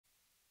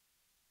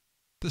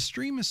The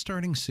stream is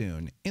starting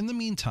soon. In the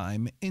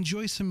meantime,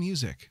 enjoy some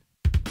music.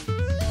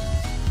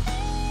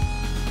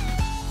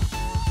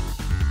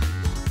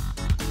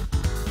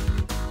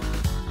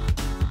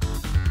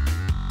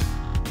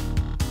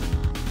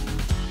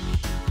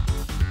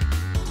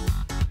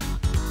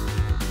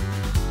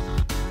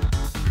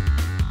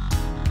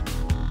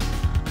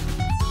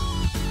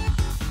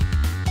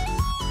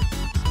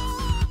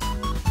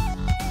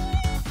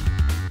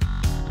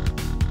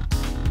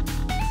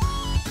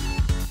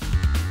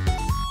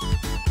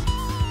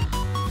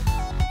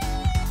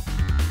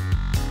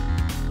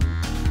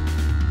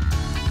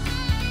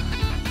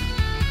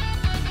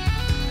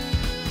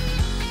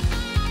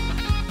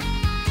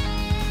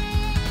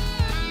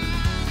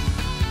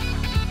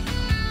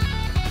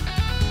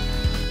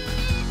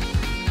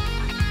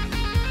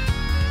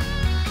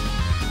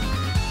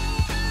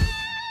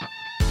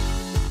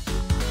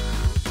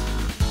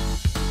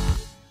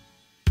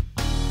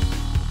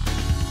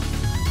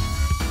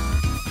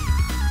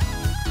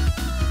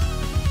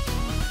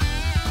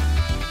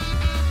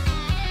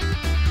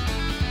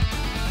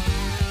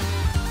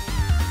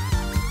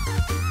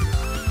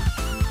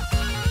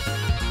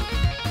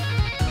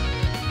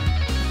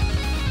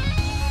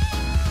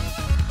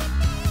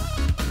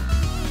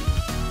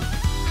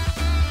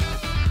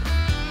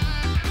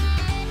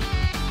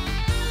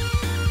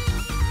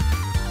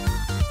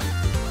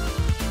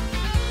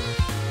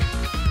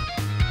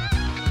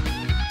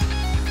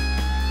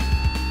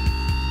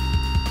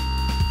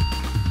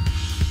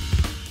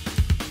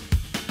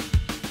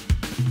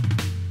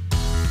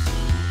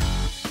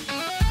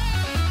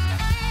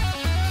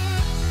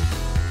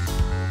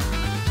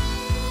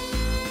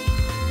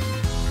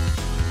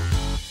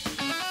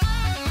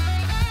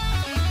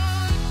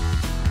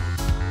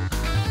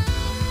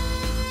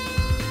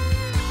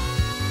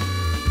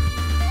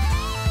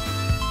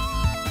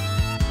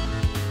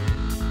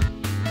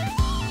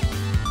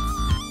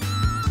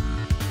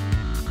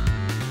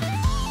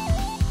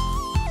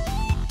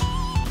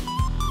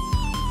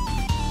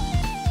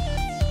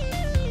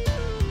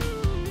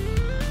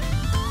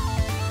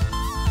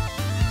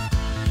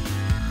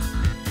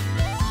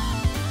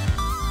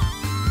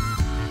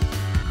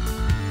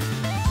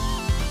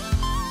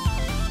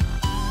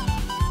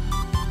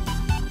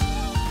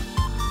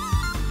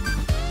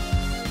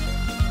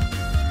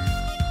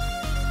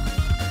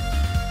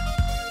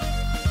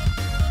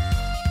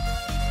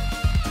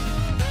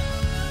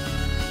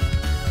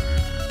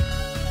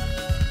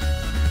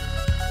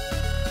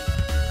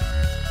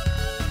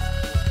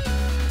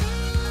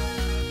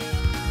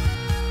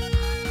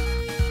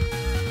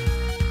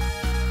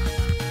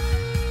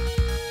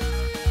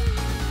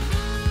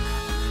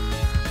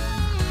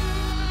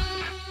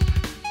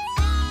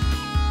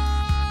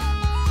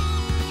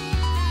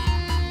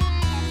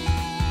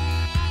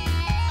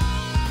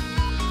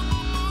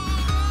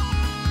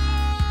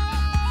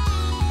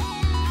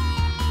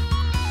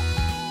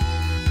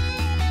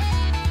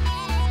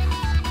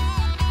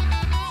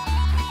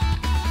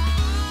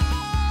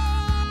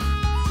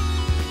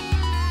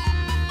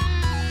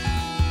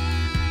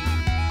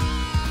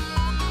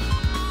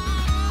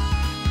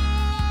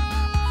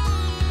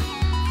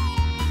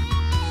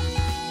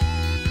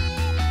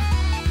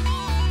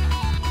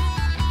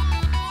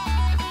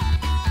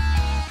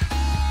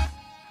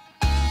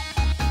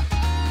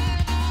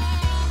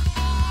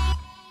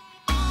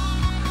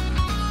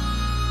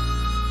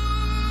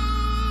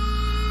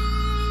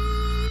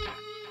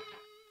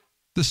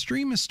 The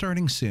stream is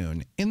starting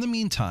soon. In the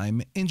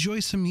meantime, enjoy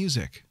some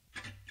music.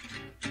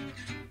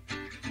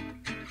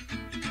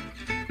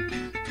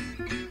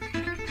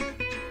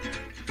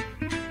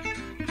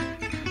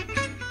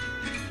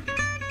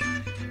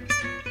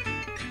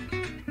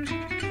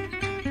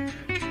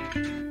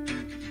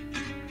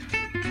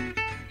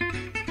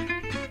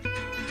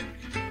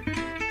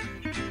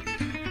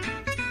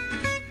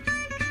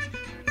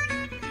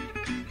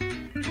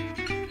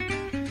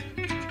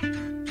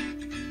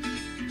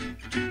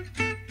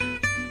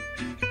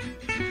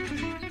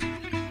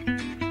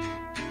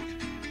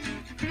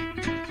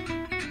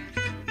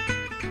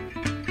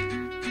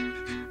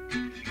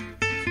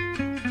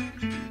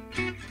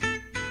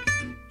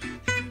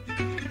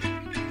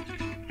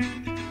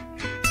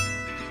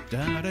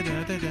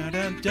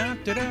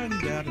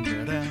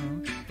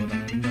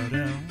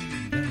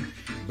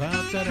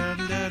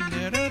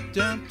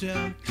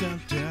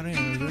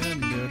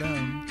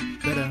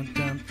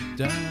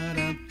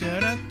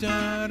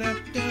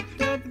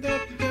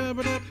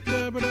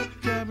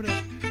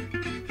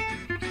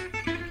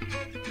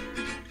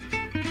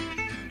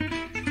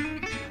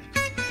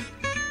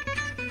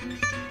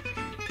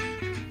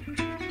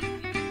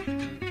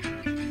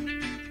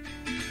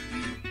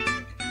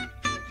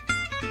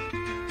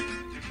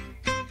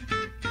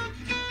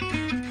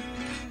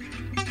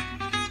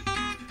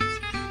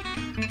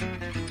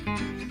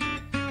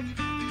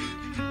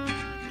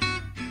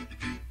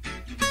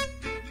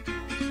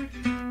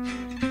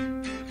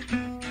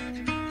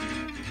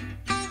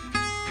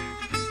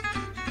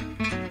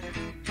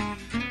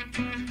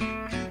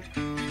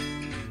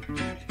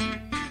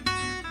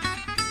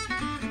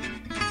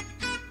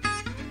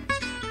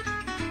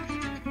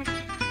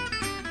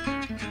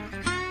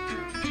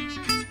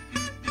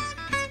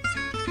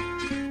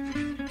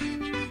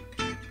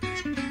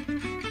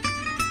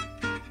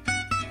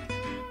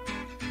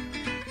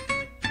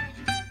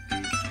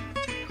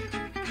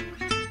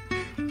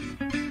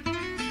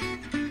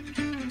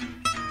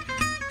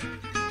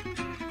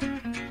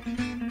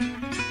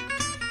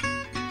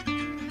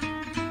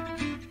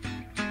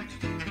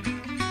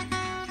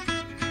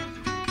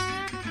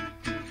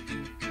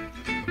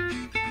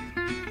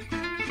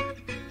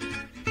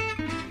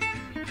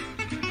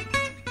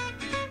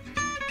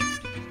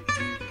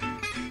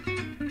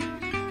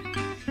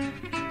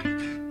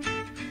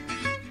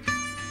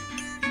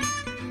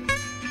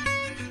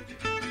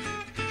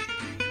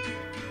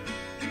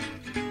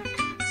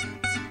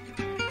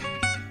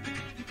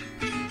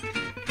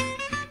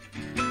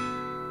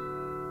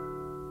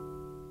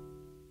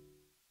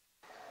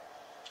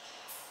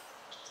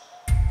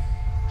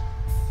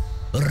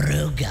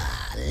 Ruga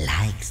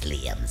likes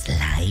Liam's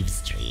live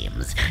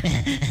streams.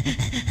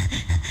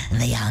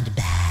 They aren't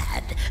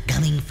bad,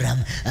 coming from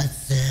a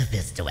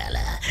surface dweller.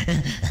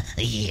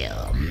 You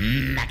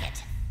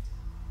maggot.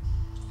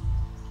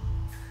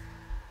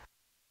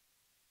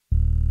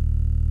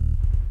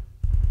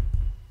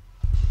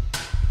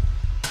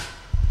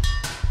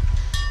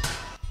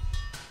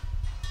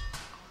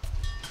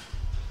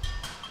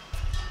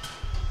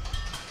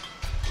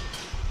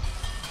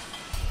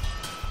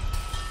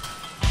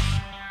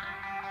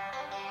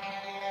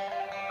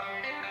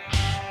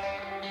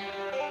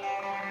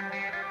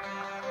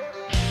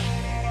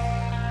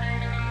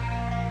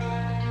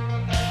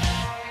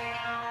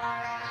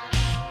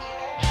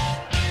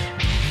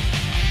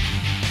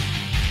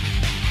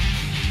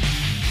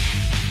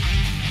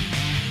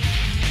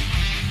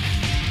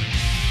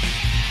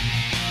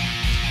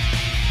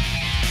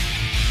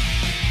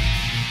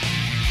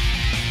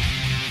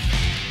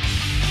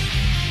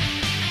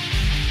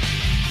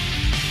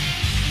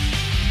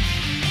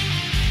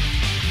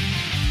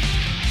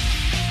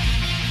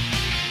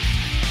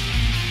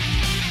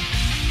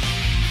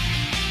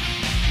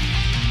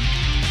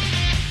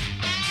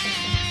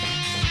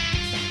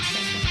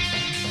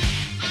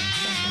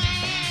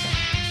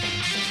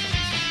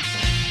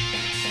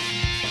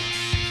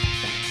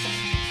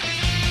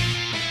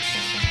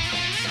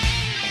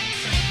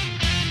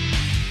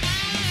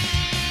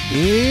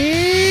 Yeah!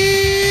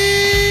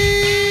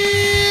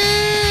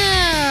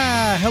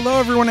 Hello,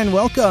 everyone, and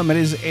welcome. It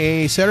is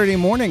a Saturday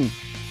morning.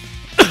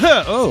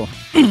 Oh,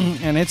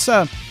 and it's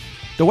the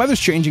weather's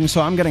changing,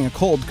 so I'm getting a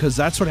cold because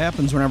that's what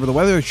happens whenever the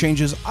weather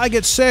changes. I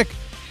get sick.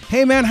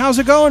 Hey, man, how's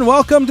it going?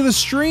 Welcome to the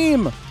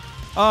stream.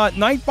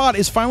 Nightbot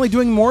is finally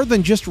doing more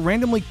than just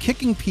randomly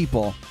kicking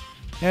people,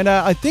 and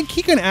I think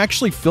he can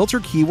actually filter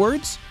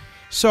keywords.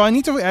 So I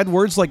need to add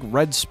words like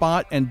red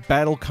spot and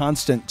battle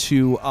constant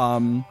to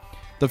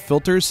the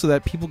filters so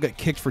that people get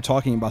kicked for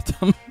talking about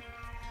them.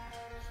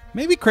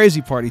 Maybe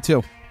crazy party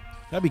too.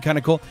 That'd be kind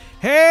of cool.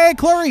 Hey,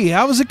 Chloe,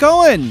 how's it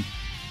going?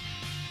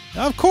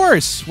 Of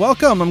course.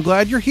 Welcome. I'm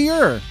glad you're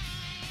here.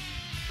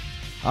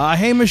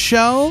 Hey,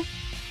 Michelle.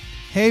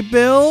 Hey,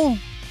 Bill.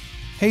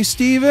 Hey,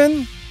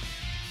 Steven.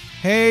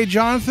 Hey,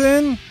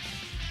 Jonathan.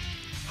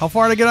 How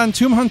far to get on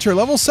Tomb Hunter?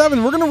 Level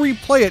 7. We're going to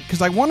replay it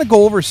because I want to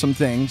go over some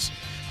things.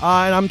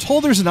 And I'm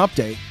told there's an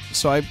update,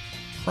 so I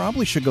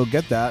probably should go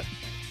get that.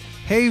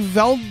 Hey,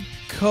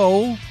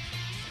 Velco.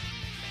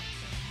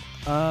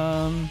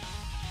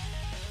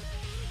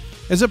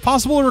 Is it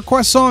possible to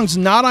request songs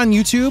not on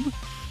YouTube?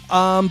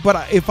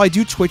 But if I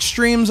do Twitch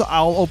streams,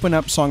 I'll open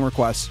up song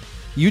requests.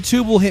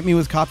 YouTube will hit me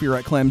with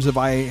copyright claims if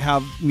I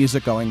have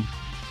music going.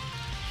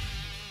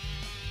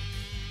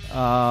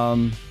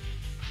 Yasuf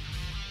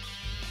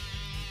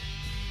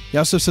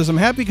says, I'm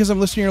happy because I'm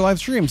listening to your live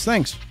streams.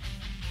 Thanks.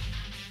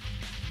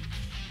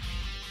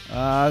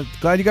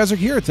 Glad you guys are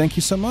here. Thank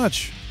you so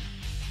much.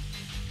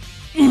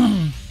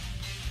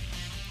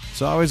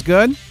 It's always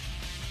good.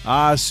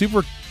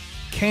 Super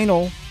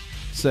Canal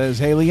says,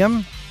 hey,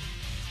 Liam,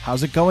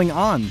 how's it going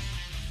on?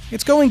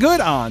 It's going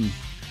good on.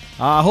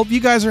 Hope you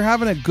guys are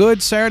having a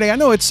good Saturday. I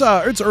know it's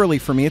early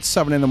for me. It's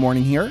 7 in the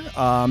morning here.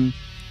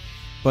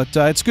 But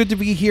it's good to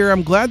be here.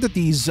 I'm glad that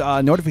these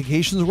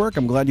notifications work.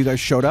 I'm glad you guys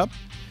showed up.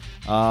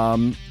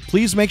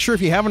 Please make sure,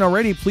 if you haven't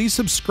already, please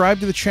subscribe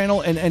to the channel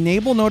and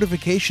enable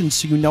notifications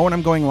so you know when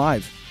I'm going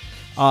live.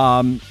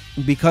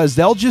 Because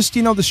they'll just,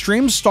 the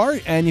streams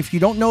start, and if you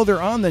don't know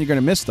they're on, then you're going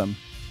to miss them.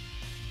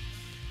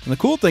 And the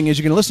cool thing is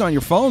you can listen on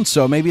your phone,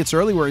 so maybe it's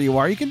early where you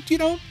are. You can,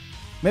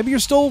 maybe you're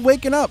still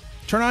waking up.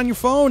 Turn on your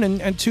phone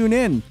and tune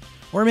in.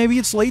 Or maybe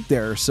it's late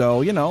there,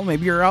 so,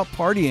 maybe you're out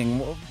partying.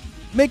 Well,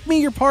 make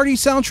me your party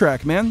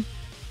soundtrack, man.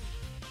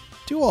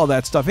 Do all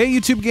that stuff. Hey,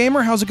 YouTube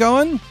Gamer, how's it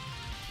going?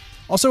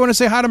 Also want to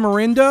say hi to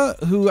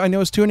Mirinda, who I know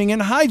is tuning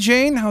in. Hi,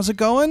 Jane, how's it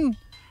going?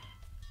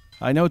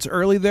 I know it's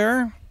early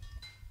there.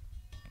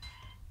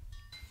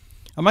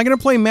 Am I going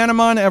to play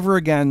Manamon ever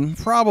again?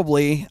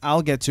 Probably.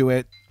 I'll get to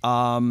it.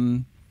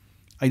 I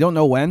don't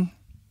know when.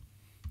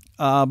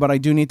 But I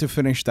do need to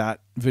finish that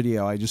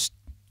video. I just,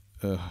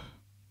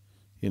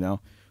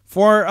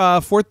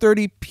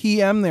 4:30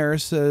 p.m. there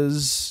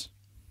says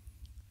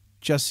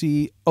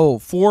Jesse. Oh,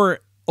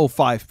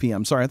 4:05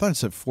 p.m. Sorry, I thought it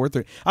said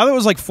 4:30. I thought it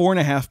was like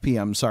 4:30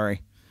 p.m.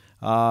 Sorry.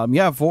 Yeah,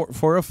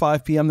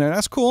 4:05 p.m. there.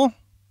 That's cool.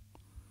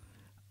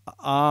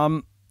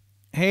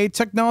 Hey,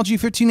 Technology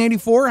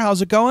 1584,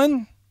 how's it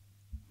going?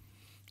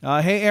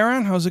 Hey,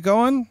 Aaron, how's it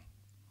going?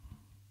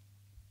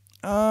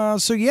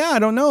 So yeah, I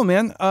don't know,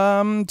 man.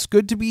 It's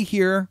good to be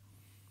here,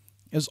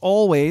 as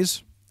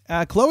always.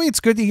 Chloe, it's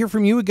good to hear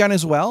from you again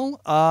as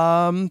well.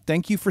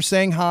 Thank you for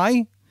saying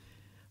hi.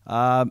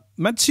 I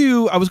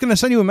was going to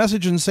send you a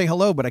message and say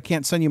hello, but I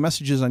can't send you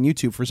messages on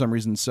YouTube for some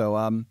reason.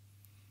 So,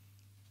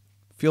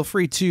 feel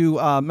free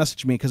to,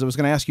 message me, because I was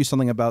going to ask you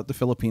something about the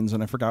Philippines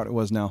and I forgot what it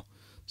was now.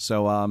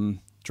 So,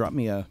 drop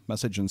me a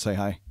message and say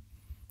hi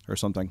or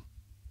something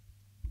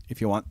if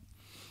you want.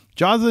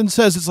 Jonathan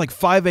says it's like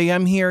 5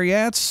 a.m. here.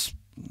 Yeah, it's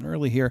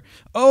early here.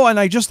 Oh, and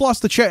I just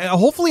lost the chat.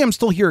 Hopefully I'm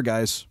still here,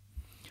 guys.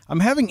 I'm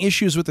having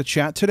issues with the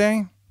chat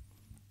today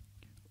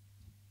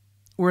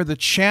where the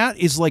chat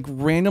is like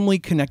randomly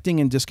connecting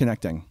and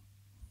disconnecting.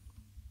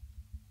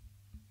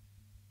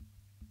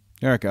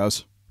 There it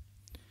goes.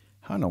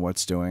 I don't know what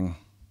it's doing.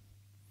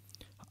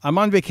 I'm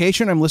on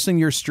vacation. I'm listening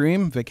to your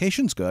stream.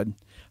 Vacation's good.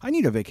 I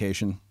need a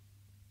vacation.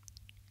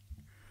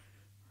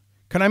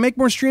 Can I make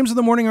more streams in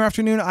the morning or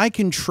afternoon? I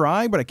can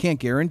try, but I can't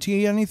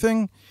guarantee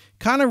anything.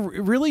 Kind of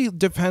really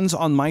depends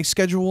on my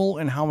schedule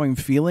and how I'm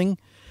feeling.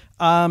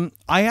 I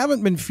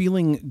haven't been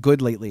feeling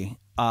good lately,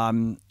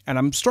 and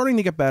I'm starting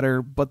to get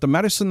better, but the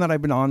medicine that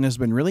I've been on has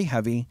been really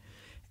heavy,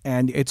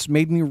 and it's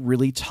made me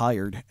really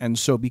tired. And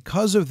so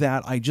because of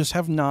that, I just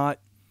have not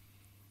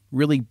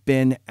really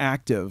been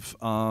active.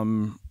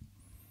 And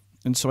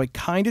so I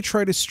kind of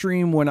try to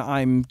stream when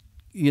I'm,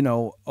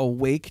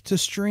 awake to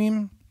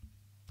stream.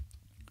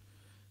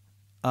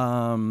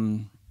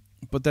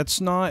 But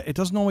that's not, it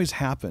doesn't always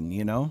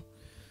happen,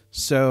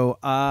 So,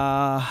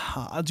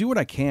 I'll do what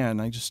I can.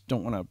 I just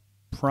don't want to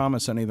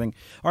promise anything.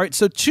 All right.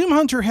 So Tomb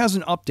Hunter has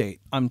an update,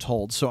 I'm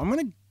told. So I'm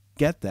going to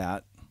get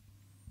that.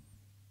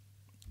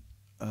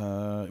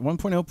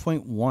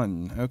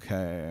 1.0.1.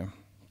 Okay.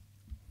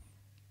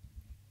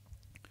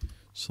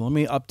 So let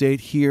me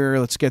update here.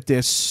 Let's get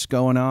this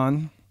going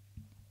on.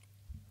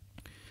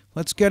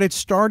 Let's get it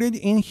started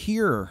in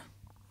here.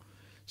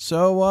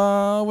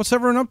 So, what's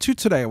everyone up to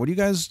today? What are you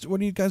guys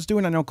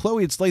doing? I know,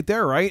 Chloe, it's late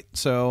there, right?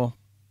 So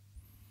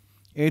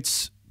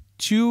it's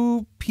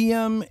 2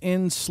 p.m.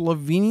 in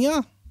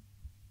Slovenia.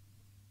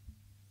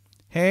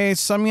 Hey,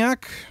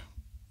 Samyak.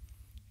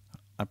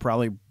 I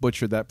probably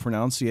butchered that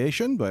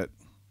pronunciation, but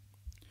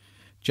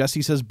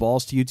Jesse says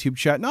balls to YouTube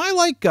chat. No, I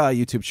like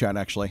YouTube chat,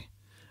 actually.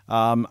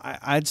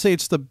 I'd say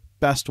it's the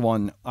best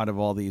one out of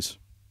all these.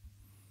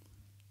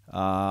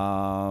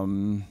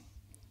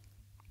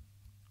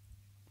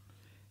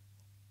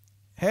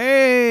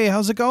 Hey,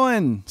 how's it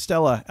going?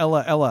 Stella,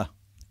 Ella.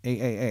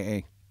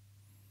 A.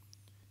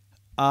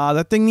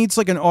 That thing needs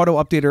like an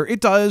auto updater. It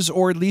does,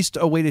 or at least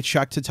a way to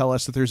check to tell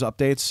us that there's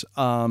updates.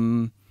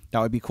 That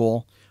would be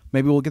cool.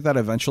 Maybe we'll get that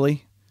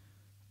eventually.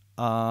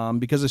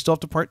 Because I still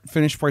have to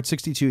finish part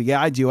 62.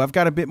 Yeah, I do. I've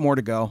got a bit more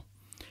to go.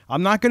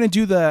 I'm not going to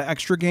do the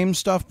extra game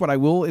stuff, but I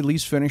will at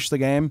least finish the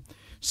game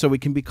so we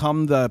can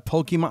become the the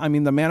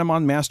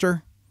Manamon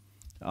Master.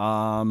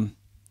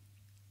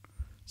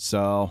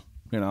 So,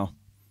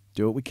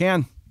 do what we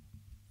can.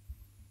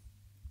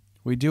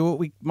 We do what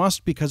we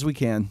must because we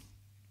can.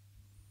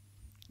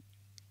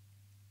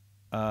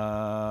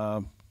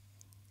 All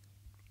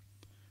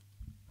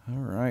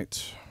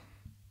right.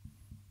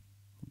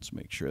 Let's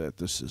make sure that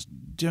this is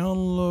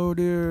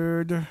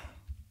downloaded.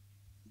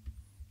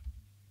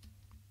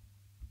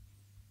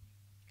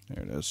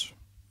 There it is.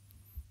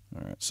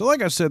 All right. So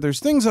like I said, there's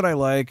things that I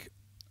like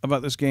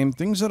about this game,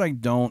 things that I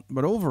don't,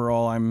 but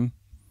overall I'm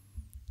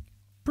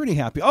pretty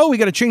happy. Oh, we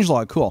got a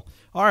changelog. Cool.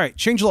 All right,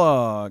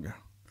 changelog.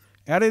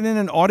 Added in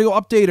an audio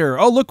updater.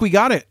 Oh, look, we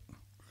got it.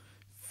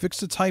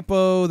 Fixed a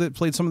typo that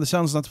played some of the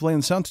sounds not to play in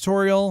the sound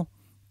tutorial.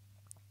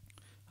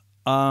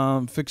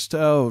 Fixed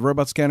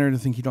robot scanner to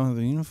think you don't have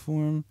the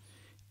uniform.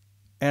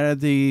 Added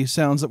the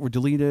sounds that were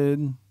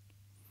deleted.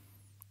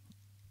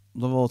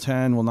 Level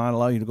 10 will not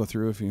allow you to go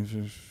through if you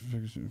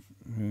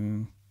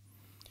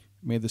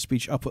made the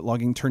speech output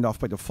logging turned off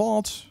by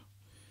default.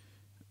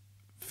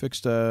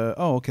 Fixed oh,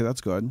 okay,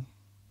 that's good.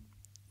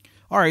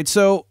 All right,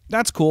 so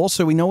that's cool.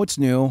 So we know it's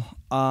new.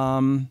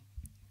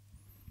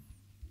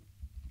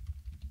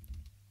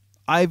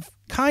 I've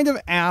kind of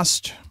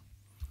asked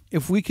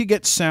if we could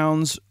get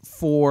sounds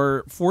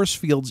for force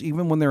fields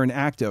even when they're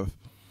inactive.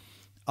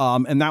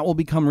 And that will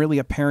become really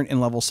apparent in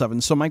level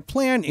 7. So my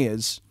plan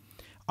is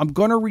I'm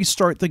going to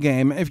restart the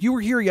game. If you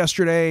were here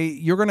yesterday,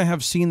 you're going to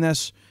have seen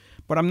this,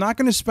 but I'm not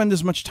going to spend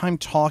as much time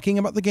talking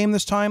about the game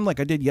this time like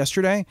I did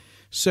yesterday.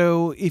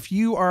 So if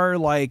you are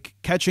like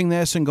catching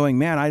this and going,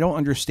 man, I don't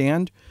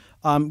understand,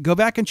 go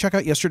back and check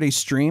out yesterday's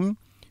stream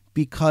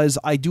because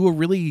I do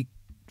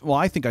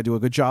I think I do a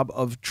good job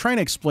of trying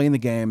to explain the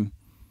game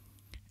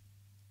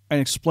and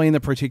explain the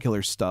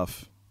particular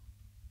stuff.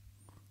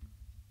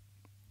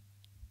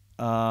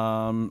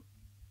 So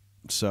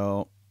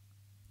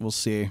we'll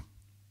see.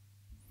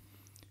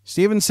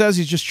 Steven says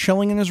he's just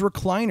chilling in his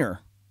recliner.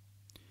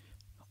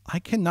 I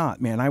cannot,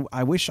 man.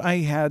 I wish I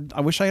had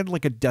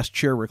like a desk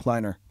chair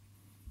recliner.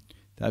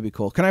 That'd be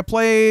cool. Can I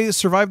play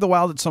Survive the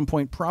Wild at some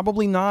point?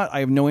 Probably not. I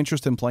have no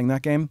interest in playing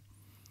that game.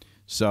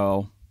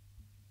 So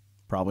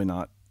probably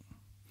not.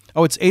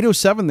 Oh, it's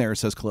 8:07 there,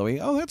 says Chloe.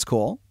 Oh, that's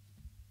cool.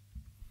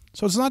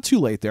 So it's not too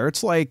late there.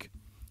 It's like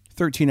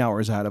 13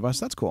 hours ahead of us.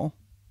 That's cool.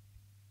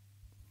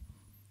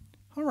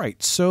 All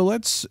right, so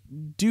let's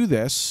do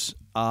this.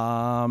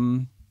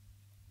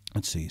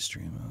 Let's see,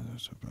 stream.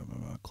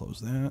 Close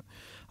that.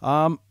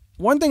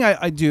 One thing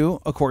I do,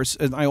 of course,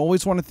 is I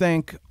always want to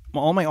thank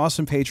all my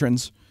awesome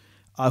patrons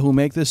who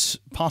make this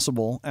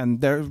possible,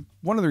 and they're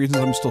one of the reasons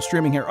I'm still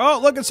streaming here. Oh,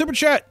 look at Super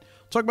Chat.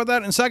 We'll talk about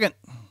that in a second.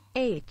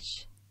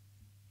 H.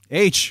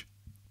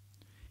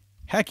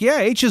 Heck yeah,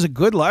 H is a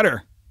good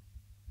letter.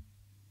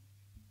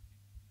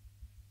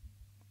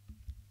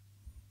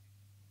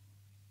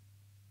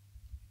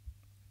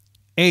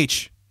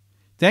 H.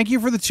 Thank you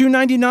for the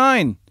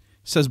 $2.99,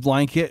 says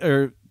Blind Kid,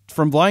 or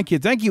from Blind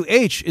Kid. Thank you,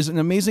 H. Is an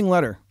amazing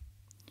letter.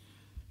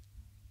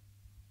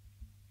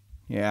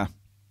 Yeah.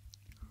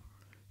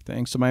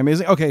 Thanks to my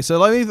amazing. Okay, so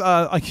let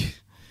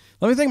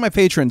me thank my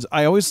patrons.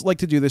 I always like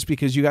to do this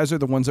because you guys are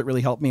the ones that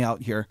really help me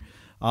out here,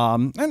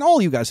 and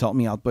all you guys help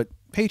me out. But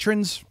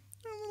patrons,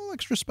 a little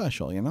extra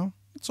special, you know.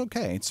 It's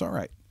okay. It's all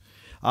right.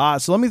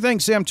 So let me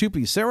thank Sam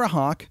Tupi, Sarah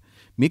Hawk,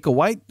 Mika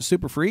White,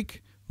 Super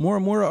Freak,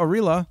 Muramura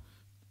Arila,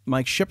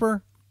 Mike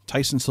Shipper,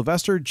 Tyson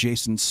Sylvester,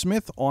 Jason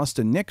Smith,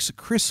 Austin Nix,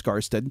 Chris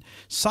Scarsted,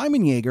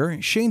 Simon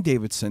Yeager, Shane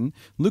Davidson,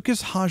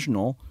 Lucas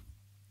Hajnal,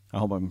 I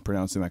hope I'm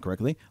pronouncing that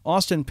correctly,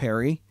 Austin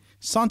Perry,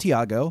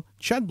 Santiago,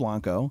 Chad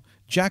Blanco,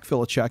 Jack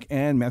Filichek,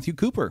 and Matthew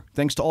Cooper.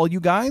 Thanks to all you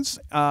guys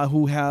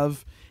who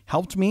have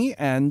helped me,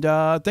 and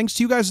thanks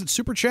to you guys at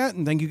Super Chat,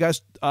 and thank you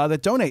guys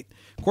that donate.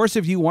 Of course,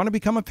 if you want to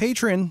become a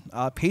patron,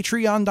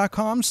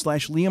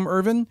 patreon.com/Liam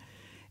Irvin,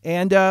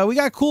 and we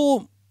got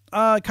cool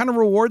kind of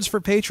rewards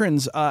for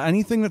patrons.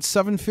 Anything that's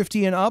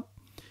 $7.50 and up,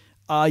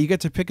 you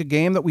get to pick a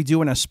game that we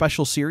do in a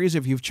special series.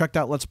 If you've checked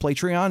out Let's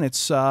Playtreon,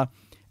 it's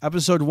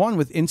episode 1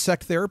 with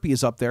Insect Therapy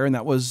is up there, and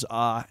that was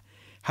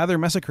Heather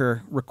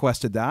Messaker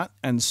requested that,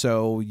 and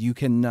so you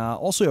can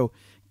also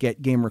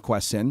get game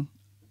requests in.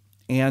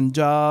 And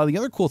the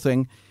other cool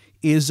thing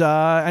is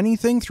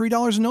anything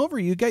 $3 and over,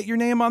 you get your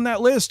name on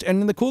that list.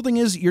 And the cool thing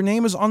is your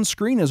name is on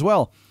screen as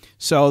well.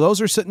 So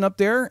those are sitting up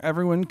there.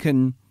 Everyone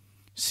can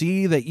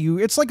see that you,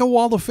 it's like a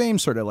wall of fame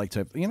sort of like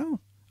to, you know.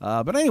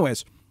 But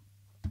anyways,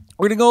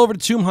 we're going to go over to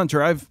Tomb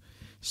Hunter. I've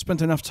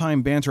spent enough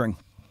time bantering.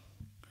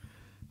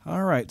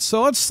 All right,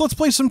 so let's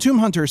play some Tomb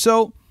Hunter.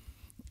 So,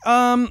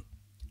 yeah,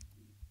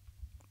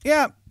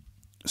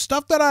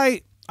 stuff that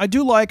I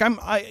do like.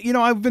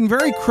 I've been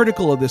very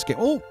critical of this game.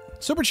 Oh,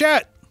 Super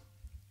Chat.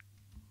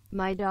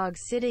 My dog's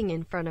sitting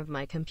in front of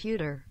my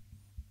computer.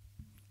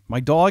 My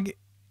dog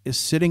is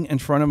sitting in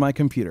front of my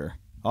computer.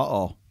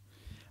 Uh-oh.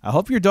 I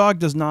hope your dog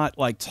does not,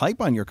 like,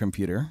 type on your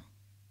computer.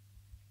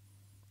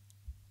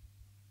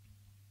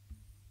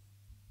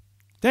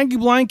 Thank you,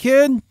 Blind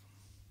Kid.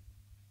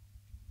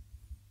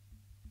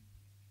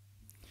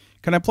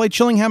 Can I play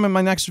Chillingham in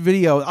my next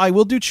video? I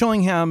will do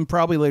Chillingham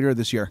probably later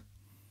this year.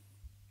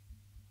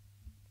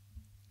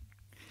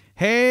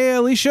 Hey,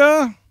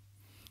 Alicia.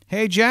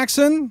 Hey,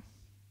 Jackson.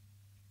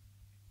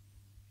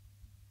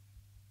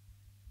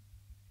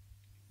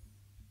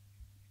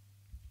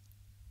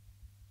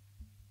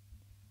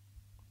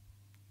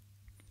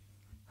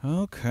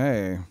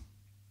 Okay.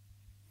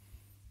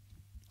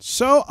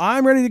 So,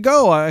 I'm ready to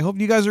go. I hope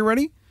you guys are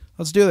ready.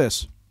 Let's do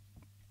this.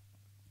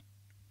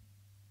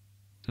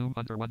 Tomb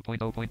Hunter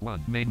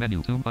 1.0.1. Main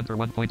menu. Tomb Hunter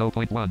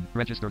 1.0.1.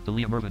 Register to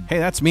Liam Irvin. Hey,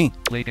 that's me.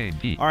 Play game.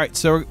 P. All right,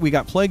 so we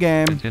got play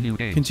game,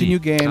 continue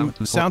game,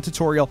 sound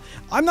tutorial.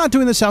 I'm not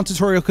doing the sound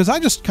tutorial because I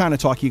just kind of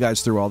talk you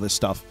guys through all this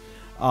stuff.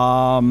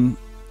 Options.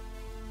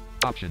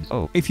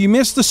 Oh. If you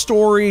missed the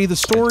story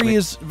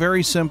is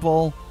very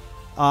simple.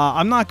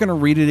 I'm not going to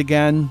read it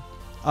again.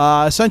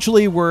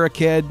 Essentially, we're a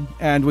kid,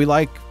 and we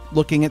like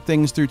looking at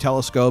things through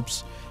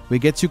telescopes. We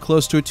get too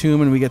close to a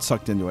tomb, and we get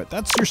sucked into it.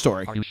 That's your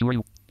story. Are you sure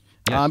you...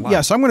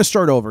 Yes, I'm going to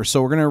start over.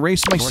 So we're going to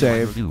erase my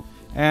save,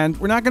 and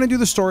we're not going to do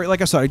the story.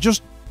 Like I said,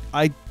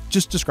 I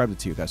just described it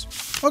to you guys.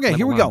 Okay,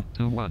 here we go.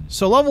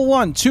 So level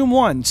 1, Tomb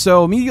 1.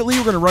 So immediately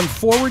we're going to run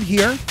forward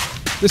here.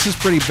 This is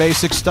pretty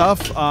basic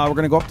stuff. We're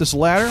going to go up this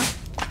ladder.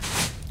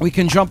 We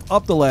can jump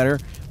up the ladder,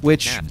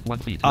 which, 1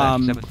 feet,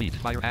 left, 7 feet,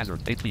 fire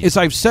hazard, 8 feet. as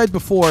I've said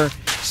before,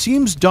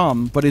 seems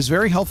dumb, but is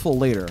very helpful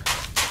later.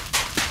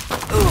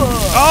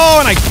 Oh,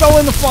 and I fell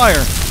in the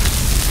fire.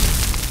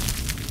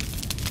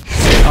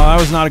 Oh, that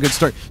was not a good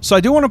start. So I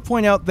do want to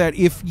point out that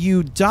if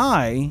you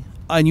die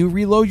and you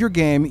reload your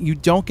game, you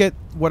don't get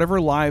whatever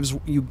lives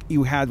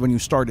you had when you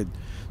started.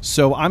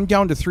 So I'm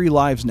down to 3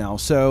 lives now.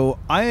 So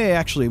I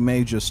actually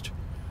may just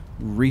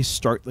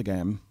restart the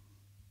game.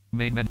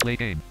 Main menu, play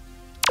game.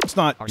 It's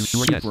not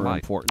super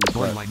important.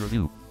 But...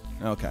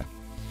 Okay.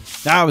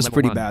 That was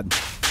pretty bad.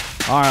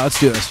 All right, let's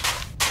do this.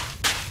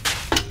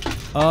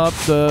 Up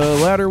the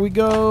ladder we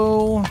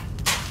go.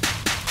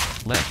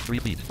 Left 3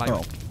 feet, fire.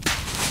 Oh.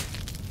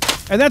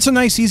 And that's a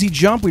nice easy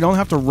jump. We don't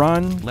have to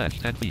run. Ledge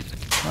 10 feet.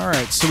 All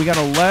right, so we got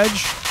a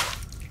ledge.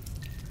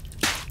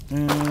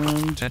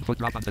 And 10 foot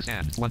drop on the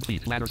sand. 1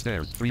 feet, ladder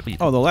stairs, 3 feet.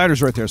 oh, the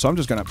ladder's right there. So I'm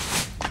just gonna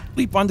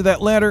leap onto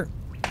that ladder,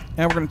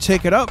 and we're gonna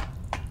take it up.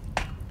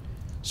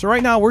 So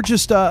right now we're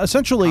just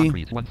essentially.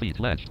 Concrete, 1 feet,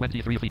 ledge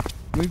 23 feet.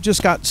 We've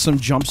just got some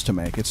jumps to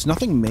make. It's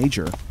nothing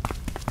major.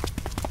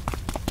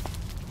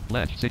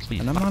 Ledge 6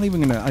 feet. And I'm not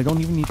even gonna. I don't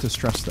even need to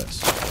stress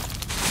this.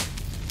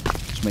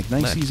 Just make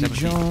nice, easy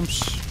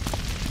jumps.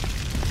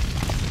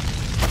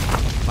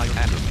 Fire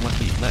hazard, 1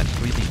 feet, ledge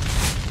 3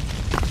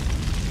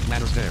 feet.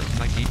 Ladder stairs,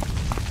 9 feet.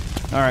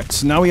 All right,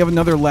 so now we have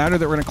another ladder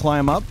that we're gonna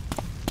climb up.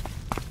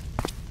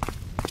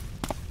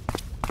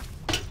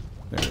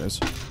 There it is.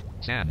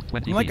 Sand,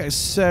 20 And like feet. I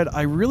said,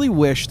 I really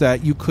wish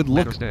that you could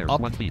look Ladder stairs, up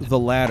 1 feet. the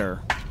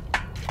ladder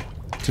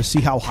to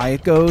see how high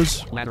it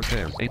goes. Ladder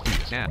stairs, 8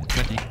 feet. Sand,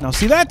 20. Now,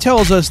 see, that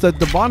tells us that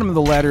the bottom of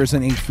the ladder is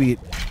in 8 feet,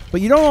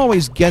 but you don't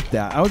always get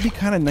that. That would be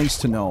kind of nice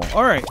to know.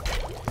 All right,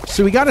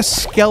 so we got a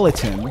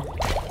skeleton.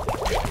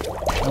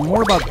 And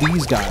more about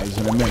these guys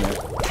in a minute.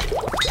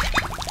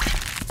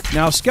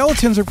 Now,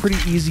 skeletons are pretty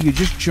easy. You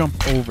just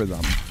jump over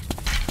them.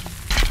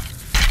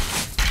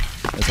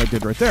 As I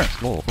did right there.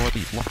 Scroll, 4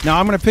 feet. Now,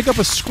 I'm going to pick up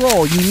a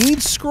scroll. You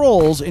need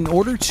scrolls in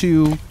order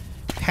to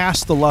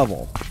pass the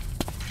level.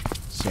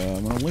 So,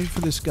 I'm going to wait for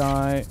this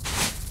guy.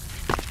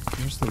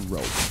 Where's the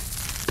rope?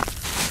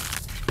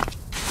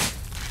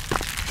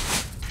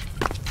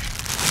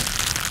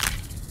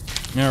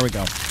 There we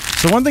go.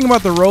 So one thing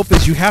about the rope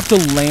is you have to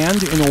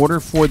land in order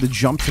for the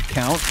jump to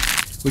count,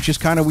 which is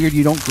kind of weird.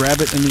 You don't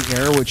grab it in the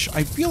air, which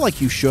I feel like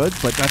you should,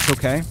 but that's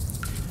okay.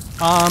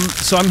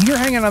 So I'm here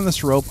hanging on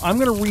this rope. I'm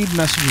going to read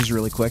messages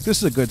really quick. This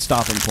is a good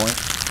stopping point.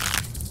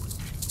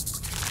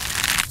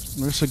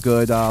 This is a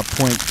good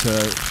point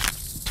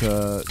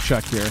to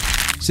check here.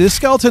 See, this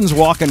skeleton's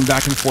walking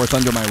back and forth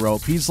under my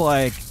rope. He's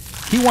like,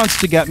 he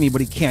wants to get me,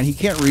 but he can't. He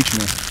can't reach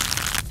me.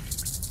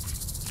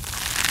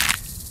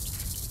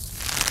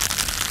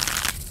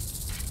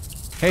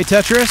 Hey,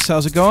 Tetris,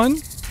 how's it going?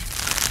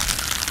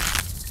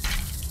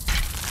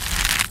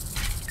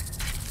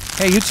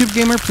 Hey, YouTube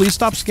Gamer, please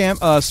stop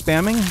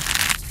spamming.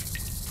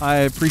 I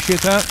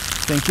appreciate that.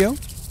 Thank you.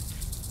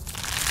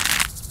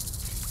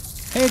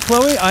 Hey,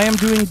 Chloe, I am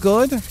doing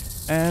good,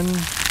 and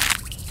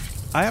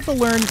I have to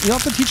learn. You'll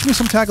have to teach me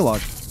some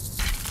Tagalog.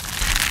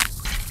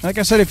 Like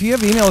I said, if you have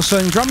emails, so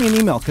drop me an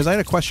email, because I had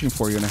a question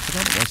for you, and I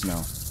forgot what it was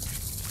now.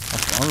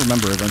 I'll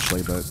remember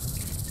eventually, but...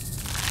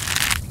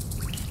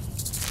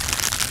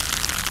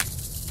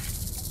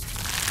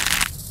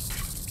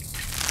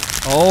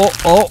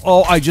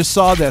 Oh, I just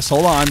saw this.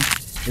 Hold on.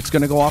 It's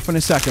going to go off in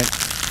a second.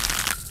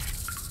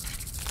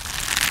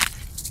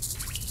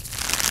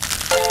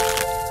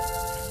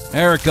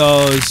 There it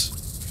goes.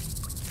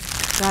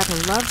 Gotta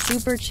love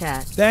super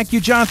chat. Thank you,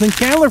 Jonathan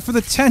Candler, for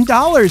the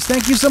 $10.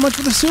 Thank you so much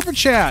for the super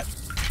chat.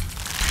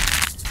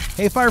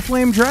 Hey,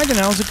 Fireflame Dragon,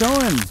 how's it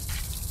going?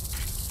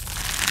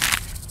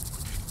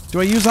 Do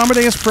I use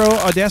Amadeus Pro,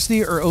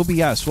 Audacity, or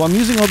OBS? Well, I'm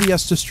using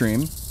OBS to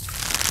stream.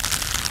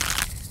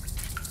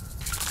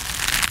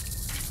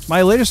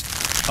 My latest...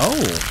 Oh.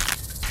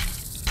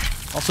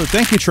 Also,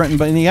 thank you, Trenton.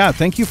 But yeah,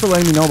 thank you for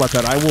letting me know about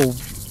that. I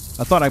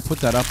thought I put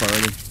that up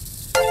already.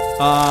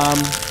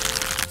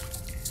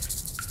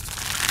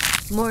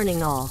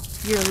 Morning all.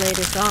 Your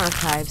latest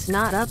archive's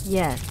not up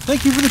yet.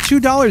 Thank you for the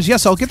 $2.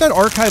 Yes, I'll get that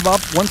archive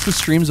up once the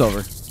stream's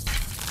over.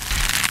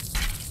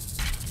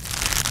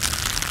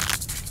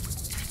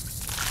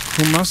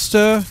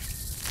 Kumusta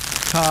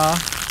ka...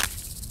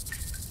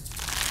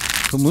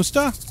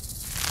 Kumusta?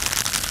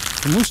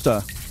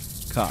 Kumusta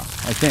ka,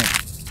 I think.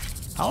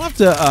 I'll have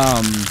to,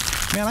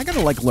 man, I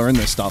gotta, like, learn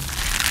this stuff.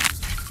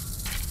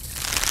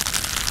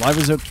 Live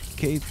is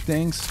okay,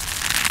 thanks.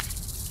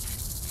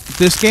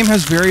 This game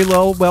has very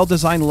low,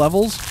 well-designed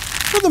levels,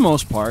 for the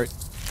most part.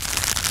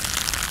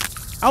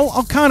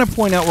 I'll kind of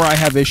point out where I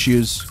have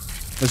issues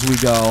as we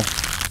go,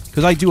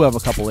 because I do have a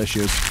couple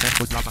issues. 10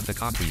 foot drop onto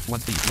concrete, 1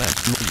 feet ledge,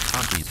 2 feet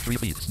concrete, 3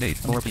 feet snake,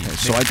 4 feet Okay,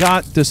 snake. so I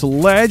got this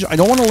ledge. I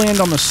don't want to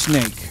land on the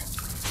snake.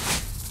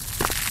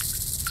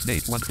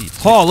 Snake, 1 feet.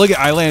 Oh, look at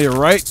I landed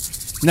right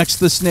next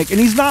to the snake, and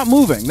he's not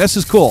moving. This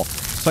is cool.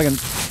 So I can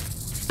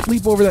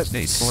leap over that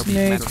Snake, 4 feet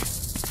snake. ladder.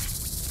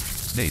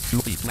 Snake, 2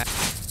 feet flat.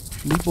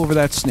 Leap over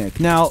that snake.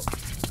 Now,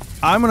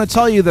 I'm going to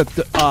tell you that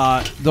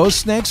those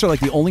snakes are like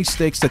the only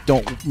snakes that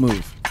don't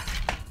move.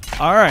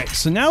 All right,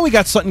 so now we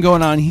got something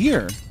going on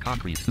here.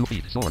 Concrete, 2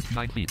 feet, sword,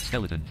 9 feet,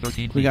 skeleton,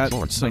 13 feet, We got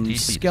sword, some 19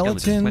 feet,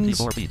 skeleton,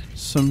 24 skeletons, feet.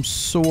 some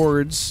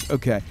swords.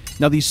 Okay.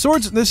 Now, these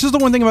swords, this is the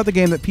one thing about the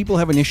game that people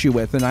have an issue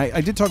with, and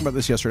I did talk about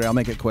this yesterday. I'll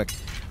make it quick.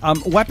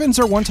 Weapons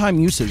are one-time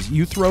uses.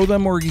 You throw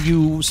them or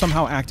you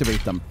somehow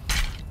activate them.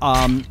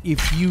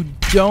 If you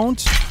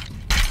don't...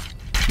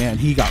 Man,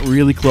 he got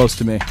really close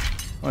to me. I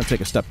want to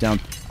take a step down.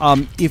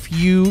 If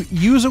you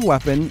use a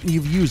weapon,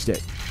 you've used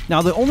it.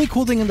 Now, the only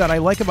cool thing that I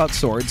like about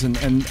swords, and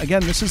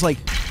again, this is like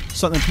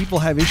something people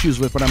have issues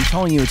with, but I'm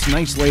telling you, it's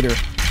nice later.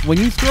 When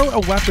you throw a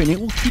weapon, it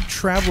will keep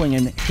traveling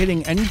and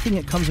hitting anything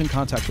it comes in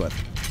contact with.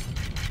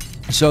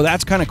 So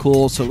that's kind of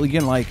cool. So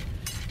again, like,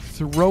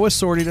 throw a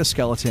sword at a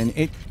skeleton,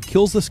 it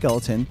kills the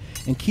skeleton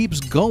and keeps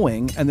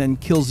going and then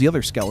kills the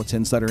other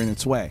skeletons that are in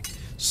its way.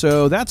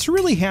 So that's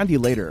really handy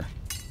later.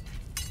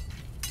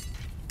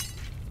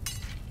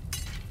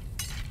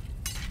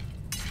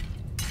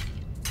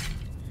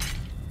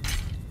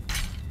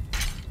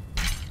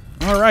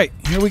 All right,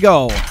 here we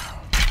go.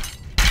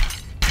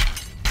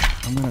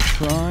 I'm going to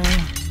try.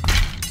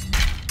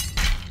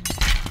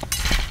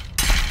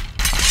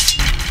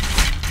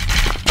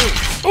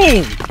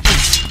 Oh!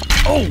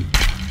 Oh!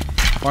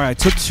 All right,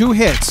 took 2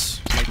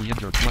 hits. Slightly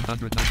injured,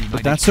 199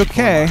 But that's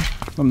okay.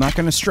 I'm not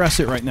going to stress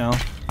it right now.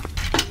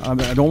 I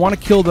don't want to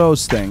kill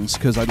those things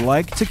because I'd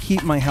like to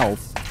keep my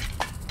health.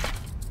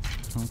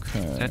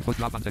 Okay. 10 foot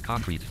drop onto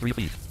concrete, 3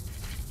 feet.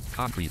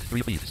 Concrete,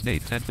 3 feet,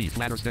 snake, 10 feet,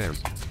 ladder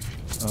stairs.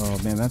 Oh,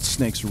 man, that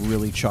snake's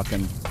really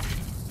chucking.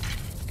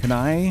 Can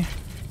I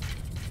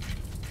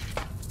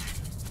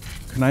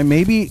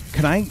maybe...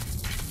 Can I...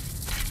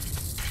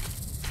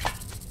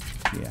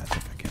 Yeah, I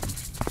think I can.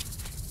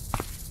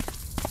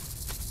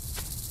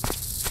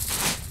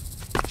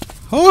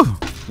 Oh!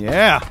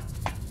 Yeah!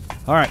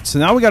 Alright, so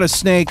now we got a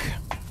snake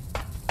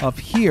up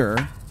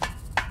here.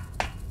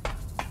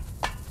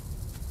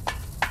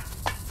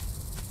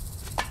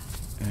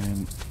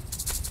 And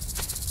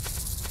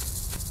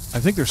I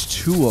think there's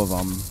 2 of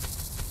them.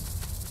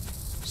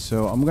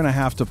 So I'm going to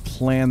have to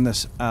plan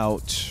this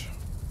out.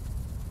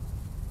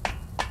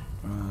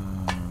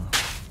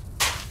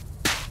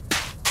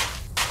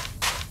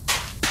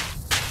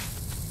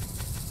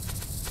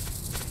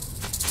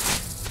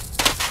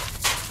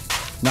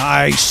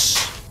 Nice!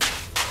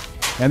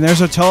 And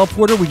there's a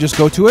teleporter. We just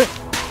go to it.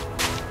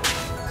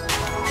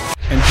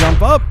 And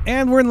jump up.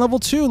 And we're in level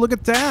 2. Look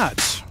at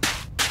that.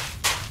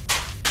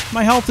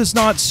 My health is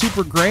not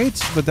super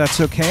great, but that's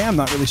okay. I'm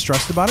not really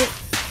stressed about it.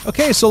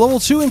 Okay, so level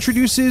 2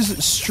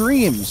 introduces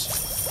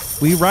streams.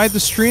 We ride the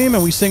stream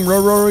and we sing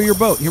row, row, row your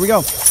boat. Here we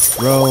go.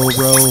 Row,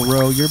 row,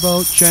 row your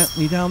boat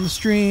gently down the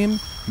stream.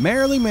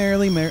 Merrily,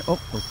 merrily, merrily.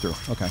 Oh, we're through.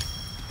 Okay.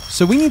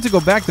 So we need to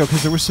go back, though,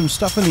 because there was some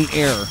stuff in the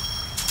air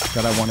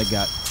that I want to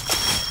get.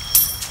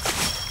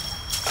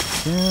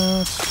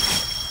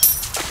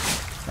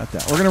 Got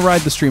that. We're going to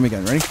ride the stream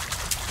again. Ready?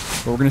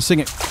 But we're going to sing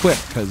it quick,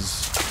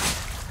 because...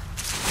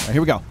 All right,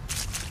 here we go.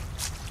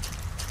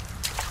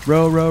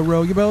 Row, row,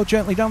 row your boat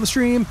gently down the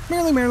stream.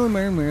 Merrily, merrily,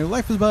 merrily, merrily.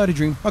 Life is but a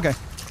dream. Okay,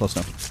 close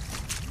enough.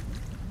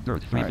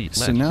 Alright,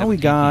 so now we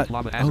got...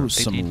 Oh,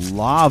 some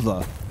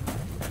lava.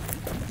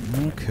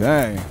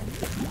 Okay.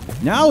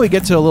 Now we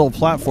get to a little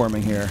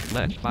platforming here.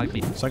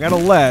 So I got a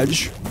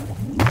ledge.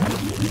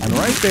 And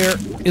right there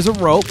is a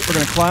rope. We're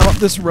going to climb up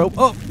this rope.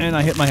 Oh, and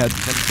I hit my head.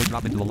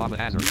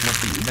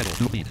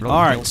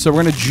 Alright, so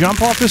we're going to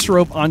jump off this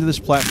rope onto this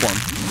platform.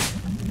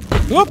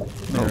 Whoop!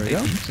 There we go.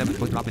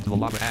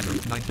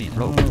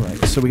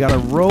 Alright, so we got a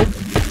rope.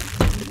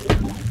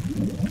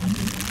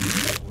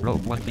 We're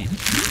going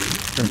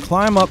to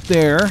climb up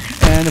there,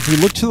 and if we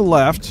look to the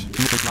left...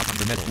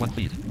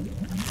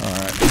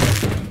 Alright.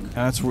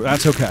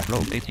 That's okay.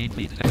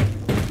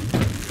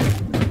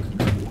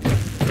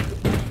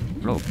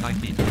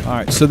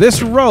 Alright, so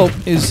this rope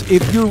is...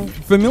 If you're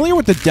familiar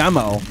with the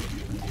demo,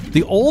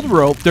 the old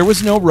rope, there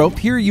was no rope.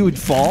 Here you would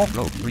fall,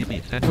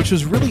 which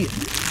was really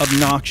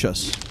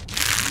obnoxious.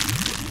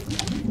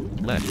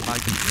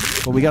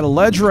 Well, we got a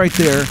ledge right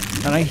there,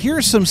 and I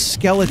hear some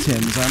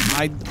skeletons.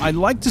 I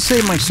like to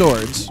save my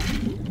swords,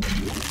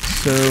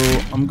 so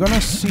I'm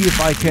gonna see if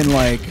I can,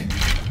 like,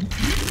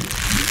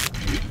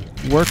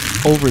 work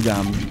over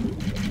them.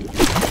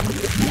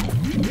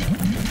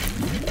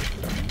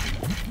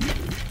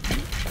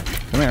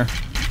 Come here.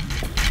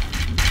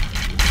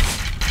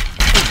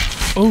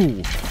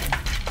 Oh.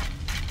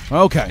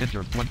 Okay.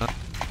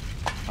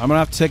 I'm gonna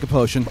have to take a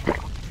potion.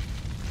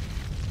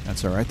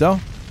 That's all right, though.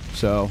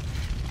 So...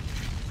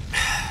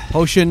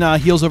 Potion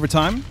heals over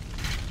time.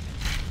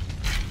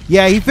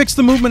 Yeah, he fixed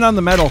the movement on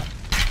the metal.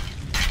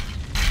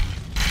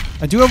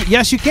 I do have...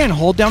 Yes, you can.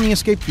 Hold down the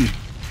escape key.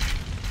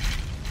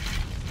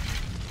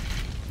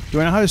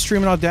 Do I know how to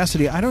stream in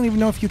Audacity? I don't even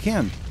know if you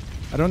can.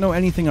 I don't know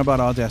anything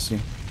about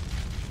Audacity.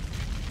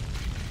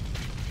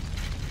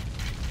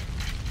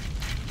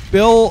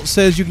 Bill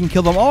says you can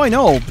kill them. Oh, I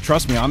know.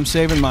 Trust me, I'm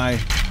saving my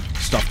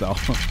stuff, though.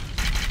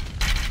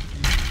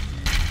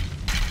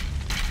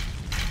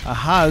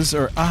 Ahaz,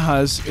 or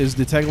ahaz, is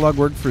the Tagalog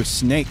word for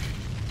snake.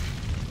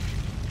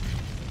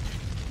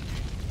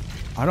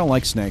 I don't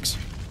like snakes.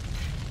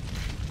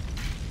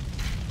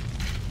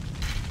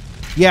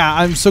 Yeah,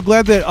 I'm so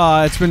glad that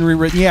it's been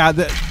rewritten. Yeah,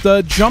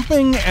 the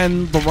jumping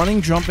and the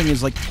running jumping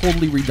is, like,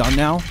 totally redone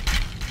now.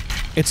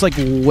 It's, like,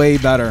 way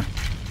better.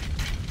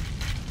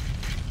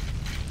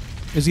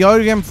 Is the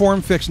audio game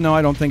form fixed? No,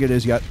 I don't think it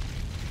is yet.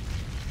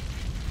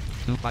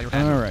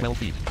 Alright.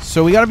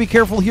 So we gotta be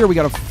careful here. We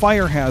got a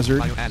fire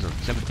hazard.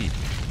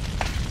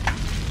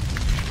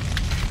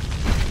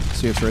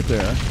 See, it's right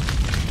there.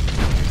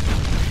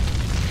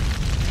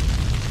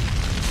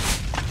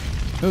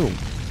 Ooh.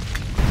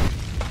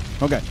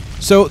 Okay.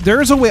 So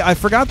there's a way. I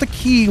forgot the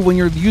key when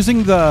you're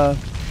using the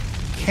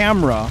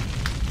camera.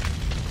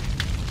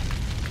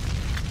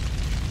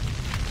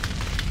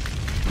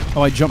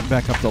 Oh, I jumped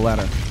back up the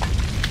ladder.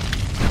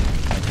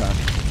 Okay.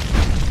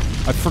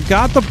 I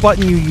forgot the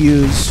button you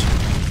use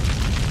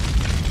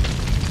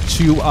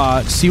to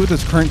see what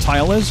this current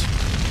tile is.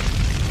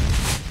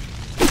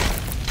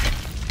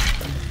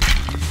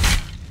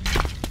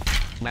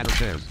 Ladder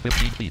stairs,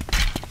 15 feet.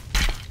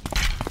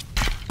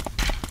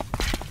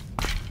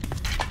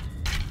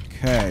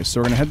 Okay, so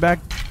we're gonna head back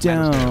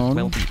down. Stairs,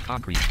 12 feet,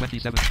 concrete,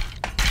 27.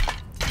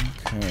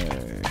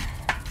 Okay.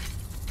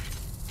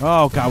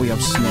 Oh god, we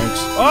have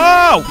snakes.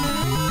 Oh!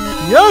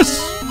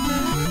 Yes!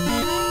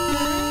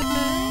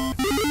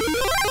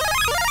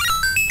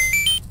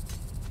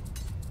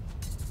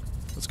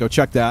 Let's go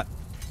check that.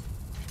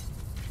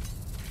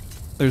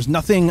 There's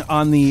nothing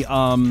on the,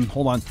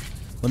 hold on.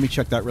 Let me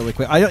check that really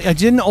quick. I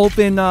didn't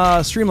open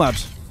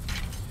Streamlabs.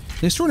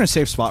 At least we're in a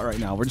safe spot right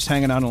now. We're just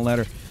hanging out on a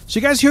ladder. So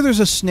you guys hear there's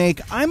a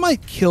snake. I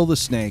might kill the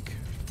snake.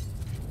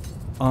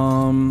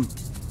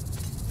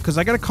 Because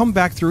I got to come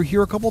back through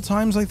here a couple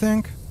times, I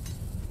think.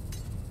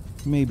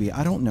 Maybe.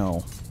 I don't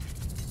know.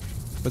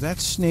 But that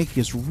snake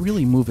is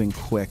really moving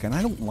quick, and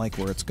I don't like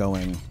where it's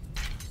going.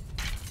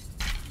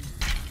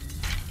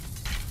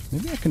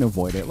 Maybe I can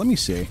avoid it. Let me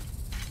see.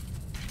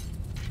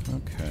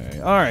 Okay.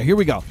 All right, here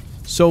we go.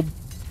 So,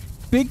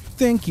 big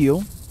thank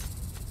you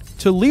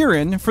to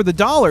Liren for the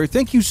 $1.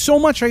 Thank you so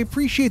much. I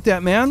appreciate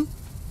that, man.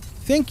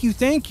 Thank you,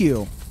 thank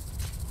you.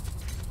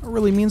 That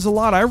really means a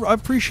lot. I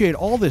appreciate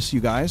all this, you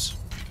guys.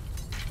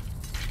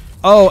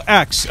 Oh,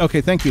 X.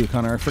 Okay, thank you,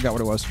 Connor. I forgot what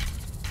it was.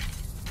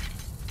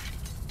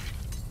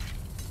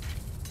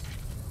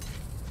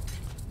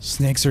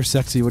 Snakes are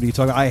sexy. What are you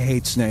talking about? I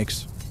hate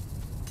snakes.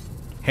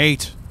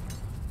 Hate.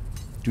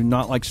 Do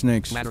not like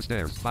snakes. Ladder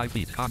stairs, 5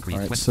 feet, concrete.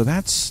 All right, so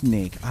that's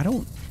snake. I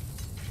don't...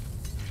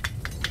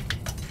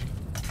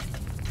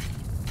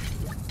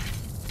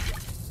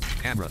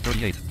 Camera,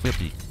 38,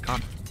 50,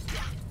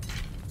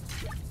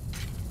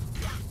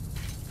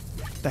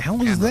 The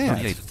hell is that?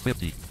 38,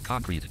 50,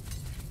 concrete.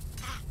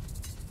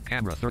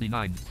 Camera,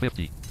 39,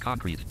 50,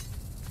 concrete.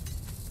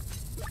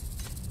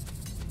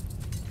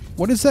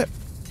 What is that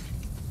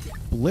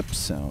blip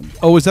sound?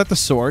 Oh, is that the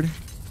sword?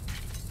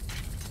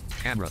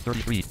 Camera,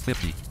 33,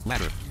 50,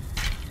 ladder.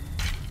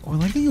 Oh, I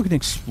like that you can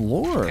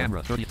explore.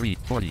 Camera, 33,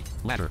 40,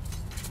 ladder.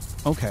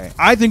 Okay,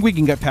 I think we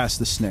can get past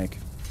the snake.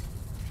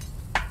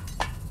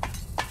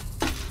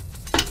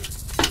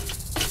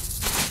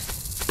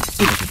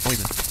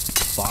 Poison.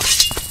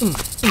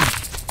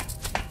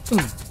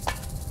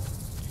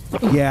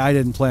 Yeah, I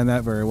didn't plan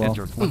that very well.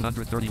 Enter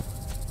 130.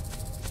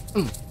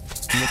 Field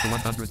to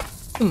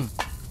 100.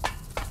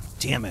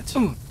 Damn it.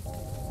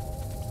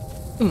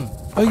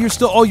 Oh, you're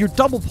still... Oh, you're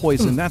double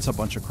poisoned. That's a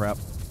bunch of crap.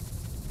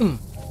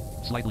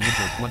 Slightly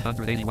injured,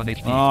 181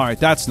 HP. All right,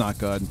 that's not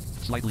good.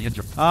 Slightly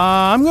injured.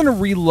 I'm going to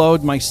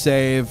reload my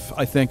save,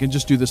 I think, and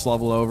just do this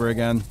level over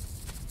again.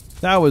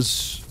 That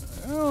was...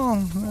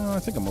 Oh, no, I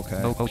think I'm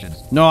okay. No potions.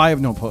 No, I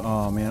have no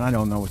oh, man, I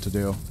don't know what to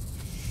do.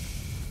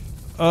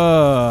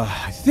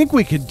 I think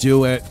we could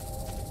do it.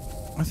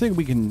 I think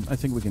we can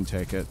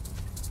take it.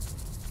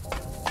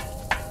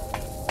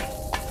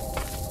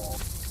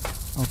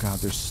 Oh god,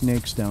 there's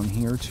snakes down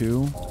here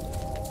too.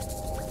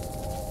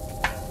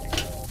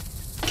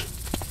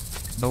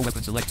 No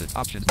weapon selected.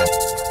 Options.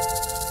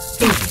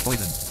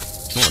 Poison.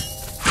 Sword.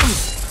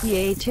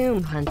 Yay,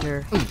 Tomb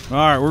Hunter.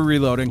 Alright, we're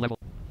reloading. Level.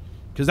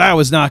 Because that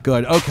was not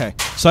good. Okay,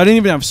 so I didn't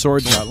even have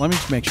swords out. Let me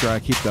just make sure I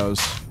keep those.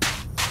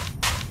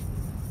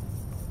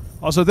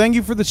 Also, thank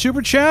you for the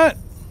super chat.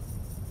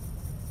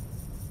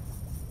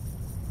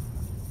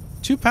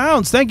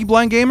 £2. Thank you,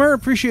 Blind Gamer.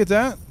 Appreciate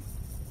that.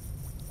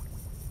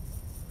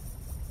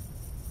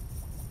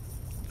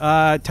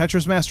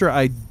 Tetris Master,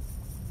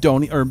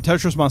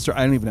 Tetris Monster,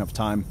 I don't even have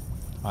time.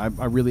 I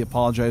really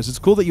apologize. It's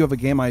cool that you have a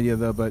game idea,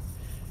 though, but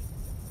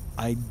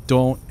I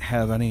don't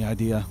have any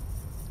idea.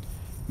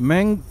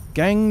 Gang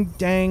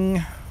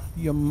Dang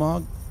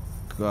Yamaga.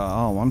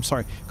 Oh, I'm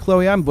sorry.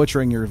 Chloe, I'm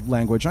butchering your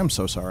language. I'm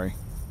so sorry.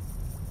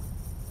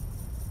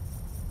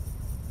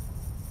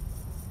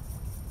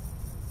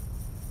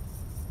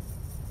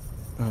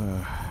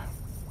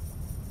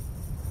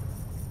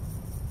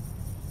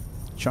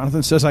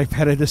 Jonathan says I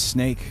petted a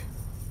snake.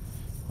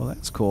 Well,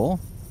 that's cool.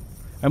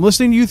 I'm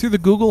listening to you through the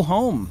Google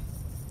Home.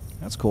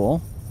 That's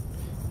cool.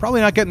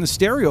 Probably not getting the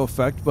stereo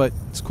effect, but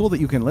it's cool that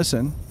you can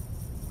listen.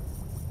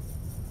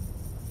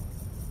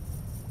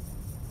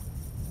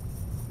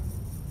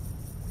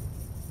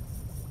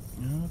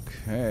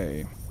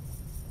 Okay.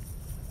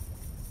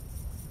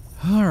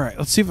 All right,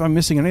 let's see if I'm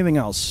missing anything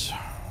else.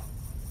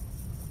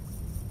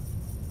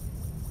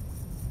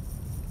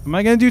 Am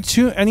I going to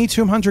do any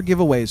Tomb Hunter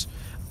giveaways?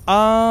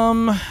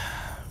 I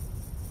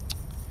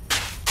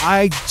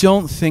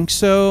don't think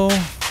so.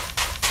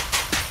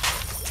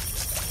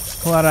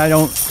 Glad I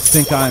don't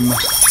think I'm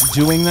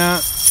doing that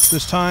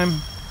this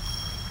time.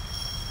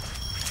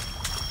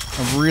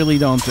 I really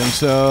don't think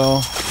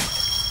so.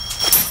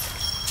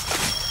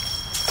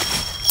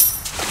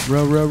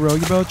 Row, row, row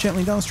your boat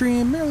gently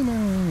downstream. Merrily,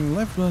 merrily,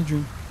 left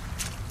bloodstream.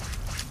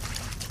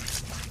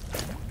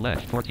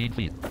 Left 14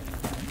 feet.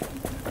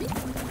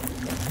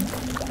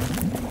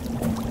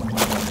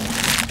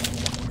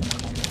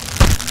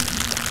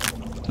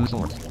 Two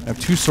swords. I have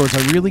two swords.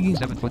 I really...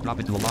 7 foot drop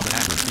into a lava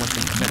average. 1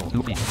 feet. Metal.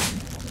 2 feet.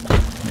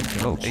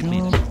 Go. 8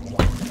 feet.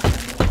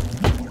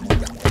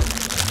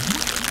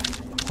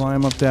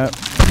 Climb up that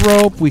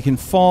rope. We can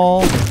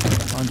fall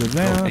onto Go.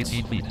 that.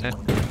 18 feet. 10.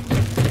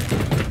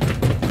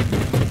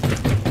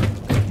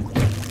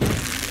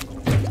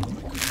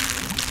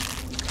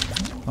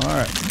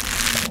 Alright.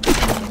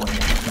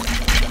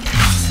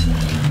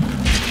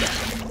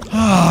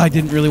 I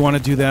didn't really want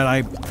to do that.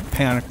 I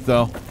panicked,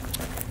 though.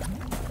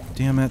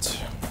 Damn it.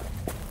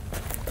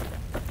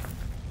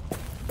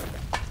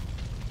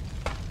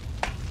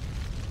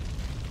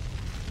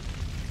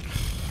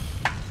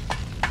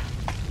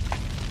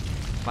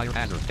 Fire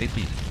hazard. 8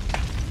 feet.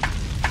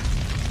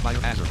 Fire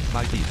hazard.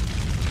 5 feet.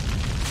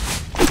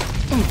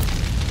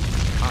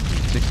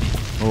 Concrete 6 feet.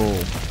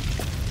 Oh.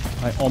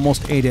 I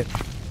almost ate it.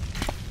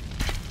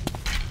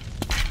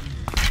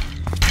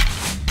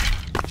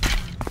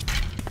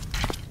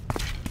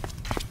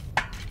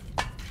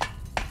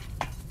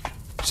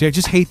 See, I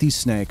just hate these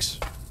snakes.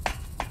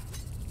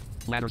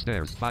 Ladder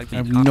stairs 5 feet. I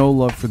have no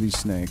love for these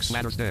snakes.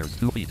 Ladder stairs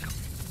 2 feet.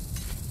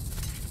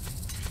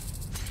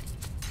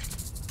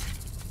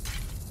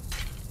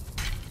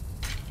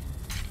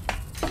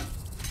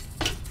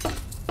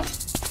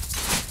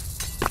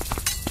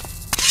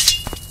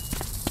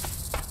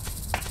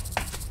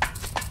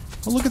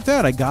 Oh, look at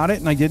that. I got it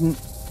and I didn't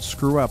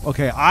screw up.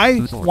 Okay, I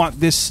Who's on? want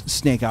this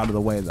snake out of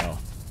the way, though.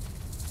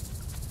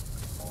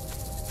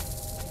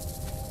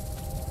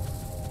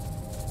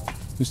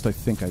 At least I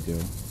think I do.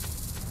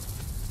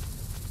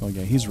 Oh,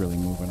 yeah, he's really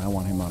moving. I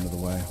want him out of the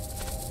way.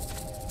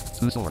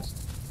 2 swords.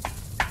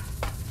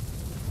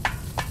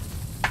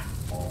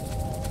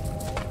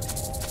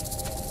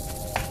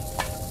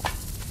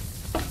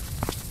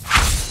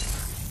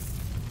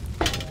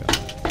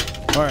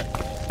 All right.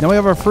 Now we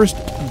have our first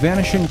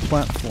vanishing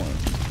platform.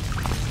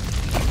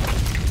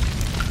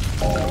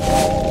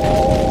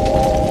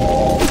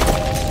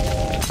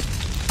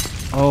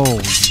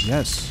 Oh,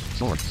 yes.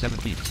 Sword 7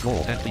 feet.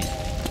 Scroll 10 feet.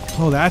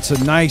 Oh, that's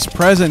a nice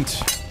present.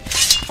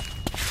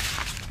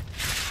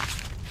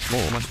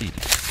 Scroll 1 feet.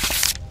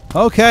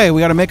 Okay, we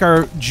got to make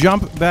our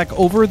jump back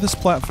over this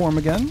platform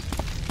again.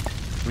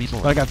 3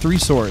 swords. But I got 3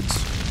 swords.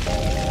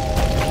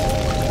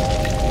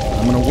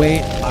 I'm going to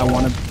wait. I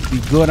want to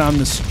be good on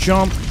this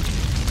jump.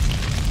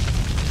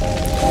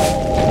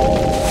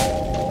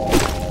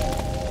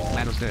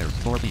 Ladder stairs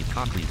 4 feet.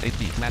 Concrete 8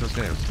 feet. Ladder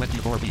stairs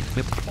 24 feet.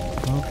 50.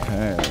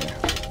 Okay.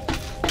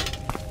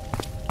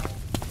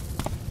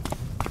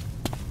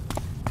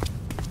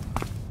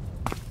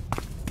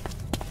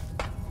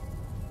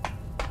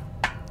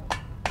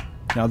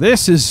 Now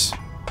this is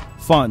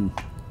fun.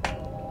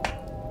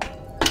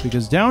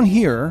 Because down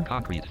here,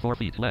 Concrete 4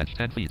 feet. Ledge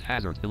 10 feet.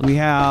 Hazard 11. we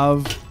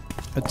have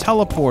a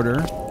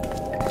teleporter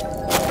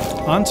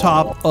on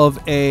top of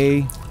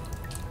a...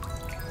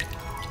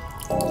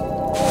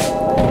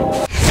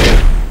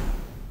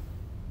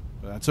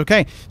 That's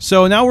okay.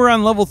 So now we're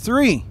on level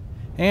 3.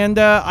 And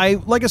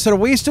like I said, I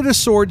wasted a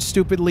sword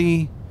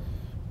stupidly.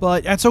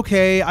 But that's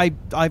okay.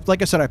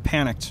 Like I said, I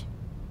panicked.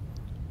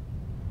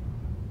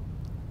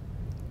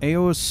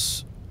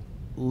 Eos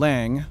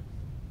Lang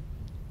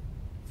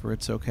for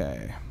It's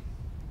Okay.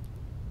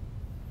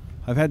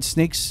 I've had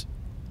snakes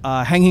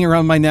hanging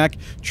around my neck.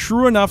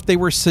 True enough, they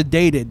were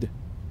sedated.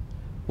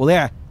 Well,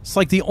 yeah, it's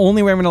like the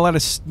only way I'm going to let a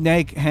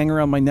snake hang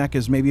around my neck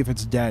is maybe if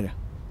it's dead.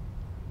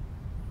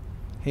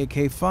 Hey,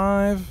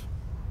 K5.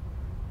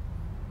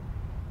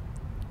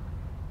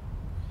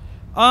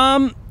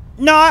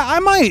 No, I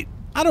might.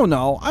 I don't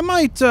know. I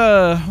might.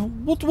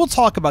 We'll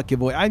talk about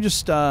giveaway. I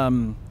just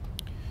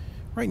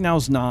right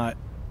now's not.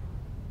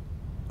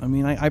 I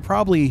mean, I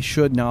probably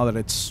should now that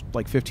it's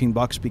like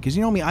 $15 because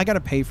you know me, I got to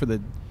pay for the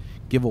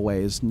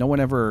giveaways. No one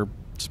ever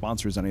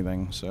sponsors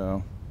anything,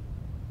 so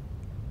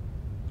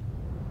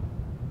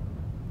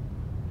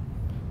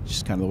it's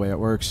just kind of the way it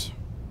works.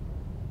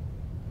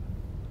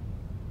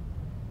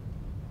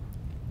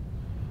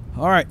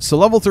 All right, so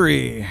level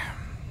 3.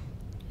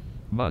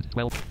 Mud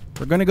 12.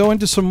 We're going to go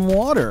into some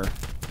water.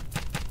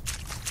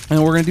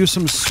 And we're going to do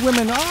some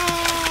swimming.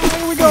 Ah,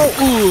 here we go.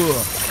 Ooh.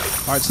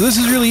 All right, so this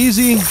is really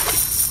easy.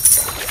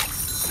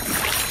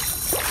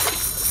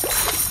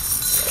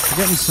 We're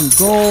getting some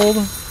gold.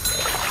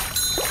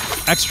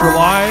 Extra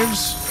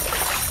lives.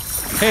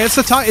 Hey, it's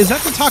the is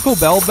that the Taco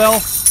Bell bell?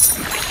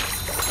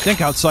 Think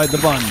outside the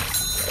bun.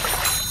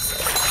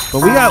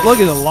 But we got, look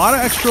at a lot of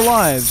extra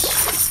lives.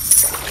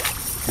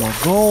 More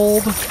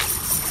gold.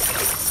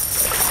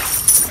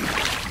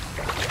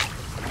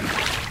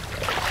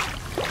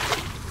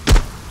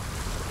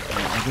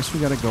 I guess we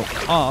gotta go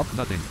up.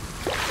 Nothing.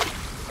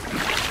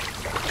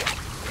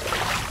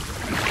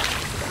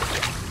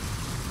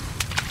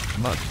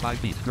 Mud 5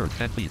 feet. Dirt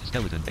 10 feet.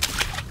 Skeleton.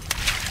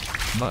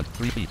 Mud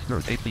 3 feet.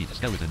 Dirt 8 feet.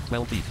 Skeleton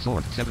 12 feet.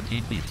 Sword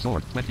 17 feet.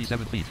 Sword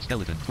 27 feet.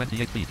 Skeleton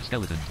 28 feet.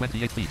 Skeleton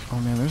 28 feet. Oh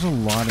man, there's a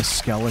lot of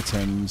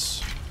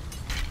skeletons.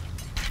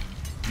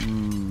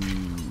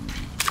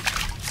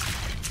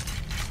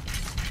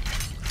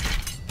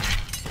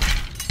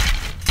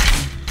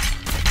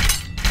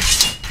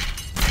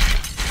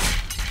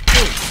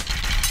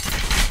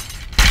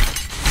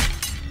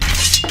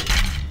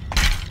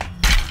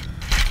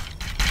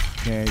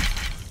 Okay.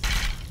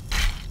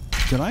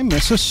 Did I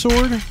miss a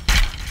sword?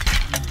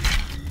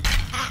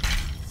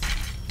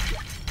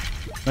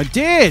 I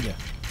did!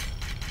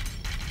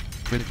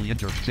 Critically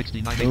injured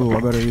 69 Ooh, I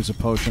better use a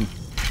potion.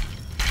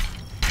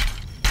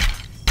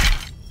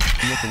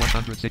 Heal for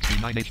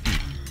 169 HP.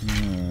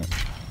 Alright.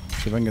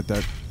 See if I can get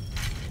that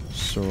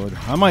sword.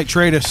 I might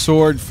trade a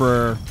sword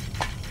for...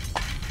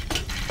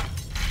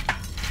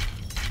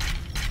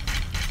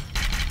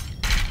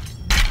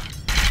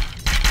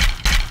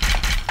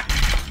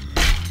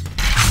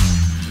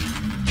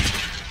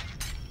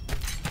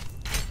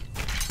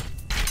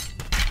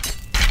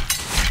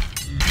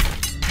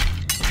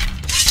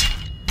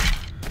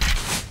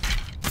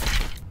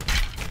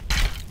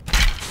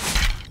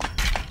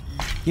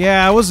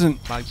 Yeah, I wasn't...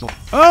 5 sword.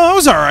 Oh, that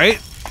was alright.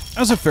 That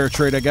was a fair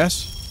trade, I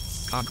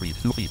guess. Concrete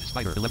 2 feet.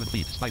 Spider 11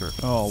 feet. Spider.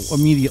 Oh,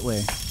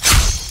 immediately.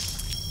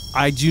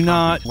 I do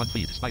not... 1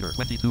 feet. Spider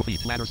 22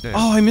 feet. Ladder stairs.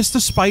 Oh, I missed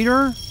the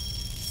spider?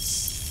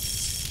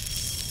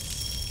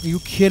 Are you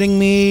kidding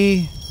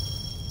me?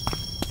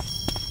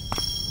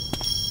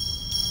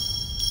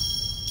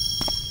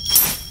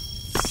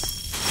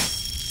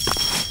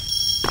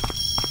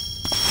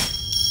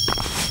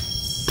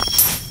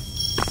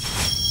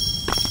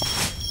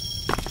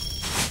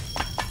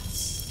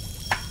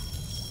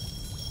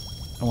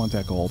 I want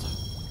that gold.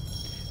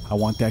 I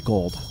want that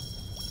gold.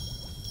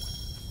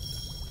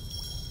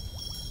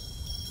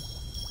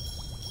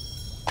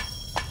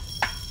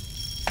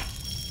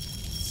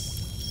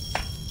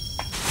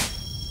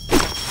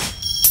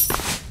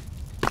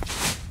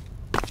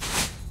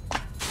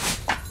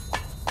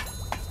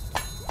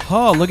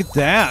 Oh, look at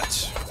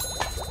that.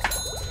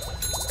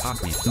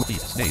 Concrete 2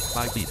 feet. Snake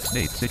 5 feet.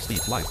 Snake 6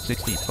 feet. Life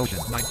 6 feet. Ocean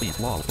 9 feet.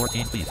 Wall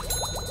 14 feet.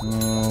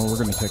 Oh, we're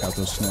going to take out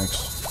those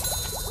snakes.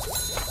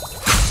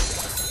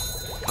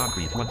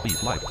 Concrete 1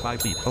 feet. Life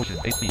 5 feet. Ocean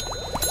 8 feet.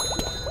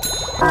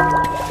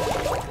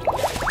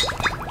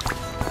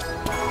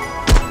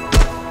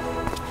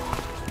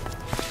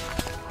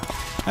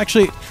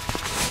 Actually...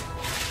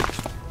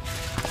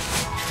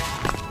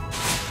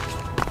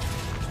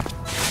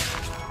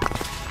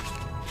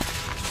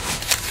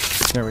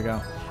 There we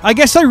go. I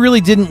guess I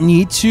really didn't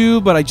need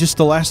to, but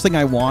the last thing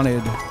I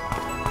wanted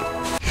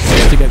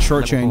was to get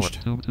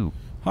shortchanged. Tomb 2.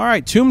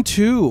 Alright, Tomb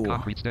 2.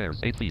 Concrete stairs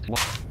 8 feet.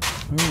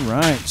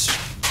 Alright.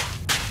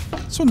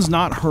 This one's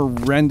not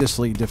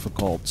horrendously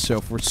difficult, so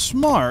if we're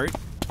smart...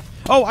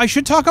 Oh, I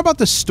should talk about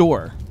the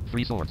store.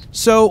 3 swords.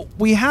 So,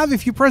 we have,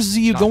 if you press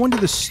Z, you go into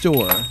the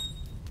store,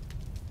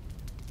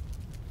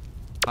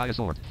 Buy a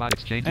sword. 5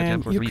 exchange a gem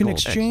and for you 3 can gold.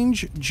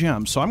 exchange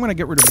gems. So I'm going to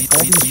get rid of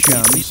all these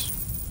gems.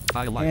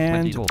 Buy a life. 20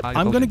 And gold. Buy a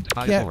I'm going potion. to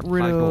Buy a get sword.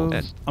 rid 5 gold. of...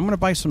 S. I'm going to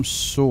buy some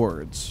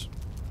swords.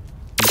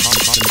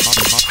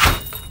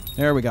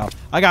 There we go.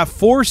 I got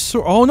 4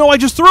 swords. Oh, no, I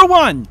just threw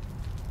one!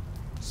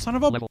 Son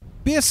of a Level.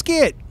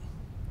 biscuit!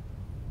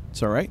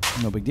 It's alright.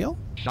 No big deal.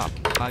 Shop.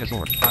 Buy a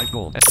sword. 5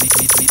 gold. S.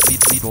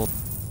 Meat gold.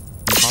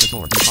 You bought a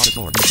sword. You bought a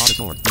sword. You bought a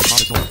sword. You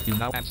bought a sword. You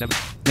now have 7.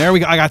 There we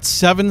go. I got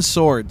 7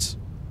 swords.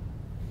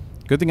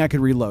 Good thing I could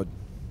reload.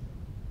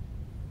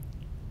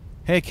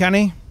 Hey,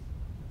 Kenny.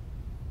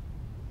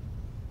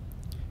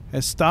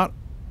 Espada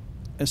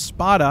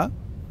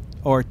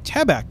or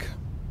Tebek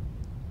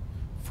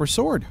for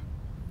sword,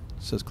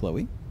 says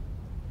Chloe.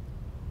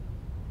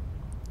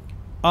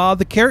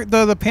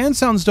 The pan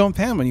sounds don't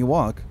pan when you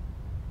walk.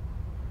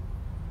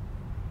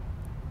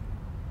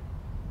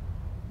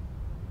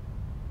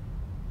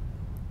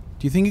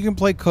 Do you think you can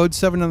play Code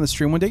 7 on the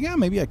stream one day? Yeah,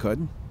 maybe I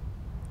could.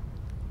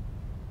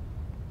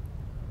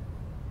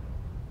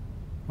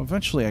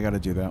 Eventually, I got to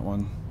do that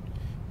one.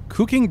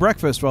 Cooking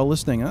breakfast while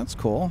listening. That's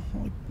cool.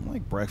 I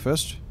like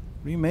breakfast.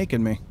 What are you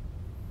making me?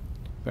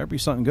 Better be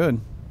something good.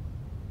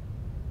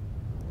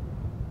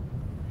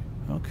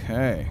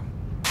 Okay.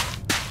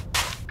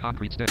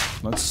 Concrete stick.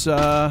 Let's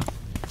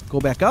go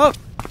back up.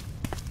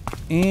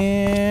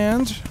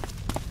 And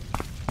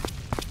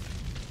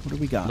what do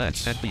we got?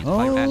 Ledge 10 feet.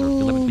 Fire hazard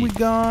 11 feet. We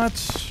got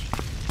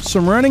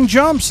some running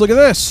jumps. Look at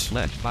this.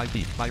 Ledge 5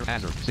 feet. Fire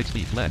hazard 6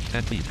 feet. Ledge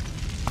 10 feet.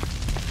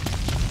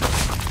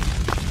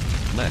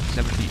 Ledge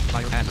 7 feet.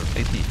 Fire hazard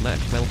 8 feet. Ledge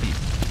 12 feet.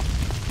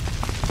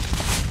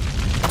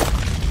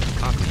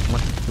 Concrete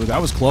 1. Ooh,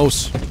 that was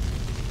close.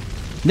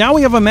 Now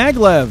we have a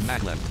maglev.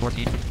 Maglev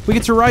 14. We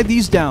get to ride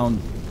these down.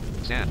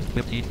 Sand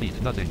 15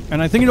 feet. Nothing.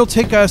 And I think it'll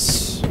take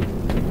us...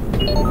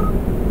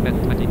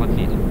 Metal 21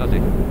 feet.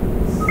 Nothing.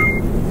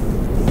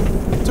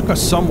 It took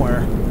us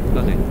somewhere.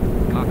 Nothing.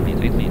 Concrete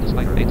 8 feet.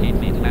 Spider 18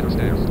 feet. Ladder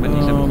stairs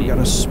 27 Oh, we feet. got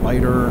a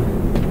spider.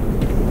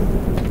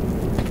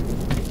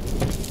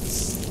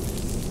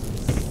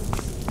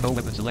 No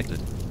weapon selected.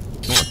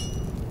 Sword.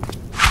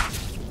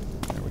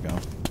 There we go.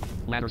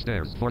 Ladder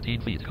stairs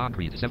 14 feet.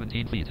 Concrete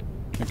 17 feet.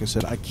 Like I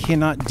said, I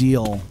cannot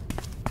deal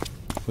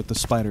with the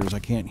spiders. I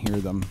can't hear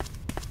them.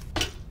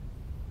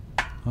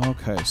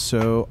 Okay,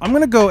 so I'm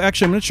going to go...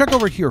 Actually, I'm going to check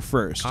over here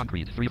first.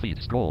 Concrete 3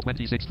 feet. Scroll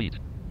 26 feet.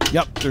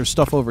 Yep, there's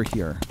stuff over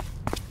here.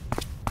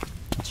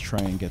 Let's try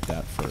and get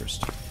that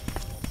first.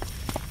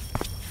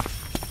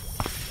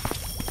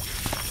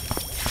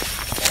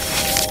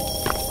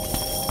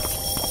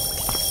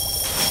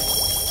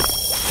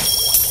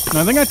 Now,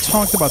 I think I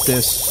talked about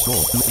this.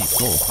 Scroll 2 feet.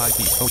 Scroll 5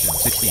 feet. Ocean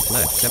 6 feet.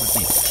 Ledge 7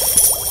 feet.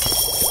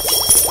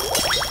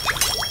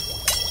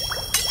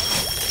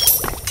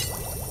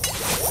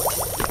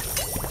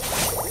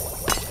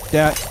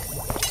 That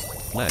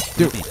Ledge 2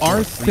 there feet.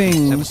 are Sword, 3 feet.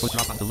 7 things... foot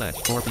drop on the ledge.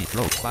 4 feet.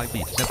 Rope 5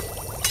 feet. 7.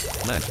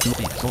 Ledge 2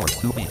 feet. Sword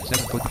 2 feet.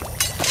 7 foot.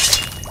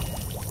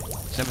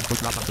 7 foot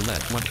drop on the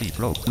ledge. 1 feet.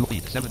 Rope 2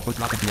 feet. 7 foot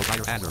drop into a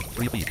fire hazard.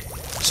 3 feet.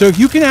 So if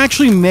you can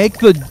actually make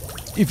the...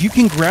 If you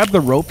can grab the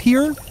rope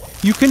here,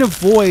 you can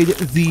avoid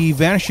the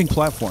vanishing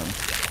platform.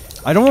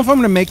 I don't know if I'm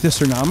going to make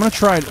this or not. I'm going to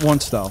try it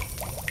once, though.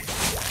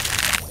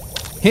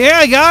 Yeah,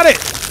 I got it!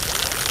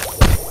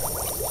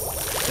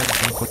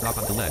 17 foot drop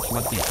onto ledge.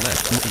 1 feet.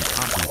 Ledge. 2 feet.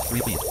 Concrete. 3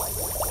 feet.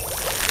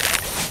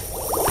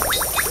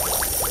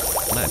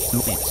 Ledge. 2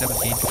 feet.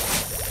 17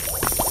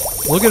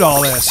 foot. Look at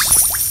all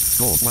this.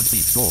 Gold. 1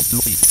 feet. Gold.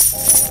 2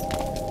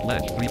 feet.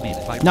 Ledge. 3 feet.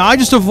 5. Now I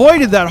just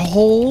avoided that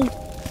whole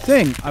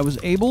thing. I was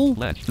able.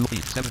 Ledge. 2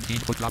 feet. 17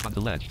 foot drop onto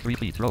ledge. 3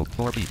 feet. Rope.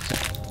 4 feet.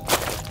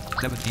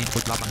 17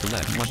 foot drop onto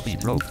ledge. 1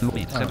 feet. Rope. 2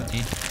 feet.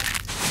 17.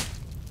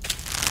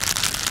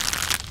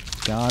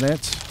 Got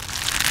it.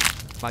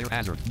 Fire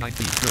hazard. 9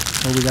 feet. Good.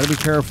 Oh, we gotta be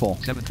careful.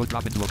 7 foot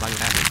drop into a fire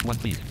hazard. 1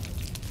 feet.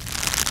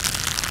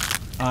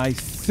 I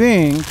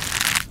think.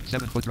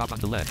 7 foot drop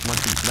onto ledge. 1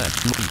 feet. Ledge.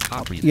 2 feet.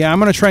 Concrete. Yeah, I'm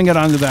gonna try and get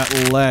onto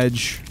that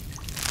ledge.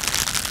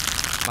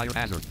 Fire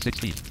hazard. 6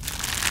 feet.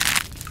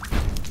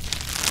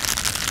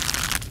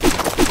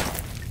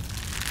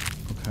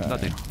 Okay.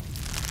 Nothing.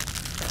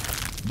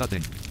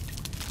 Nothing.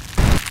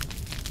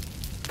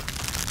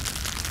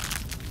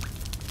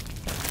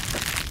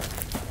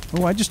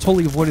 Oh, I just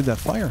totally avoided that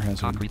fire hazard.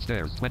 Concrete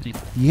stairs. 20.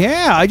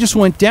 Yeah, I just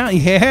went down.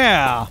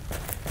 Yeah.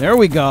 There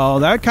we go.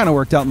 That kind of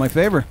worked out in my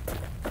favor.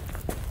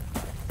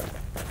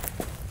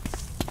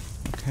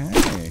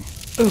 Okay.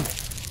 Ooh.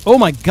 Oh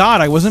my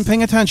god, I wasn't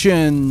paying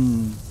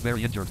attention.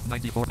 Very injured.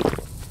 94.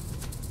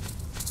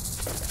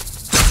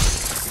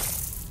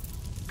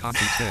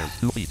 Concrete stairs.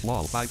 2 feet.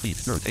 Wall. 5 feet.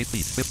 Dirt. 8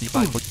 feet.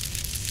 55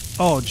 foot.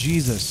 Oh,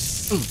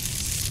 Jesus. Oh,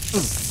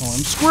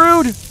 I'm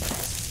screwed.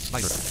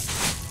 Spider.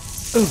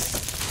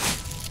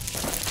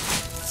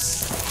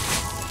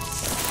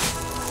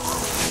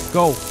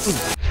 Go.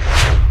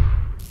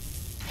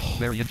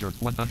 Very injured.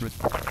 100.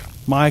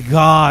 My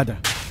god.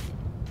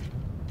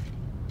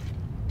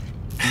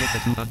 Healed to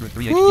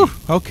 203 Whew.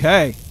 HP.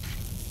 Okay.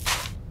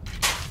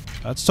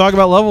 Let's talk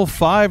about level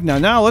 5 now.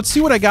 Now, let's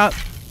see what I got.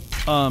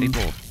 8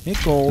 gold. 8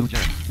 gold 2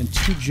 gems. and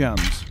 2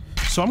 gems.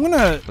 So I'm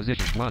gonna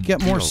Position 1.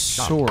 get more 0.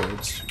 Stop.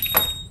 swords.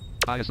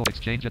 ISO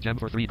exchange a gem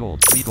for 3 gold.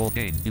 3 gold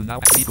gain. You now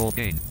have 3 gold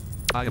gain.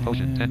 Buy a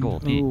potion. 10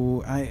 gold. E.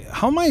 Ooh,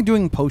 how am I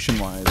doing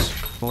potion-wise?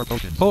 4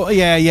 potions. Oh,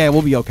 yeah,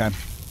 we'll be okay.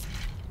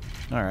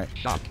 All right.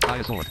 Shop. Buy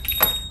a sword.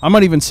 I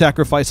might even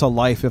sacrifice a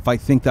life if I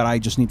think that I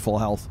just need full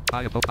health.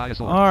 Buy a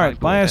sword. All right, 5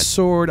 buy gold a head.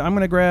 sword. I'm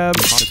gonna grab.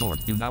 You bought a sword.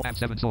 You now have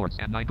 7 swords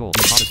and 9 gold.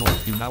 You bought a sword.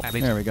 You now have 8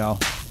 There we go.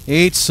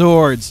 8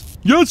 swords.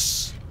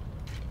 Yes.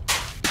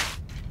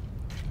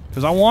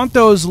 Because I want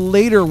those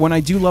later when I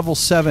do level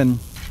 7.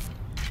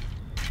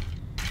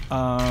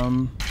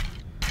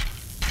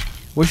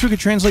 Wish we could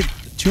translate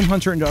Tomb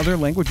Hunter into other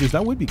languages.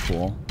 That would be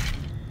cool.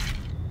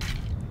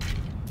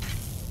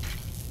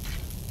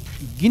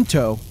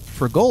 Ginto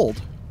for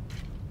gold.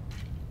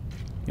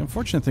 The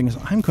unfortunate thing is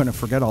I'm going to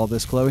forget all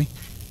this, Chloe.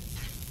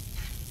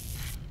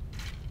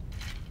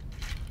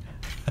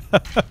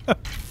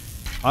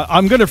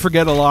 I'm going to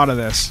forget a lot of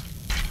this.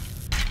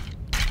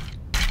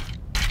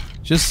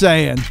 Just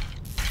saying.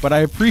 But I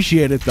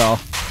appreciate it, though.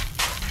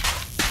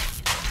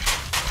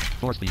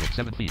 Force field.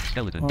 7 feet.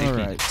 Skeleton. 8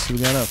 Alright, feet. so we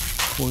got a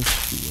force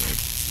field.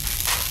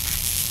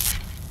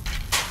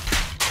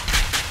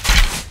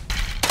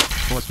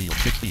 Force field.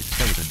 6 feet.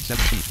 Skeleton.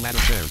 7 feet. Ladder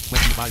stairs.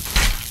 25.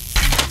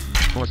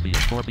 Force field.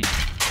 4 feet.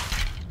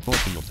 Force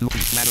field. 2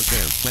 feet. Ladder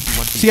stairs.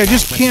 21 feet. See, I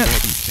just Wall, can't-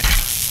 24 feet.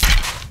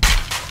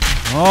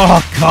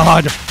 Oh,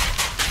 God.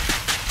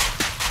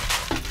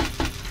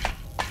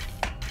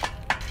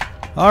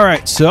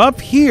 Alright, so up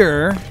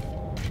here,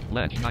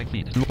 Ledge. 9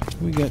 feet. 2.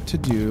 we get to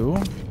do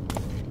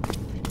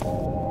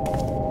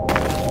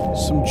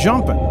some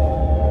jumping.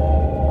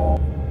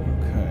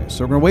 Okay,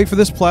 so we're going to wait for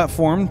this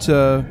platform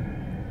to...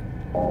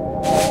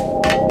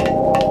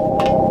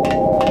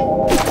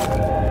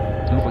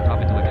 2 foot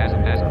drop into a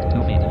chasm hazard.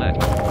 2 feet. Ledge.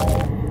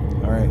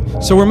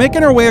 Alright, so we're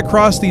making our way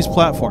across these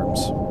platforms.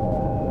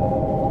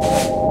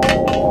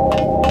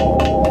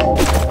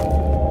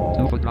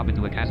 2 foot drop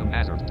into a chasm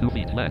hazard. 2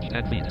 feet. Ledge.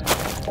 10 feet.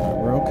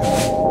 We're okay.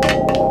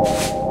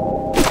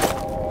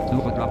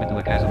 2 foot drop into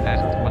a chasm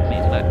hazard. 1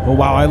 feet. Ledge. Oh,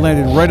 wow, I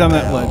landed right on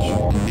that ledge.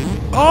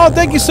 Oh,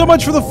 thank you so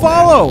much for the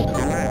follow! I'm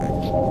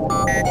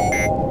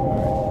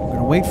going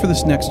to wait for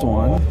this next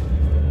one.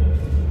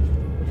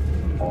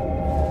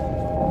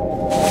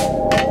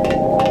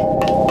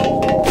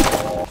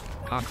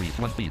 Concrete.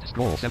 1 feet.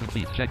 Scroll. 7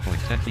 feet. Checkpoint.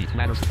 10 feet.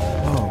 Ladders.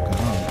 Oh, God.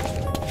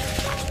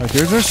 All right,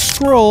 there's our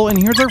scroll, and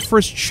here's our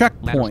first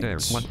Ladder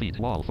stairs. 1 checkpoint. feet.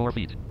 Wall. 4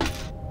 feet.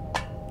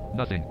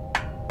 Nothing.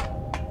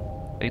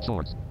 8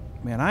 swords.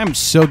 Man, I'm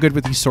so good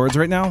with these swords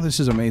right now. This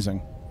is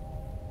amazing.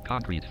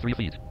 Concrete. 3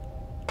 feet.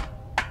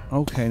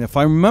 Okay, and if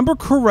I remember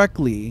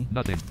correctly,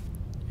 Nothing.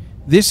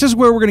 this is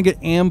where we're going to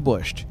get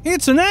ambushed.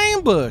 It's an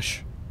ambush!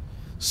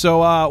 So,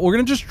 we're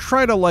going to just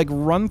try to, like,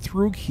 run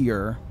through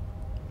here.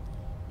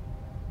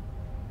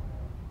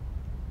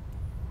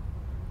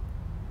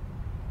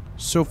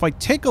 So if I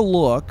take a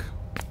look...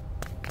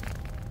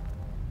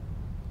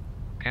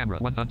 Camera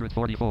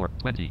 144.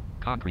 20.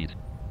 Concrete.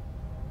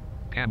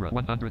 Camera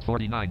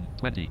 149.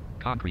 20.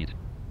 Concrete.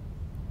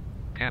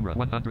 Camera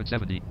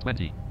 170.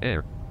 20.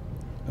 Air.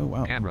 Oh,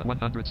 wow. Camera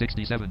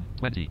 167.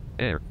 20.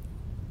 Air.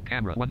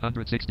 Camera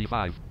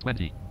 165.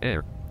 20.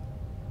 Air.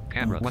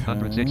 Camera Okay.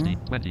 160.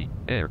 20.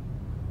 Air.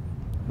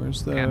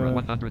 Where's the... Camera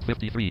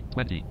 153,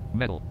 20,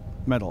 metal.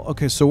 Metal.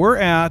 Okay, so we're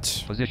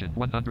at Position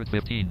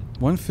 115.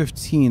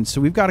 115.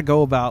 So we've got to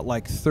go about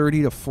like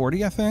 30 to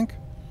 40, I think.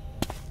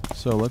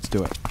 So let's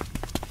do it.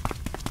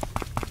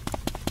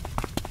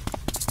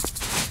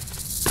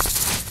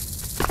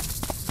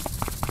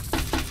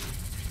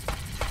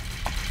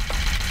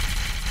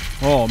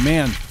 Oh,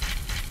 man.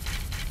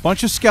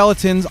 Bunch of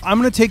skeletons. I'm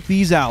going to take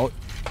these out.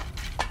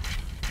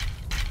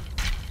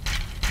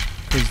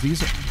 Because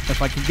these...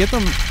 If I can get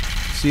them...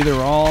 See, they're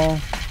all...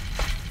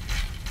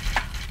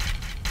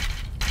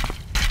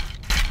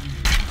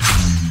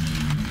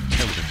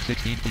 Skeleton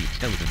 16 feet.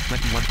 Skeleton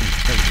 21 feet.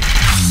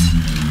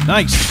 Skeleton.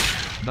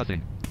 Nice.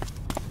 Nothing.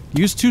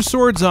 Use 2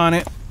 swords on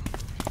it.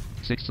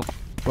 6.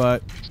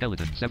 But...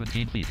 Skeleton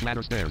 17 feet.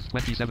 Ladder stairs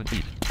 27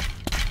 feet.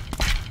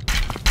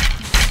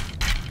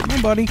 Come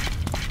on, buddy.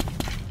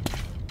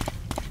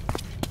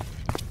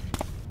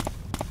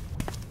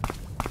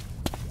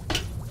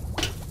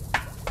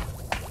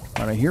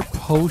 Alright, I hear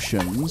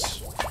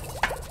potions.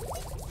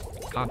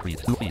 Concrete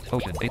 2 feet.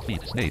 Potion 8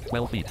 feet. Snake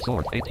 12 feet.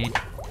 Sword 18.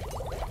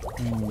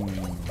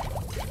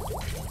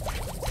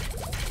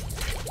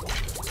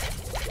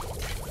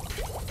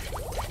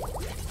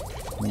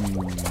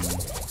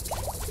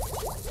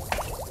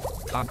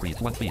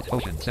 Concrete 1 feet.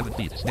 Potion 7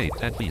 feet. Snake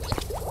 10 feet.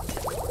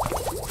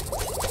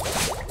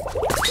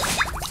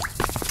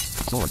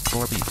 Sword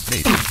 4 feet.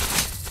 Snake.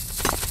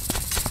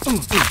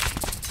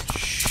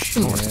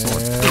 Sword.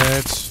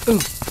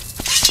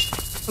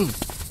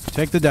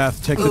 Take the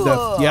death. Take the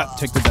death. Yeah,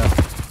 take the death.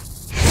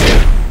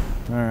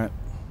 Alright.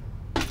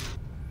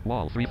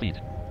 Wall 3 feet.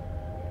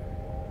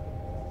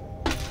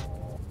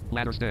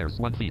 Ladder stairs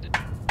 1 feet.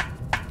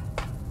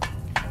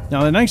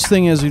 Now, the nice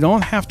thing is you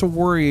don't have to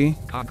worry...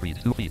 Concrete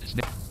 2 feet.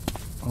 Snake.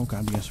 Oh,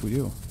 God, yes, we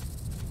do.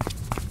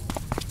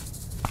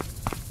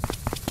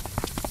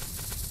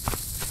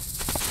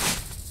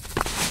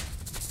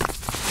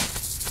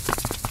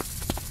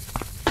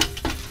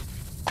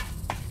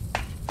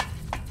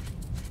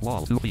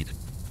 Wall 2 feet.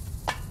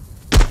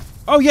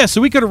 Oh, yeah,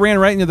 so we could have ran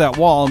right into that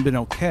wall and been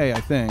okay,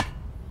 I think.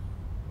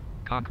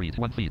 Concrete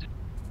 1 feet.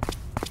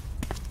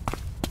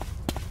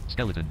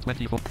 Skeleton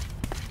 24.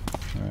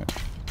 Alright.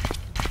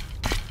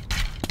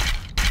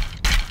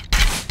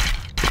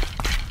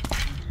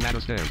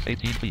 Ladder stairs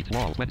 18 feet.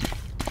 Wall 20.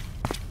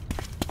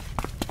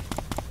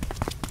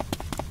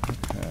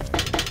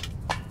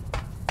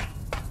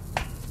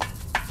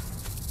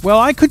 Well,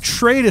 I could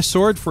trade a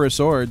sword for a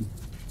sword.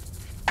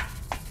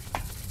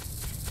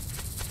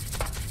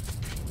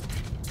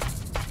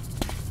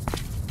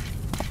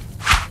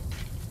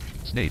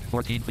 Snake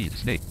 14 feet.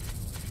 Snake.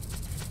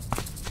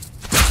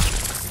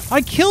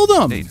 I killed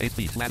him! Snake 8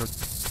 feet. Ladder.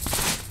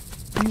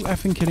 Are you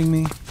effing kidding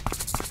me?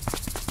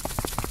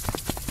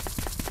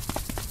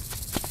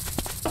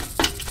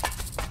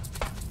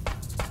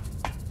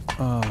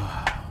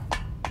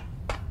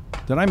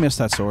 Did I miss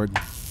that sword?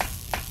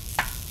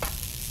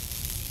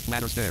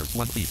 Ladder stairs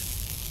 1 feet.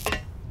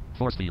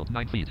 Force field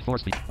 9 feet.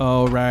 Force field.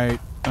 Oh, right.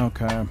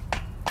 Okay. I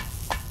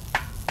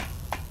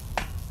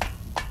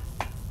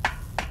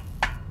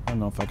don't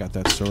know if I got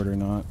that sword or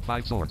not.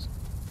 5 swords.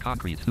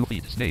 Concrete 2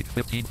 feet. Snake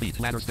 15 feet.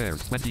 Ladder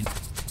stairs 20.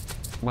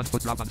 1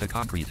 foot drop onto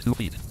concrete 2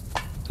 feet.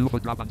 2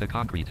 foot drop onto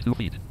concrete 2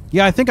 feet.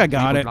 Yeah, I think I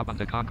got 3 foot it. drop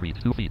onto concrete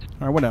 2 feet.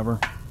 Alright, whatever.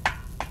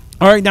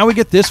 Alright, now we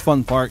get this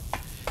fun part.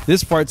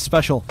 This part's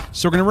special.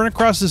 So we're going to run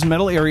across this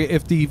metal area.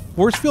 If the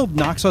force field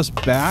knocks us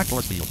back...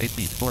 Force field 8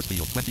 feet. Force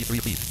field 23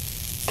 feet.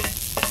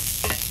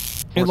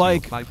 It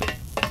like... 5 feet.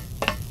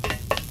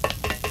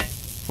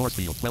 Force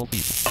field 12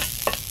 feet.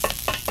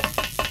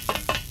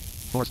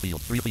 Force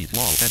field 3 feet.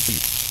 Wall 10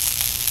 feet.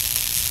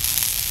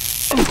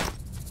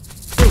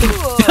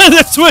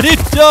 That's what it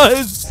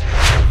does!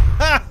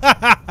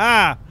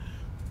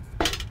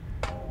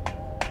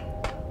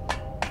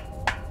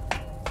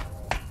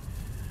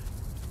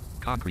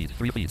 Concrete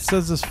 3 feet. It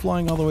says this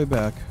flying all the way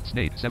back.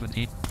 Snake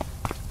 17.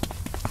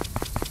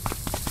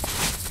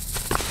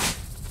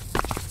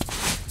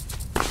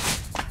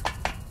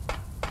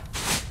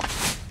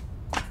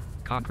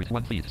 Concrete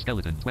 1 feet.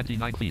 Skeleton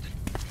 29 feet.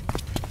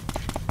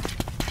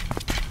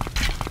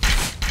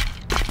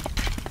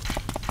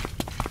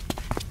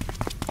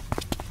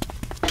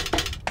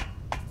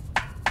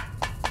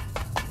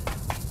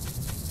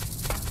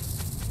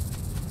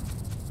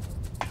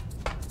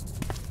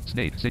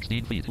 Snake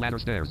 16 feet. Ladder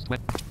stairs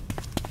 20.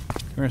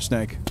 Or a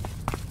snake.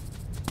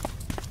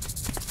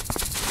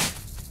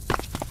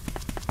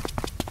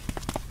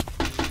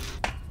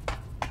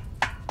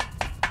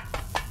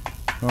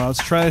 Well,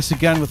 let's try this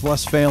again with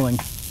less failing.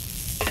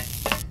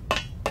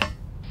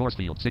 Force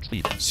field 6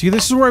 feet. See,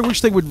 this is where I wish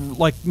they would,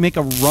 like, make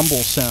a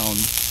rumble sound.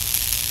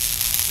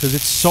 Because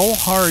it's so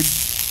hard,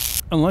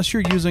 unless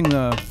you're using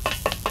the...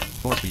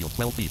 Force field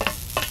 12 feet.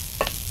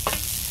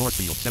 Force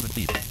field 7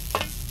 feet.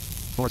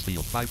 Force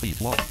field 5 feet.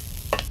 Wall.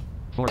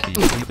 Force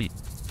field 3 feet.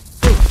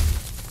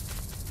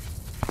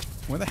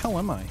 Where the hell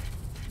am I?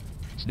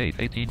 Snake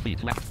 18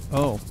 feet. Left.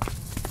 Oh.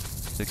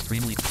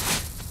 Extremely.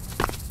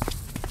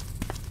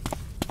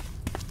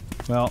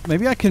 Well,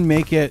 maybe I can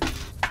make it...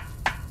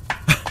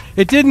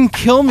 It didn't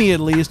kill me, at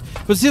least.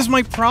 But this is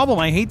my problem.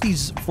 I hate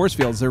these force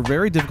fields. They're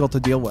very difficult to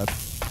deal with.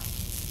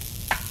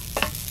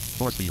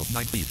 Force field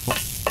 9 feet.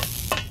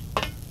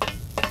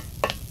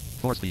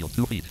 Force field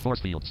 2 feet.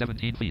 Force field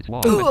 17 feet.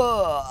 Wall.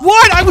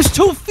 What? I was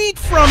 2 feet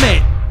from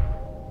it!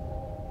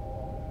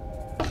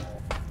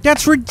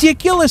 That's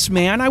ridiculous,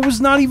 man. I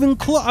was not even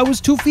close. I was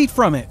 2 feet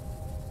from it.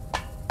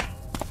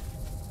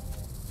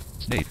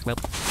 Snake 12.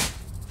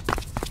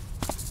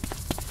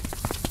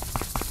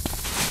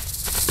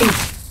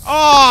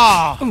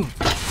 Ah!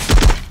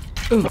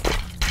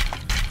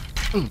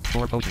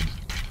 4 potions.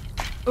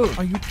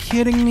 Are you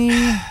kidding me?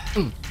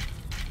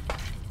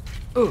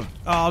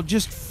 Oh,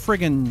 just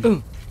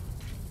friggin'.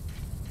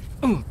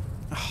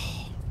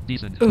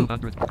 Decent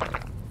 200.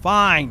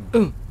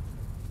 Fine.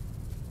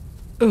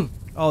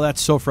 Oh, that's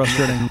so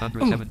frustrating.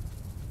 207.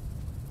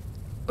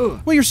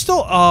 Well, you're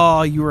still.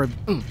 Oh, you were a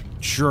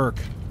jerk.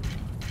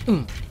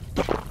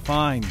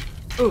 Fine.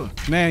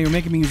 Man, you're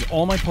making me use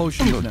all my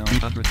potions now.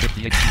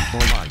 258 feet. 4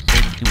 lives.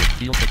 Golden Cube.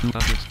 Field for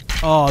 200.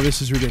 Oh,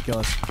 this is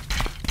ridiculous.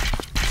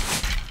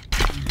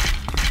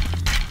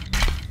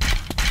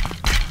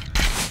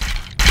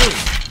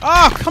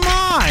 Oh, come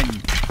on!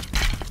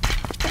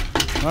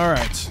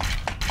 Alright.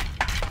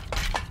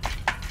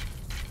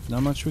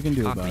 Not much we can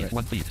do about Concrete it.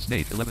 1 feet.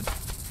 Snake 11.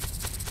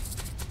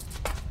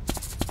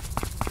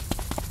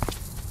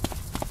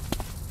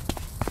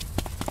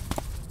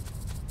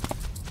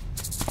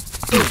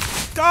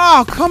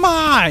 Oh, come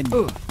on!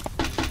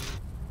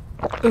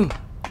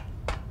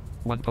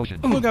 1 potion.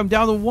 Look, I'm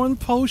down to 1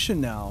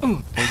 potion now.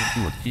 Poison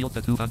Cube. Field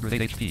for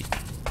 208 HP.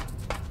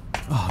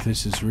 Oh,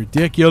 this is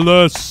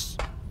ridiculous.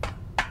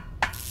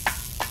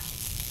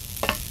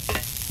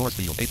 Force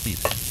field 8 feet.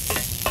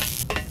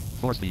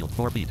 Force field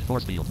 4 feet.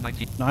 Force field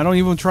 19. No, I don't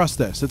even trust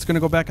this. It's gonna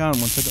go back on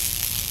once I go.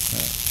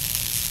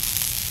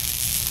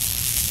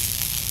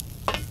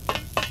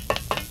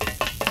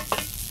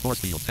 Force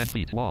field 10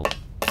 feet. Wall.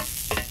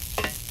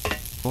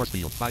 Force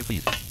field 5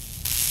 feet.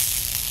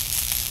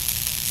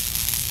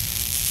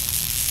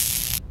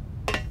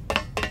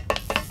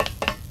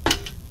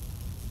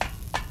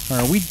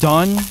 Alright, are we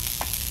done?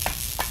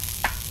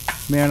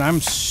 Man,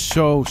 I'm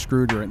so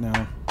screwed right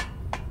now.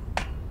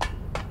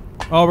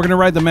 Oh, we're gonna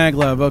ride the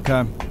maglev.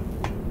 Okay.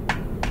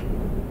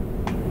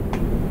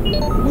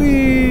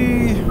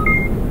 Whee!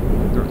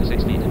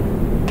 36 feet.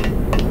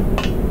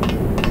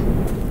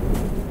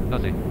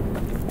 Nothing.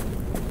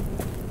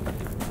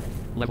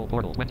 Level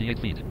portal 28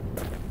 feet.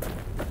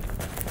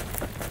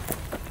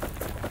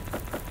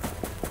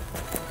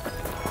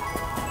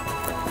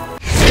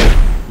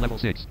 Level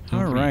 6.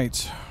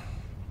 Alright.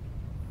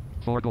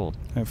 4 gold.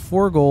 I have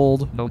 4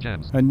 gold No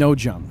gems. and no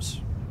gems.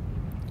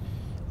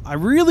 I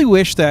really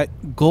wish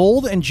that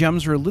gold and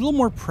gems were a little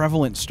more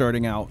prevalent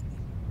starting out.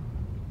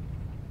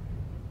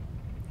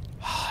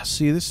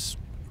 See, this...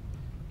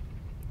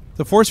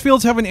 The force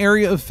fields have an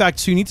area effect,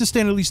 so you need to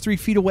stand at least 3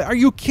 feet away. Are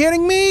you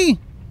kidding me?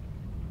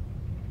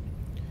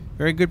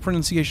 Very good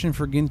pronunciation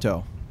for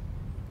Ginto.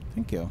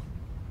 Thank you.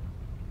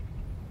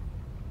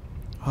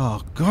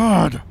 Oh,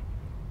 God.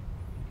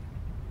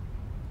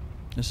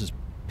 This is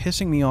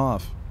pissing me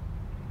off.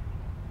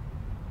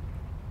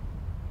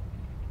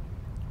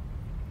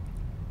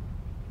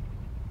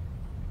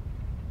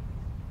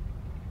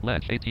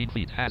 Ledge 18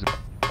 feet. Hazard.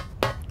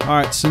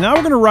 Alright, so now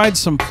we're going to ride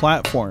some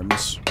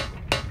platforms.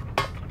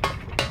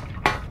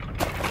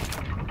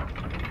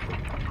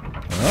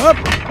 Up!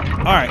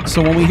 Alright,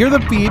 so when we hear the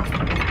beep...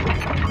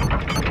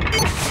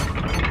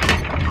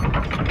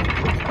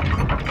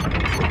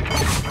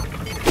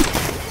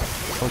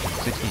 Potion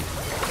 6 feet.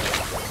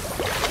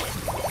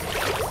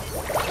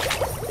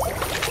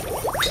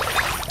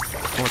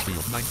 Force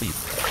field 9 feet.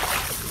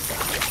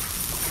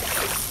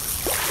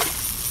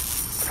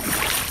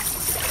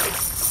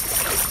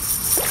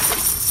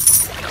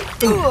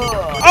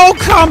 Oh,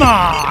 come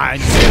on!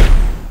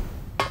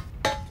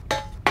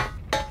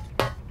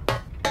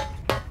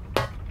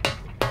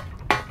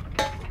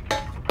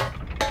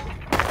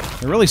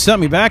 It really sent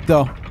me back,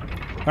 though.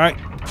 Alright.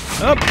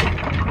 Up!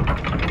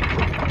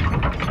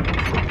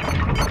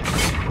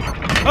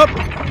 Up!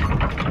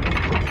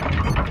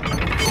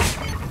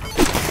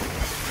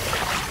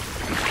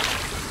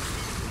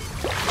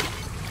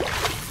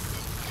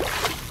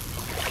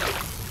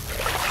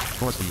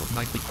 Force field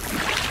 9 feet.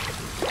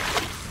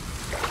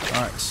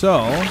 Alright,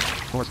 so...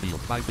 Force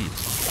field 5 feet.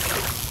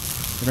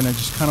 We're gonna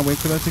just kind of wait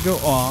for that to go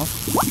off.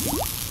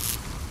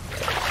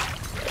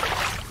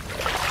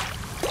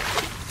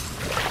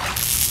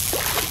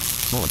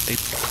 Sword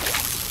 8.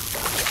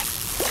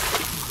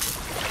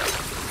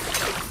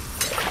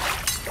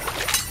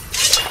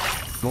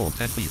 Gold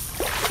 10 feet.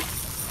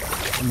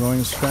 I'm going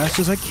as fast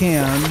as I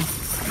can.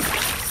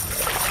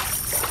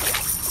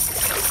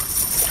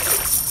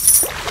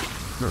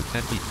 Dirt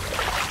 10 feet.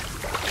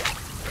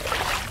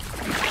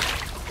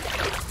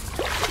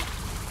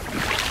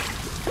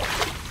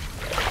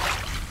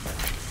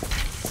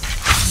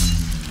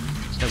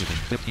 Skeleton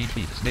 15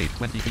 feet. Snake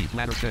 20 feet.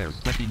 Ladder stairs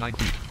 29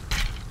 feet.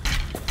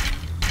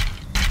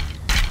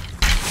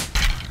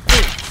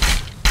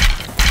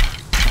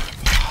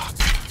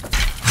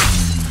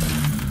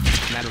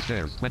 Ladder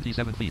stairs,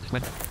 27 feet.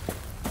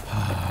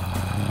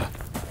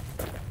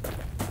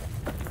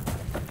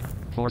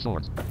 4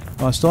 swords.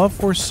 I still have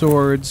 4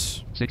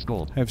 swords. 6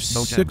 gold. I have No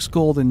 6 gems.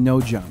 gold and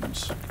no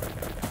gems.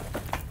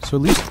 So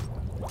at least...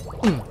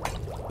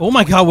 Oh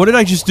my god, what did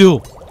I just do?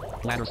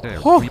 Ladder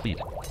stairs, Oh. 3 feet.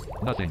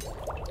 Nothing.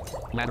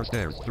 Ladder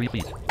stairs, 3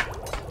 feet.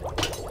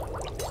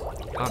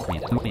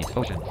 Concrete, 2 feet.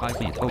 Ocean, 5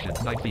 feet. Ocean,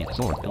 9 feet.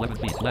 Sword, 11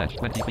 feet. Ledge,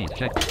 20 feet.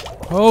 Check.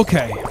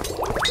 Okay.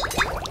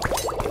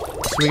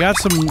 So we got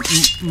some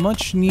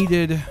much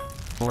needed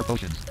 4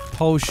 potions.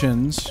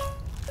 potions.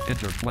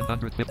 Injured,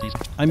 150.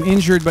 I'm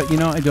injured, but you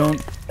know,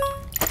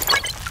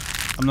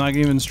 I'm not gonna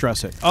even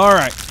stress it.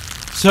 Alright.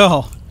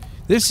 So,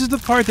 this is the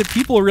part that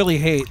people really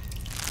hate.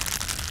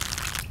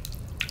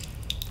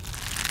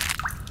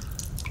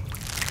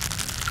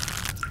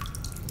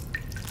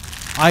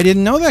 I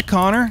didn't know that,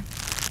 Connor.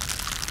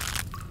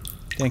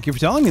 Thank you for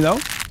telling me, though.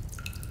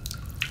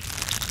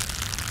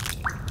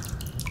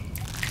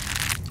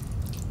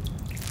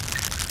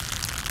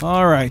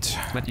 All right.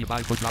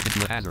 25 foot drop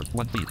into a hazard.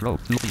 1 feet.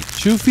 Rope, 2 feet.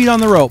 2 feet on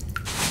the rope.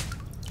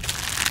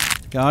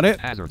 Got it.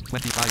 Hazard,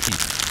 25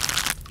 feet.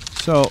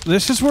 So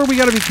this is where we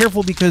got to be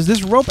careful because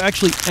this rope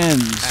actually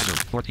ends. Hazard,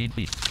 14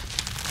 feet.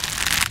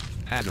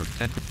 Hazard,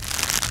 10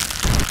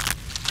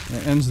 feet.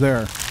 It ends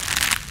there.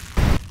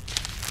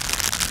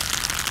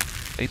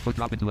 8 foot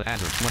drop into a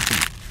hazard. 1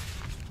 feet.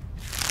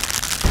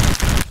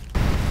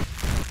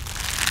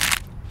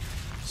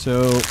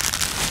 So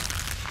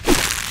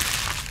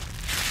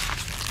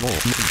Roll,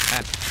 2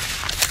 feet.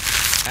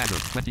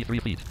 Hazard, 23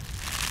 feet.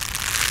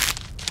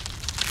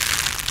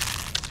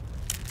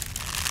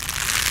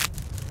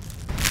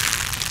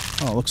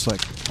 oh, it looks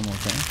like I'm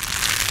okay.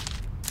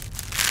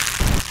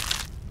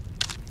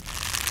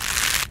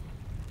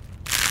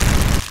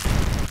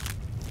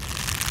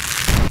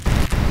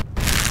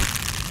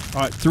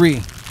 All right,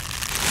 3.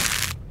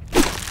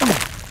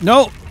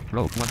 No.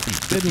 Rope, 1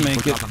 feet. Didn't 15 make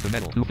foot it. drop onto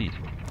metal. 2 feet.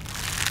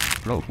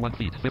 Rope, 1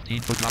 feet.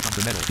 15 foot drop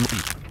onto metal. 2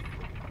 feet.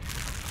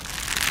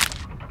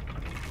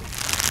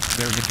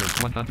 Very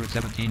injured,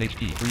 117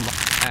 HP. 3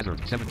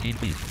 hazard, 17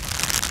 feet.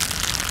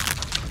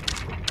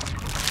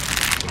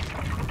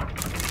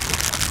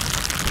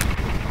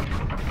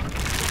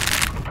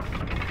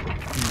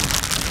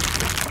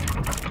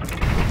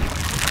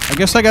 I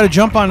guess I got to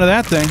jump onto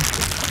that thing.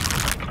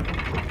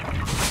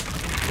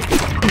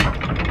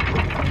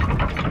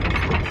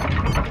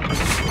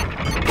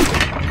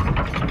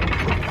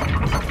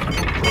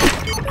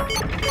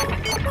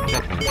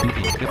 Checkpoint, 2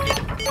 feet. 50.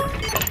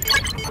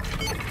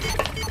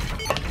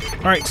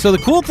 All right, so the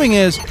cool thing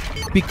is,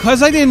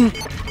 because I didn't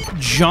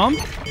jump,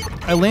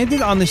 I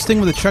landed on this thing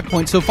with a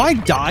checkpoint. So if I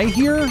die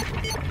here,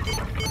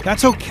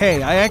 that's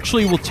okay. I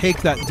actually will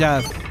take that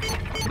death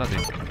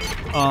Nothing.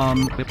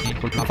 15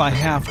 foot drop if I onto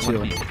have 1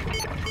 to. feet.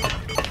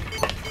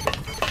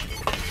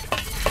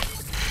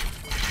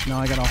 Now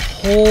I got a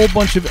whole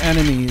bunch of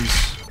enemies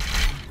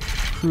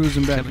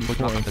cruising back 7 and foot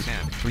drop onto forth.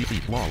 sand. 3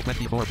 feet. Wall,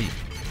 24 feet.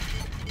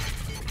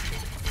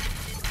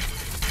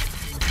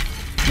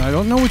 Now, I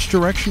don't know which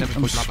direction 7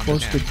 I'm foot drop on the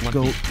supposed to sand,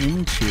 1 go feet.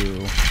 into.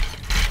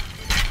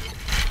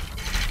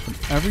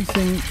 But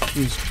everything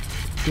is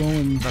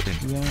going Nothing.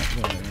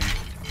 that way.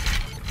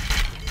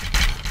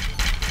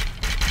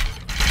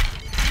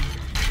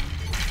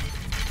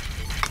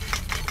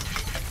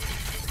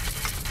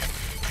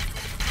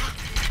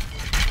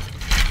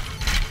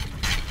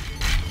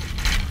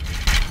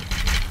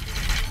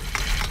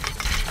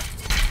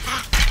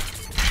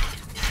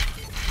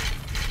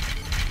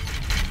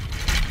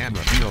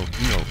 Camera 0,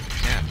 0,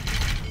 sand.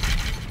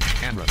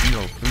 Camera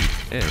 0,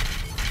 3, air.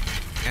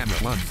 Camera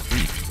 1,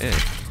 3, air.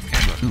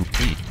 Camera 2,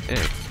 3,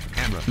 air.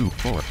 Camera 2,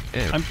 4,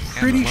 air. I'm Camera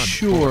pretty 1, 4,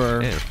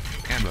 sure air.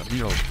 Camera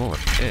 0, 4,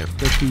 air.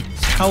 that the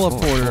Camera 4,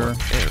 teleporter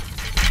 4, air.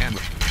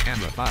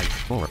 Camera 5,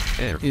 4,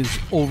 air. is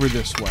over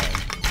this way.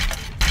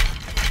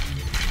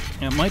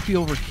 And it might be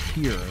over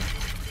here.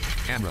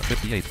 Camera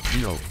 58,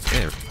 0,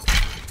 air.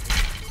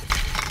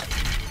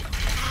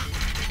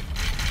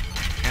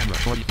 Camera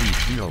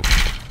 43, 0.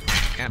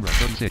 Camera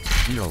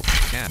 36, 0,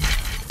 scan.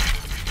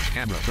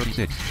 Camera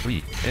 36,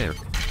 3, air.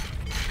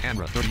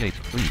 Camera 38,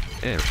 3,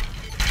 air.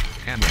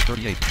 Camera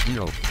 38,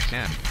 0,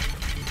 scan.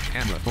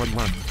 Camera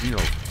 41, 0,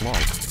 wall.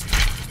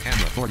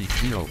 Camera 40,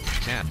 0,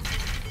 scan.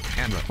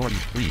 Camera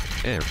 43,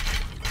 air.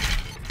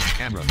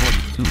 Camera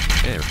 42,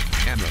 air.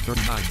 Camera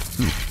 39,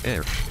 2,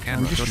 air.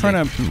 Camera just 38,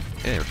 trying to 2,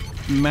 air.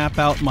 Map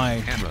out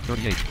my Camera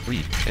 38,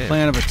 3, air.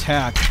 plan of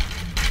attack.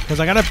 Because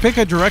I gotta pick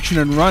a direction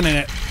and run in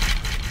it.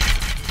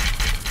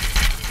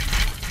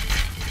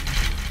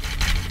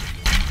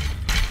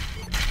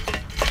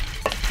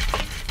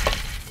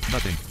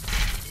 Nothing.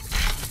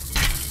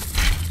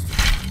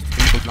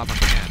 3 foot drop on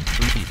the hand.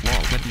 3 feet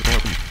wall. 24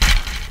 feet.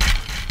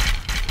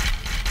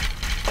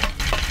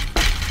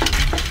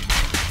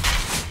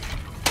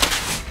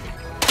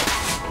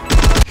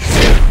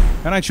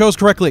 And I chose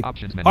correctly.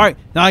 Options menu. All right,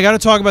 now I got to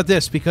talk about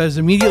this because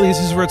immediately this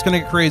is where it's going to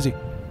get crazy.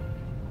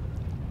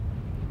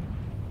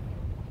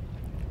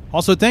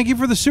 Also, thank you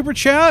for the super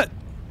chat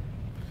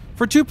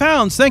for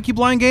 £2. Thank you,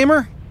 Blind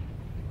Gamer.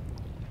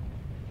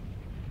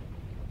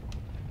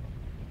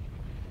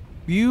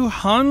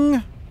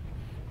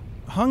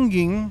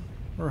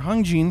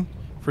 Hunging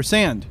for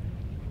sand.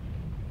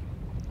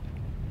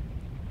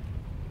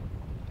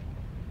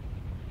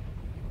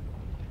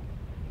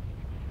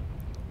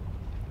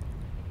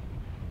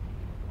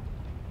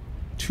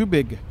 Too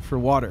big for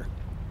water.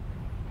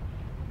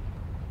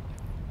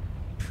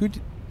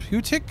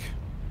 Putic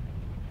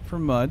for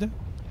mud.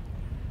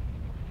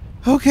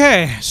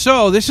 Okay,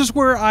 so this is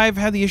where I've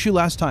had the issue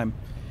last time.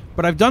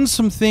 But I've done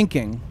some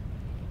thinking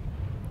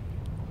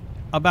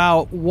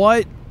about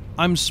what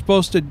I'm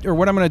supposed to, or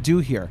what I'm going to do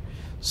here.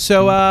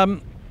 So,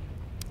 I'm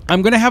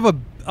going to have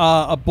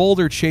a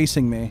boulder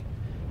chasing me.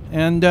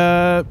 And,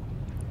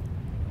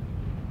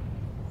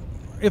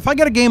 if I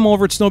get a game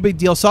over, it's no big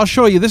deal. So I'll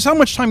show you. This is how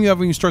much time you have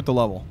when you start the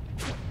level.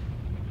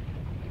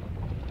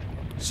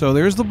 So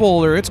there's the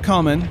boulder. It's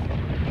coming.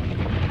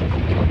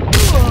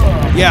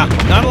 Yeah,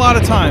 not a lot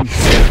of time.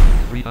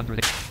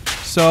 300.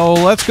 So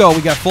let's go.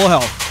 We got full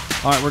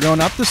health. All right, we're going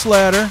up this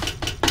ladder.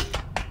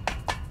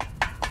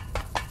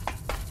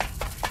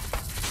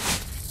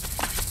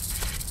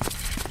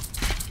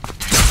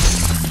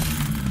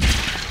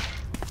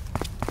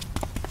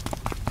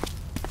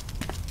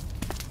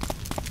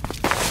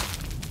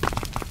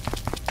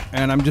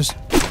 And I'm just...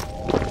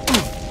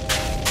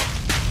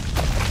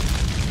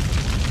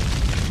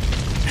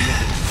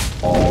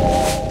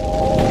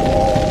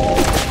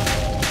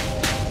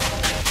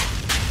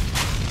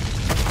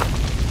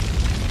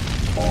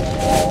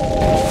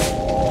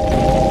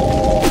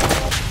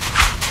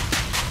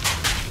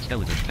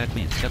 Skeleton, 10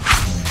 feet, skeleton.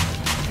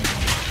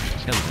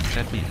 Skeleton,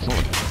 10 feet,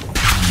 sword.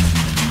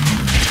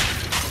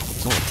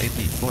 Sword, 8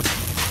 feet, sword.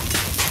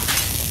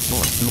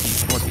 Sword, 2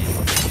 feet, 4 feet.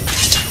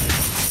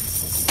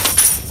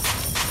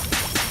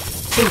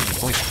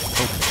 Point,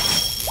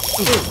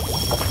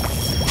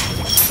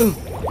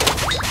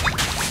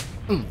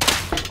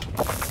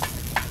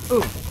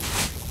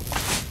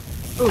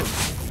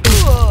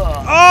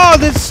 Oh,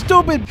 this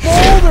stupid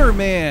boulder,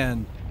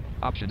 man!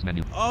 Options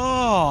menu.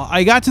 Oh,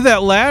 I got to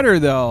that ladder,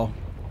 though.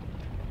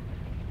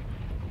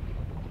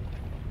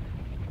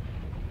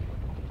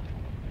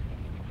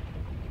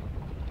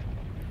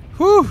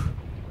 Whew!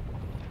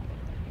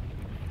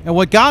 And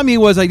what got me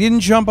was I didn't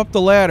jump up the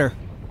ladder.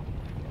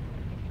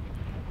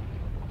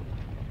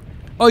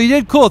 Oh, you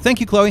did? Cool. Thank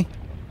you, Chloe.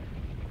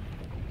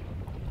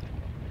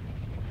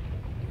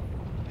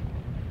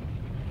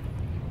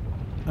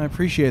 I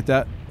appreciate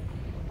that.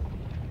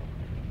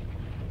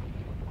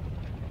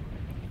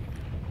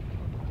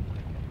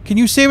 Can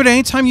you save it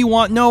any time you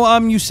want? No,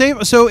 you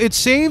save... So it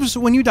saves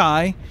when you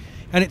die,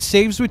 and it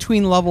saves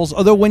between levels.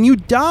 Although when you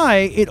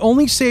die, it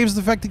only saves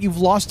the fact that you've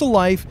lost a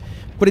life,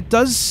 but it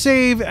does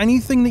save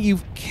anything that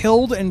you've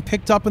killed and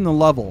picked up in the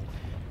level.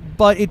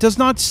 But it does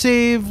not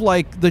save,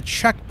 like, the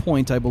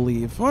checkpoint, I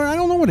believe. Or I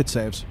don't know what it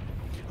saves.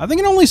 I think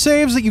it only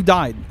saves that you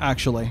died,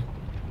 actually.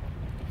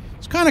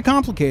 It's kind of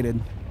complicated.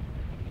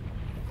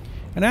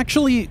 And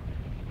actually...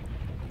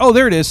 Oh,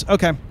 there it is.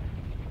 Okay.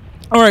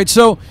 Alright,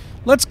 so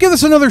let's give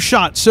this another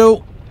shot.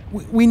 So,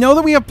 we know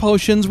that we have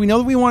potions. We know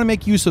that we want to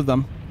make use of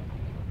them.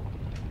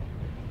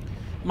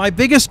 My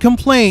biggest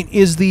complaint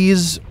is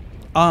these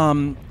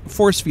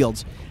force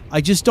fields.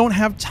 I just don't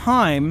have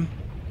time...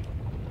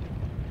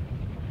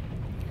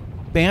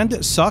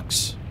 Band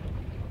sucks,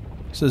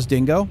 says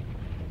Dingo.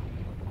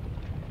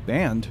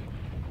 Band.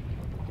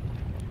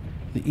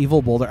 The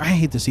evil boulder. I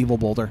hate this evil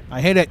boulder.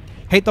 I hate it.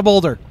 Hate the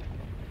boulder.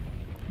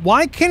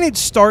 Why can't it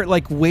start,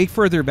 like, way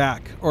further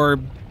back? Or,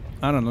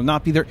 I don't know,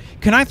 not be there.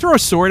 Can I throw a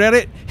sword at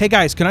it? Hey,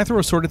 guys, can I throw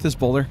a sword at this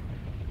boulder?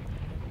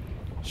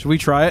 Should we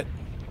try it?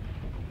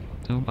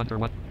 Tomb Hunter,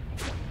 what?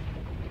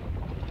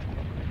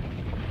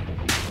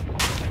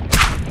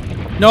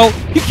 No,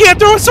 you can't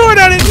throw a sword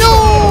at it!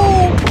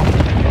 No!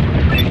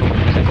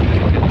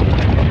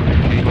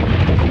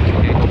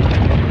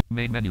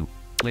 Main menu.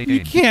 Play You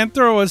game. can't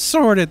throw a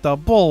sword at the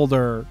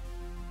boulder.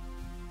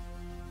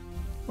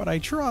 But I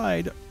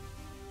tried.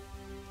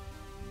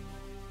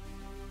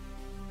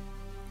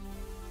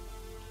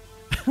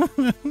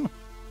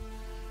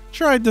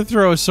 Tried to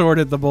throw a sword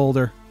at the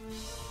boulder.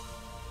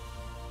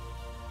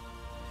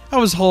 I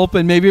was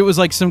hoping maybe it was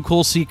like some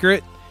cool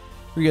secret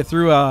where you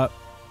threw a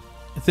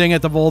thing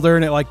at the boulder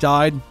and it like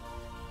died.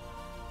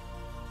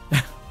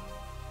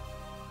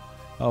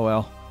 Oh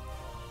well.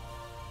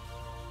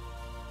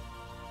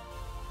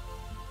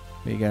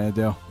 What you gotta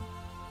do?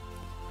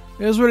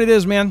 It is what it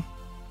is, man.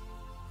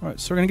 Alright,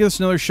 so we're gonna give this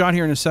another shot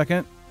here in a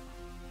second.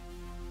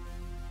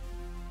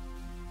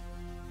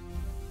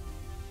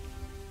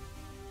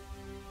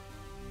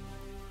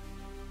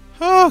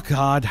 Oh,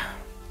 God.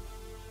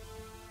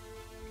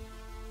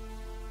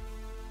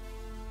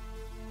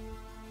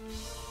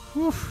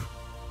 Whew.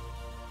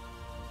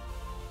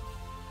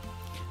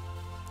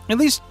 At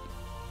least,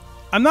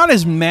 I'm not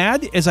as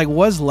mad as I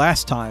was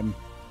last time.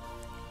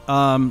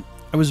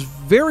 I was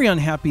very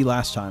unhappy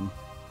last time.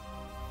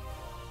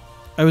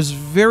 I was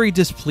very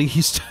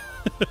displeased.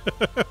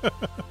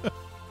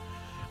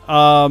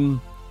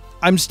 I'm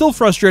still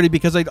frustrated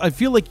because I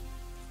feel like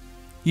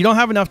you don't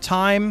have enough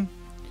time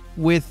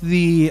with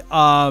the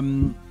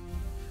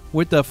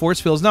with the force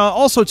fields. Now,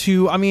 also,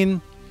 too, I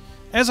mean,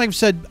 as I've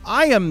said,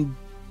 I am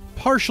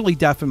partially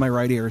deaf in my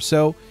right ear,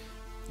 so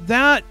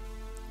that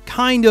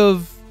kind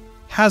of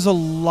has a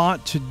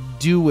lot to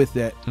do with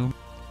it.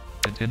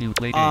 Continue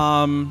play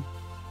game.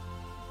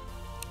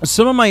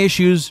 Some of my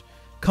issues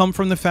come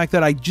from the fact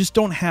that I just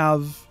don't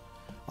have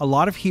a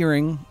lot of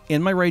hearing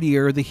in my right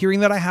ear. The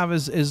hearing that I have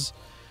is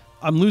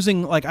I'm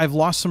losing, like, I've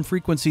lost some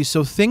frequencies.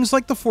 So things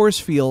like the force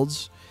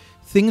fields,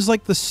 things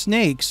like the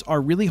snakes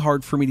are really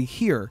hard for me to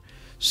hear.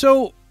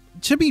 So,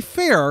 to be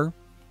fair,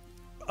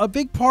 a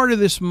big part of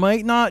this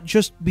might not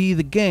just be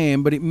the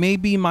game, but it may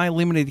be my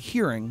limited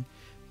hearing.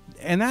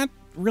 And that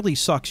really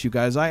sucks, you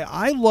guys.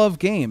 I love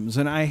games,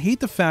 and I hate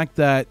the fact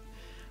that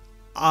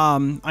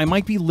I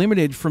might be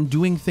limited from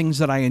doing things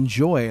that I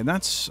enjoy. And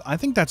I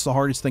think that's the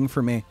hardest thing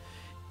for me,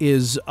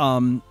 is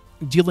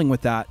dealing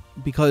with that.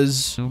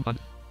 Because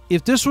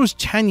if this was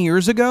 10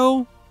 years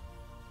ago,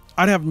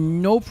 I'd have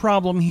no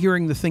problem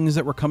hearing the things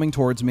that were coming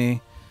towards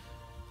me.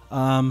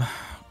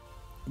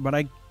 But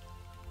I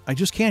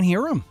just can't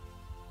hear them.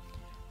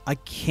 I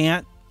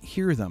can't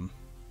hear them.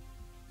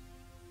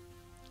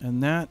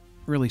 And that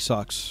really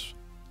sucks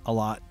a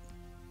lot.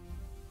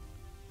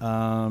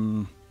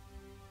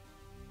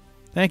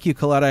 Thank you,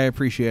 Colette. I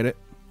appreciate it.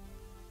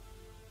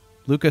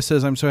 Lucas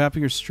says, I'm so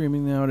happy you're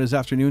streaming now. It is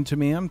afternoon to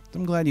me. I'm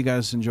glad you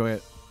guys enjoy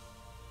it.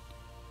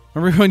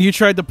 Remember when you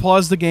tried to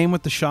pause the game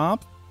with the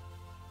shop?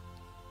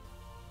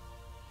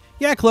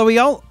 Yeah, Chloe,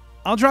 I'll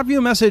drop you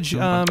a message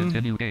a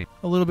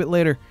little bit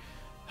later.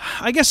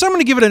 I guess I'm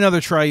going to give it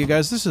another try, you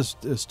guys. This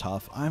is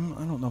tough. I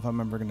don't know if I'm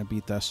ever going to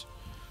beat this.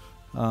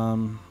 But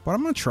I'm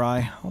going to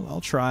try.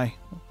 I'll try.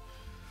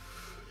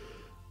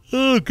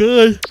 Oh,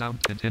 good.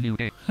 Sound continue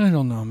game. I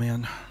don't know,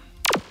 man.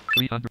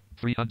 300.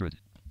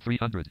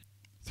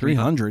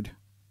 300?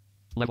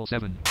 Level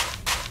 7.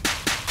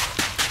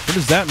 What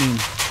does that mean?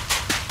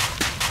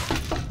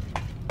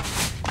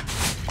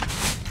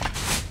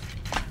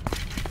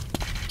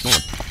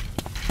 Sword.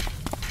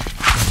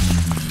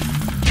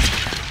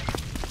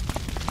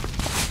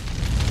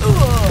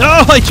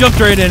 Oh, I jumped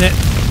right in it.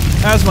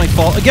 That's my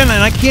fault. Again,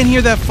 and I can't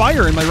hear that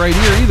fire in my right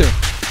ear either.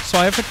 So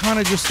I have to kind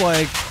of just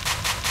like...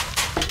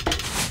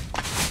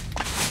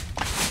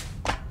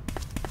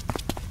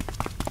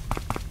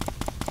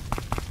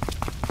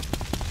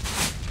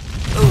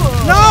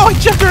 No, I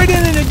jumped right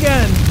in it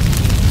again.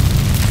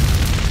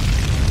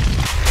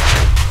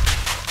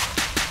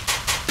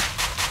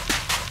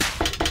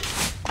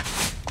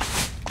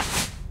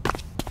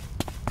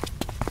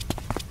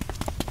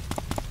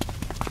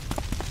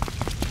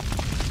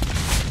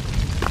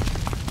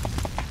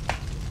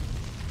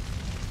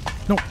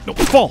 No,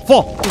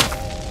 fall.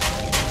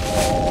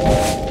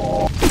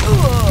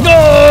 No!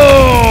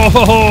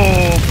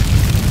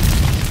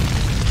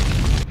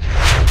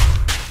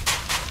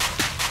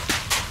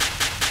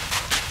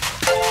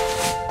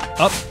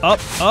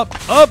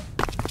 Up.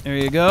 There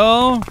you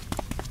go.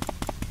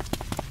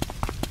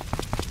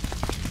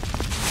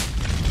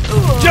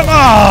 Jump!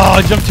 Oh,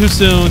 I jumped too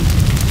soon.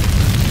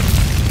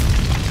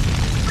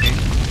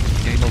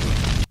 Game over.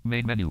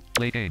 Main menu.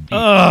 Play game.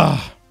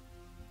 Ugh.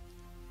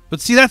 But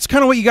see, that's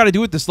kind of what you got to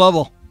do with this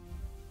level.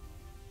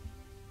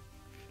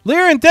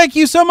 Liren, thank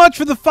you so much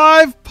for the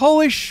 5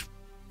 Polish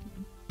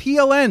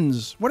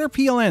PLNs. What are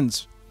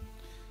PLNs?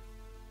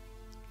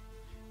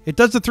 It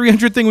does the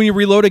 300 thing when you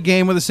reload a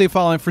game with a save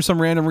file for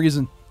some random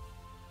reason.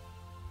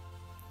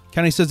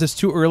 Kenny says it's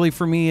too early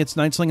for me. It's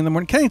 9 in the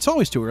morning. Kenny, it's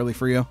always too early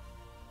for you.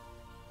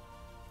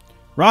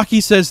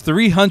 Rocky says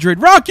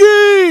 300.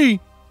 Rocky!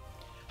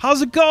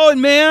 How's it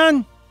going,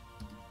 man?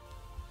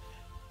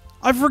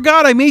 I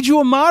forgot I made you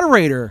a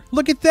moderator.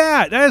 Look at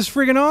that. That is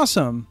friggin'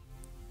 awesome.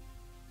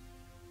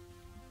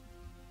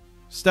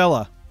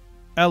 Stella.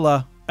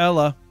 Ella.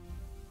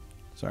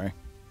 Sorry.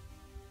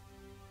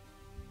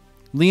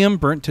 Liam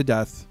burnt to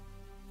death.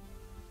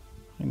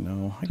 I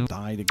know. I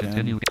died again.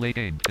 Continue. Play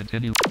game.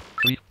 Continue.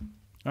 3.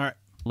 All right.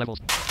 Levels.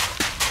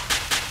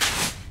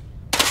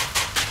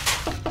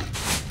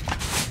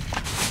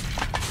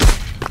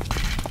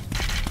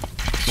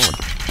 Sword.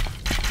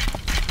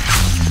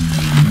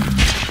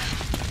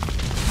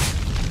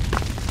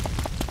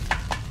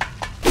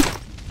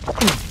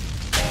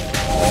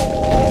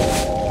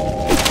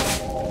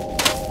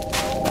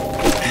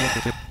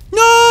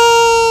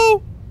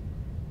 No!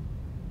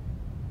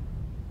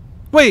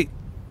 Wait.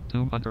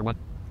 201.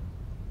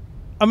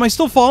 Am I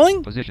still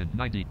falling? Position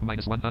 90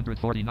 minus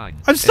 149.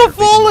 I'm still Air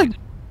facing falling! right.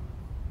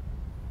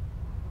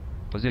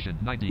 Position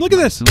 90. Look at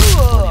minus this.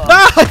 249.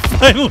 Ah, I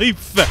finally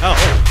fell.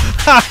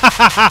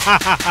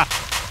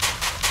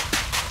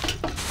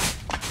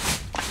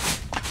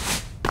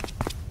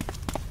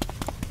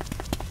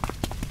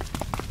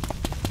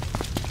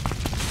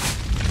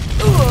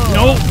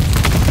 Nope.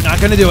 Not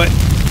gonna do it.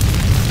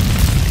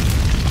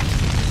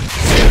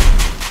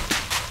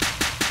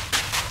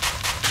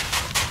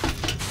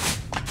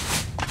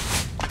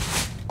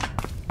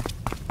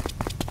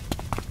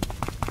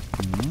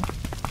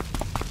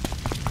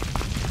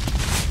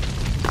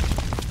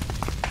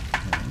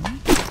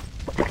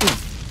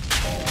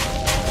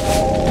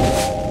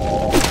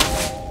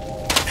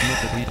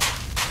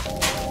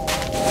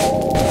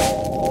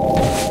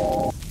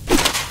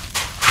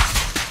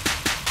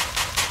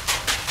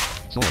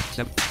 Sword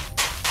 7.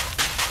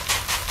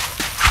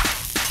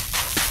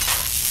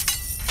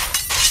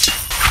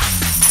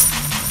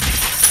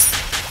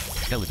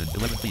 Skeleton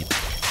 11 feet.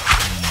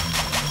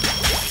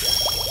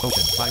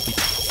 Ocean 5 feet.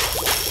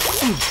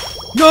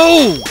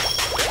 No!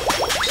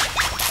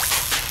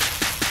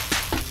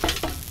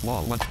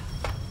 Wall 1.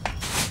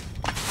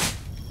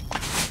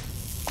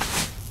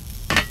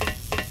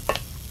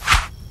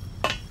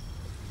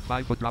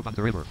 Five-foot drop on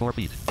the river 4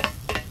 feet.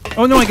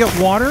 Oh no, I get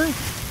water?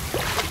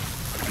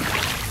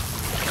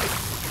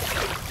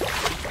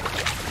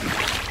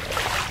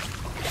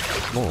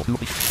 Wall 2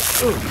 feet.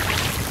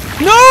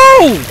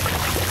 No!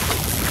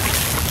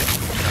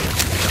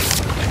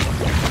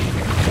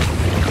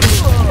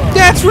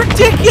 That's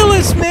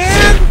ridiculous,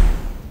 man!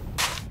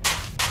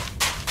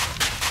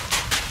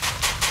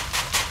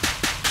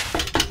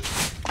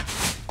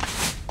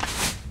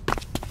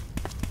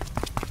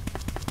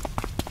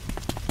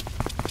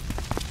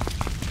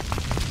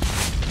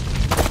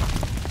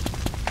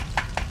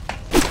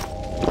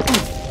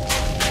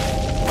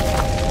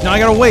 Now I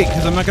gotta wait,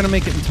 because I'm not gonna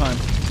make it in time.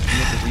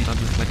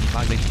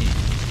 325 HP.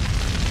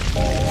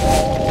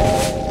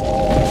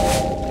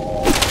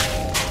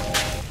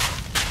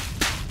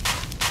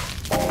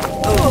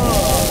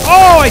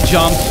 Oh, I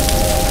jumped.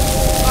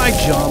 I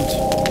jumped.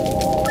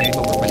 Game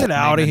over. Get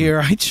out of here.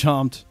 I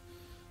jumped.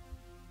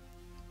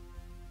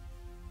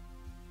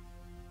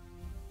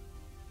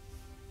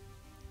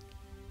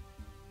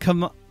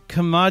 Comedian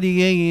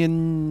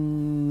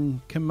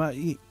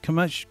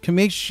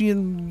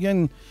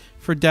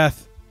for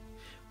death.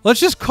 Let's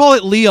just call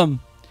it Liam.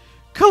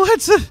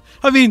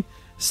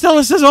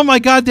 Stella says, oh my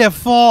god, that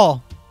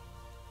fall.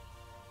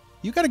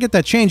 You gotta get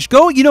that changed.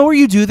 Go, you know where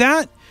you do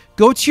that?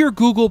 Go to your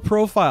Google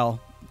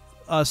profile,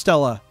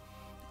 Stella,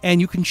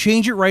 and you can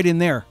change it right in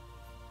there.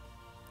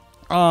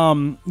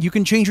 You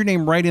can change your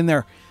name right in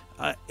there.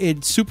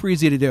 It's super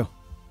easy to do.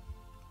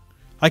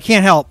 I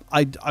can't help.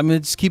 I'm gonna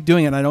just keep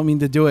doing it. I don't mean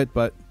to do it,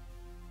 but...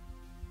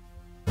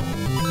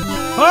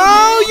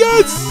 Oh,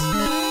 yes!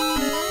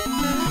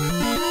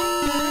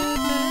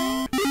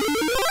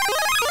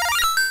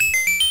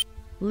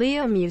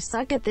 Liam, you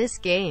suck at this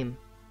game.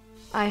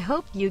 I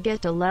hope you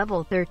get to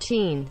level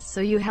 13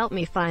 so you help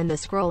me find the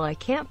scroll I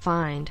can't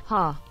find.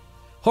 Ha.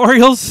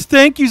 Orioles,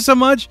 thank you so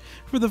much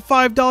for the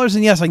 $5.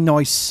 And yes, I know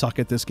I suck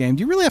at this game.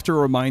 Do you really have to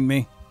remind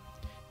me?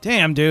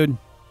 Damn, dude.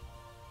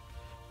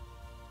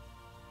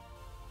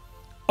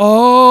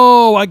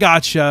 Oh, I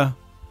gotcha.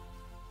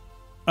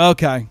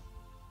 Okay.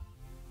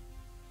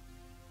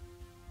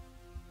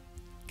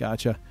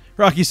 Gotcha.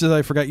 Rocky says,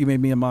 I forgot you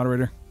made me a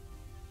moderator.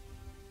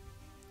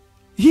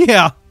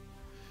 Yeah.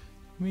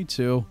 Me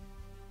too.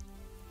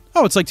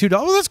 Oh, it's like $2.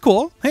 Oh, that's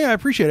cool. Hey, I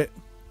appreciate it.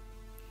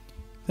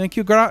 Thank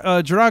you,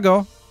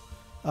 Drago.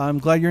 I'm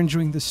glad you're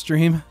enjoying this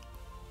stream.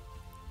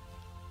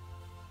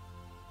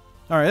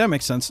 All right, that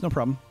makes sense. No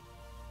problem.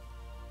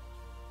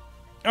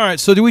 All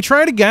right, so do we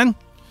try it again?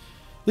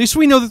 At least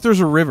we know that there's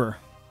a river.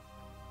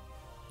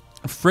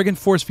 A friggin'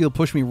 force field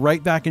pushed me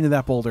right back into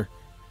that boulder.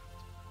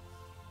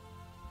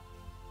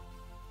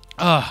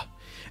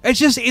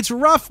 It's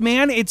rough,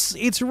 man.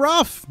 It's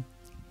rough.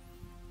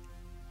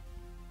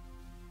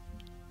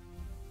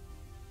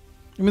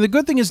 I mean, the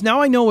good thing is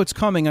now I know what's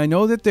coming. I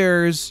know that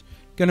there's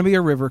going to be a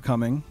river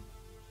coming.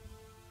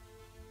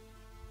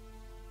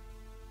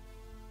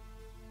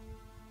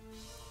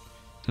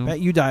 Bet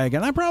you die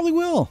again. I probably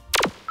will.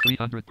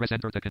 300 press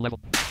enter to level.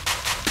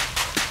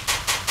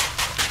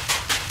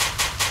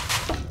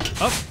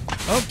 Up,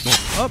 up,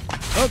 up,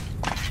 up.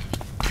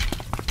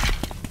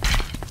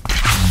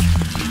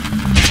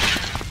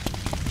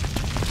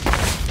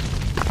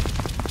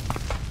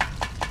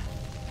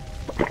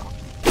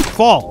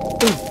 Fall.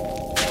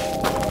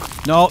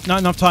 No, not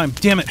enough time.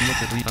 Damn it.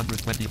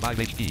 325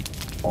 HP.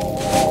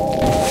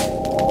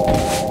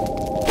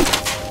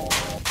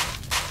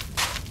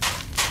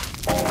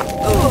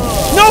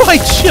 No, I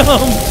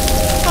jumped.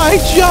 I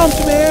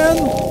jumped, man.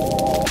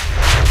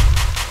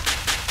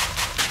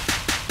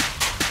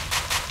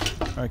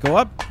 All right, go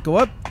up, go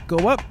up,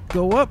 go up,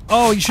 go up.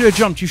 Oh, you should have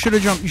jumped. You should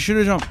have jumped. You should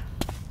have jumped.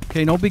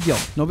 Okay, no big deal.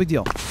 No big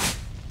deal.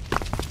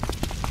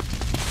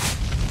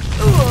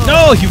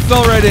 No, you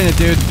fell right in it,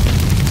 dude.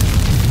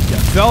 You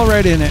fell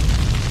right in it.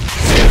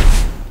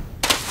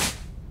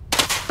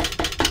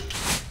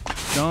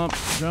 Jump,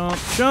 jump,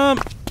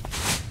 jump.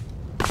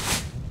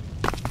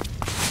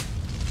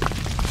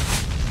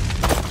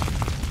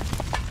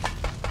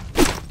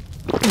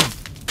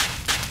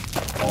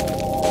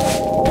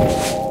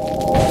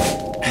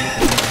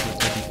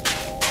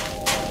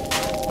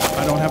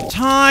 I don't have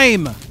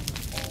time.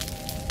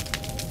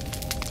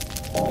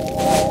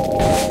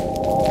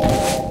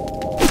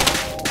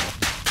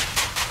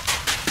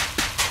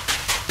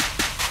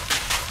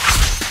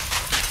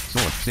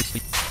 Sword 6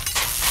 feet.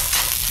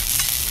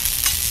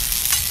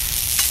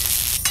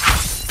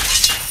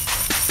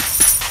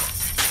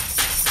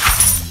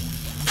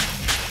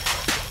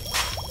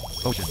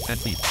 Ocean 10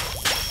 feet.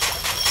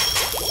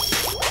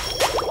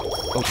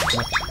 Ocean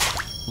 20.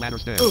 Ladder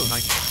stairs 9.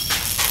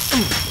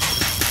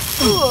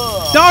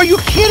 No, are you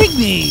kidding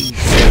me?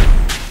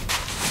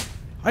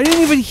 I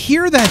didn't even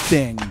hear that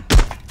thing.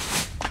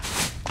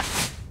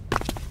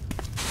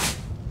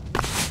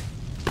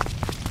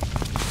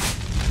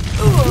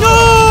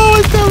 No!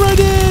 I fell right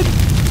in!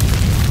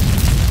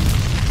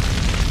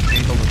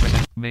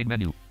 Main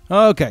menu.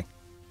 Okay.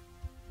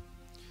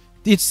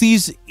 It's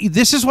these...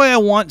 This is why I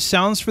want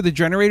sounds for the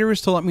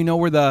generators to let me know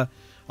where the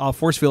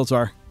force fields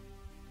are.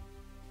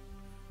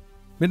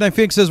 Midnight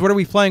Fig says, what are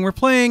we playing? We're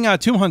playing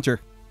Tomb Hunter.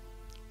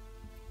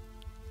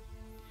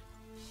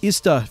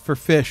 Ista for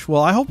fish.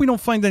 Well, I hope we don't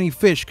find any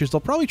fish, because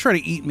they'll probably try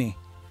to eat me.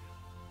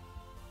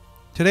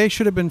 Today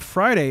should have been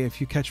Friday,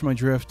 if you catch my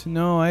drift.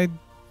 No, I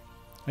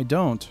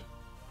don't.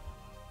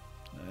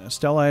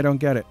 Stella, I don't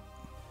get it.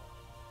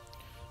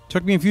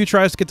 Took me a few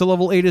tries to get to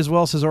level 8 as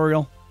well, says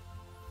Oriel.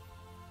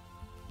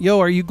 Yo,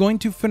 are you going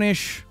to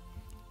finish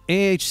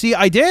AHC?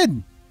 I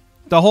did!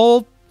 The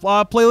whole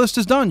playlist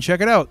is done.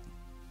 Check it out.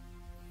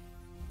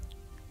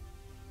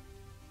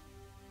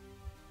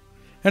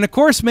 And of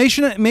course,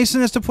 Mason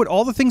has to put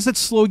all the things that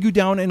slow you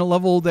down in a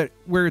level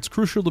where it's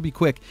crucial to be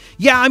quick.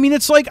 Yeah, I mean,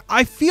 it's like,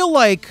 I feel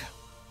like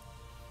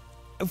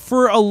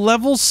for a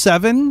level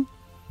 7,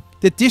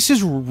 that this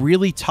is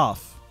really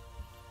tough.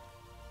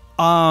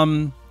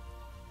 And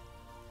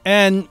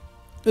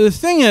the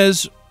thing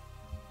is,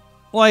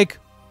 like,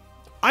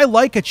 I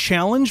like a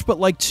challenge, but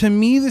like, to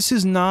me, this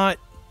is not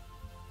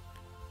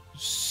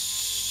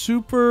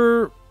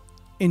super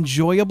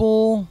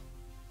enjoyable.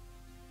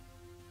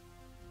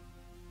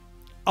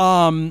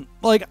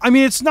 Like, I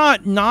mean, it's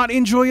not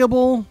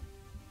enjoyable,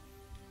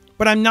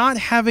 but I'm not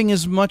having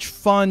as much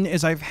fun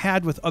as I've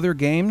had with other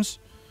games.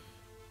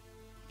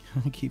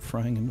 I keep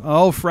frying him.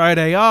 Oh,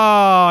 Friday. Oh,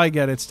 I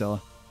get it,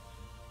 Stella.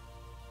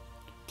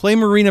 Play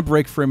Marina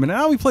Break for a minute.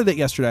 Oh, we played that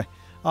yesterday.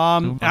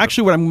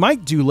 Actually, what I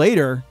might do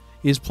later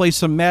is play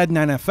some Madden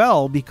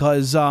NFL,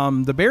 because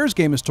the Bears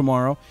game is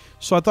tomorrow.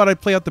 So I thought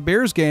I'd play out the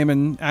Bears game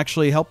and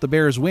actually help the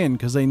Bears win,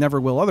 because they never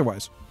will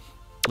otherwise.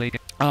 And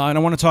I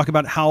want to talk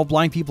about how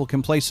blind people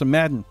can play some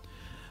Madden.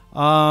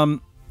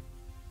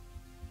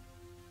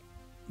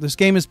 This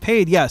game is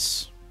paid,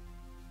 yes.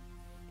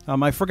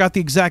 I forgot the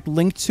exact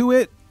link to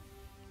it,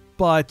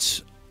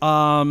 but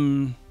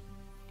I'm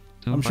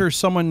sure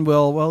someone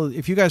will. Well,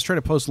 if you guys try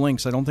to post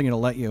links, I don't think it'll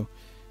let you.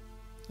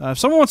 If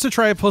someone wants to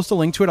try to post a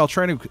link to it, I'll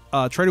try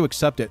to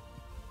accept it.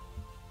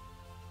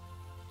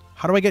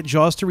 How do I get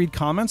Jaws to read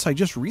comments? I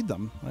just read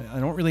them. I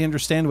don't really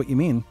understand what you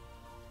mean.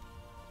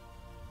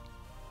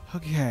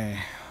 Okay,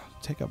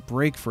 take a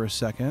break for a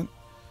second.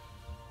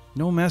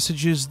 No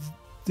messages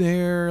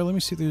there. Let me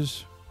see if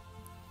there's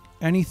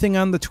anything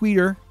on the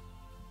Twitter.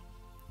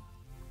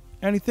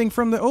 Anything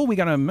from the... Oh, we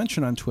got a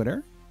mention on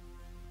Twitter.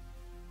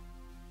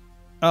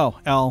 Oh,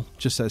 Al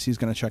just says he's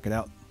going to check it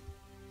out.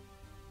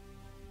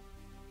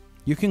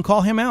 You can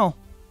call him Al.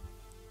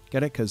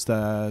 Get it? Because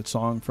the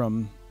song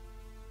from...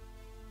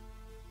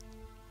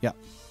 Yeah.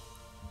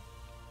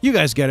 You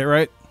guys get it,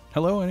 right?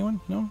 Hello,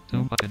 anyone? No?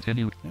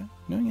 Continue. Yeah.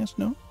 No, yes,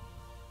 no?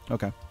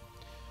 Okay.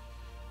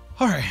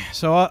 All right.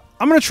 So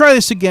I'm going to try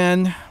this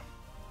again.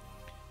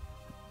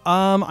 What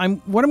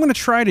I'm going to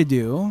try to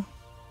do...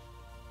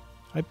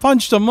 I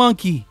punched a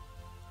monkey.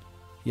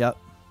 Yep.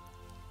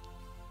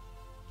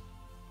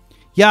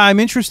 Yeah, I'm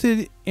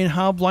interested in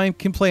how blind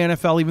can play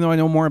NFL, even though I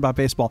know more about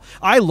baseball.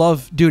 I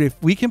love... Dude, if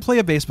we can play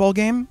a baseball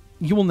game,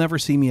 you will never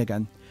see me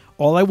again.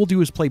 All I will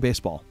do is play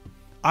baseball.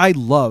 I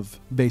love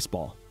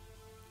baseball.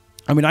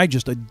 I mean, I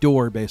just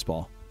adore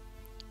baseball.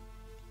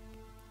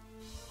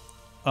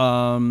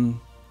 You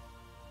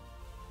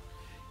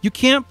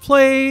can't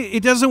play...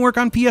 It doesn't work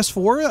on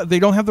PS4? They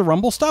don't have the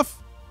Rumble stuff?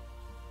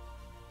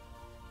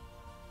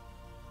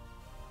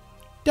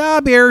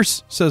 Da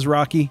Bears, says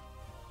Rocky.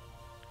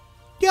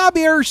 Da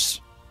Bears.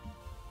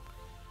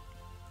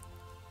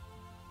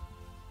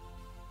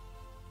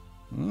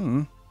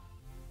 All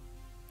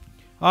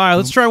right,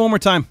 let's try one more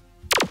time.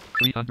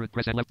 300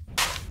 press 11.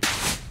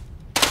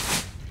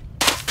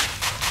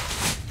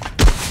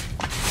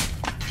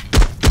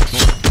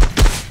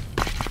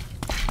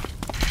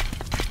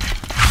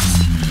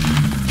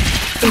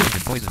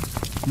 Poison.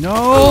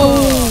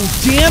 No!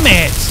 Damn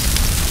it!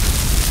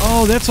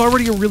 Oh, that's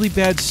already a really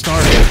bad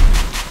start.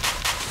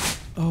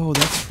 Oh,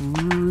 that's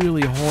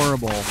really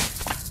horrible.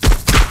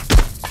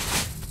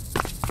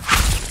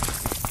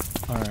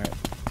 All right.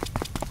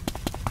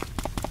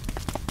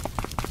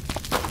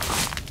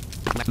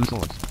 Two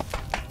swords.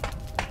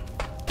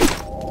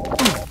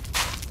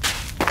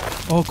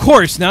 Oh, of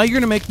course. Now you're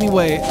going to make me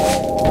wait.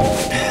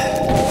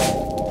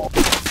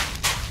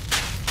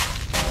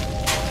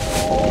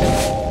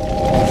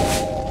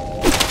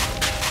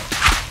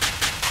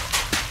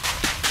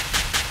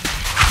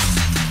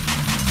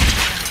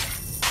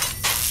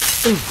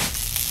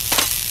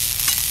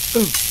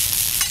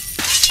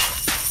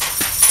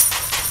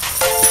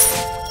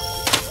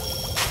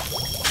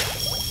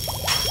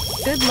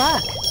 Good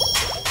luck.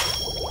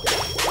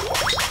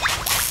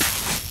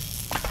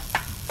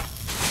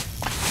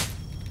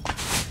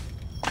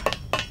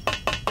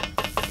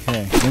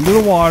 Okay, into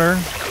the water.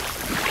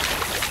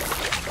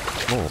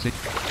 Roll 6.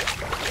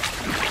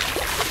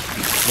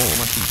 Roll 1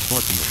 piece,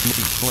 4 piece, 2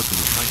 piece, 4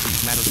 piece, 9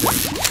 piece, Madden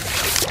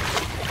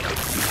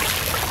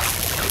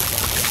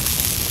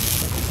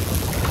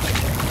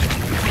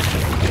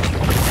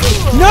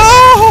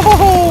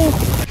No!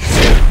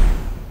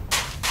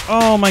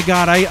 Oh my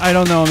god, I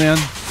don't know, man.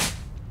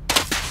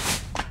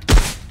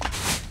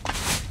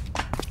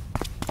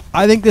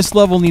 I think this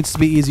level needs to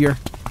be easier.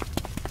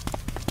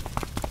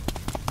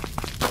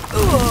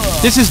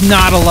 This is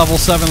not a level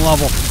 7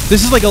 level.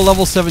 This is like a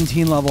level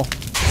 17 level.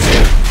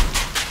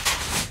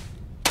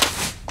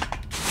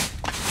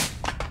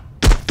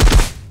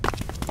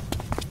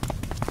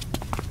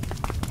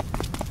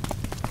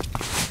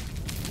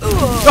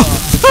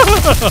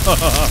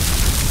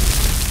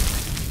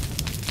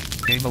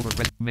 Game over.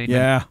 Main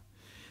Yeah.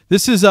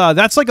 This is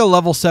that's like a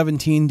level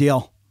 17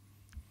 deal.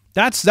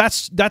 That's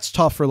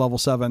tough for level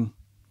 7.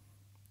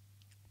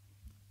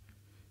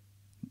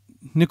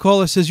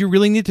 Nicola says you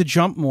really need to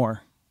jump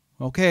more.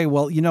 Okay,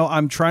 well, you know,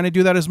 I'm trying to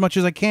do that as much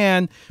as I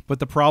can, but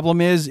the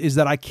problem is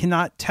that I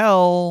cannot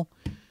tell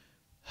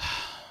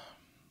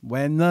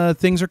when the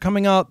things are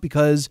coming up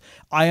because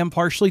I am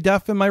partially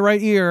deaf in my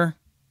right ear.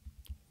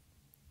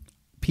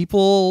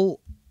 People,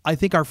 I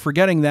think, are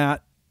forgetting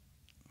that.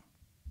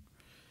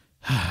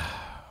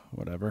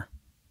 Whatever.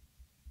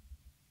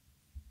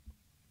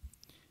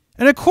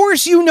 And of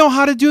course you know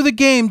how to do the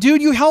game,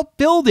 dude. You helped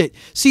build it.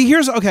 See,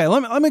 here's... Okay,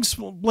 let me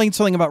explain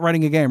something about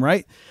writing a game,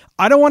 right?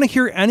 I don't want to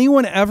hear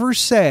anyone ever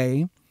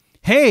say,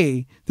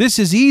 hey, this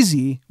is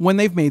easy when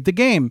they've made the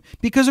game.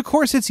 Because of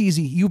course it's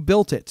easy. You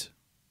built it.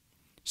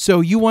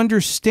 So you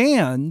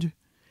understand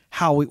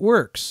how it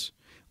works.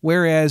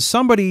 Whereas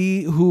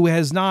somebody who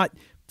has not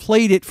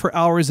played it for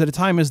hours at a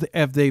time as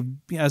they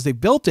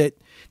built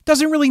it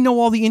doesn't really know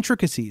all the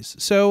intricacies.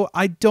 So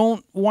I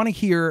don't want to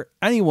hear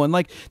anyone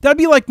like that'd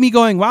be like me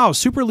going, wow,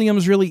 Super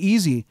Liam's really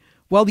easy.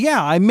 Well,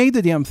 yeah, I made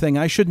the damn thing.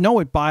 I should know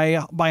it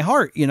by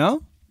heart, you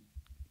know?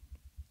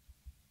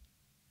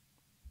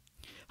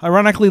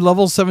 Ironically,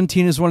 level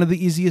 17 is one of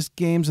the easiest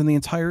levels in the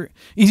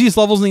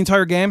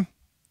entire game.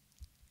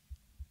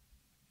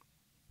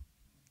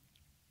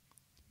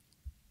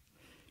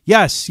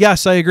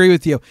 Yes, I agree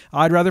with you.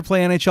 I'd rather play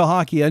NHL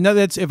hockey. I know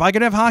that's if I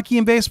could have hockey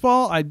and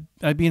baseball,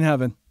 I'd be in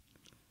heaven.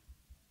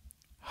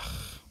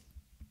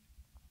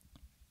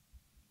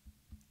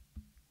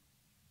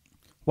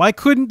 Why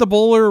couldn't the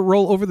bowler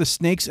roll over the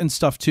snakes and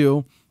stuff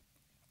too?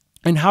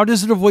 And how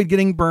does it avoid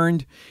getting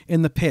burned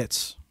in the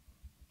pits?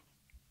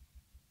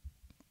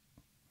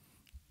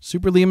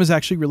 Super Liam is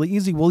actually really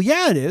easy. Well,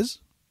 yeah, it is.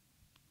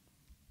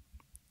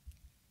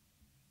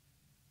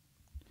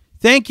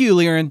 Thank you,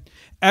 Liren.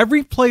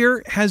 Every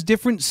player has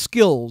different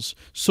skills,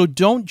 so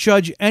don't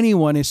judge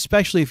anyone,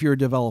 especially if you're a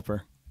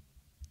developer.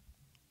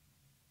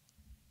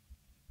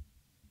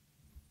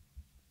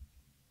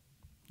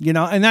 You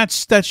know, and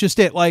that's just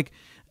it. Like,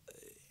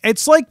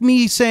 it's like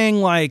me saying,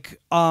 like,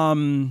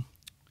 I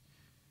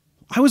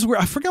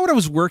forgot what I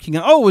was working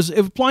on. Oh, it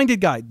was Blinded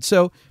Guide.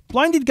 So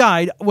Blinded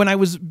Guide, when I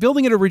was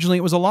building it originally,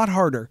 it was a lot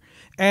harder.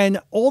 And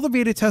all the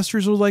beta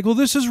testers were like, well,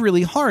 this is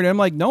really hard. And I'm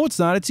like, no, it's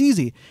not. It's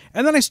easy.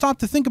 And then I stopped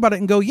to think about it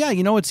and go, yeah,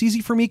 you know, it's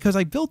easy for me because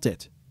I built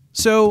it.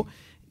 So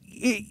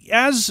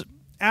as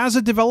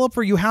a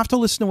developer, you have to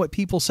listen to what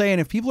people say.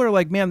 And if people are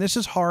like, man, this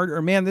is hard,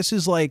 or man, this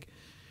is like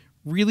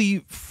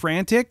really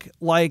frantic,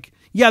 like,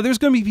 yeah, there's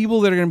going to be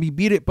people that are going to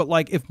beat it. But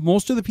like, if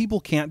most of the people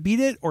can't beat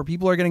it or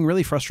people are getting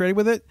really frustrated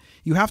with it,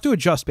 you have to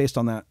adjust based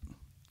on that.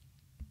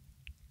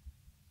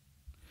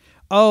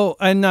 Oh,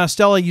 and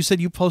Stella, you said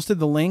you posted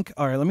the link.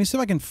 All right, let me see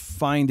if I can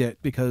find it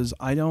because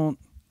I don't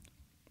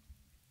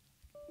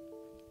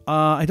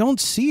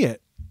see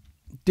it.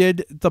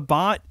 Did the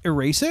bot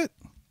erase it?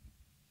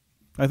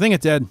 I think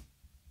it did.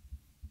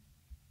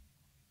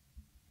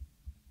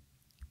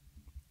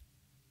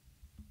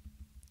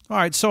 All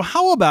right, so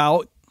how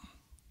about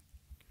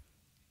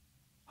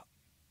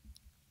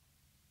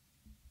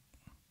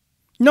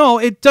no,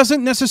 it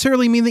doesn't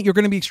necessarily mean that you're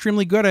going to be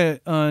extremely good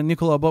at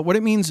Nicola, but what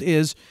it means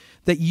is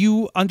that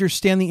you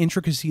understand the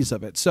intricacies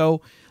of it.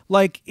 So,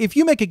 like, if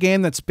you make a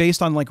game that's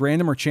based on, like,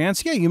 random or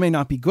chance, yeah, you may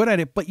not be good at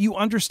it, but you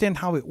understand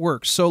how it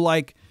works. So,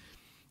 like,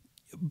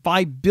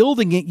 by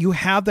building it, you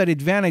have that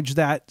advantage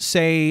that,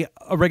 say,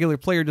 a regular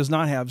player does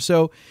not have.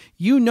 So,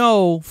 you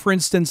know, for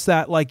instance,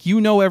 that, like, you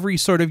know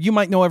you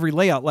might know every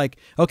layout. Like,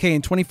 okay,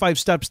 in 25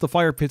 steps, the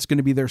fire pit's going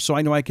to be there, so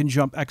I know I can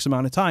jump X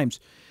amount of times.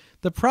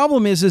 The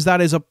problem is that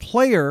as a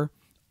player,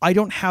 I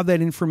don't have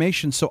that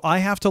information. So I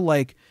have to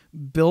like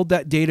build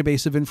that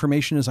database of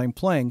information as I'm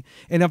playing.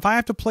 And if I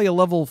have to play a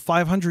level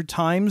 500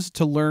 times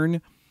to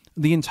learn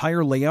the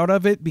entire layout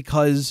of it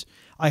because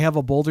I have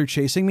a boulder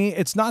chasing me,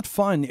 it's not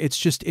fun.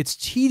 It's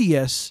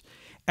tedious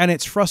and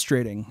it's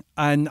frustrating.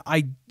 And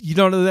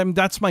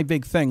that's my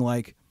big thing.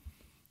 Like,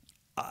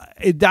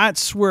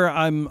 that's where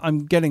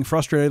I'm getting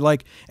frustrated.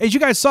 Like, as you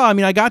guys saw, I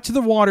mean, I got to the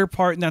water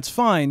part and that's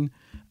fine.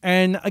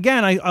 And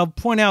again, I'll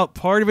point out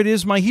part of it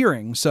is my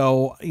hearing.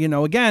 So, you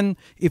know, again,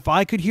 if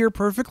I could hear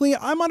perfectly,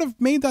 I might have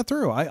made that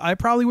through. I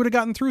probably would have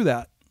gotten through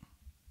that.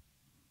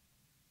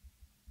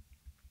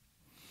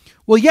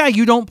 Well, yeah,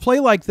 you don't play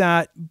like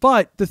that,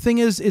 but the thing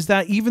is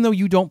that even though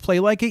you don't play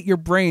like it, your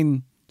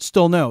brain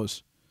still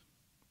knows.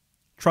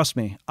 Trust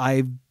me,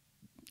 I've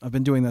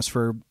been doing this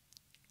for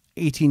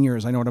 18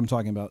 years. I know what I'm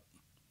talking about.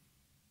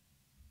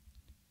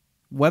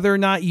 Whether or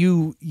not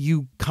you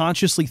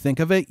consciously think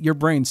of it, your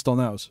brain still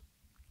knows.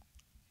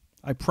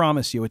 I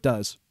promise you it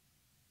does.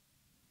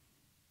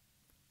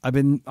 I've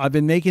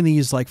been making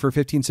these like for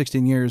 15,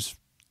 16 years.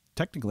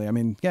 Technically, I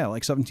mean, yeah,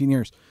 like 17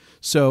 years.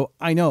 So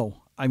I know.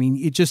 I mean,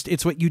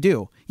 it's what you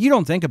do. You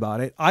don't think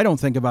about it. I don't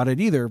think about it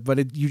either,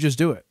 but you just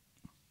do it.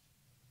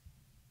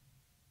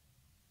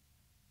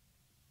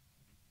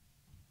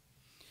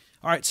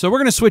 All right, so we're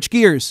going to switch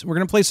gears. We're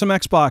going to play some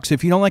Xbox.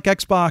 If you don't like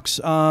Xbox,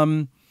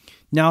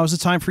 now is the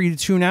time for you to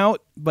tune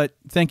out, but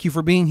thank you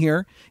for being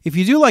here. If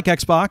you do like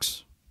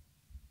Xbox,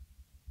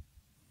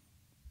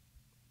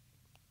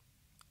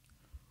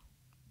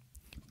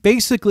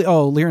 basically,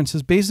 Liren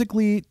says,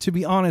 basically, to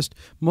be honest,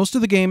 most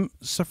of the game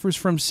suffers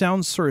from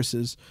sound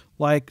sources,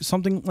 like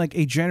something like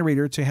a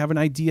generator to have an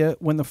idea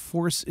when the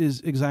force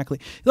is exactly.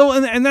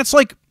 And that's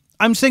like,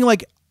 I'm saying,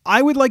 like,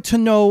 I would like to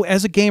know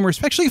as a gamer,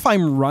 especially if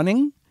I'm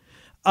running,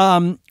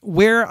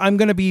 where I'm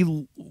going to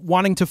be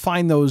wanting to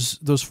find those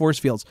force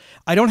fields.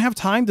 I don't have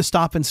time to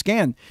stop and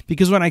scan,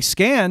 because when I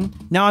scan,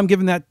 now I'm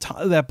giving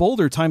that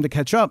boulder time to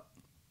catch up.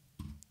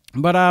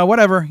 But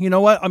whatever, you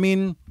know what? I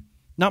mean,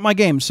 not my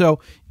game. So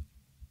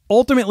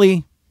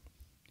ultimately,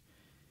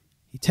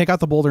 you take out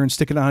the boulder and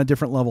stick it on a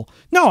different level.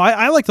 No,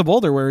 I like the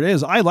boulder where it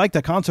is. I like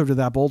the concept of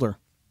that boulder.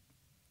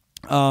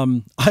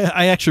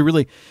 I actually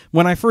really,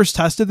 when I first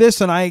tested this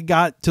and I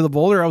got to the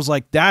boulder, I was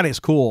like, that is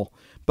cool.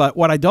 But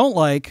what I don't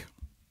like,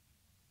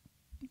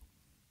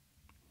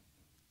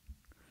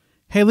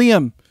 hey,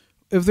 Liam,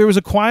 if there was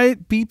a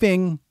quiet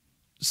beeping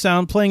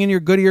sound playing in your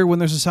good ear when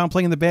there's a sound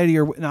playing in the bad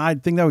ear, I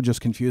think that would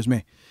just confuse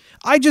me.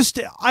 I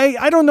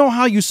don't know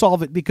how you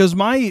solve it, because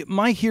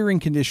my hearing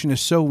condition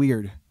is so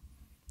weird.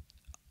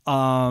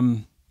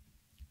 You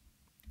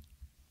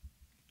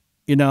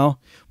know,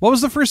 what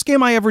was the first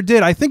game I ever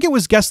did? I think it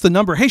was Guess the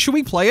Number. Hey, should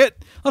we play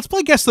it? Let's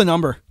play Guess the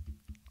Number.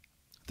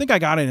 I think I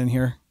got it in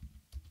here.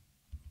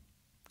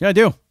 Yeah, I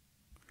do.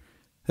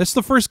 That's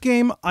the first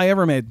game I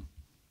ever made.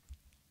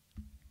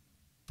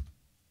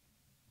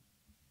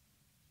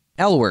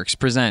 Lworks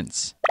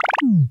presents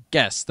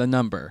Guess the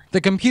Number.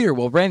 The computer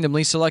will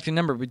randomly select a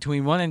number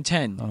between 1 and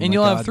 10, and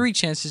you'll have 3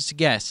 chances to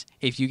guess.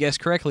 If you guess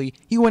correctly,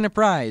 you win a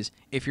prize.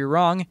 If you're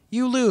wrong,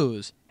 you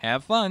lose.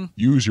 Have fun.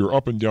 Use your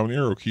up and down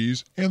arrow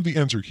keys and the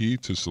enter key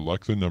to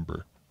select the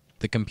number.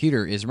 The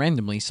computer is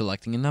randomly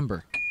selecting a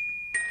number.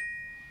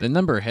 The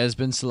number has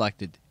been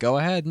selected. Go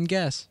ahead and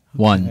guess.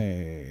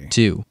 1,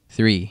 2,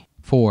 3,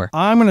 4.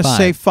 I'm going to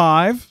say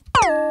 5.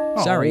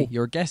 Sorry,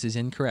 your guess is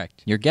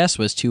incorrect. Your guess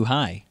was too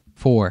high.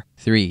 4,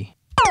 3.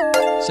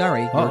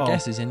 Sorry, your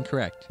guess is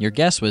incorrect. Your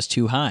guess was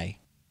too high.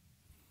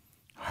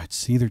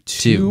 It's either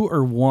 2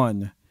 or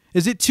 1.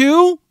 Is it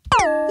 2?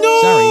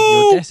 No! Sorry,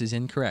 your guess is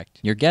incorrect.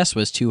 Your guess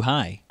was too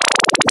high.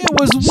 It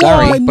was 1.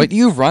 Sorry, but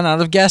you've run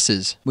out of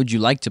guesses. Would you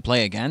like to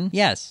play again?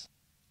 Yes.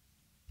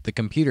 The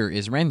computer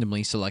is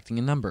randomly selecting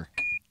a number.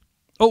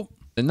 Oh.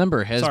 The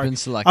number has been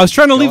selected. I was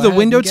trying to leave the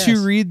window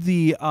to read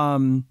the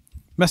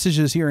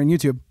messages here on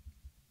YouTube.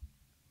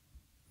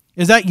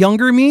 Is that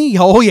younger me?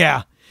 Oh,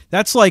 yeah.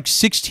 That's like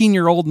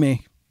 16-year-old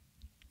me.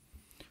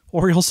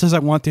 Oriole says, I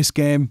want this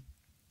game.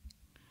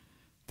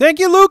 Thank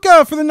you,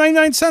 Luca, for the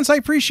 99 cents. I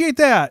appreciate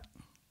that.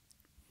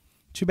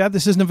 Too bad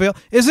this isn't available.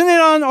 Isn't it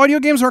on Audio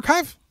Games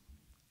Archive?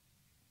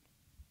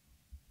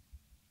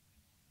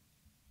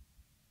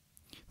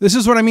 This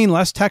is what I mean.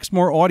 Less text,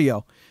 more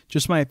audio.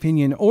 Just my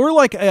opinion. Or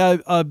like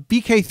a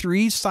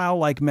BK3 style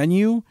like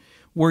menu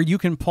where you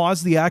can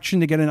pause the action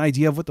to get an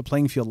idea of what the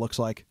playing field looks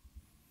like.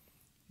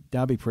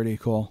 That'd be pretty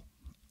cool.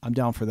 I'm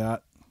down for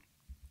that.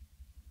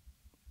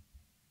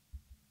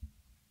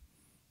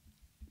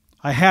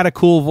 I had a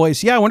cool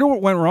voice. Yeah, I wonder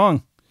what went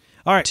wrong.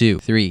 All right. 2,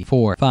 3,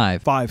 4,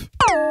 5. 5.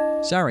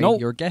 Sorry,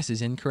 your guess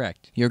is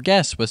incorrect. Your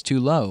guess was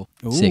too low.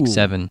 Ooh. 6,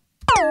 7.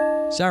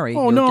 Sorry,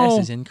 your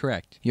guess is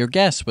incorrect. Your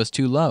guess was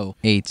too low.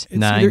 8,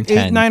 9,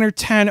 10. 8, 9, or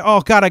 10. Oh,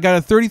 God, I got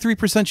a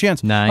 33%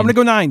 chance. 9. I'm going to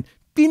go 9.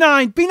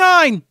 B9.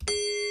 B9.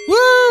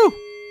 Woo!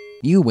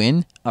 You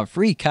win a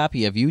free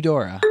copy of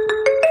Eudora.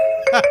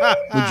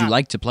 Would you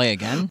like to play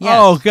again? Yes.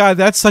 Oh, God,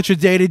 that's such a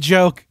dated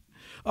joke.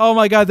 Oh,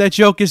 my God, that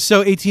joke is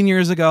so 18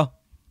 years ago.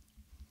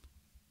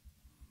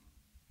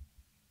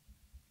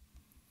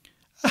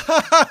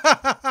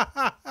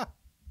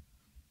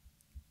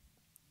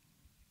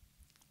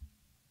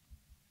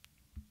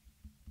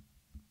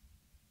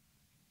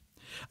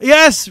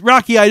 Yes,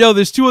 Rocky, I know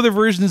there's 2 other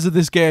versions of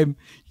this game.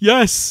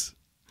 Yes.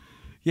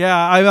 Yeah,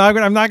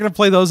 I'm not going to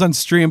play those on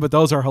stream, but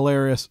those are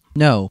hilarious.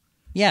 No.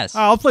 Yes.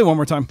 I'll play one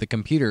more time. The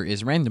computer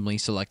is randomly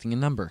selecting a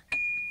number.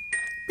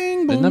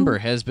 Bing, the boom. number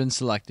has been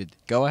selected.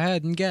 Go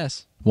ahead and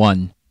guess.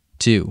 1,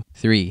 2,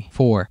 3,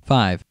 4,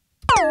 5.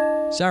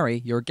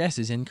 Sorry, your guess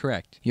is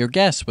incorrect. Your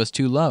guess was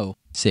too low.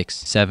 6,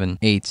 7,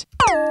 8.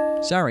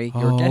 Sorry,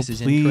 your guess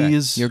is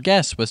incorrect. Your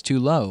guess was too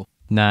low.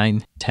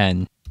 9,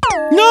 10.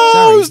 No,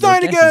 Sorry, it's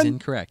 9 your guess is again.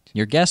 incorrect.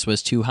 Your guess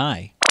was too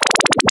high.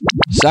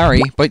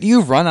 Sorry, but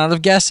you've run out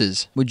of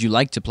guesses. Would you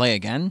like to play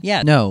again?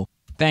 Yeah, no.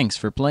 Thanks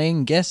for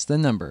playing Guess the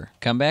Number.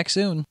 Come back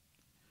soon.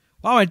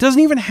 Oh, it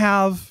doesn't even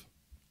have...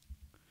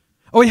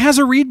 Oh, it has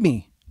a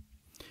readme.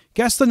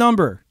 Guess the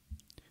number.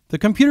 The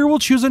computer will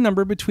choose a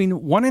number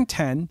between 1 and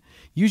 10.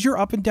 Use your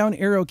up and down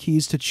arrow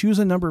keys to choose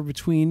a number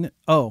between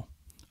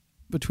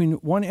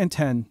 1 and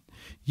 10.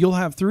 You'll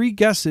have 3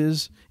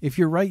 guesses. If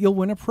you're right, you'll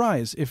win a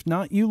prize. If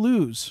not, you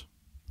lose.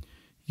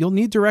 You'll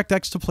need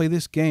DirectX to play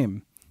this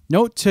game.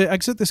 Note, to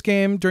exit this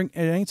game at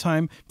any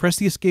time, press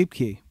the escape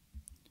key.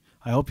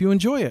 I hope you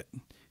enjoy it.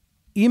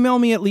 Email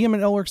me at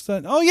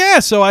liam@lworks.net. Oh, yeah,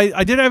 so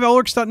I did have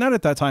lworks.net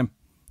at that time.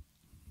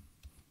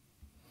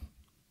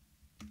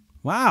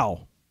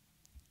 Wow.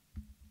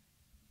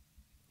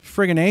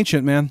 Friggin'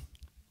 ancient, man.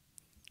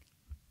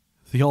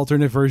 The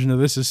alternate version of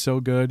this is so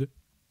good.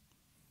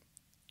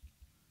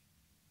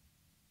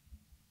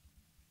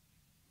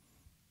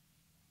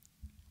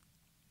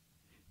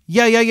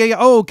 Yeah.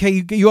 Oh, okay,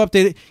 you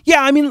updated.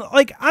 Yeah, I mean,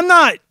 like, I'm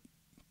not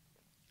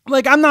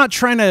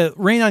trying to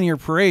rain on your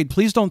parade.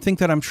 Please don't think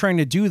that I'm trying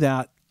to do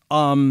that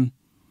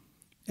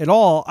at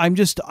all. I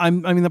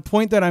mean, the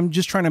point that I'm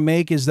just trying to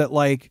make is that,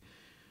 like,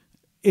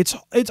 it's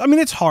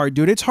hard,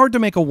 dude. It's hard to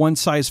make a one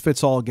size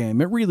fits all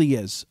game. It really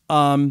is.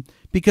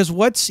 Because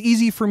what's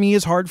easy for me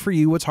is hard for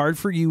you. What's hard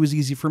for you is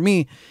easy for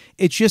me.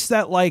 It's just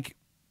that, like,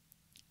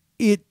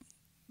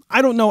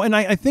 I don't know. And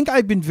I think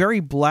I've been very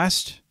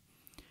blessed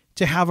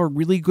to have a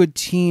really good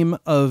team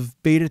of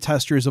beta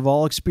testers of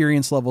all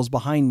experience levels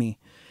behind me.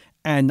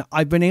 And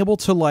I've been able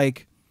to,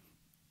 like,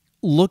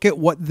 look at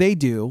what they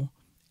do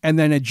and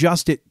then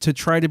adjust it to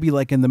try to be,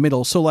 like, in the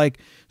middle. So, like,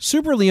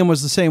 Super Liam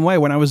was the same way.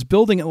 When I was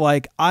building it,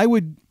 like, I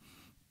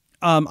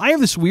have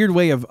this weird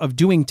way of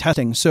doing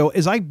testing. So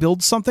as I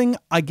build something,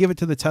 I give it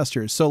to the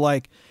testers. So,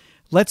 like,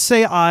 let's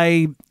say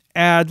I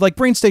add, like,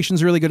 Brain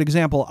Station's a really good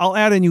example. I'll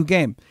add a new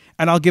game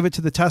and I'll give it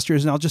to the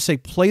testers and I'll just say,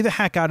 play the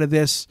heck out of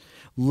this.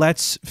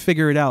 Let's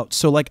figure it out.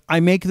 So, like, I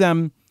make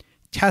them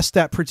test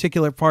that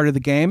particular part of the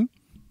game.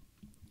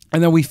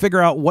 And then we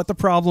figure out what the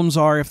problems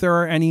are, if there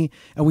are any,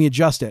 and we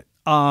adjust it.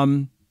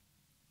 And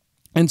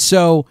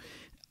so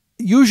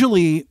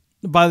usually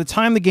by the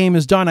time the game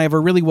is done, I have a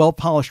really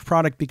well-polished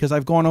product because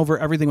I've gone over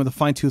everything with a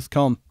fine-tooth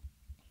comb.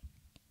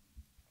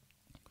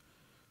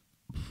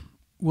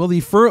 Will the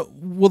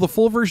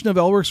full version of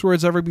LWorks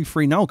Words ever be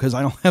free? No, because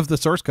I don't have the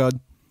source code.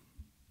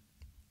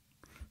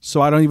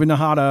 So I don't even know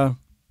how to...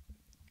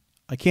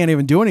 I can't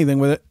even do anything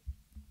with it.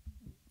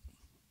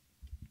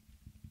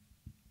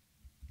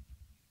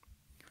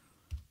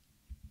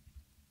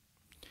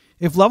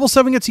 If level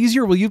 7 gets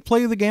easier, will you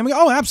play the game again?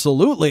 Oh,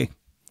 absolutely.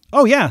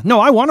 Oh, yeah. No,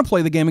 I want to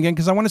play the game again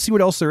because I want to see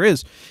what else there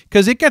is.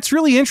 Because it gets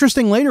really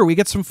interesting later. We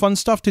get some fun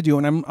stuff to do,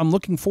 and I'm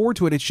looking forward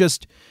to it. It's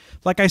just,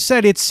 like I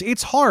said,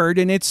 it's hard,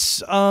 and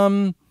it's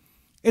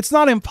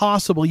not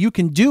impossible. You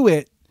can do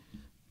it,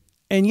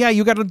 and yeah,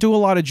 you got to do a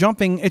lot of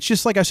jumping. It's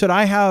just, like I said,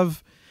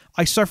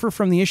 I suffer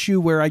from the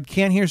issue where I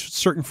can't hear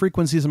certain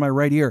frequencies in my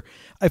right ear.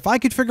 If I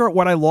could figure out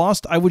what I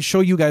lost, I would show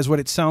you guys what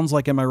it sounds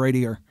like in my right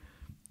ear.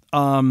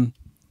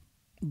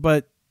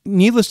 But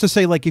needless to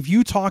say, like, if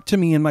you talk to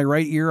me in my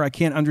right ear, I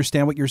can't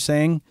understand what you're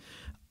saying.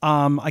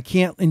 I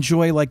can't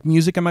enjoy, like,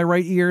 music in my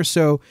right ear.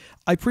 So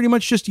I pretty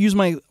much just use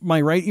my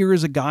right ear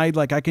as a guide.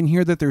 Like, I can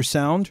hear that there's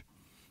sound,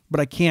 but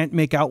I can't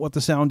make out what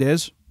the sound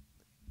is.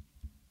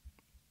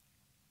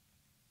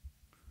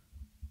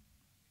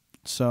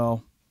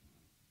 So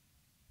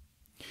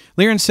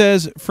Liren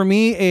says, for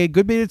me, a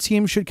good beta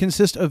team should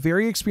consist of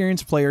very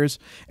experienced players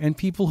and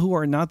people who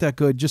are not that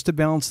good, just to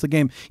balance the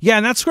game. Yeah,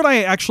 and that's what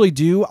I actually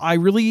do. I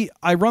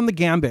run the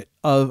gambit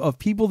of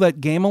people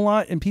that game a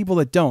lot and people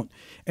that don't.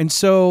 And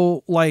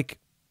so, like,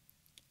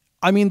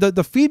 I mean,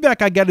 the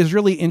feedback I get is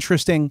really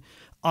interesting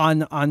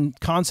on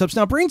concepts.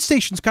 Now, Brain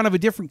Station's kind of a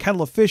different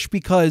kettle of fish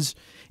because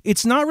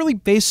it's not really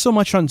based so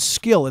much on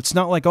skill. It's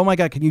not like, oh my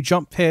God, can you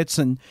jump pits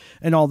and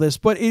all this?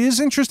 But it is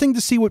interesting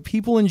to see what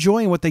people enjoy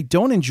and what they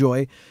don't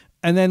enjoy,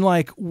 and then,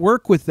 like,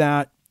 work with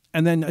that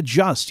and then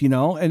adjust, you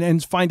know,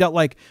 and find out,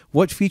 like,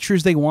 what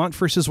features they want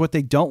versus what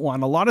they don't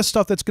want. A lot of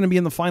stuff that's going to be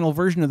in the final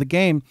version of the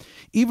game,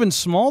 even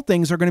small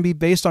things, are going to be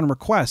based on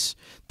requests.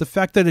 The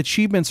fact that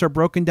achievements are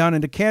broken down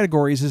into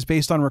categories is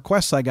based on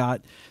requests I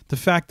got. The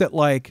fact that,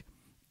 like,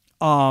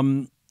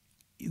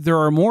 there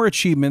are more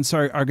achievements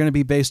are going to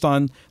be based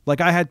on,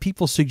 like, I had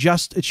people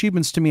suggest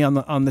achievements to me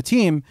on the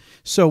team,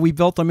 so we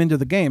built them into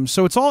the game.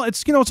 So it's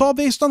all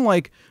based on,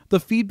 like, the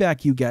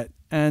feedback you get,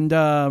 and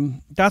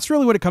that's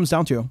really what it comes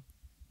down to.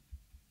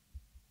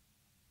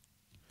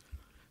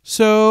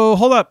 So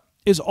hold up,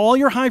 is all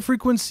your high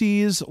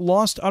frequencies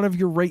lost out of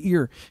your right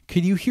ear?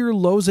 Can you hear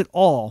lows at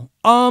all?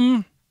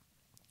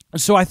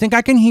 So I think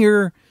I can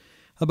hear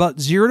about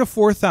 0 to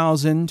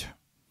 4,000.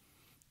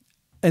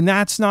 And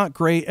that's not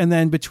great. And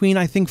then between,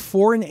 I think,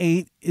 4 and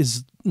 8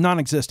 is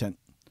non-existent.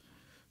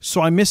 So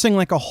I'm missing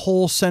like a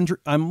whole center.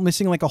 I'm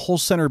missing like a whole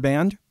center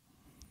band.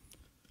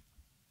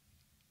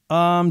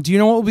 Do you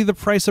know what will be the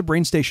price of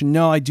Brain Station?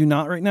 No, I do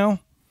not right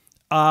now.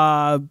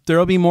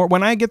 There'll be more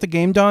when I get the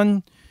game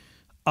done.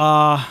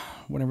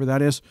 Whenever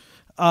that is,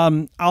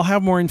 I'll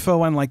have more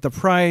info on like the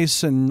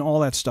price and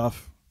all that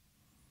stuff.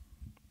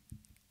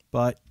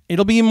 But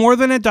it'll be more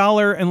than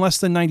 $1 and less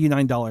than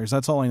 $99.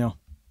 That's all I know.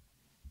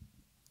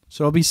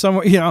 So it'll be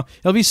somewhere,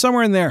 it'll be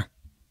somewhere in there.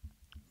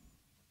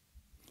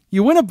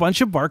 You win a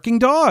bunch of barking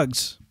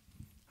dogs.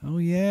 Oh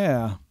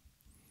yeah.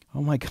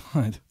 Oh my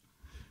God.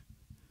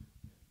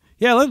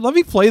 Yeah, let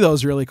me play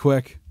those really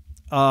quick.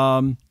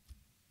 Let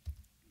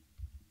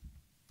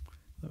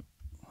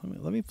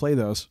me play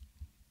those.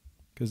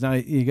 Because now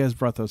you guys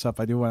brought those up.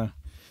 I do want to.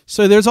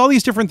 So there's all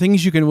these different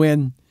things you can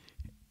win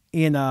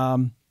in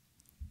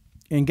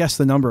Guess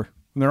the Number.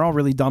 And they're all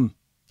really dumb.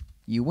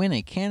 You win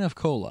a can of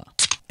cola.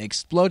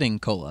 Exploding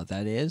cola,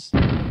 that is.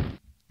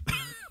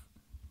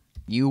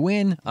 You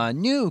win a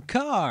new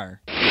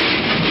car.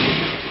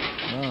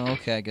 Oh,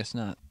 okay, I guess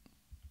not.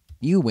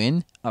 You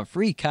win a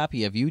free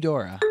copy of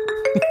Eudora.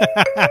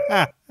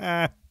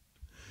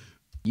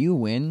 You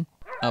win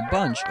a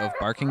bunch of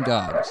barking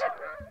dogs.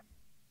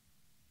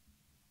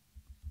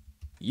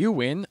 You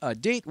win a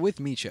date with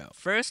Micho.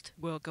 First,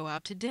 we'll go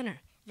out to dinner.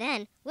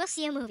 Then we'll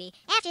see a movie.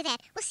 After that,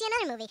 we'll see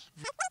another movie.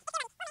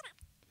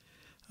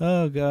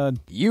 Oh, God.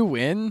 You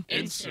win.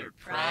 Insert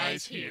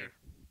prize here.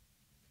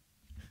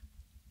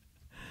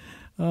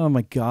 Oh,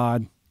 my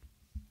God.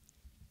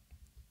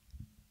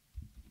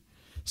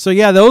 So,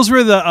 yeah, those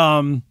were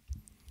the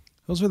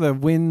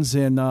wins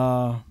in...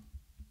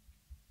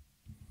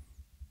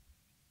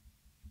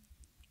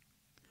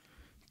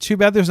 Too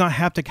bad there's not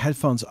haptic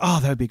headphones.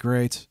 Oh, that'd be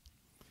great.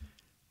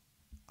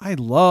 I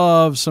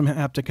love some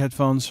haptic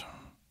headphones.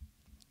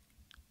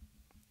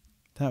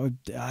 That would,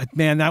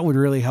 man, that would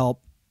really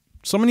help.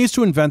 Someone needs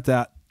to invent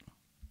that.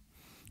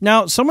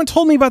 Now, someone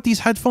told me about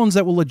these headphones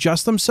that will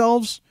adjust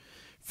themselves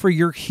for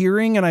your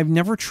hearing, and I've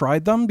never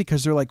tried them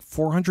because they're like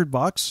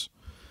 $400.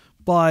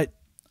 But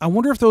I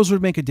wonder if those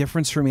would make a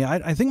difference for me.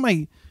 I think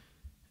my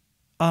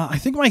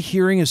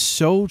hearing is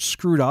so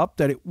screwed up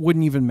that it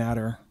wouldn't even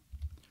matter.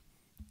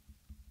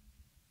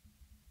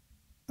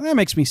 And that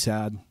makes me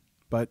sad,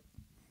 but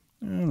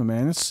I don't know,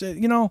 man. It's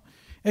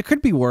it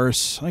could be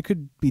worse. I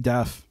could be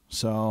deaf,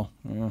 so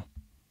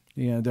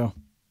yeah, do.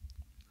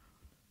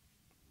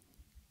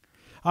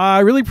 I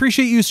really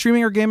appreciate you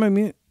streaming our game. I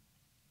mean,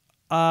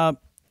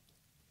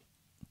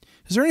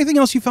 is there anything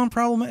else you found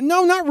problematic?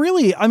 No, not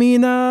really. I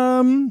mean,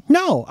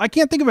 no, I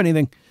can't think of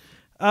anything.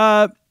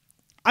 I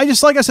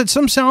just, like I said,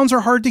 some sounds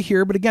are hard to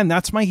hear, but again,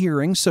 that's my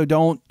hearing, so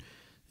don't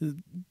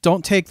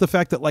take the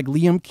fact that like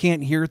Liam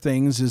can't hear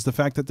things as the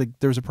fact that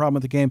there's a problem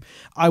with the game.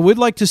 I would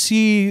like to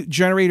see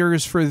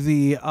generators for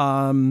the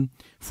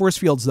force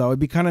fields, though. It'd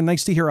be kind of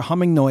nice to hear a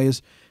humming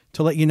noise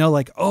to let you know,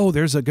 like, oh,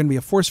 there's going to be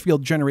a force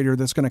field generator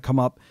that's going to come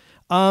up.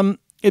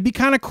 It'd be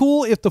kind of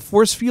cool if the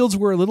force fields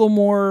were a little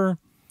more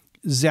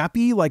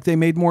zappy, like they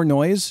made more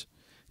noise,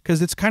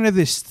 because it's kind of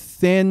this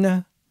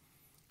thin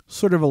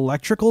sort of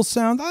electrical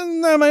sound.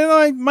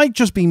 It might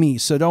just be me,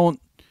 so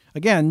don't,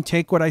 again,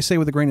 take what I say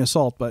with a grain of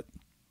salt, but...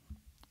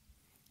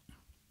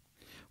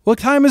 What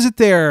time is it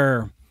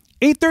there?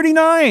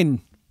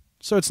 8:39.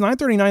 So it's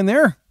 9:39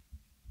 there.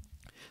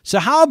 So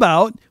how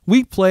about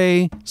we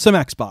play some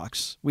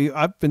Xbox?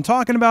 I've been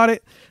talking about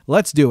it.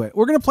 Let's do it.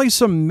 We're going to play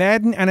some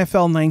Madden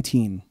NFL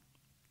 19.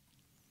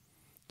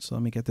 So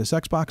let me get this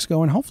Xbox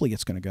going. Hopefully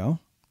it's going to go.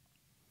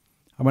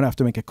 I'm going to have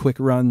to make a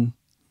quick run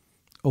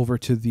over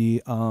to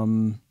the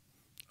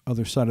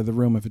other side of the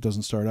room if it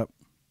doesn't start up.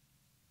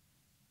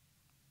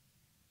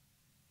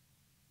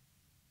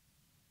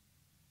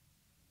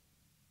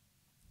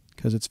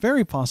 Because it's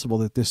very possible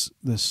that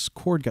this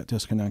cord got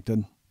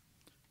disconnected.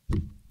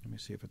 Let me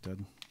see if it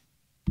did.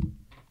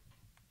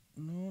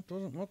 No, it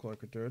doesn't look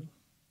like it did.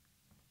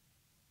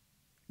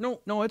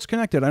 No, it's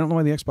connected. I don't know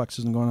why the Xbox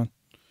isn't going on.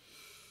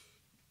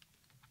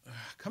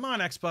 Come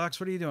on,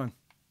 Xbox. What are you doing?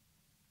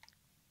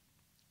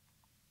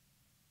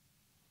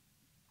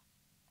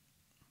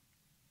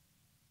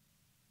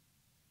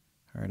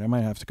 All right, I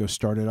might have to go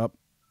start it up.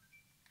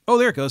 Oh,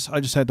 there it goes. I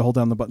just had to hold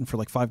down the button for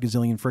like 5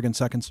 gazillion friggin'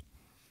 seconds.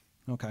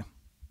 Okay.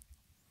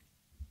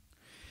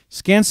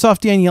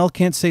 Scansoft Danielle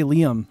can't say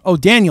Liam. Oh,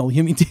 Daniel.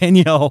 You mean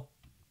Danielle.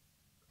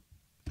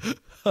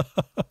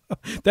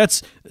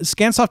 That's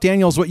Scansoft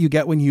Danielle is what you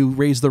get when you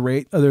raise the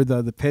rate, or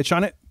the pitch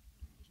on it.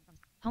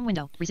 Home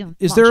window. Resume.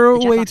 Is Launch. there a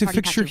The way checkbox to party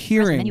fix pass your to. Press the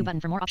hearing? menu button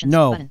for more options.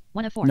 No. Button.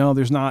 1 of 4. No,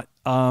 there's not.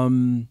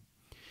 And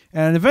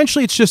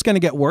eventually it's just going to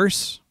get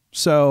worse.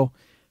 So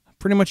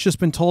pretty much just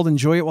been told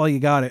enjoy it while you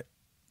got it.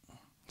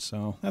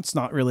 So that's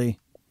not really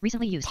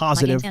recently used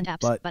positive, My games and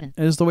apps but button.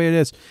 it is the way it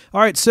is.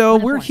 All right, so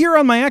 1 of we're 4. here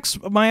on my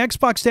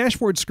Xbox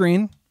dashboard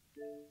screen.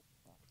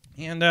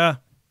 And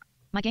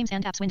My games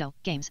and apps window.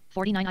 Games.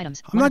 49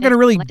 items. I'm 1 not of going to 8.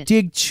 really Selected.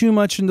 dig too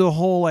much into the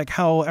whole like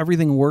how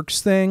everything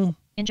works thing.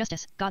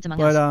 Injustice. Gods Among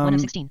But, Us. 1 of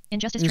 16.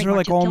 Injustice. these are Trademark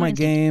like 2. all Killer my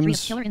Instinct. 3 of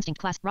games. Killer Instinct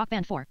Class. Rock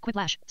Band 4.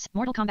 Quiplash.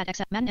 Mortal Kombat X.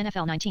 Madden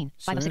NFL 19.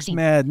 So 5 of there's 16.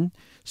 Madden.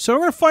 So I'm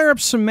going to fire up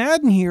some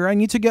Madden here. I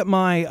need to get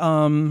my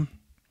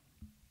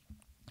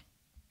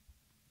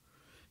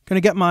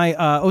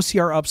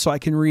OCR up so I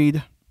can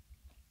read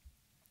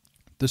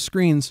the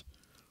screens.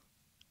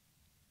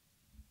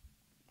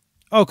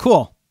 Oh,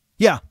 cool.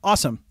 Yeah,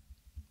 awesome.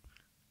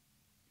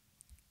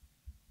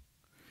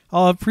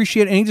 I'll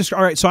appreciate any.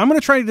 All right, so I'm going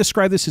to try to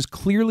describe this as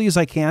clearly as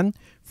I can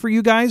for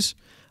you guys.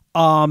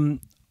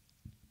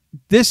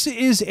 This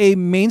is a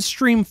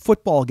mainstream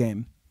football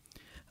game.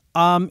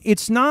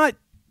 It's not.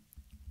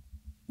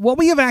 What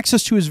we have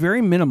access to is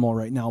very minimal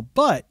right now,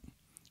 but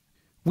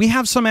we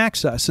have some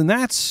access, and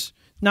that's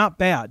not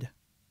bad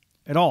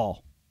at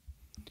all.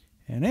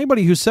 And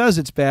anybody who says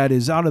it's bad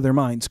is out of their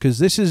minds, because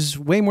this is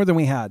way more than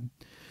we had.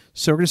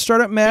 So we're going to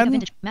start up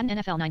Madden. Madden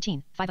NFL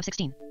 19, 5 of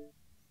 16.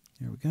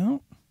 There we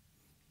go.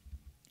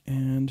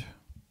 And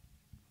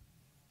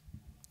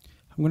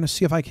I'm going to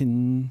see if I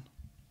can...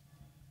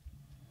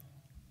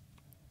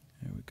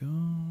 There we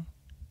go.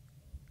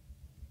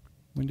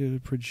 Window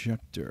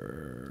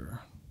projector.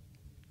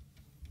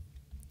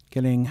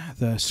 Getting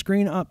the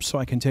screen up so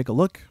I can take a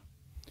look.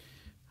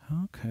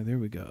 Okay, there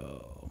we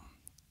go.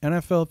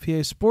 NFL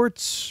PA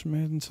Sports.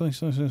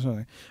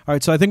 All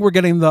right, so I think we're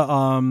getting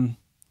the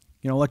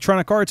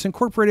Electronic Arts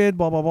Incorporated,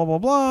 blah, blah, blah, blah,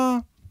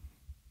 blah.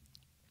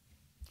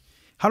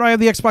 How do I have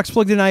the Xbox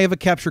plugged in? I have a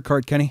capture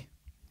card, Kenny.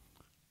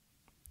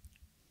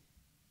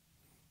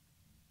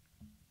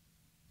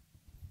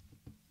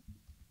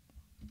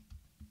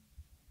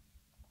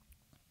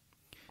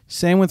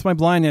 Same with my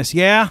blindness.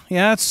 Yeah,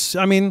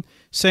 same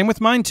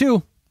with mine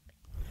too.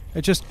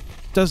 It just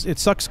does. It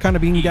sucks kind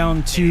of being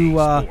down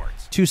to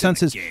two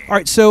senses. All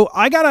right, so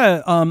I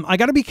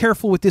gotta be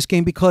careful with this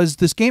game because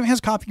this game has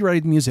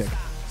copyrighted music,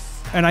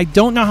 and I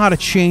don't know how to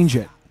change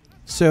it.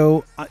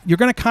 So you're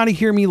gonna kind of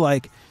hear me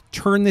like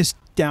turn this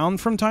down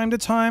from time to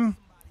time,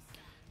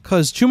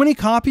 because too many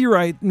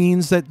copyright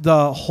means that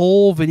the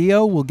whole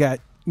video will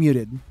get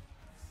muted.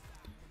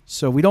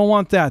 So we don't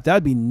want that.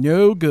 That'd be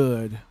no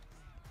good.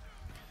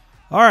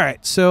 All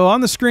right, so on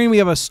the screen we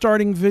have a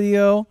starting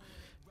video.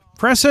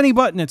 Press any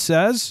button, it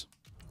says.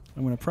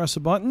 I'm going to press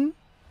a button.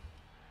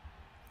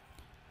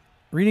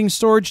 Reading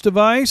storage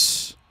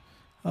device.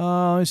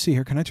 Let's see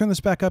here. Can I turn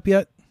this back up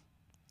yet?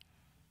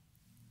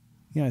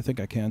 Yeah, I think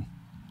I can.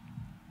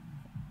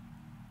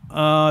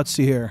 Let's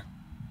see here.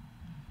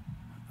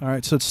 All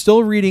right, so it's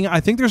still reading. I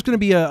think there's going to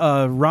be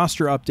a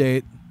roster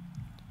update.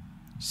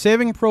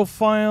 Saving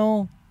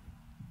profile.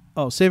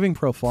 Oh, saving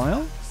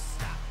profile.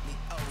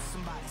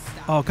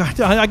 Oh, God,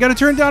 I got to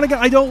turn it down again.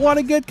 I don't want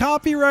to get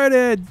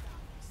copyrighted.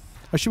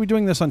 I should be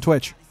doing this on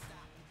Twitch.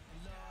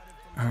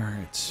 All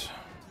right.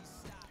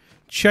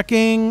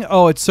 Checking.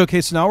 Oh, it's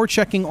okay. So now we're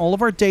checking all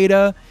of our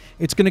data.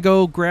 It's going to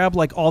go grab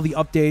like all the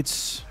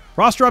updates.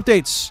 Roster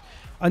updates.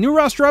 A new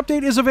roster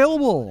update is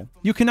available.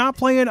 You cannot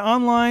play an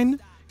online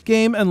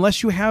game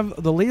unless you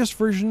have the latest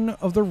version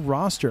of the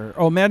roster.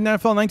 Oh, Madden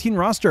NFL 19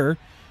 roster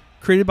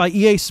created by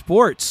EA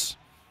Sports.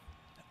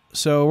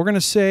 So we're going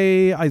to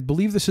say, I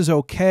believe this is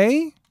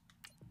okay.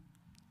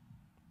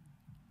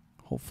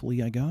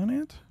 Hopefully I got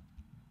it.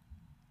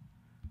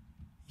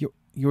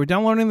 You were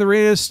downloading the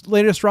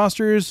latest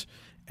rosters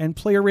and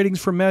player ratings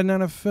for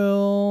Madden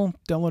NFL.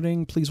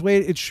 Downloading, please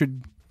wait. It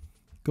should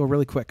go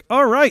really quick.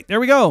 All right,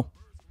 there we go. All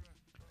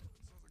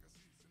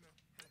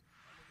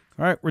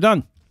right, we're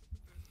done.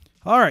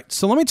 All right,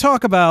 so let me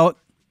talk about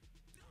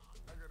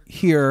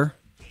here.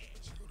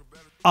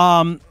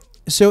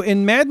 So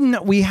in Madden,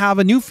 we have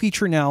a new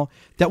feature now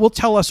that will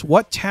tell us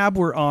what tab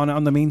we're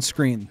on the main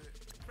screen.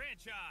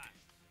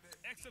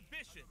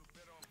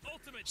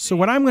 So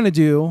what I'm going to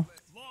do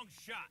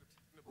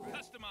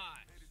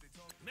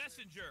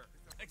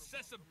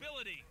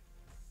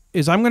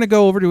is I'm going to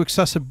go over to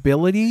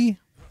accessibility,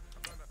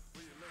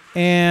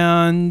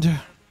 and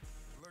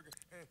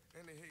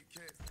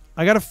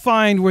I got to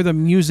find where the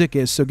music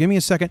is. So give me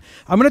a second.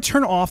 I'm going to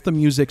turn off the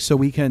music so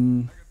we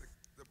can...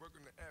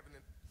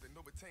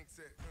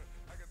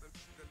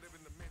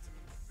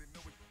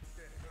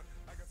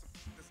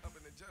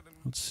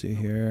 Let's see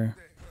here.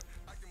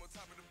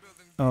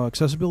 Oh,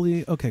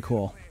 accessibility. Okay,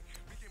 cool.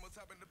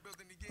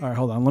 All right,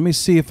 hold on. Let me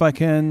see if I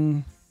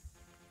can...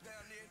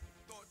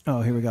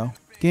 Oh, here we go.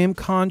 Game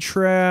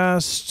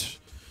contrast.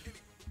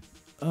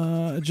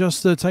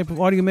 Adjust the type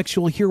of audio mix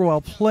you'll hear while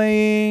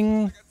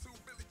playing.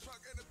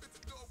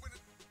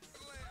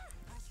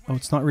 Oh,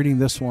 it's not reading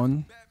this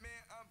one.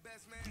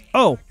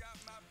 Oh,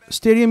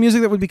 stadium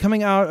music that would be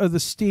coming out of the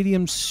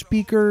stadium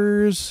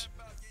speakers.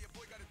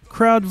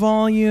 Crowd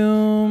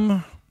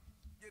volume.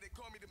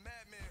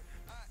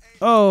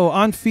 Oh,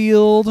 on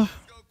field.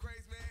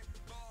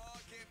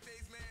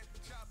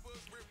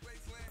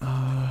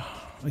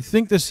 I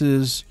think this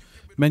is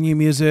menu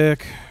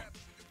music.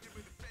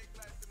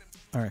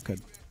 All right,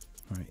 good.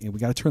 All right, yeah, we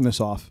got to turn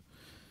this off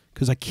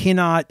because I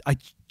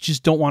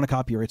just don't want a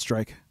copyright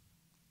strike.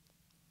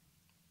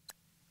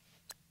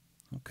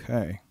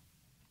 Okay.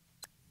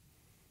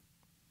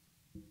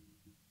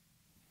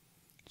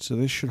 So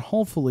this should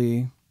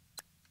hopefully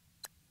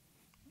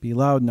be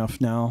loud enough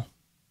now.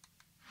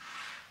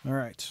 All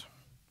right.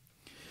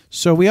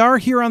 So we are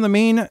here on the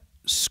main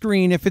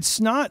screen. If it's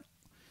not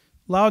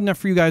loud enough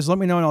for you guys, let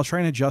me know and I'll try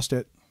and adjust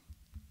it.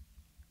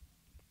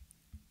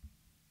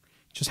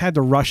 Just had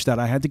to rush that.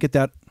 I had to get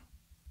that.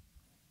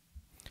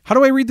 How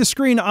do I read the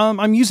screen?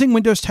 I'm using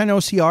Windows 10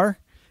 OCR,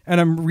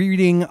 and I'm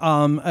reading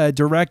a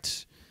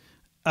direct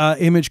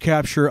image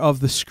capture of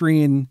the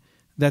screen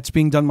that's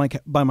being done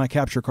by my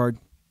capture card.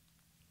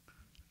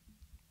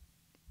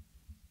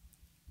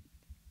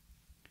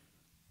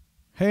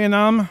 Hey,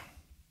 Anam.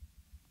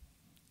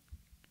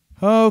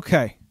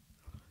 Okay.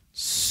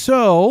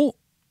 So,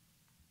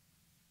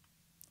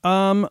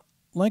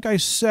 like I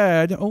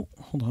said, oh,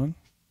 hold on.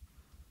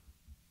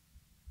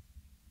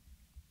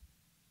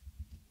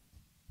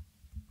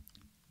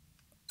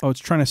 Oh, it's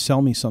trying to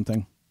sell me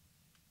something.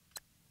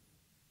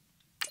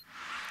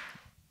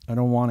 I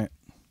don't want it.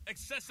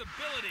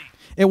 Accessibility.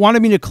 It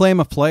wanted me to claim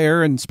a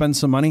player and spend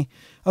some money.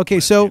 Okay,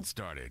 so get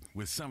started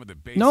with some of the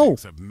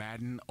basics of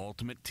Madden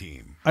Ultimate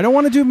Team. I don't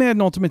want to do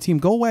Madden Ultimate Team.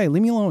 Go away.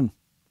 Leave me alone.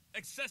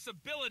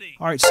 Accessibility.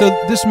 All right, so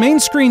this main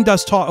screen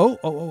does talk.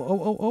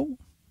 Oh.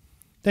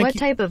 What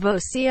type of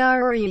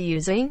OCR are you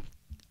using?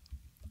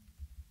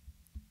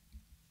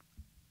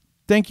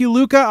 Thank you,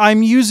 Luca.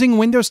 I'm using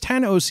Windows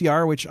 10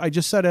 OCR, which I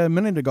just said a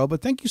minute ago,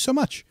 but thank you so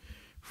much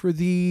for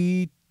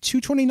the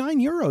 229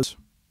 euros.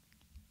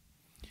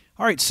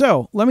 All right,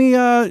 so let me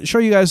show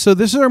you guys. So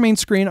this is our main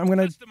screen. I'm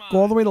going to go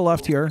all the way to the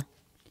left here.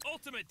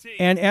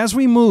 And as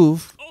we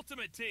move,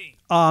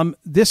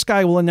 this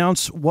guy will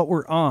announce what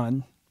we're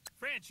on.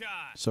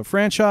 So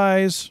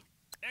franchise,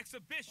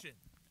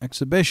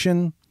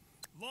 exhibition.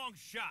 Long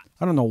shot.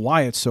 I don't know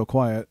why it's so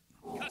quiet.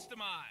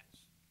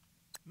 Customize.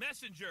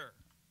 Messenger.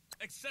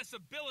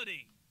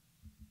 Accessibility.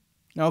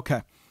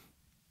 Okay.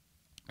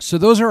 So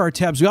those are our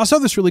tabs. We also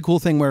have this really cool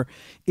thing where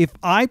if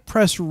I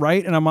press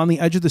right and I'm on the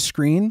edge of the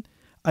screen,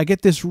 I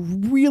get this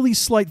really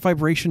slight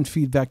vibration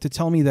feedback to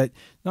tell me that,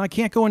 no, I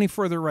can't go any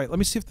further right. Let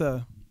me see if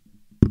the...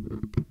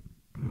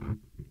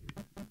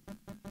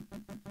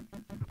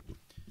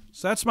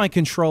 So that's my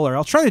controller.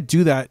 I'll try to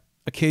do that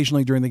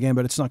occasionally during the game,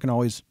 but it's not going to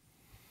always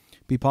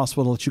be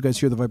possible to let you guys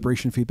hear the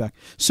vibration feedback.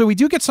 So we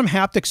do get some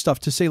haptic stuff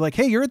to say like,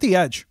 hey, you're at the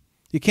edge.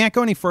 You can't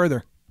go any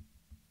further.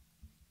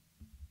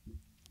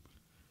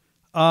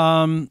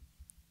 Okay,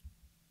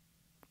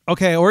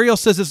 Oriel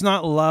says it's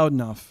not loud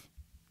enough.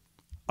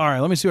 All right,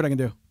 let me see what I can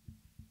do.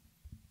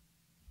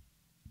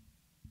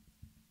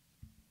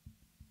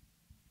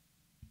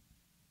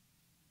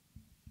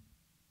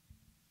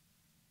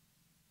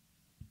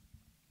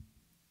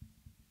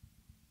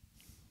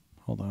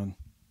 Hold on.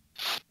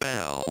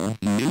 Spell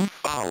new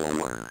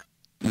follower.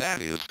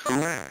 That is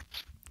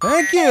correct.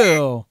 Thank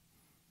you.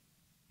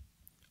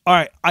 All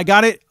right, I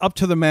got it up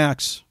to the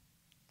max.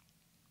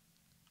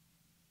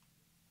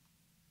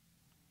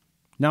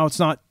 Now it's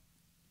not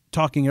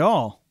talking at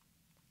all.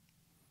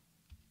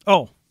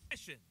 Oh.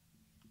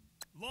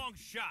 Long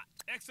shot.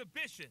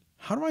 Exhibition.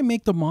 How do I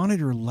make the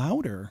monitor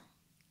louder?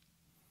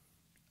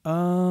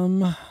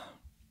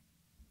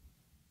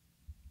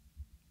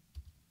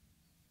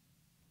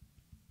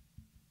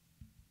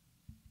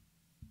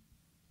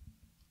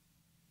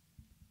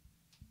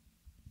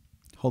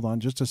 Hold on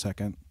just a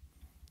second.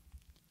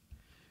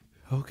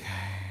 Okay.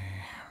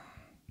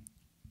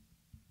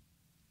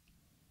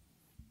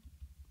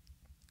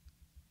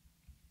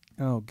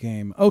 Oh,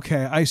 game.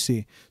 Okay, I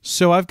see.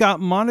 So I've got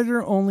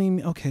monitor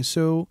only. Okay,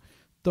 so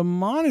the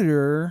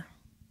monitor,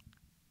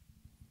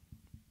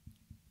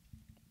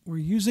 we're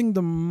using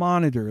the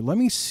monitor. Let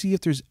me see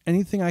if there's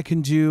anything I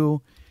can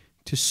do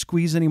to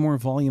squeeze any more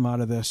volume out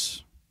of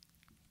this.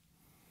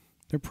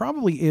 There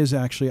probably is,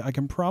 actually. I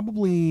can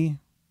probably...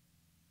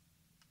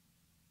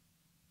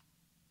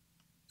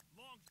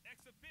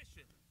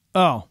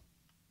 Oh.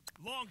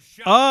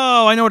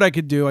 Oh, I know what I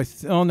could do.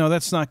 Oh, no,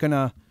 that's not going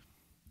to...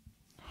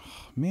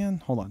 Oh,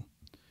 man, hold on.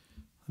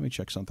 Let me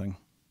check something.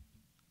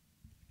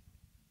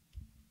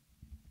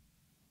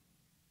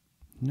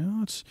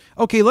 No, it's...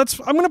 Okay,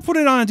 I'm going to put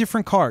it on a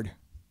different card.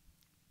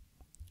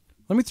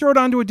 Let me throw it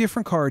onto a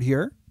different card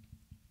here.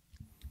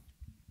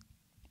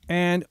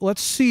 And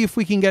let's see if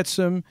we can get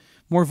some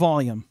more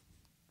volume.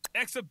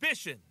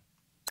 Exhibition.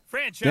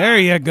 Franchise. There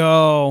you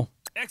go.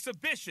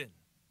 Exhibition.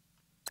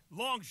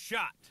 Long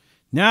shot.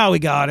 Now we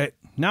got it.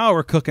 Now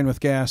we're cooking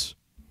with gas.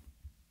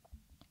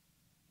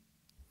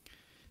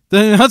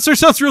 The announcer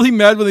sounds really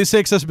mad when they say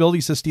accessibility,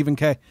 says Stephen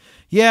K.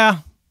 Yeah,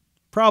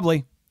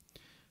 probably.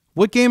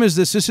 What game is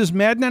this? This is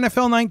Madden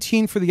NFL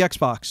 19 for the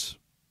Xbox.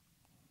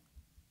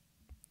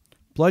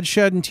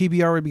 Bloodshed and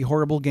TBR would be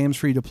horrible games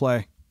for you to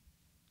play.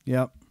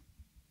 Yep.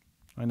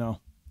 I know.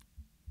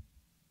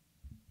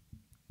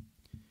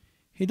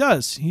 He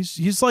does.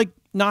 He's like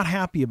not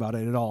happy about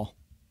it at all.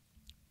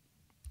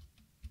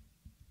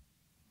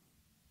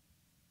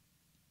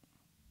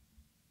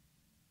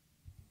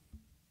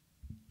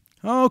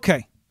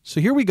 Okay, so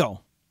here we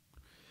go.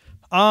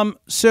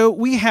 So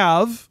we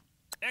have...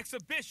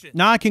 Exhibition.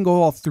 Now I can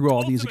go through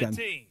all these again.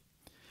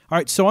 All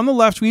right, so on the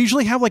left, we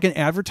usually have like an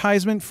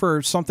advertisement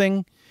for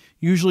something.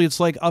 Usually it's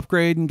like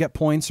upgrade and get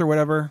points or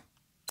whatever.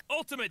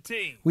 Ultimate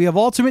Team. We have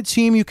Ultimate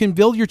Team. You can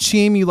build your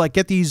team. You like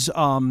get these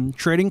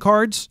trading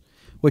cards,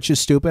 which is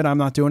stupid. I'm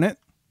not doing it.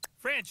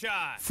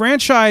 Franchise.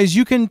 Franchise,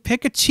 you can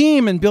pick a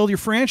team and build your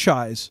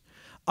franchise.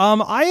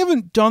 I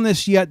haven't done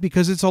this yet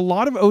because it's a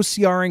lot of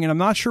OCRing and I'm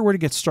not sure where to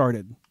get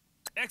started.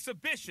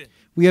 Exhibition.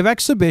 We have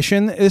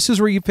Exhibition. This is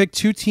where you pick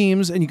 2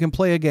 teams and you can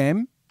play a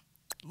game.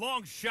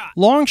 Long shot.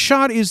 Long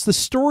shot is the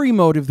story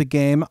mode of the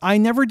game. I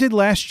never did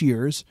last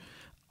year's.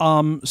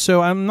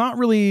 So I'm not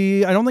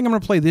really, I don't think I'm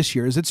going to play this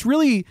year's. It's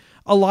really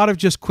a lot of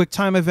just quick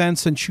time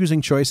events and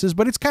choosing choices,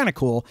 but it's kind of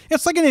cool.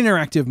 It's like an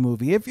interactive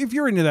movie. If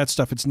you're into that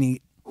stuff, it's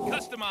neat.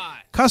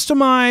 Customize.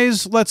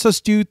 Customize lets us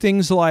do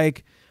things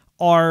like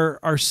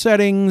our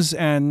settings,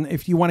 and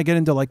if you want to get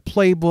into like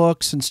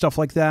playbooks and stuff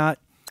like that.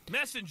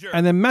 Messenger.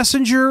 And then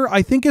Messenger,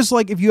 I think, is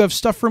like if you have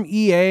stuff from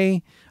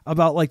EA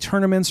about like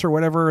tournaments or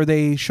whatever,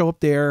 they show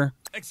up there.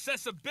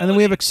 Accessibility. And then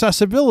we have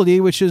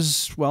accessibility, which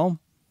is, well,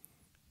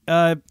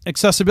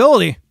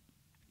 accessibility.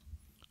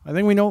 I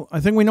think we know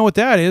what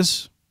that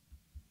is.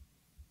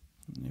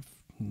 If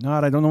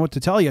not, I don't know what to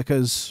tell you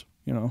because,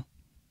 you know.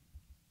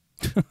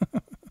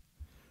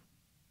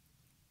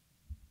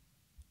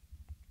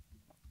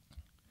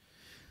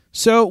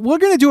 So we're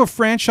going to do a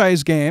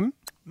franchise game.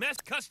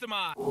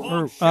 Customize.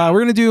 Or, we're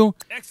going to do,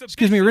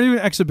 excuse me, we're going to do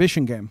an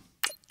exhibition game.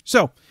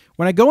 So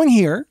when I go in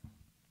here,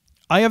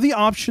 I have the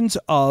options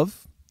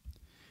of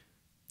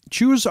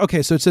choose.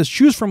 Okay, so it says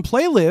choose from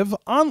Play Live,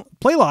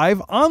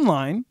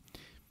 Online,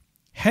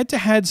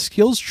 Head-to-Head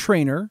Skills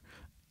Trainer,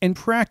 and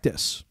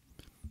Practice.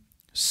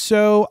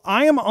 So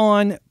I am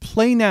on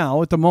Play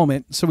Now at the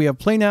moment. So we have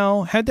Play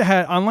Now,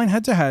 Head-to-Head, Online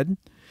Head-to-Head,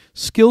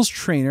 Skills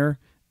Trainer,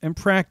 and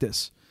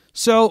Practice.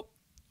 So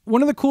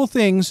one of the cool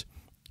things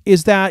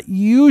is that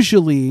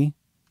usually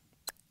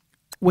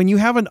when you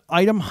have an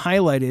item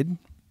highlighted,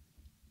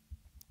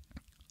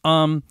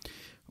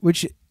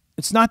 which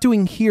it's not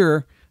doing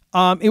here,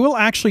 it will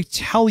actually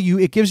tell you,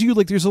 it gives you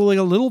like, there's like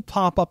a little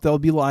pop-up that will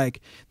be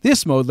like,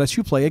 this mode lets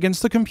you play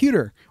against the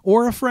computer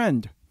or a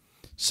friend.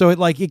 So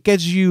it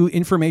gives you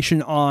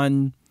information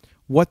on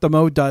what the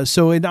mode does.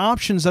 So in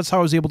options, that's how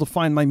I was able to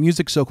find my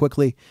music so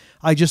quickly.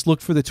 I just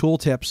looked for the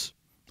tooltips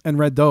and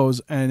read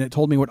those, and it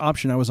told me what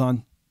option I was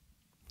on.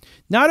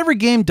 Not every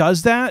game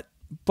does that,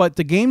 but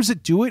the games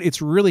that do it,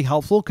 it's really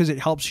helpful because it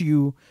helps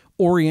you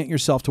orient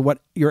yourself to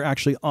what you're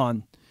actually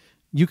on.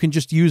 You can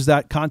just use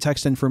that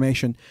context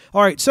information.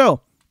 All right,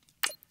 so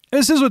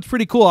this is what's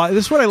pretty cool.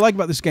 This is what I like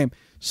about this game.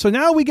 So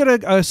now we get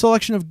a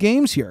selection of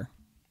games here.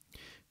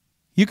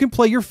 You can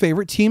play your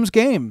favorite team's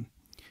game.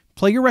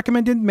 Play your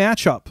recommended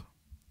matchup.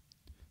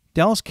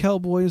 Dallas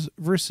Cowboys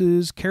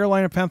versus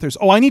Carolina Panthers.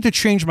 Oh, I need to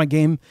change my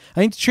game.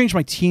 I need to change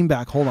my team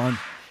back. Hold on.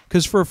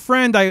 Because for a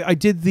friend, I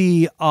did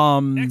the...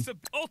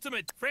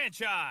 Ultimate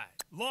franchise.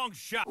 Long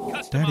shot.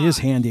 Customize. That is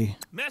handy.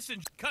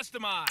 Message.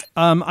 Customize.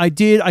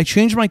 I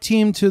changed my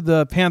team to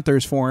the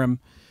Panthers for him.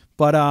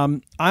 But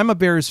I'm a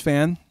Bears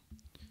fan.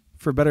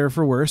 For better or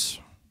for worse.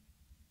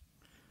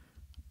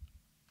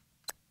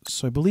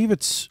 So I believe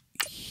it's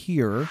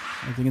here.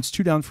 I think it's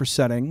 2 down for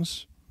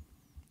settings.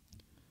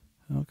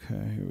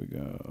 Okay, here we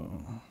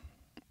go.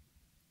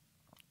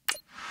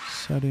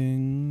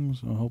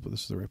 Settings. I hope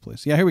this is the right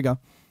place. Yeah, here we go.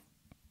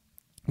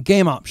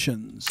 Game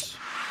options.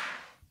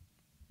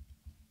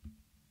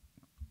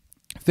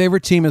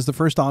 Favorite team is the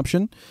first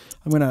option.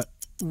 I'm going to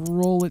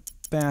roll it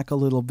back a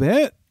little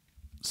bit.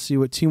 See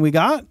what team we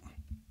got.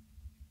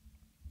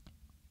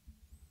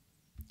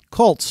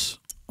 Colts.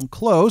 I'm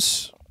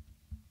close.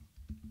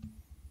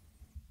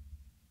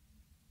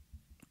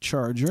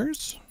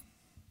 Chargers.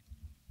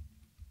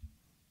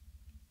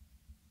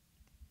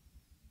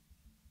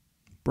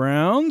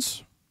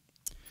 Browns.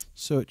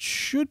 So it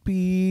should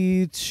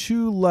be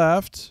 2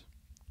 left.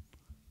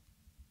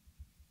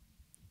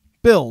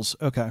 Bills.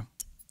 Okay.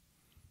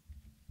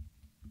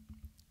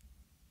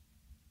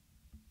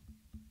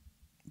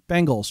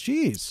 Bengals.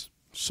 Jeez.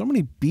 So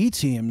many B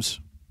teams.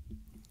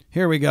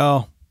 Here we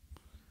go.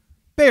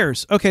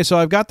 Bears. Okay, so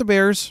I've got the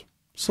Bears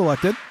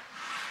selected.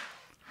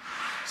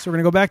 So we're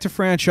going to go back to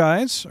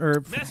franchise.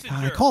 Or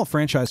I call it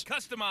franchise.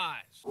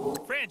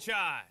 Customize.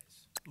 Franchise.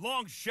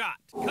 Long shot.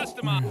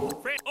 Customize.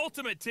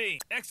 Ultimate team.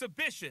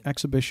 Exhibition.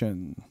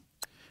 Exhibition.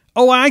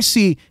 Oh, I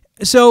see.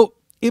 So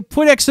it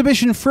put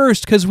exhibition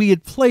first because we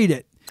had played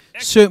it.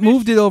 So it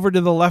moved it over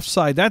to the left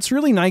side. That's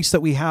really nice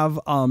that we have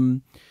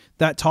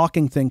that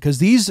talking thing because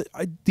these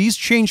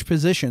change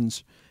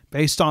positions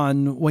based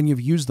on when you've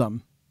used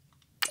them.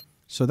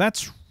 So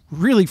that's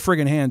really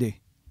friggin'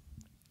 handy.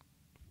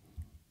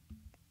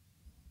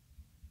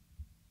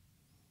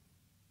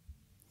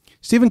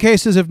 Stephen K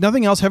says, if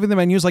nothing else, having the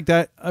menus like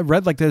that,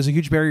 read like that is a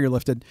huge barrier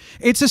lifted.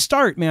 It's a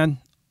start, man.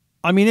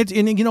 I mean,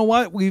 and you know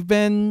what?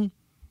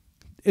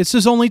 This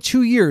is only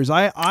 2 years.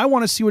 I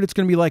want to see what it's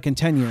going to be like in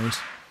 10 years.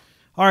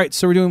 All right,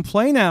 so we're doing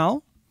Play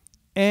Now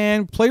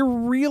and play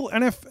real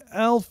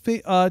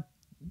NFL.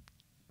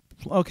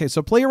 Okay,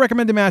 so play your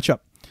recommended matchup.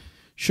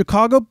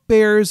 Chicago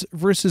Bears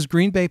versus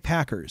Green Bay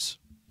Packers.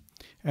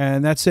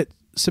 And that's it.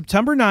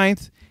 September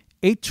 9th,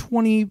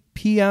 8:20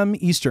 p.m.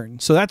 Eastern.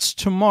 So that's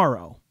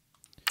tomorrow.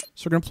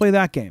 So we're going to play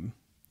that game.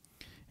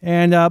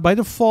 And by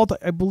default,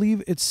 I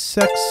believe it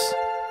sets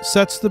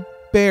the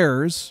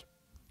Bears.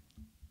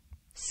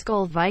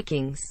 Skull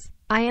Vikings.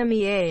 I am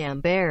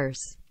EAM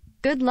Bears.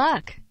 Good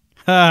luck.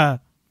 No,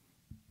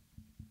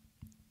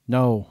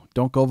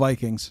 don't go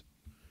Vikings.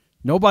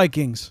 No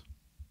Vikings.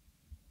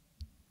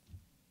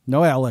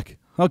 No Alec.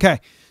 Okay,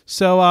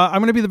 so I'm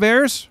going to be the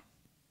Bears.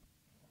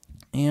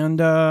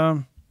 And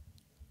I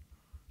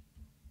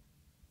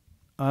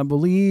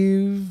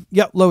believe,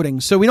 loading.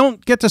 So we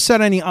don't get to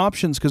set any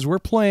options because we're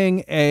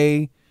playing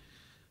a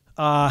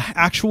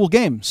actual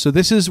game. So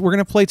we're going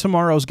to play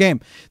tomorrow's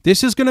game.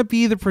 This is going to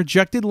be the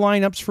projected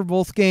lineups for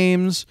both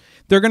games.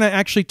 They're going to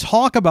actually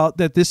talk about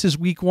that this is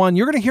week 1.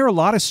 You're going to hear a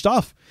lot of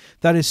stuff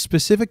that is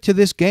specific to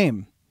this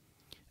game.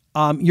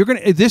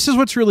 This is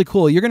what's really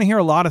cool. You're going to hear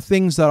a lot of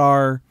things that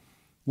are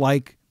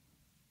like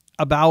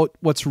about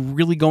what's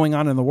really going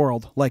on in the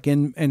world, like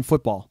in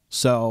football.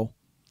 So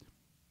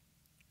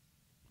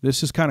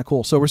this is kind of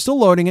cool. So we're still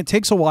loading. It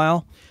takes a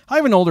while. I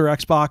have an older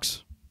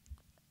Xbox.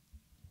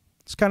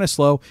 It's kind of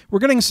slow. We're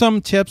getting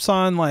some tips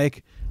on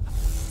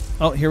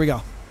here we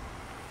go.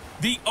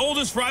 The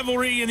oldest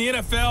rivalry in the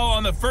NFL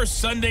on the first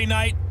Sunday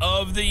night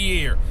of the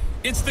year.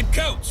 It's the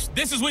coach.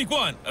 This is week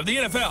 1 of the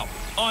NFL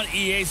on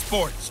EA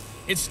Sports.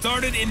 It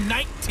started in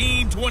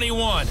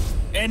 1921,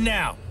 and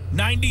now,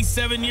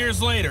 97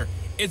 years later,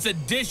 it's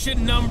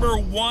edition number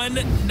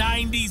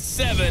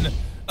 197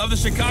 of the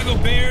Chicago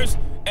Bears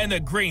and the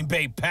Green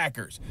Bay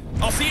Packers.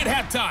 I'll see you at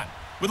halftime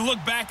with a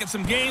look back at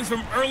some games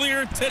from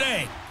earlier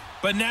today.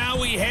 But now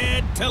we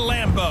head to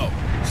Lambeau.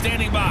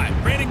 Standing by,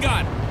 Brandon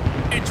Gott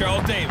and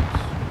Charles Davis.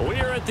 We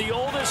are at the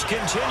oldest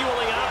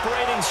continually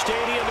operating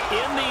stadium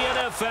in the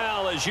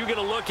NFL as you get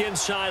a look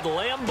inside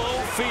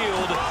Lambeau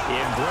Field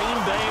in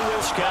Green Bay,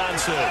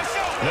 Wisconsin.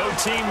 No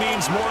team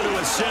means more to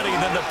a city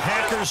than the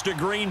Packers to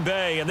Green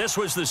Bay, and this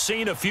was the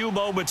scene a few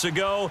moments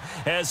ago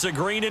as the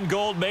green and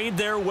gold made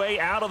their way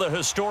out of the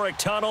historic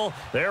tunnel.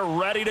 They're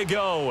ready to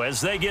go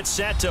as they get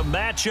set to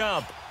match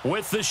up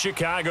with the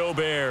Chicago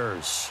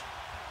Bears.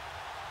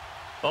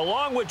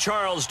 Along with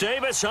Charles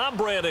Davis, I'm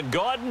Brandon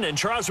Gaudin. And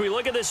Charles, we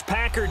look at this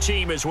Packer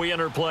team as we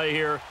enter play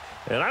here.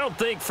 And I don't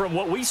think from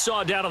what we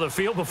saw down on the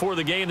field before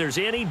the game, there's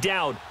any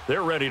doubt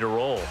they're ready to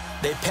roll.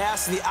 They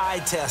passed the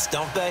eye test,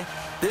 don't they?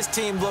 This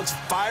team looks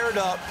fired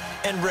up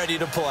and ready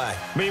to play.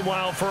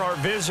 Meanwhile, for our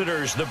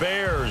visitors, the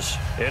Bears,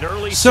 an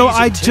early So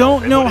season I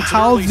don't know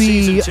how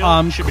the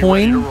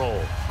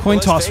coin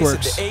toss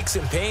works. The aches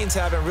and pains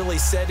haven't really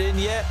set in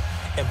yet.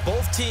 And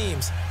both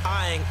teams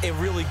eyeing a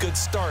really good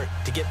start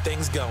to get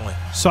things going.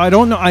 So I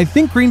don't know. I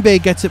think Green Bay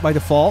gets it by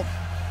default.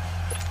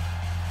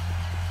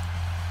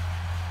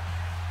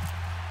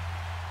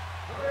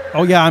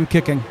 Oh, yeah, I'm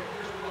kicking.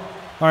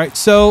 All right,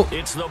 so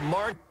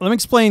let me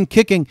explain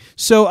kicking.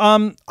 So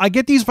I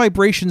get these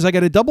vibrations. I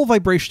get a double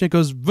vibration. It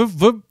goes vup,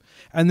 vup,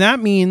 and that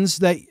means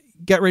that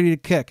get ready to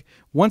kick.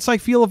 Once I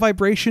feel a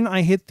vibration,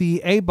 I hit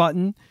the A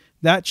button.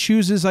 That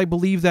chooses, I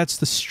believe that's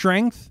the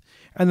strength.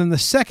 And then the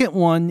second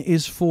one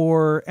is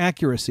for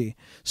accuracy.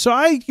 So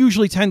I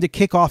usually tend to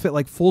kick off at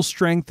like full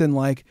strength and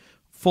like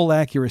full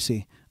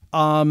accuracy.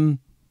 There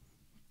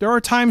are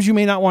times you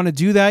may not want to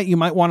do that. You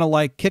might want to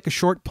like kick a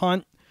short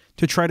punt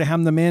to try to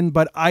hem them in,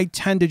 but I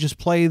tend to just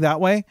play that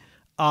way.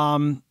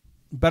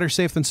 Better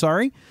safe than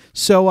sorry.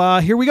 So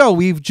here we go.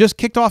 We've just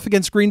kicked off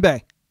against Green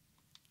Bay.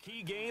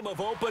 Key game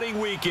of opening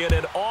weekend,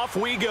 and off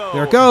we go.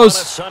 There it goes.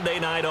 On a Sunday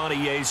night on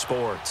EA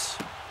Sports.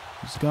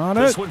 He's got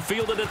it. This one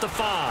fielded at the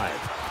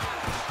 5.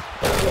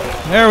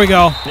 There we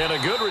go. And a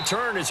good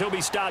return as he'll be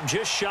stopped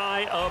just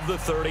shy of the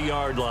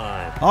 30-yard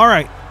line. All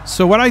right.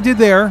 So what I did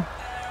there.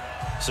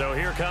 So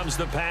here comes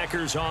the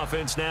Packers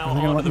offense now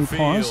onto the field.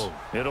 Pause?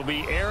 It'll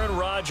be Aaron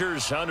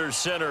Rodgers under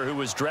center, who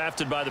was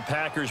drafted by the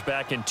Packers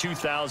back in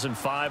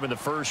 2005 in the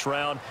first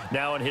round,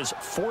 now in his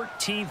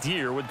 14th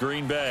year with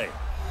Green Bay.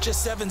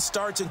 Just 7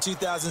 starts in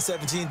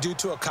 2017 due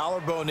to a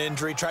collarbone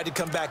injury. Tried to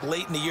come back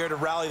late in the year to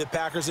rally the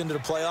Packers into the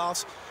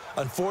playoffs.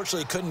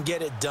 Unfortunately, couldn't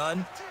get it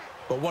done.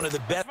 But one of the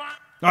best.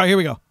 All right, here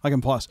we go. I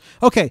can pause.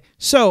 Okay,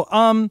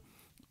 so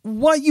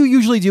what you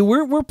usually do,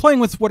 we're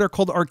playing with what are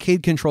called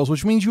arcade controls,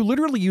 which means you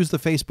literally use the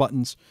face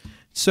buttons.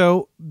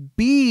 So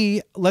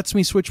B lets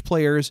me switch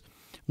players.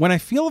 When I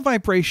feel a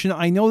vibration,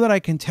 I know that I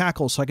can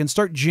tackle, so I can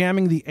start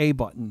jamming the A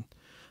button.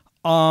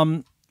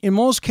 In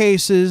most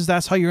cases,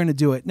 that's how you're going to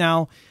do it.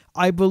 Now,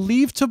 I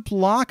believe to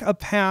block a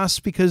pass,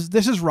 because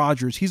this is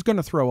Rodgers, he's going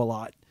to throw a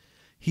lot.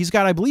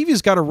 I believe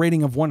he's got a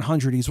rating of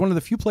 100. He's one of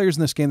the few players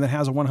in this game that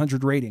has a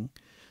 100 rating,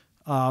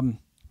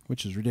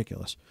 which is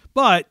ridiculous.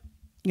 But,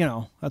 you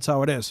know, that's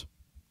how it is.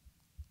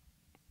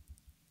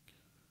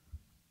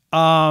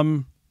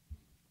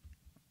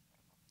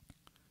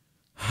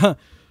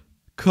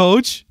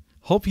 Coach,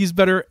 hope he's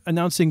better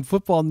announcing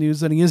football news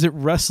than he is at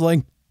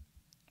wrestling.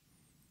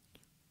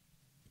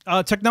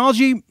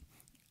 Technology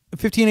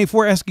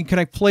 1584 asking, can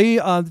I play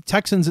the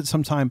Texans at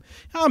some time?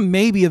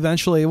 Maybe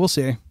eventually. We'll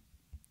see.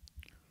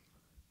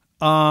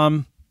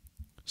 So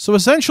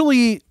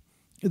essentially,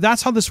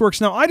 that's how this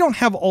works. Now, I don't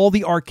have all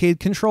the arcade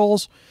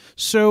controls,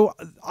 so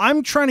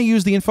I'm trying to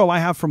use the info I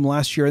have from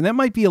last year, and that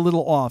might be a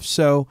little off.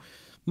 So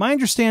my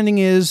understanding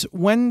is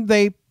when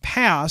they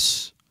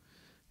pass,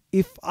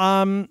 if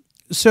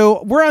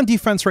So we're on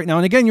defense right now.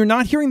 And again, you're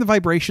not hearing the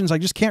vibrations. I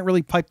just can't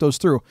really pipe those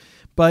through.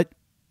 But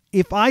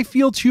if I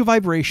feel 2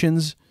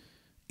 vibrations,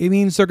 it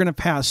means they're going to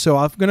pass. So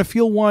I'm going to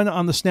feel one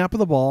on the snap of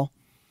the ball.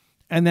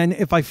 And then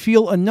if I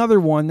feel another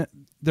one,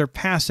 they're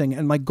passing.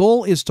 And my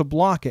goal is to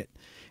block it.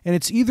 And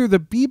it's either the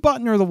B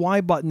button or the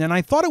Y button. And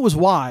I thought it was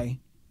Y,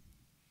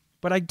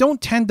 but I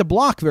don't tend to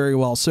block very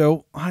well.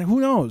 So who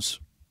knows?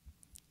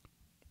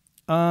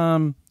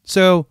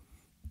 So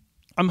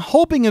I'm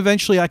hoping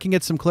eventually I can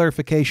get some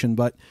clarification.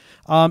 But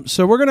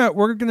so we're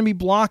gonna be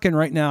blocking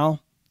right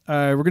now.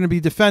 We're gonna be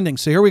defending.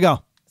 So here we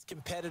go.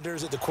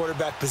 Competitors at the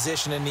quarterback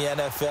position in the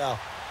NFL.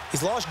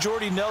 He's lost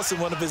Jordy Nelson,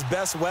 one of his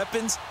best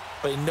weapons,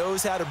 but he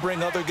knows how to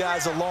bring other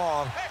guys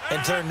along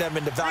and turn them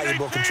into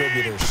valuable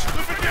contributors.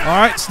 All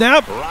right,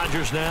 snap.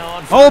 Rodgers now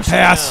on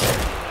pass.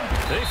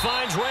 Down. He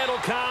finds Randall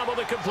Cobb with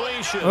a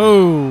completion.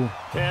 Oh.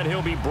 And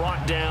he'll be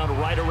brought down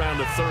right around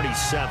the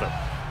 37.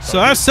 So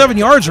that's 7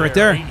 yards right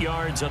there. 8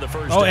 yards on the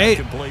first down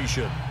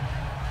completion.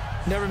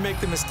 Never make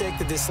the mistake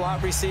that the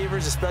slot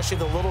receivers, especially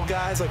the little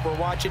guys like we're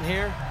watching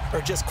here, are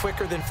just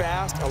quicker than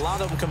fast. A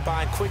lot of them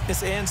combine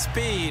quickness and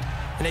speed,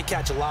 and they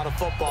catch a lot of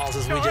footballs,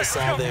 as we just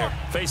saw there.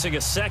 Facing a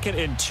 2nd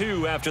and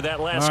 2 after that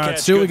last catch.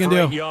 Let's see what we can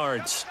do. 8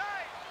 yards.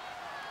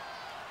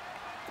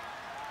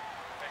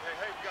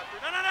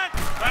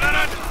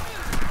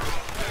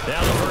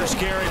 Now the first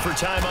carry for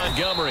Ty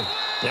Montgomery.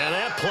 And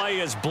that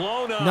play is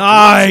blown up.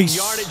 Nice.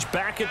 Yardage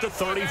back at the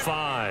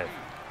 35.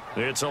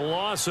 It's a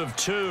loss of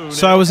 2.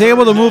 So I was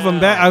able to move him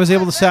back. I was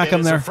able to sack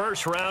him there. A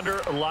first rounder,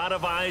 a lot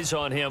of eyes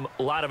on him,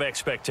 a lot of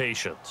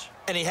expectations.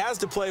 And he has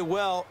to play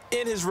well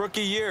in his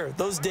rookie year.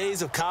 Those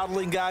days of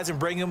coddling guys and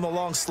bringing them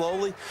along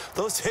slowly,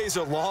 those days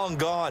are long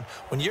gone.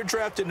 When you're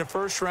drafted in the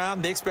first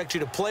round, they expect you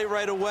to play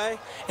right away.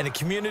 In the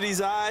community's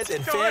eyes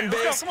and fan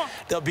base,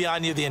 they'll be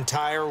on you the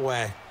entire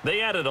way. They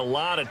added a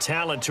lot of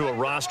talent to a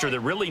roster that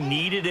really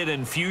needed an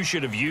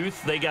infusion of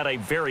youth. They got a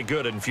very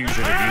good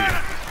infusion of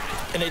youth.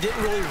 And they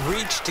didn't really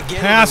reach to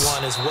get Pass.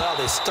 anyone as well.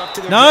 They stuck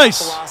to their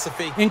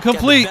philosophy.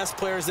 Incomplete. Got the best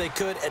players they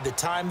could at the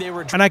time they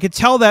were. And I could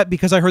tell that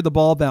because I heard the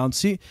ball bounce.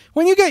 See,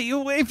 when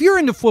if you're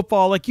into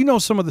football, like you know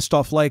some of the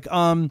stuff, like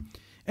and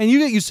you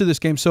get used to this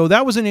game. So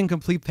that was an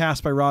incomplete pass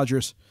by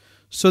Rodgers.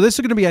 So this is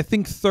going to be, I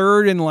think,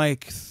 3rd and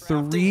like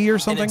 3 or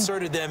something. And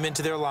inserted them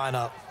into their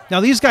lineup. Now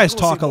these guys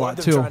talk a lot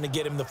too. Trying to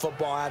get him the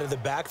football out of the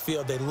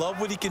backfield. They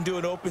love what he can do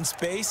in open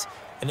space,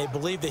 and they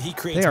believe that he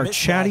creates. They are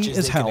chatty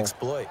as hell.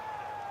 Exploit.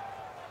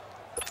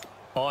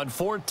 On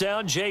 4th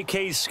down,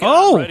 J.K.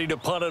 Scott ready to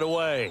punt it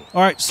away.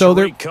 All right, so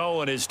Tariq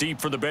Cohen is deep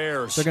for the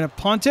Bears. They're going to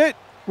punt it.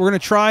 We're going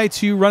to try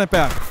to run it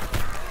back.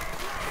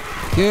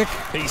 Kick.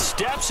 He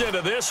steps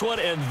into this one,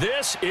 and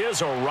this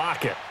is a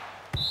rocket.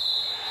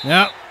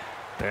 Yeah.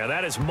 Yeah,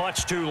 that is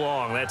much too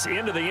long. That's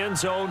into the end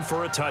zone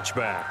for a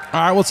touchback. All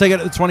right, we'll take it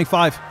at the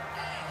 25.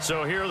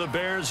 So here are the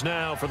Bears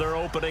now for their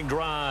opening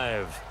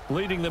drive.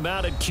 Leading them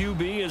out at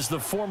QB is the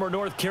former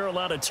North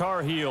Carolina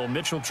Tar Heel,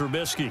 Mitchell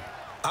Trubisky.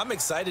 I'm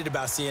excited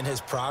about seeing his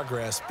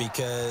progress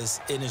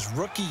because in his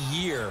rookie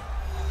year,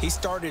 he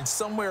started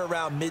somewhere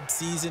around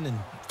mid-season and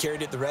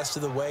carried it the rest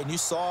of the way. And you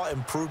saw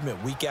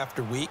improvement week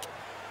after week.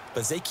 But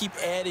as they keep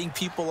adding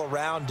people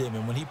around him,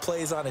 and when he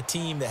plays on a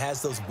team that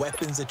has those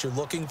weapons that you're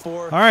looking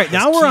for. All right,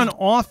 now we're on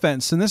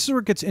offense, and this is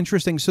where it gets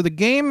interesting. So the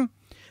game,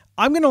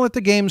 I'm going to let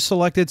the game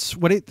select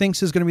what it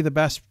thinks is going to be the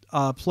best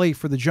play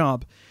for the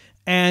job.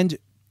 And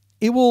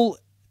it will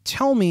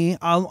tell me,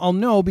 I'll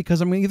know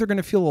because I'm either going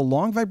to feel a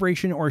long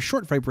vibration or a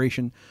short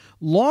vibration.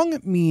 Long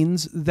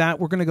means that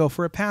we're going to go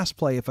for a pass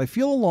play. If I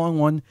feel a long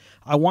one,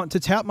 I want to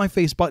tap my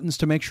face buttons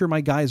to make sure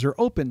my guys are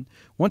open.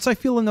 Once I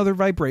feel another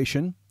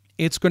vibration,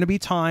 it's going to be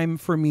time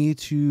for me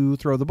to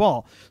throw the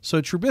ball.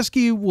 So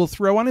Trubisky will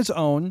throw on his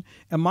own,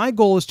 and my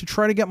goal is to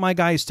try to get my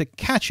guys to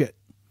catch it.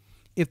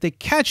 If they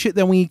catch it,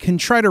 then we can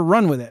try to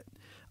run with it.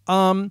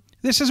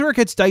 This is where it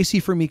gets dicey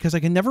for me because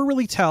I can never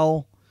really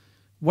tell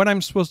what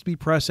I'm supposed to be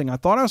pressing. I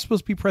thought I was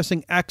supposed to be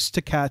pressing X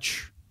to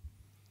catch,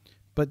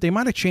 but they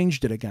might have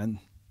changed it again.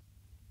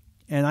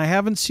 And I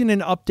haven't seen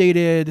an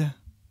updated,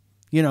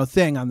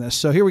 thing on this.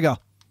 So here we go.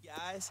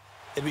 Guys,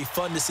 it'd be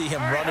fun to see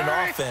him run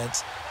an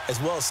offense as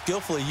well as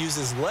skillfully use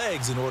his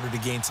legs in order to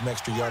gain some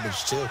extra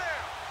yardage too.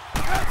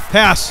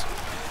 Pass.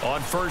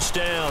 On first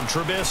down,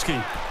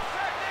 Trubisky.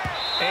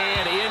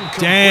 And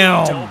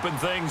incomplete to open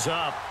things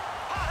up.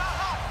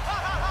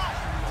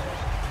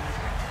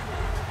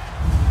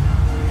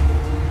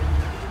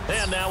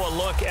 And now a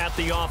look at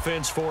the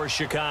offense for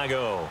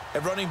Chicago.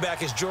 At running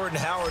back is Jordan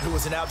Howard, who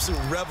was an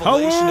absolute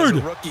revelation as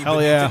a rookie, but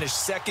he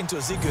finished second to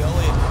Ezekiel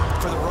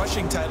Elliott for the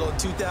rushing title in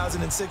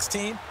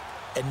 2016.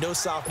 And no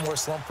sophomore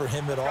slump for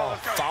him at all.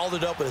 Followed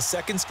it up with a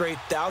second straight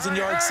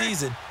 1,000-yard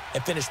season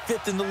and finished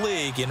 5th in the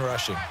league in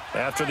rushing.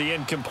 After the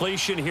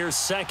incompletion, here's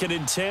 2nd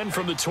and 10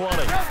 from the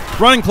 20.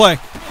 Running play.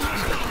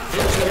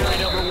 Here's carry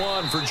number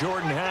 1 for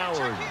Jordan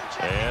Howard.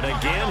 And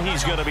again,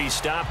 he's going to be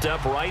stopped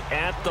up right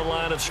at the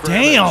line of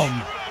scrimmage.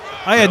 Damn.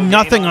 I had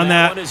nothing on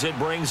that. As it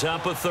brings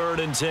up a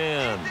 3rd and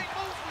 10.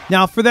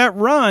 Now, for that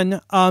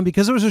run,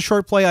 because it was a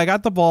short play, I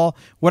got the ball.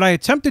 What I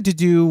attempted to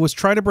do was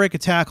try to break a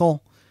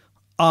tackle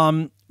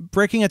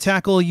Breaking a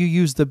tackle, you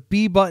use the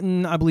B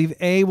button. I believe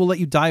A will let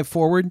you dive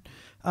forward.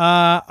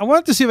 I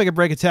wanted to see if I could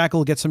break a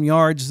tackle, get some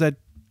yards. That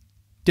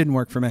didn't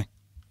work for me.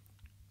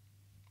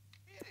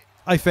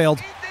 I failed.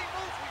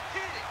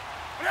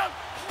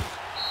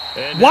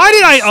 Why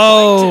did I?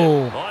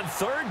 Oh. On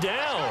third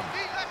down.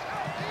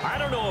 I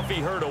don't know if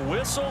he heard a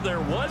whistle. There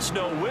was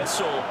no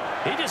whistle.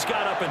 He just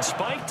got up and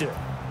spiked it.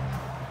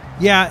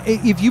 Yeah,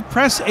 if you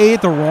press A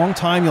at the wrong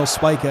time, you'll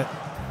spike it.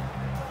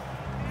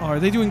 Oh, are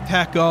they doing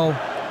pack go?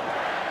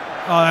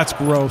 Oh, that's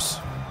gross.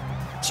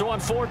 So on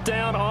fourth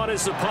down, on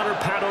is the punter,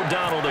 Pat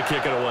O'Donnell, to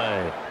kick it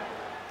away.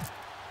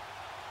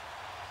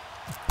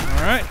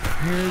 All right,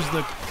 here's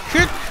the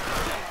kick.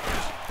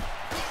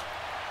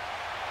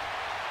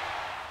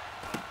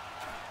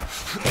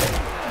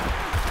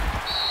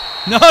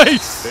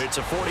 Nice! It's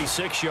a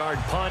 46-yard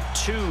punt,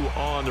 2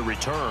 on the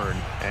return.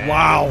 And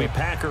wow. It'll be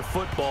Packer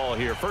football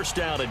here. First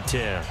down and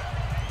 10.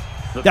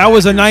 That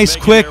was a nice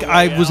quick.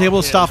 I was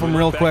able to stop him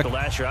real quick.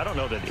 Last year, I don't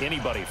know that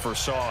anybody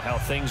foresaw how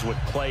things would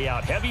play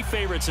out. Heavy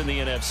favorites in the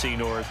NFC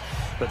North,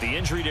 but the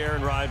injury to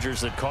Aaron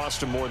Rodgers that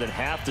cost him more than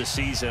half the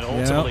season,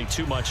 ultimately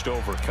too much to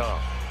overcome.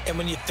 And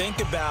when you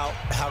think about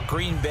how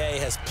Green Bay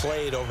has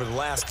played over the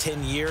last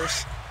 10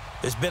 years,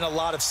 there's been a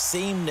lot of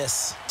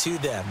sameness to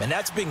them, and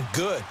that's been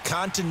good.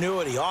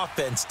 Continuity,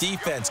 offense,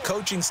 defense,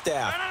 coaching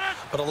staff.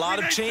 But a lot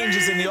of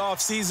changes in the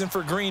offseason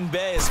for Green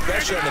Bay,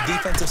 especially on the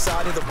defensive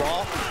side of the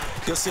ball.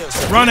 You'll see a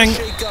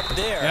shake up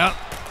there. Yep.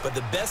 But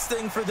the best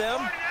thing for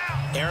them,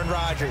 Aaron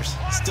Rodgers,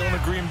 still in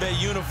a Green Bay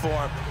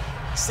uniform.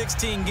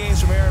 16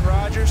 games from Aaron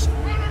Rodgers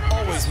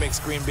always makes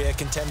Green Bay a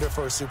contender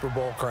for a Super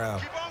Bowl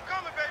crown.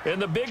 And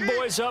the big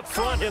boys up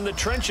front in the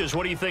trenches,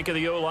 what do you think of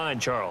the O-line,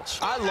 Charles?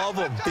 I love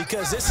them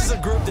because this is a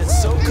group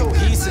that's so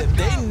cohesive.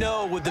 They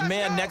know what the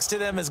man next to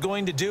them is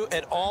going to do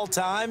at all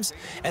times,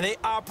 and they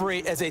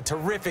operate as a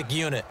terrific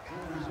unit.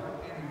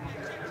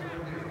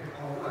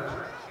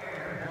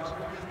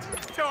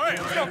 All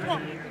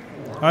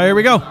right, here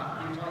we go.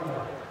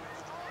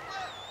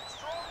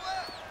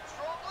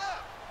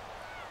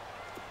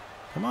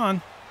 Come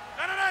on.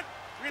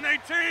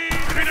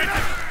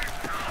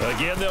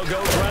 Again, they'll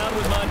go ground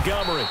with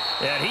Montgomery.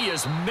 And he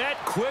is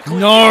met quickly.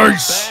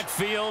 Nice.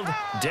 Backfield.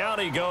 Down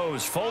he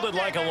goes, folded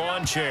like a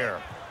lawn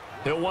chair.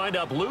 He'll wind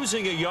up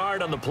losing a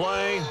yard on the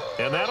play,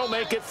 and that'll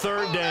make it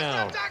third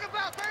down.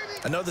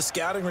 I know the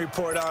scouting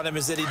report on him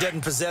is that he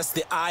doesn't possess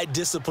the eye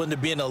discipline to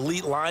be an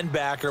elite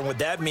linebacker, and what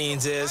that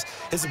means is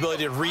his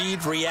ability to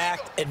read,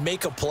 react, and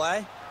make a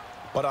play.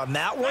 But on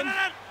that one,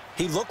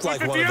 he looked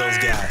like one of those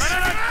guys.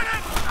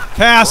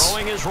 Pass.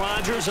 Throwing is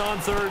Rodgers on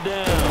third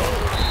down.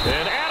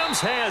 And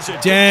Adams has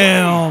it.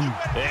 Damn.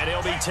 And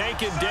he'll be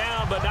taken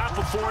down, but not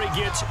before he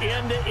gets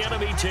into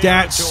enemy territory.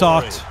 That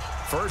sucked.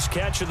 First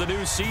catch of the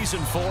new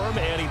season for him,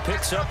 and he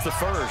picks up the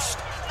first.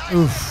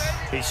 Oof.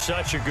 He's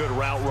such a good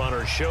route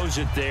runner. Shows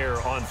it there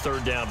on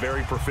third down.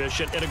 Very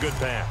proficient and a good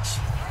pass.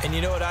 And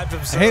you know what I've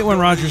observed? I hate when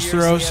Rodgers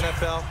throws. In the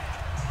NFL,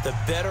 the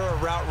better a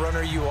route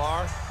runner you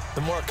are,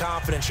 the more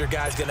confidence your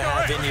guy's going to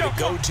have in you to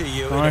go to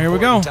you in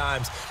important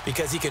times,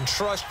 because he can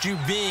trust you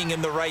being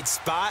in the right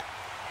spot,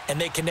 and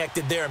they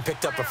connected there and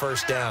picked up a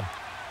first down.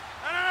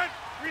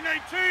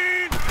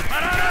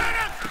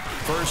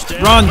 First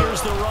down. Run.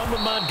 Here's the run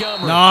with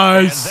Montgomery.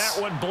 Nice. And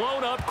that one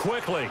blown up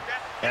quickly,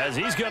 as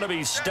he's going to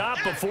be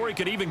stopped before he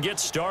could even get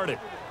started.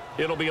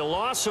 It'll be a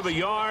loss of a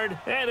yard,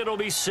 and it'll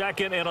be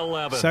 2nd and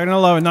 11. 2nd and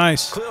 11,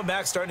 nice. Khalil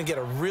Mack's starting to get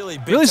a really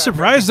big. Really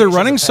surprised they're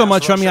running so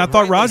much on me. I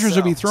thought Rodgers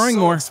would be throwing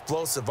more.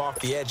 Explosive off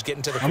the edge,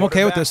 getting to the I'm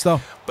okay with this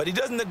though. But he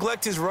doesn't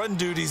neglect his run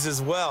duties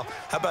as well.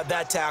 How about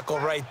that tackle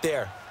right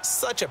there?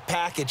 Such a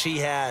package he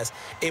has,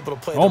 able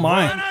to play the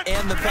run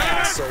and the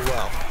pass so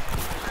well.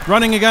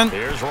 Running again.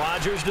 Here's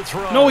Rodgers to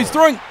throw. No, he's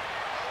throwing.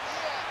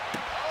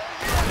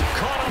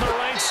 Caught on the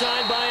right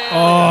side by Adams.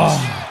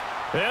 Oh.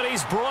 And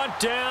he's brought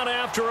down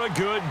after a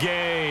good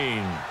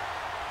gain.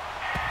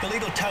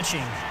 Illegal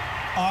touching.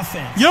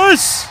 Offense.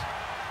 Yes.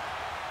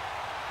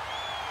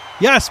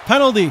 Yes,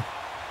 penalty.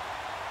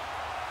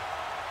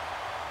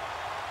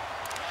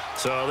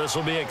 So this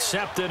will be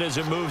accepted as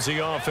it moves the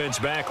offense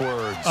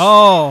backwards.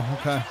 Oh,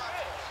 okay.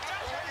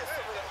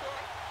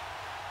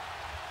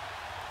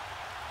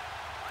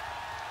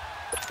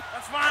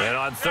 And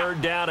on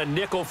third down, a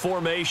nickel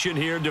formation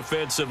here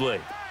defensively.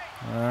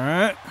 All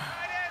right.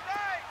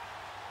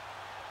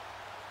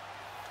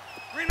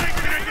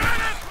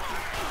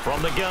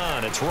 From the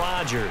gun, it's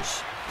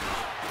Rodgers.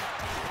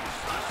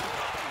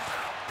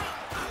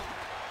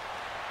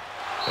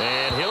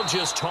 And he'll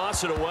just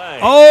toss it away.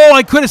 Oh,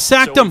 I could have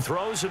sacked him. He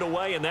throws it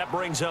away, and that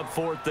brings up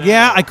 4th down.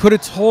 Yeah, I could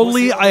have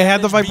totally. I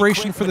had the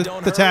vibration for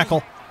the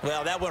tackle.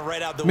 Well, that went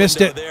right out the Missed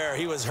window it. there.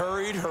 He was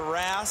hurried,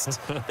 harassed.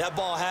 That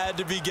ball had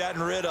to be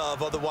gotten rid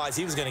of, otherwise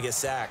he was going to get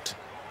sacked.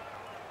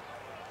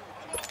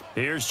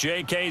 Here's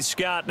J.K.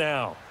 Scott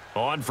now.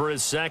 On for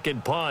his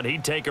second punt.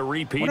 He'd take a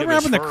repeat Whatever of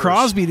his happened first. to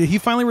Crosby? Did he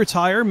finally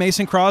retire?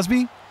 Mason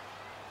Crosby?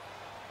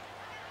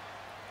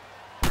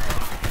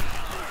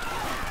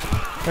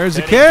 There's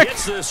the kick. He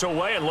gets this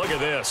away, and look at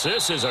this.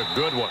 This is a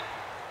good one.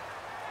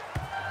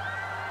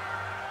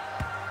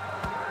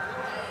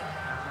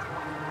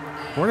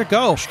 Where'd it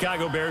go?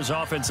 Chicago Bears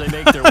offense, they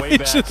make their way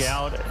back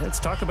out. Let's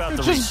talk about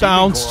the receiving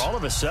bounced. core. All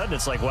of a sudden,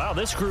 it's like, wow,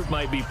 this group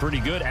might be pretty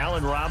good.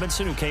 Allen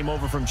Robinson, who came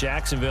over from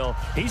Jacksonville,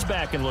 he's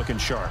back and looking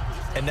sharp.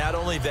 And not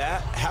only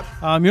that,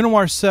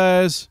 Munawar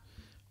says,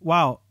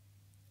 wow,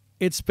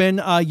 it's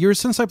been years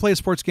since I played a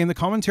sports game. The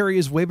commentary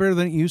is way better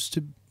than it used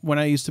to when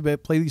I used to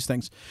play these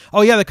things.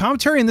 Oh, yeah, the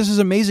commentary in this is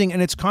amazing,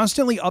 and it's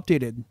constantly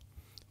updated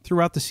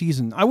throughout the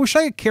season. I wish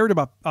I had cared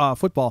about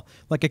football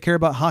like I care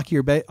about hockey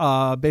or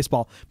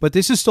baseball, but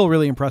this is still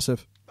really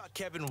impressive.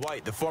 Kevin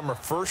White, the former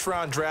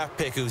first-round draft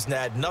pick who's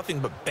had nothing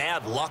but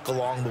bad luck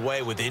along the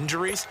way with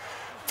injuries,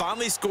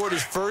 finally scored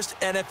his first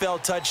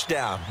NFL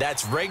touchdown.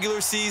 That's regular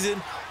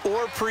season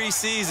or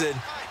preseason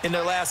in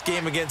their last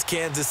game against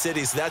Kansas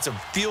City. So that's a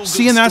feel-good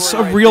story. See, and that's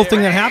a real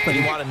thing that happened.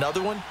 You want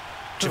another one?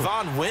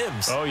 Javon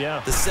Wims, oh yeah,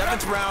 the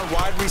 7th-round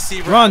wide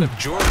receiver out of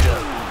Georgia,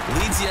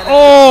 leads the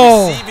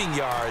NFL receiving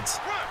yards,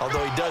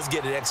 although he does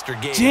get an extra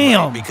game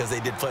right, because they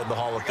did play in the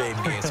Hall of Fame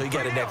game, so he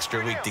got an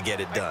extra week to get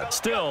it done.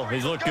 Still,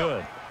 he's looked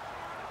good.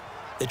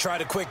 They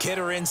tried a quick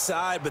hitter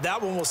inside, but that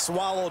one was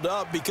swallowed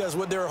up because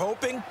what they're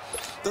hoping,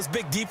 those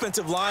big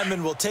defensive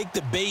linemen will take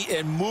the bait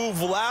and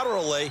move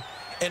laterally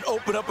and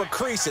open up a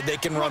crease that they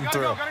can run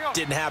through.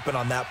 Didn't happen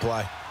on that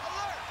play.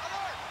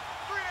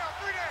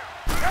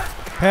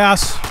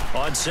 Pass.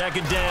 On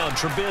second down,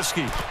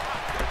 Trubisky.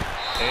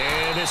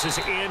 And this is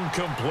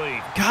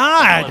incomplete.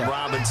 God. Allen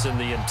Robinson,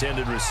 the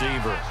intended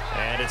receiver.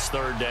 And it's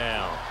third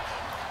down.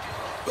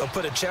 They'll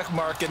put a check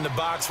mark in the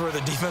box where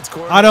the defense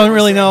coordinator. I don't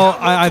really know.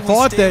 I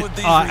thought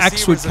that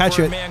X would catch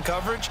it. Man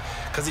coverage,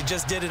 because he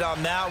just did it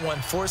on that one.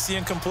 Force the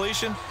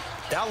incompletion.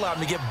 That allowed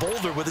him to get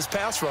bolder with his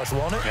pass rush,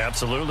 won't it?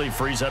 Absolutely.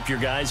 Frees up your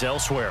guys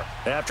elsewhere.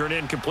 After an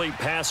incomplete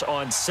pass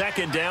on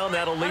second down,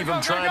 that'll leave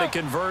him trying to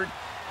convert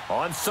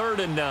on 3rd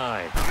and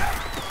 9.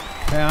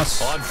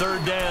 Pass. On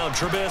 3rd down,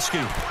 Trubisky.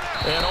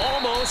 And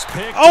almost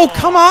picked off.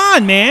 Come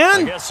on,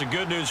 man. I guess the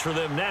good news for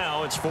them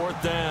now, it's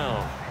 4th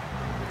down.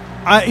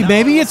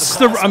 Maybe it's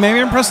maybe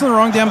I'm pressing the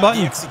wrong damn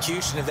button. The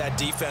execution of that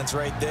defense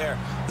right there.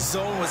 The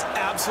zone was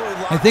absolutely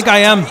locked. I think I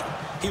am.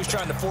 He was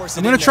trying to force it.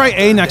 I'm going to try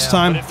A next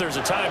time. But if there's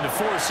a time to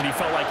force it, he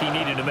felt like he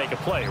needed to make a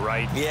play,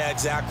 right? Yeah,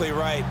 exactly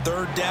right.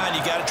 3rd down,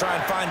 you got to try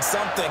and find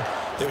something.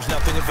 There's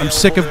nothing available. I'm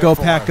sick of Go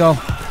Pack Go.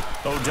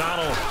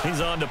 O'Donnell, he's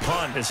on to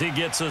punt as he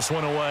gets this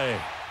one away.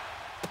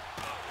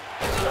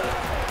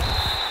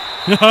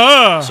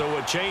 So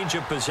a change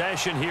of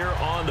possession here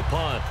on the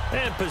punt.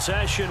 And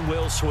possession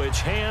will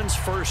switch hands,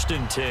 1st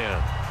and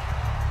 10.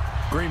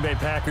 Green Bay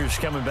Packers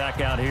coming back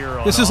out here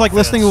on This is like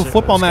listening to a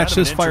football match,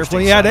 this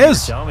Firefly. Yeah, it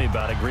is. Tell me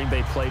about it. Green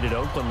Bay played at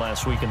Oakland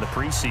last week in the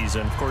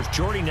preseason. Of course,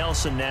 Jordy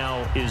Nelson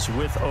now is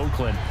with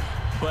Oakland.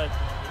 But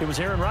it was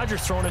Aaron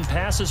Rodgers throwing in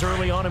passes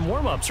early on in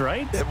warm-ups,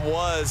 right? It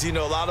was. You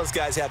know, a lot of those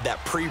guys have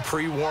that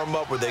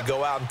pre-warm-up where they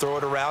go out and throw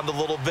it around a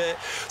little bit.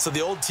 So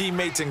the old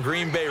teammates in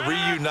Green Bay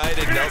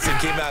reunited. Nelson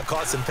came out and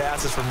caught some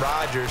passes from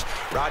Rodgers.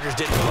 Rodgers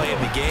didn't play in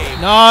the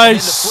game.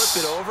 Nice. And to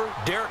flip it over,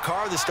 Derek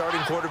Carr, the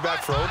starting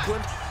quarterback for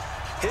Oakland,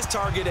 his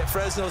target at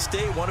Fresno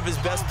State, one of his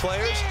best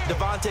players,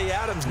 Devontae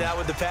Adams, now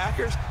with the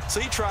Packers. So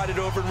he tried it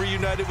over and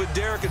reunited with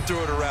Derek and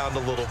threw it around a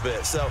little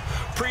bit. So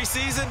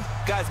preseason,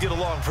 guys get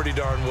along pretty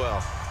darn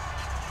well.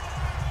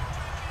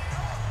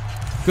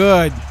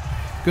 Good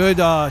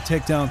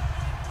takedown.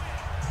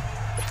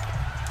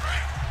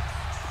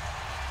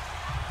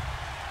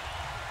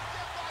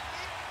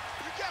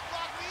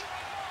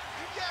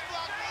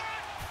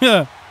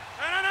 Yeah.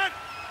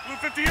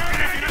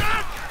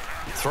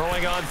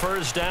 Throwing on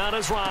 1st down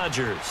is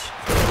Rodgers.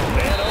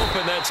 And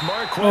open, that's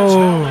Marquez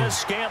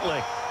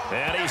Valdes-Scantling.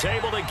 And he's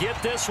able to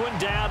get this one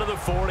down to the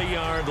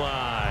 40-yard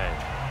line.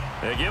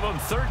 They give him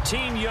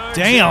 13 yards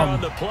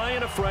on the play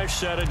and a fresh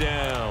set of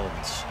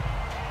downs.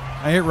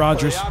 I hit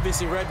Rodgers. Well, they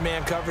obviously read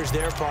man coverage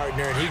their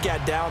partner, and he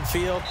got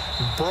downfield,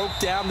 broke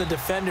down the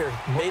defender,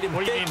 made him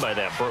What do you mean by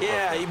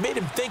that? He made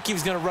him think he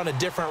was going to run a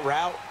different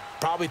route.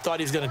 Probably thought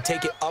he was going to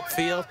take it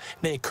upfield.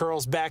 Then he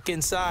curls back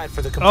inside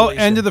for the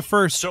completion. End of the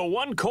first. So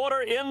 1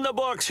 quarter in the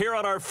books here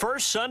on our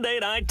first Sunday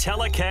night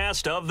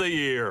telecast of the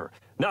year.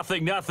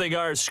 0-0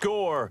 our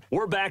score.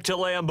 We're back to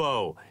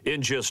Lambeau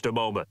in just a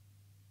moment.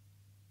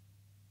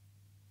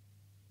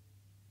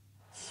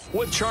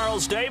 With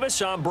Charles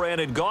Davis, I'm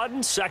Brandon Gaudin.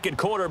 2nd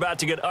quarter about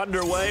to get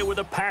underway with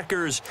the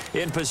Packers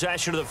in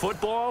possession of the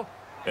football.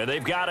 And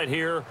they've got it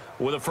here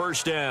with a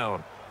 1st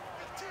down.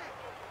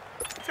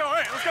 Let's go,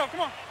 hey, let's go,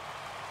 come on.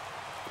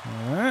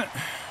 All right.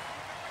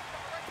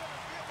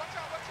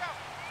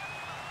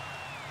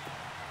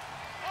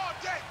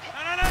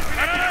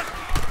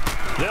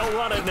 They'll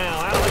run it now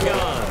out of the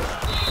gun.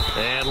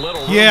 And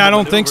little I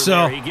don't think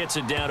so. He gets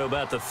it down to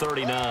about the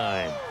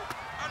 39.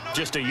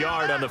 Just a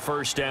yard on the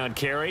 1st down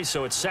carry,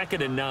 so it's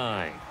 2nd and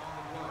 9.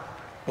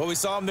 Well, we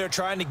saw him there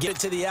trying to get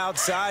to the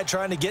outside,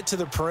 trying to get to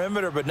the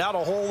perimeter, but not a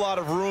whole lot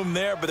of room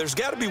there. But there's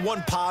got to be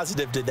one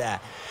positive to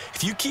that.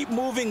 If you keep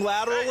moving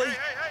laterally,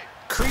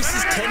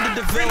 creases tend to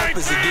develop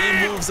as the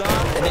game moves on,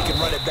 and they can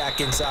run it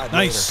back inside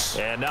later.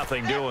 And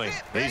nothing doing.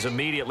 He's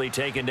immediately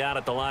taken down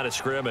at the line of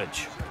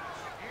scrimmage.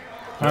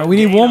 All right, we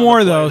need one more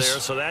of those. There,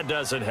 so that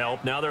doesn't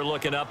help. Now they're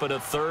looking up at a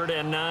 3rd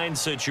and 9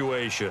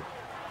 situation.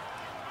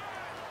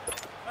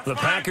 The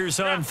Packers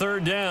on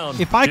 3rd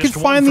down. If I could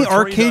find the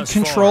arcade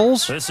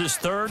controls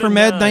for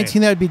Madden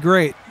 19, that'd be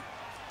great.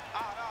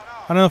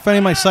 I don't know if any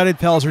of my sighted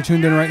pals are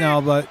tuned in right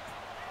now, but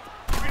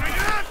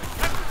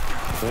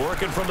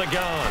working from the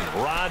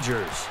gun,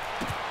 Rodgers.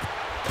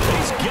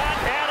 He's got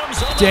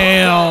Adams on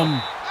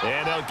damn.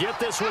 And he'll get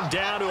this one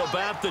down to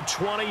about the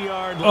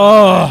 20-yard line.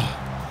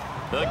 Oh.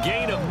 A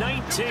gain of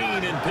 19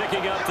 and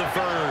picking up the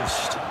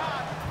first.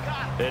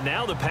 And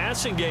now the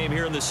passing game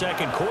here in the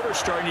 2nd quarter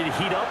starting to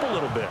heat up a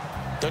little bit.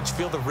 Don't you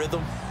feel the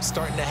rhythm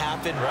starting to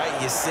happen,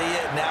 right? You see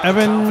it now.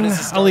 Evan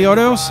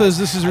Alioto says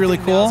this is really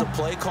cool. As a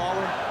play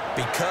caller,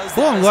 because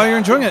cool, I'm glad you're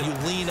enjoying it. You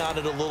lean on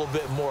it a little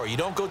bit more. You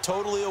don't go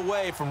totally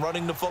away from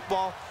running the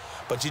football,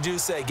 but you do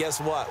say, guess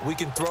what? We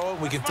can throw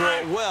it. We can throw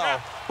it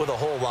well with a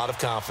whole lot of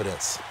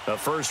confidence. A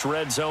first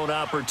red zone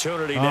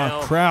opportunity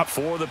now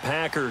for the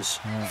Packers.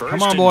 First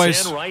Come on,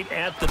 boys. 10 right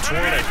at the 20.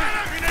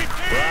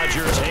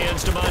 Rodgers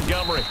hands to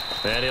Montgomery.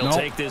 And he'll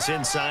take this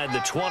inside the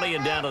 20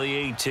 and down to the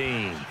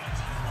 18.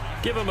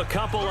 Give him a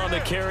couple on the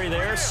carry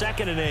there.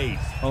 2nd and 8.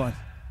 Hold on.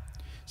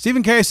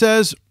 Stephen K.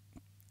 says,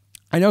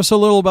 I know so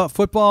little about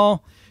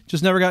football,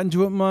 just never got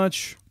into it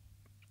much,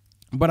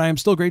 but I am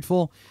still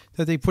grateful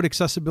that they put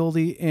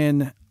accessibility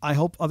in. I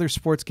hope other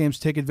sports games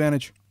take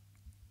advantage.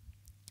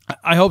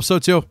 I hope so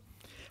too.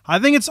 I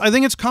think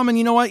it's coming.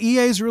 You know what?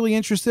 EA is really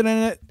interested in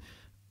it.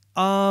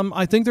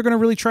 I think they're going to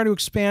really try to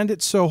expand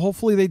it, so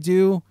hopefully they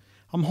do.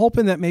 I'm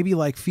hoping that maybe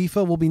like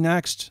FIFA will be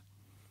next,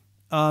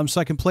 so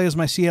I can play as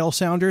my Seattle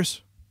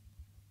Sounders.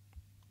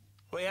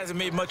 Well, he hasn't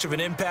made much of an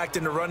impact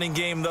in the running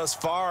game thus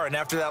far, and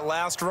after that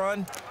last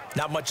run,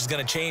 not much is going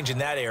to change in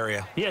that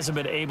area. He hasn't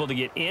been able to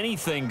get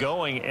anything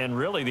going, and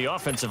really the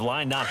offensive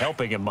line not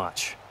helping him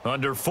much.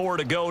 Under 4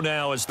 to go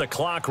now as the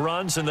clock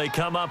runs, and they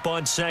come up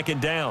on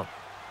 2nd down.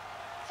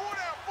 4 down.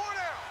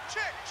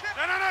 Check.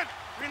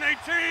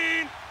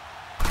 3-18.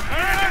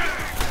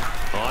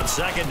 On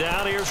 2nd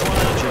down, here's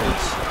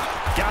Rodgers.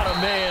 Got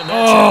a man.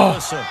 That's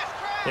Allison.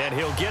 And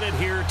he'll get it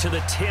here to the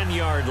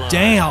 10-yard line.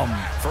 Damn.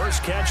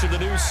 First catch of the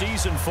new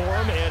season for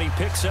him, and he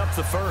picks up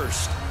the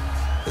first.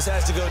 This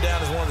has to go down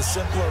as one of the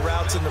simpler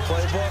routes in the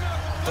playbook,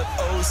 but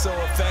oh so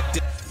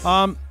effective.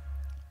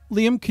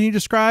 Liam, can you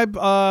describe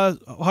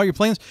how you're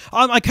playing this?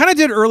 I kind of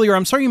did earlier.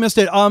 I'm sorry you missed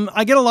it.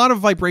 I get a lot of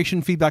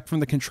vibration feedback from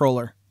the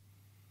controller.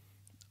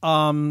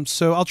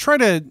 So I'll try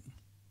to...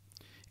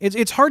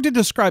 It's hard to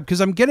describe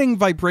because I'm getting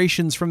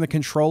vibrations from the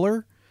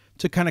controller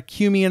to kind of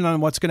cue me in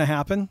on what's going to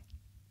happen.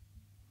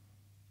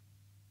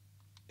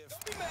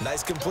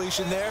 Nice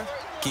completion there.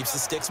 Keeps the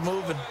sticks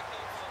moving.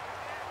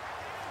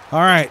 All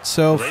right,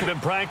 so... They've been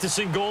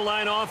practicing goal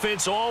line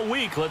offense all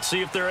week. Let's see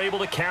if they're able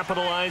to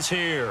capitalize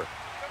here.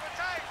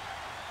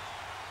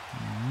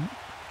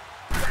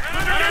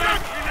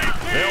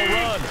 They'll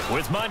run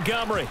with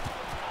Montgomery.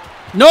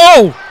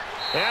 No!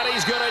 And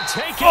he's going to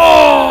take it.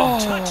 Oh!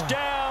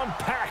 Touchdown,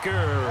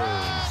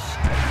 Packers.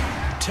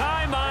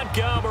 Ty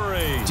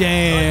Montgomery.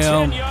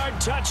 Damn. A 10-yard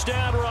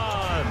touchdown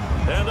run.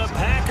 And the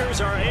Packers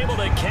are able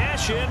to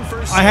cash in for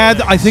 6.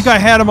 I think I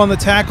had him on the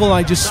tackle, and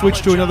I just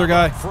switched to another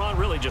guy. Front,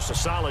 really just a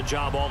solid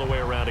job all the way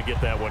around to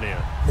get that one in.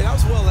 Yeah, that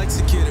was well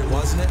executed,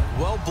 wasn't it?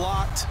 Well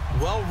blocked,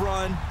 well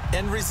run.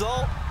 End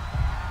result,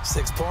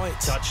 6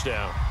 points.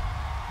 Touchdown.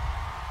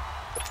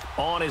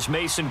 On is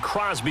Mason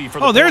Crosby for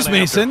the Oh, there's point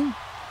Mason. after.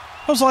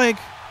 I was like,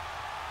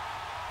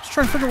 I was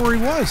trying to figure out where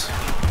he was.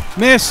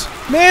 Miss.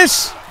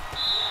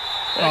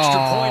 Extra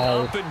point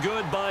up and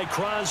good by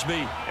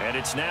Crosby. And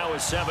it's now a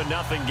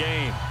 7-0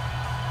 game.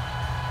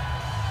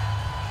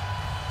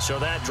 So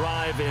that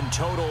drive in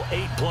total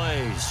 8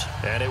 plays.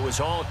 And it was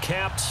all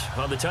capped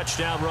on the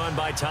touchdown run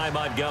by Ty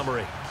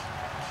Montgomery.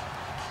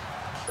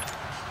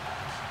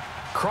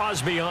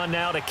 Crosby on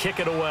now to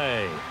kick it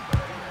away.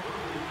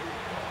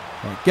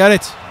 Get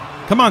it.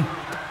 Come on.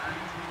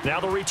 Now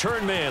the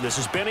return man. This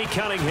is Benny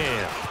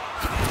Cunningham.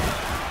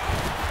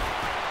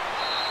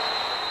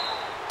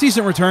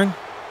 Decent return.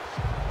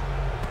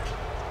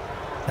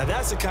 Now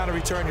that's the kind of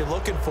return you're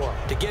looking for.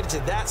 To get to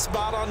that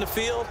spot on the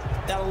field,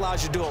 that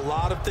allows you to do a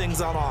lot of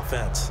things on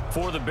offense.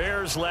 For the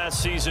Bears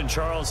last season,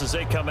 Charles, as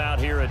they come out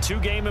here, a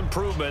 2-game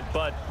improvement,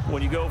 but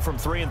when you go from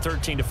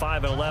 3-13 to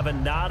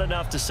 5-11, not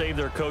enough to save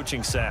their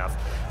coaching staff.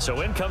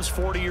 So in comes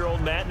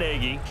 40-year-old Matt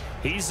Nagy.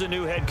 He's the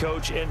new head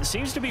coach and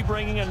seems to be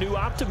bringing a new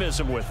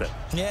optimism with it.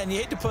 Yeah, and you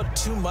hate to put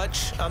too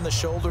much on the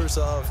shoulders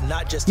of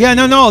not just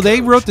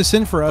they wrote this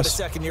in for but us. a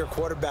second-year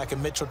quarterback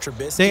in Mitchell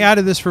Trubisky. They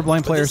added this for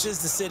blind But players. this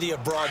is the city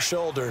of broad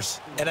shoulders,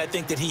 and I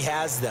think that he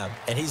has them,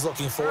 and he's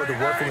looking forward to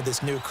working with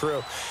this new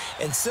crew.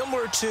 And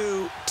similar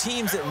to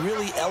teams that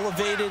really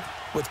elevated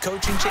with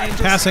coaching changes.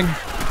 Passing.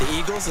 The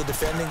Eagles, the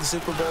defending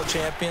Super Bowl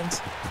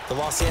champions. The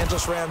Los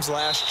Angeles Rams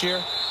last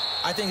year.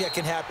 I think that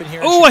can happen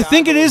here in Chicago. I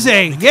think it is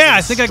a. Yeah,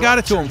 I think I got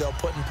it to him. They'll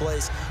put in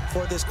place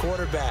for this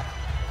quarterback.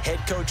 Head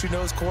coach who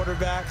knows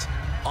quarterbacks,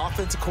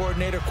 offensive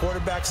coordinator,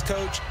 quarterbacks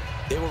coach.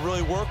 They will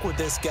really work with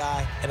this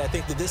guy, and I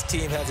think that this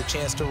team has a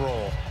chance to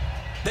roll.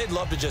 They'd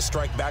love to just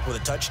strike back with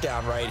a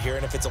touchdown right here,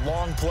 and if it's a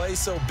long play,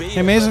 so be it.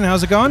 Hey, Mason,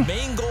 how's it going? The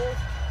main goal,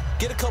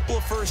 get a couple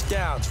of first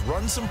downs,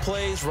 run some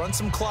plays, run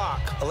some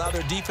clock, allow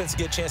their defense to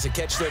get a chance to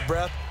catch their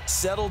breath,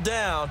 settle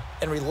down,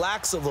 and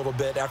relax a little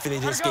bit after they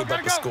just gave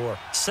up a score.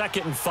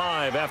 2nd and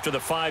 5 after the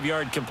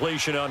 5-yard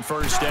completion on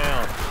first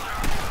down.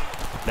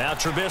 Now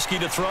Trubisky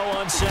to throw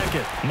on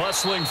second.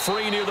 Muscling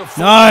free near the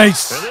 4.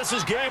 Nice. And this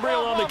is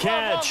Gabriel on the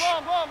catch.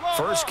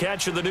 First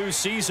catch of the new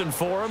season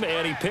for him,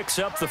 and he picks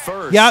up the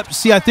first. Yeah,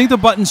 see, I think the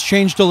buttons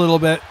changed a little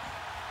bit.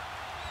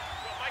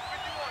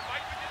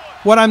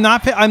 What I'm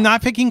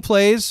not picking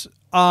plays,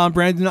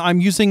 Brandon. I'm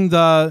using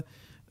the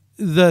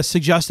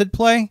suggested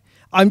play.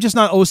 I'm just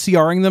not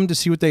OCRing them to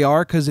see what they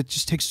are because it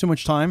just takes too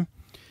much time.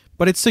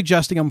 But it's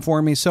suggesting them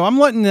for me, so I'm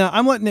letting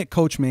it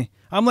coach me.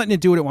 I'm letting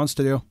it do what it wants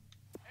to do.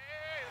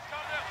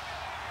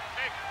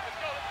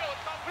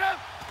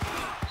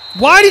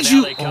 Why did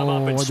you?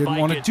 Oh, I didn't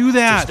want to do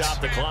that. To stop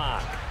the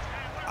clock.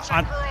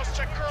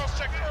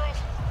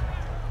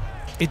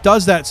 It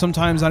does that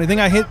sometimes, and I think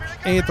I hit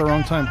A at the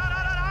wrong time.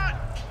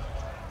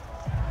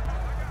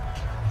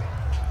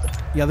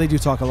 Yeah, they do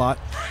talk a lot.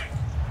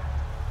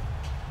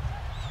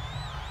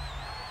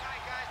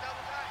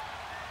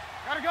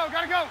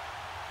 Gotta go.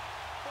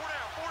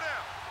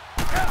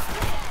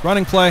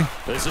 Running play.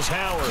 This is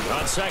Howard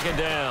on 2nd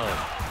down.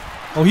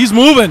 Oh, he's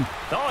moving.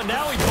 Oh, and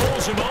now he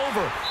pulls him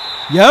over.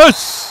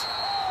 Yes.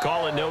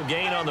 Calling no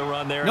gain on the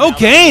run there. No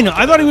gain.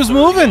 I thought he was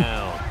moving.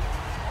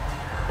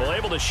 Well,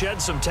 able to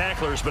shed some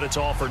tacklers, but it's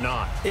all for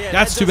naught. Yeah,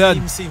 that's too That bad. doesn't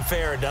even seem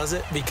fair, does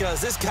it?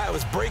 Because this guy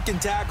was breaking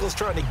tackles,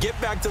 trying to get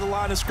back to the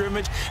line of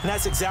scrimmage, and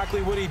that's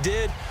exactly what he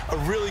did. A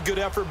really good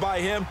effort by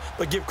him,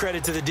 but give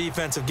credit to the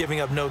defense of giving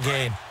up no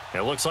gain.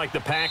 It looks like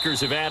the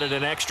Packers have added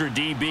an extra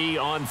DB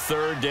on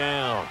 3rd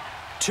down.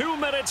 2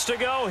 minutes to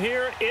go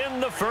here in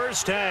the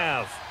first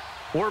half.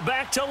 We're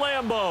back to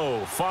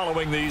Lambeau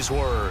following these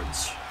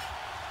words.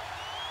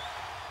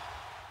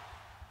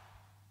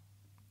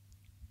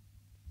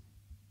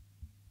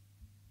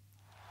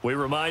 We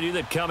remind you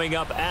that coming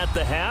up at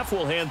the half,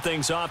 we'll hand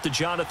things off to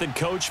Jonathan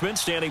Coachman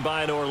standing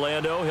by in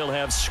Orlando. He'll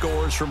have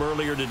scores from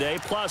earlier today,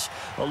 plus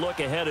a look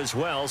ahead as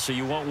well, so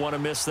you won't want to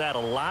miss that. A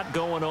lot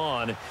going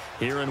on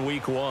here in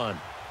Week 1.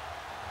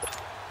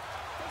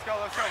 Let's go.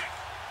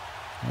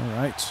 All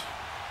right.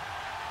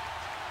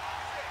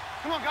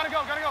 Come on, gotta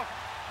go.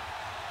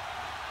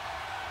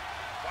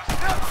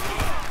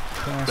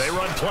 They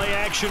run play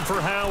action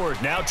for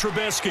Howard. Now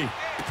Trubisky.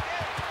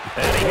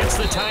 And he hits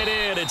the tight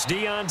end. It's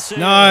Deion Sanders.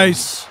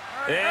 Nice.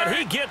 And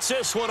he gets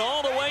this one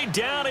all the way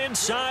down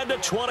inside the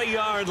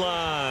 20-yard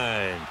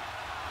line.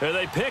 And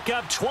they pick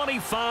up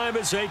 25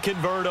 as they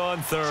convert on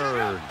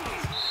 3rd.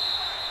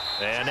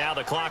 And now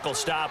the clock will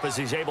stop as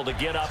he's able to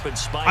get up and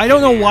spike. I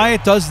don't know why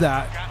it does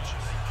that.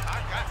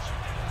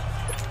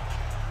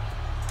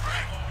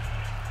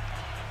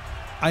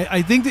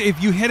 I think that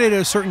if you hit it at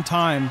a certain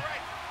time.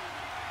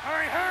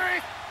 Hurry.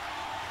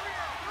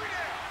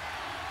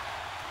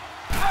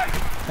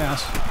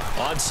 Pass.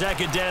 On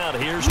 2nd down,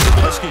 here's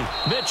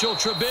Trubisky. Mitchell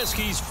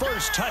Trubisky's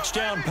first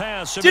touchdown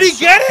pass of Did his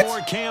he get it?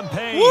 sophomore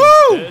campaign.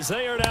 Woo! As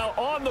they are now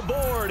on the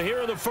board here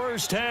in the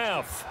first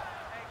half.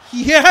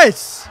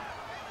 Yes.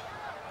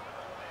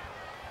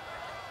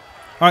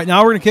 All right,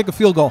 now we're going to kick a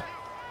field goal.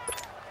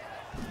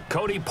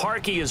 Cody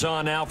Parkey is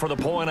on now for the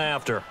point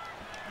after.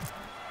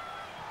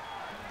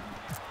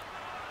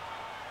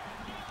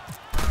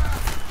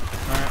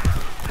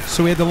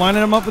 So we had to line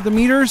them up with the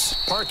meters.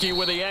 Parkey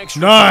with the extra.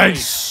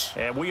 Nice.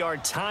 Point. And we are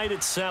tied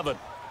at 7.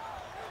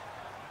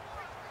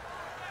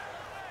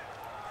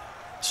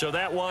 So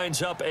that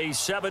winds up a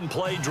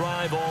 7-play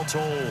drive all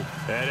told.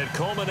 And it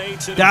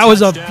culminates in that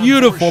was a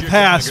beautiful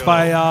pass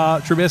by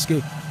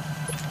Trubisky.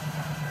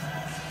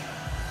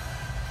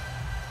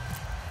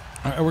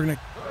 All right, we're going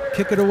to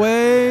kick it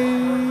away.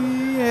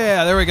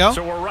 Yeah, there we go.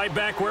 So we're right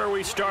back where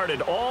we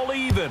started. All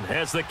even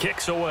as the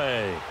kick's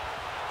away.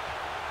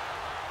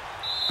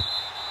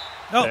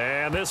 Oh.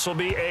 And this will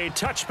be a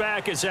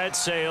touchback as that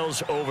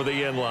sails over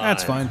the end line.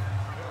 That's fine.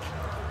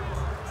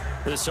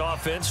 This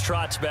offense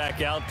trots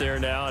back out there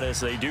now, and as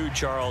they do,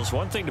 Charles,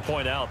 one thing to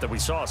point out that we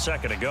saw a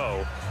second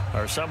ago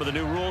are some of the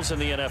new rules in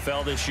the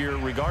NFL this year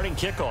regarding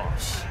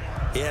kickoffs.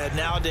 Yeah,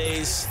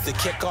 nowadays, the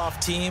kickoff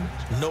team,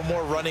 no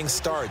more running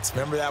starts.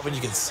 Remember that when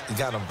you could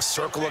kind of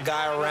circle a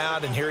guy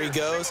around and here he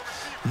goes?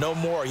 No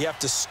more. You have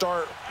to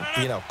start,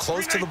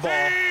 close to the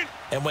ball.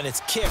 And when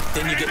it's kicked,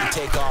 then you get to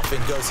take off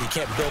and go, so you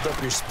can't build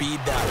up your speed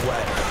that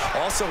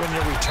way. Also, when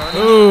you're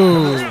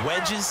returning, those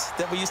wedges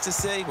that we used to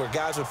say, where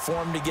guys would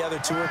form together,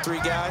 2 or 3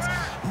 guys,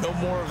 no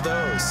more of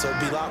those. So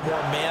it'd be a lot more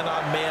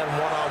man-on-man,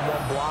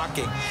 one-on-one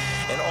blocking.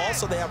 And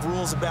also, they have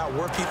rules about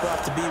where people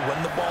have to be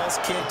when the ball's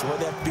kicked, where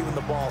they have to be when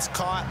the ball's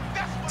caught.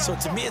 So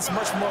to me, it's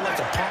much more like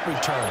a punt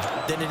return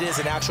than it is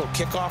an actual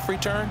kickoff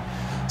return.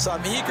 So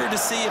I'm eager to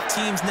see if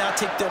teams now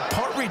take their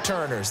punt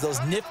returners, those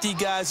nifty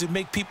guys who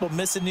make people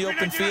miss in the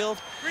open field,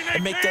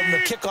 and make them the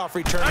kickoff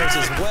returners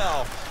as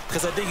well.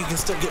 because I think you can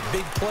still get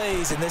big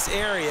plays in this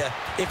area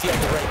if you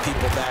have the right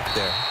people back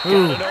there.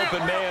 Got an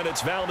open man.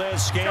 It's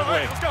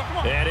Valdez-Scantling.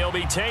 And he'll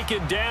be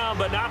taken down,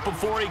 but not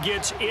before he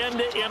gets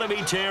into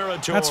enemy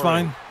territory. That's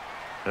fine.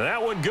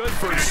 That one good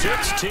for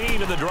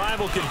 16, and the drive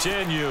will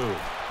continue.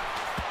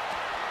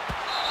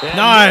 And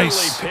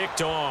nice. Nearly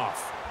picked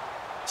off.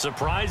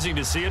 Surprising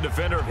to see a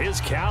defender of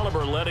his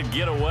caliber let it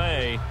get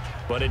away,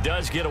 but it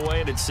does get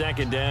away and it's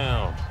second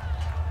down.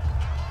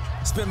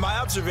 It's been my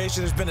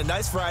observation there's been a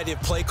nice variety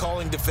of play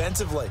calling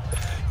defensively.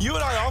 You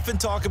and I often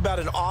talk about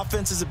an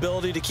offense's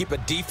ability to keep a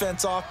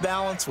defense off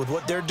balance with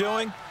what they're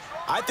doing.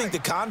 I think the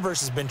converse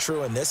has been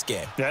true in this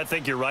game. Yeah, I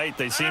think you're right.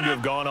 They seem to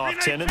have gone off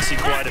tendency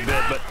quite a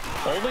bit, but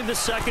only the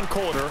second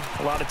quarter,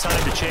 a lot of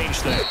time to change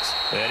things.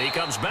 And he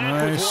comes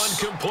back with one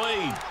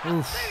complete.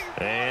 Oof.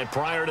 And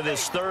prior to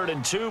this 3rd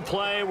and 2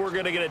 play, we're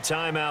going to get a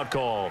timeout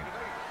called,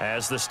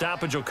 as the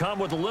stoppage will come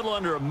with a little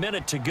under a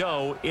minute to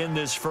go in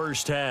this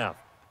first half.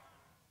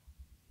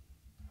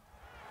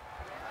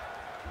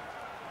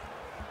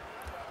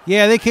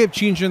 Yeah, they kept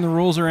changing the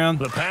rules around.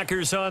 The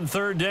Packers on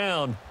 3rd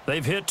down.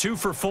 They've hit 2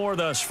 for 4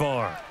 thus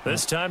far.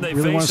 This time they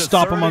really face want to a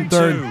stop 3rd them on and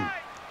 3rd.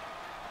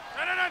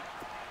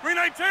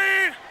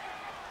 319.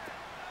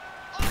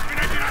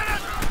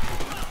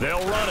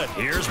 They'll run it.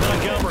 Here's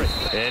Montgomery.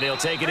 And he'll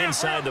take it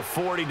inside the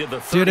 40 to the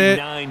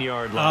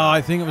 39-yard line. Oh,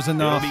 I think it was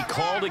enough. It'll be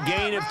called a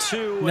gain of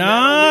 2. And Nuts.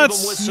 that'll leave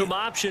them with some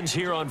options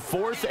here on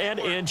 4th and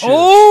inches.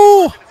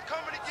 Oh!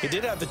 He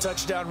did have the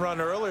touchdown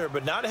run earlier,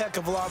 but not a heck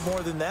of a lot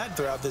more than that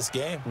throughout this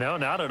game. No,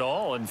 not at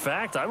all. In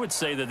fact, I would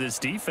say that this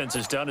defense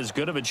has done as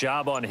good of a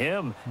job on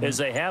him as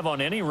they have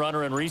on any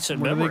runner in recent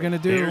memory. What are they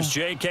going to do? Here's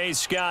J.K.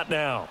 Scott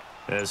now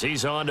as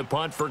he's on to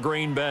punt for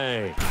Green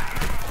Bay.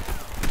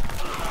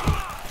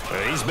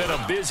 He's been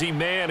a busy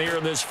man here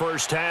in this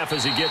first half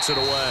as he gets it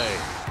away.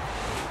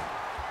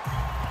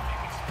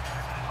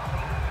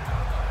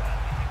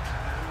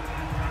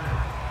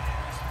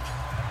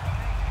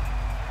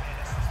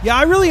 Yeah,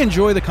 I really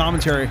enjoy the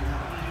commentary.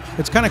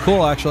 It's kind of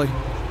cool, actually.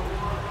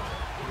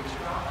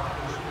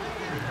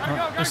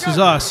 This is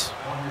us.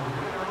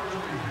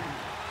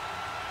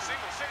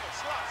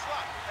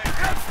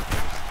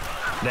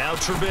 Now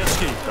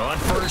Trubisky on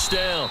 1st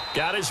down.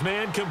 Got his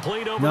man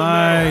complete over the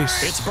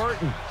Nice. middle. It's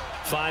Burton.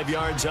 5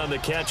 yards on the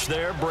catch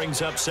there,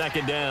 brings up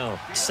 2nd down.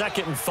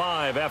 2nd and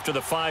 5 after the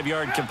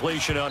 5-yard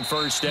completion on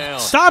 1st down.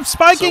 Stop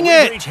spiking so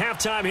it! Reach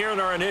halftime here in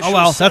our initial Oh,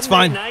 well, that's Sunday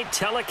fine. night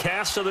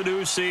telecast of the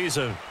new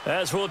season.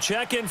 As we'll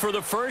check in for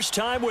the first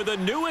time with the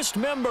newest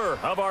member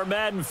of our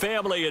Madden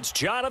family, it's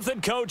Jonathan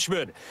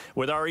Coachman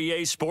with our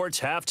EA Sports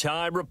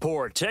Halftime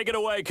Report. Take it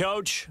away,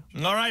 Coach.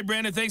 All right,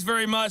 Brandon, thanks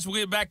very much. We'll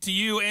get back to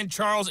you and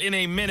Charles in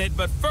a minute.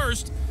 But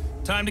first,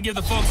 time to give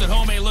the folks at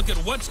home a look at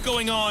what's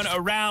going on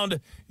around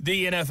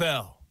the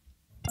NFL.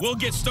 We'll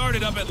get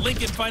started up at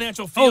Lincoln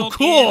Financial Field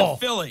in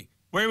Philly,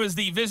 where it was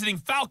the visiting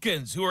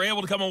Falcons who were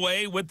able to come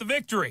away with the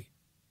victory.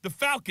 The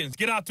Falcons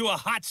get out to a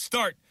hot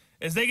start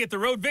as they get the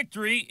road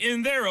victory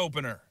in their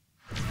opener.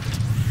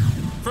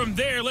 From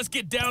there, let's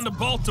get down to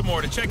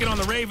Baltimore to check in on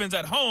the Ravens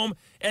at home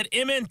at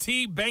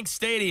M&T Bank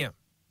Stadium.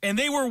 And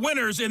they were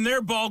winners in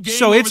their ball game.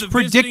 So over it's the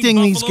predicting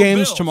visiting these Buffalo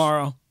games Bills.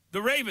 tomorrow.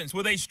 The Ravens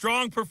with a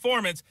strong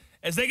performance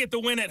as they get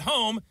the win at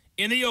home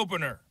in the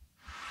opener.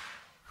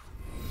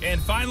 And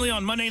finally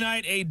on Monday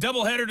night, a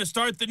doubleheader to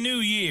start the new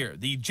year.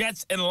 The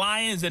Jets and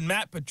Lions in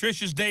Matt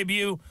Patricia's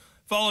debut,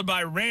 followed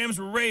by Rams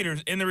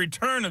Raiders in the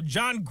return of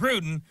John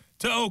Gruden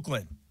to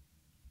Oakland.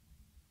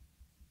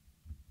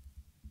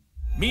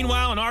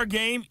 Meanwhile, in our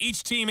game,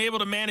 each team able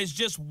to manage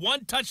just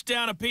one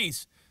touchdown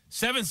apiece.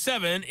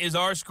 7-7 is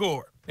our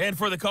score. And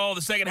for the call of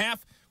the second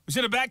half, we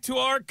send it back to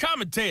our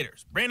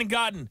commentators, Brandon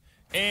Godden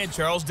and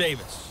Charles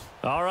Davis.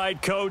 All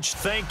right, Coach,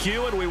 thank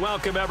you, and we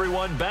welcome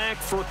everyone back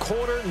for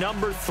quarter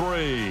number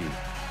 3.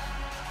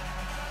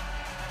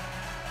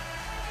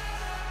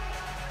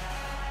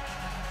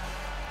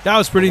 That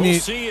was pretty We'll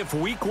neat. see if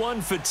week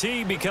 1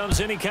 fatigue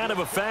becomes any kind of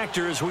a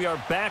factor as we are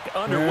back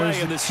underway There's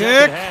in the the kick.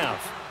 second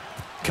half.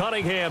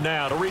 Cunningham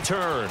now to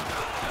return.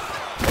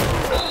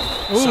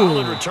 Ooh.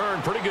 Solid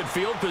return, pretty good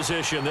field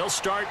position. They'll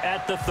start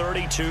at the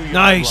 32-yard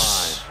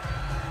Nice. line.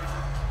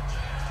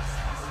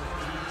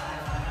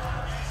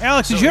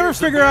 Alex, did So you ever here's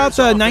the figure out Bears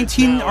the offense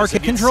 19 now as they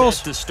arcade get controls?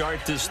 set to start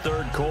this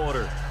 3rd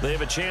quarter. They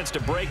have a chance to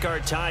break our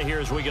tie here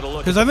as we get a look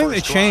at 'Cause the I think they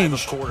first drive of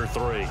changed. quarter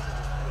 3.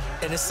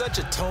 And it's such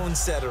a tone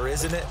setter,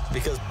 isn't it?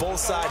 Because both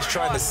sides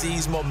trying to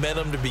seize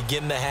momentum to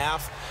begin the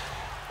half.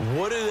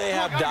 What do they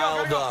have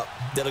dialed up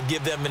that'll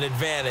give them an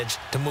advantage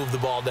to move the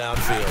ball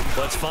downfield?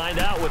 Let's find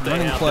out what they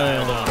Running have play.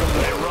 dialed up.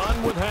 They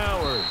run with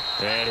Howard.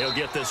 And he'll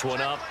get this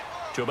one up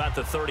to about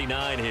the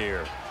 39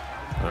 here.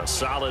 A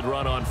solid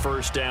run on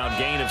 1st down.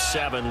 Gain of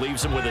 7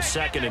 leaves him with a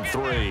 2nd and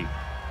 3.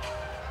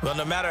 Well,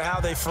 no matter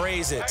how they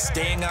phrase it,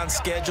 staying on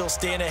schedule,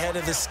 staying ahead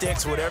of the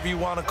sticks, whatever you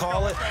want to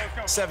call it,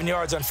 7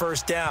 yards on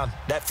 1st down,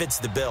 that fits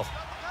the bill.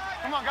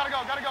 Come on, gotta go,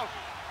 gotta go.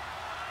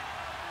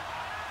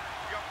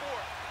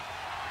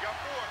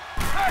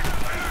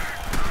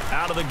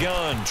 Out of the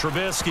gun,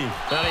 Trubisky.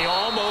 And he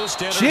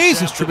almost intercepted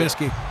Jesus, it.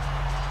 Trubisky.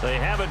 They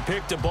haven't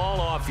picked a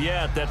ball off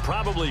yet. That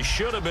probably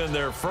should have been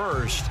their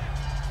first.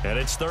 And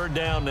it's 3rd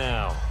down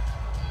now.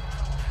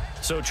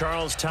 So,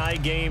 Charles, tie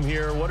game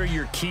here. What are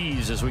your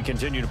keys as we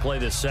continue to play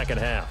this second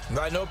half?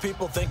 I know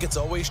people think it's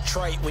always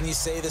trite when you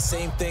say the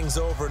same things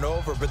over and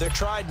over, but they're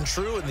tried and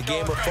true in the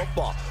game of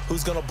football.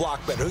 Who's going to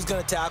block better? Who's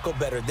going to tackle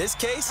better? In this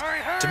case,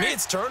 to me,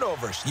 it's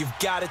turnovers. You've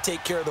got to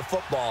take care of the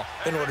football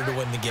in order to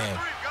win the game.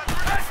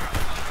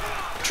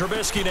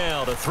 Trubisky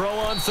now to throw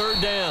on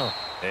 3rd down.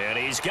 And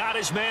he's got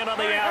his man on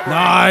the outright.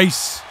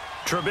 Nice.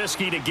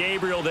 Trubisky to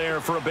Gabriel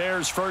there for a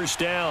Bears 1st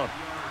down.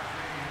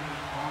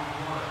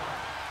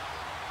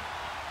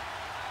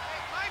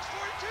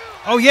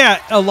 Oh,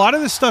 yeah. A lot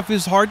of this stuff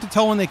is hard to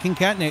tell when they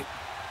concatenate.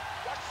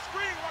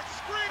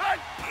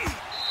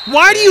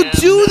 Why do you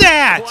do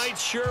that? Not quite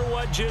sure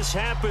what just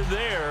happened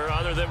there,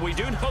 other than we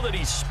do know that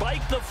he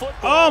spiked the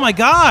football. Oh, my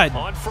God.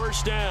 On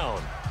 1st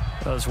down.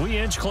 As we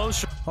inch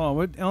closer. Oh,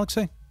 what did Alex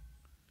say?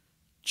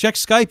 Check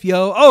Skype,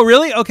 yo. Oh,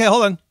 really? Okay,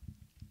 hold on.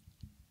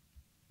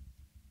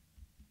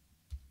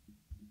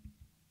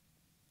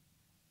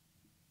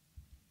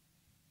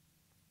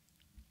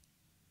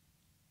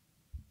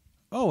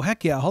 Oh,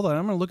 heck yeah. Hold on.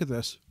 I'm going to look at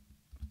this.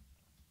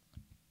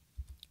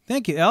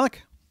 Thank you,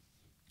 Alec.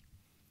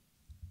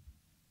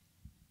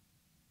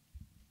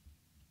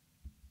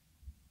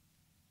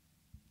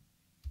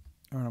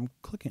 All right, I'm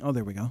clicking. Oh,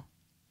 there we go.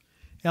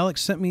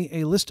 Alex sent me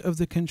a list of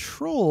the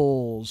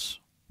controls.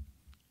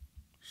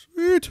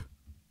 Sweet.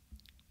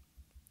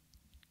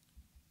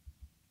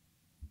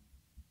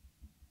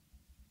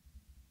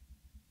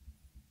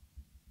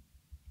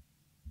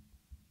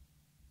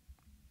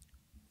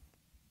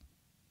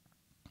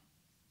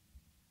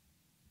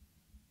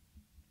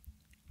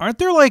 Aren't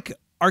there, like,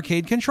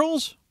 arcade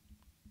controls?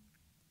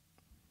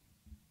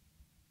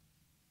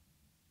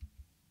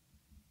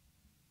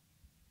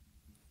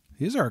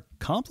 These are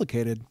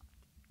complicated.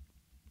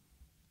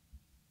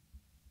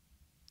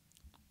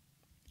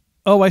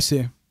 Oh, I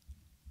see.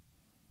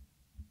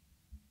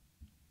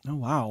 Oh,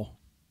 wow.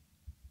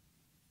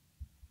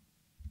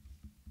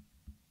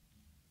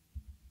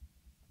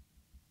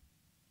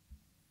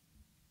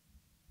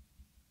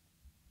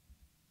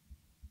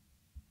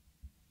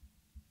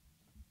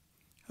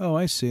 Oh,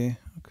 I see.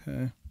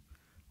 Okay.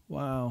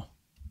 Wow.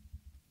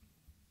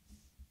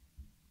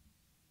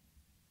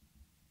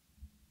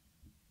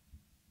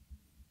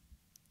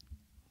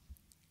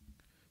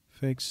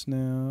 Fake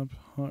snap,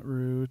 hot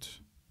route,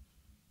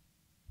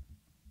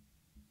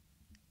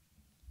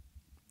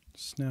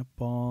 snap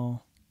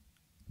ball.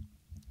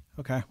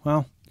 Okay,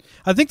 well,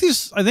 I think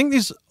these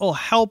will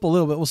help a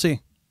little bit. We'll see.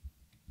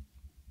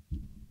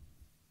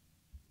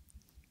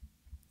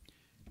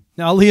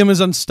 Now Liam is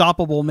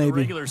unstoppable, maybe. The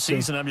regular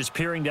season, I'm just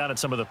peering down at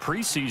some of the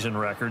preseason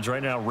records.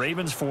 Right now,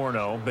 Ravens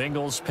 4-0,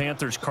 Bengals,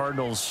 Panthers,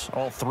 Cardinals,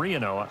 all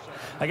 3-0.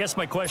 I guess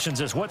my question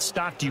is, what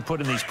stock do you put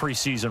in these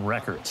preseason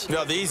records?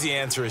 No, the easy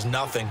answer is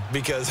nothing,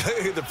 because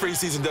the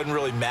preseason doesn't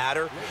really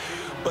matter.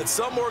 But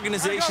some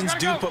organizations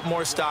do put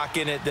more stock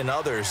in it than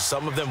others.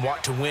 Some of them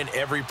want to win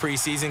every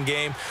preseason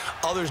game.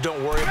 Others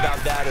don't worry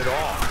about that at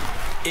all.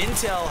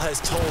 Intel has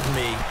told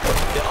me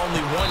that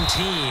only one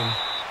team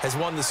has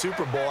won the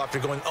Super Bowl after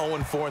going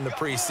 0-4 in the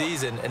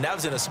preseason, and that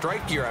was in a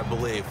strike year, I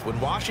believe, when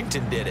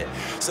Washington did it.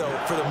 So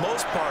for the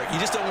most part, you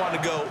just don't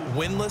want to go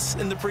winless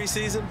in the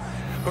preseason.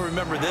 But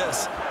remember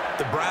this,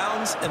 the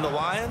Browns and the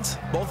Lions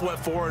both went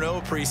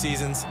 4-0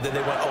 preseasons, then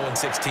they went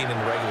 0-16 in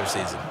the regular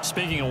season.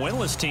 Speaking of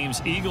winless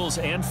teams, Eagles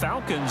and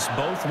Falcons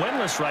both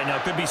winless right now,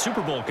 could be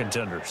Super Bowl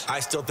contenders. I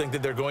still think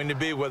that they're going to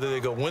be, whether they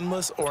go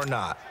winless or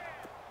not.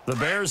 The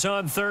Bears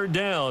on 3rd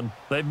down.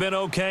 They've been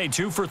okay,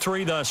 2 for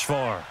 3 thus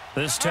far.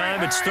 This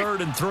time it's 3rd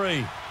and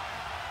 3.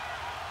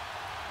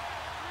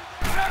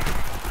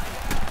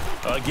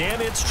 Again,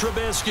 it's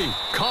Trubisky.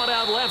 Caught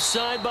out left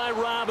side by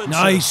Robinson.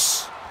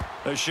 Nice.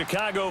 A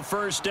Chicago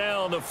 1st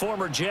down. The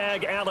former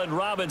Jag, Allen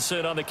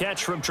Robinson, on the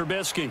catch from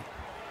Trubisky.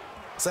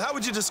 So how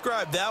would you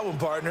describe that one,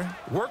 partner?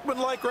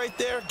 Workmanlike right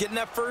there, getting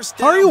that 1st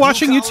down. How are you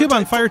watching YouTube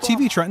on Fire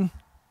TV, Trenton?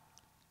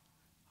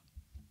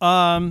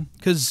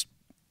 Because...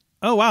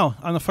 Oh, wow,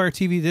 on the Fire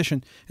TV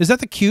edition. Is that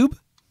the cube?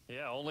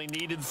 Yeah, only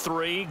needed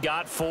 3,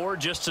 got 4,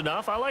 just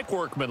enough. I like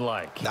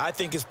workmanlike. I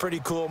think it's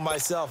pretty cool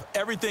myself.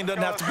 Everything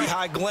doesn't have to be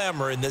high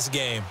glamour in this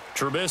game.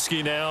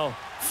 Trubisky now,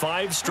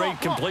 5 straight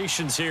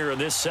completions here in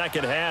this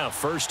second half.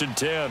 1st and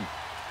 10.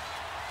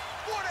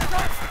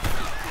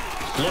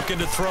 Looking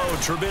to throw,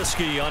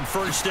 Trubisky on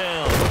 1st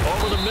down.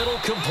 Over the middle,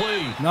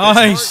 complete.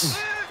 Nice.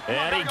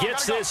 And he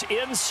gets this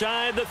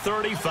inside the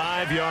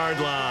 35-yard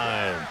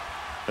line.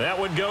 That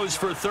one goes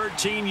for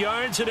 13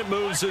 yards, and it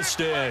moves the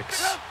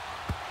sticks.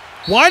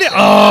 Why did...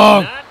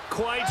 Not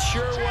quite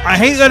sure what I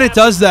hate that it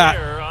does that.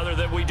 There, other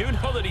than we do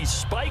know that he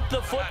spiked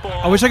the football.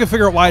 I wish I could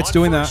figure out why it's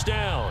doing that.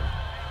 Down.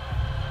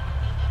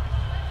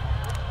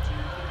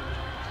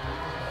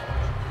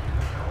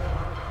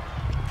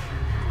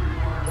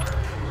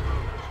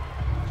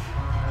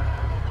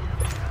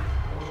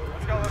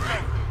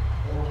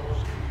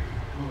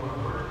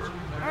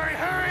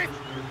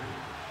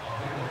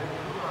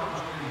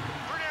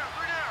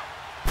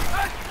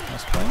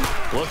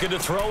 Looking to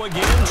throw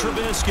again,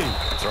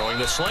 Trubisky. Throwing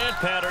the slant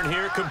pattern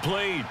here,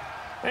 complete.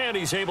 And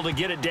he's able to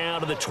get it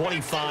down to the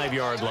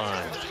 25-yard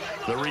line.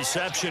 The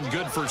reception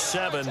good for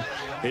 7.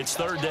 It's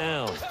third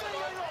down.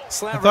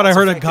 I thought I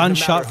heard a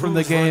gunshot from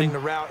the game. Running the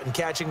route and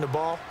catching the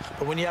ball,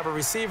 but when you have a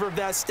receiver of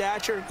that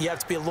stature, you have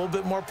to be a little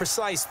bit more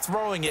precise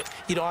throwing it.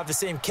 You don't have the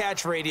same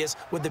catch radius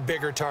with the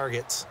bigger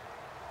targets.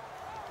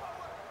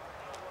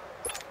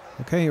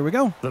 Okay, here we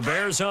go. The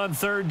Bears on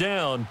third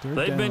down.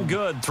 They've been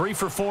good, 3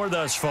 for 4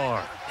 thus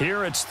far.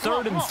 Here it's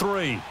 3rd and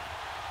 3.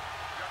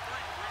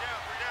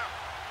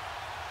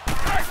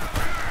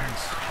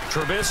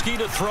 Trubisky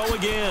to throw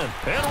again.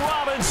 And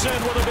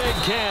Robinson with a big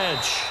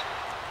catch.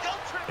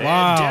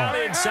 Wow. And down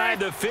inside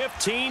the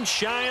 15,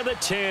 shy of the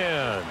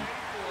 10.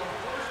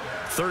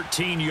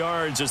 13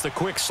 yards as the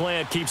quick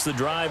slant keeps the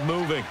drive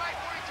moving.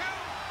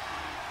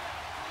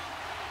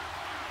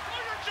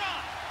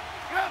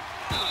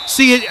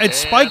 See, it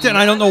spiked it, and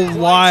I don't know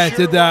why it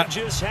did that. What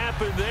just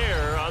happened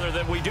there, other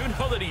than we do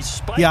know that he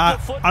spiked Yeah, the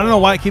football. I don't know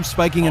why it keeps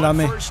spiking it on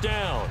me. First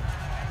down.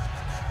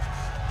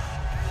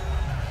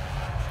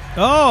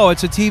 Oh,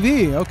 it's a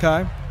TV.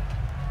 Okay.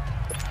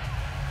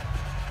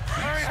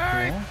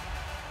 Hurry.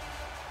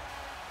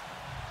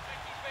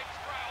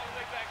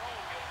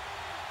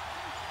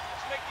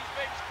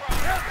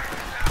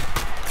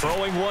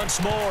 Throwing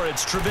once more,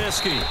 it's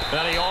Trubisky,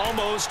 and he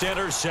almost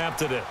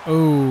intercepted it.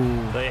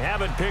 Ooh. They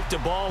haven't picked a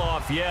ball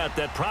off yet.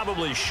 That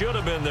probably should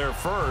have been their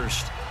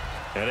first,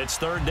 and it's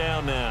third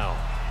down now.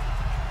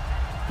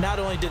 Not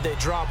only did they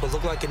drop what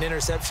looked like an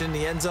interception in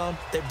the end zone,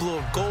 they blew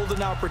a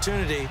golden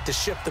opportunity to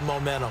shift the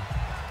momentum.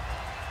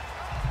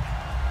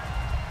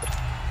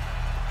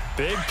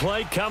 Big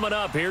play coming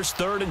up. Here's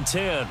 3rd and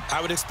 10.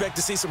 I would expect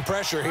to see some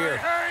pressure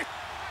here.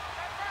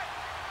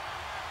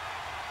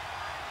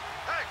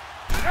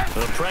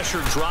 The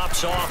pressure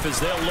drops off as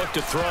they'll look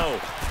to throw.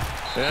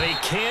 And he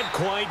can't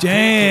quite.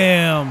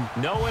 Damn.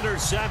 No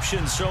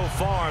interception so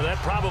far. That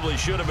probably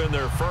should have been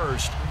their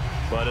first,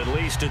 but at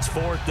least it's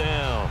 4th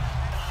down.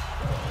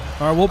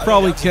 All right, we'll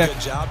probably kick.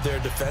 Good job there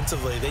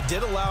defensively. They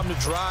did allow them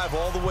to drive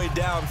all the way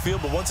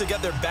downfield, but once they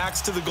got their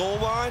backs to the goal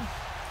line,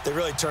 they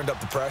really turned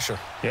up the pressure.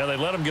 Yeah, they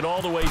let them get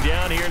all the way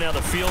down here. Now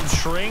the field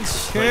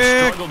shrinks. Kick.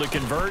 They struggle to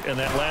convert, and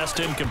that last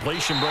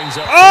incompletion brings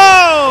up.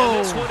 Oh!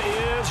 And this one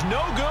is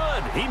no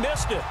good. He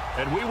missed it.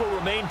 And we will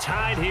remain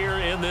tied here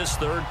in this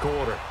third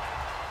quarter.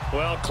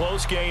 Well,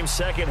 close game,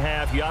 second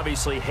half. You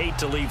obviously hate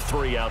to leave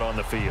 3 out on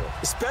the field.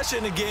 Especially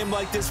in a game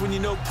like this when you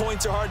know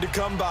points are hard to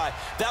come by.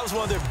 That was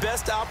one of their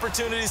best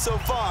opportunities so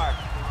far,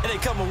 and they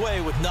come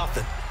away with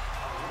nothing.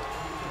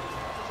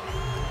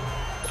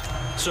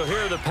 So here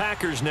are the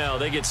Packers now.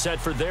 They get set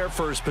for their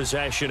first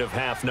possession of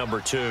half number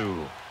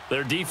 2.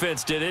 Their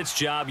defense did its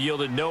job,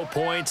 yielded no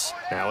points.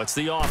 Now it's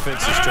the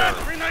offense's turn.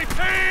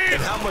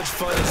 And how much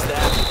fun is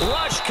that?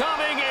 Rush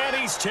coming, and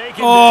he's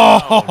taken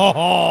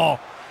down.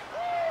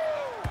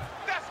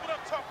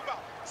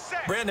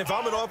 Brandon, if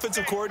I'm an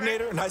offensive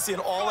coordinator and I see an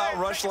all-out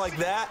rush like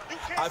that,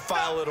 I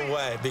file it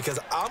away because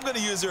I'm going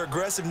to use their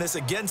aggressiveness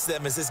against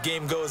them as this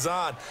game goes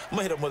on. I'm going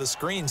to hit them with a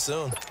screen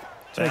soon.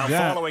 Now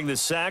following the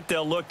sack,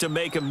 they'll look to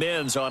make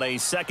amends on a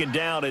 2nd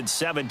down and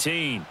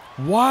 17.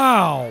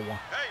 Wow.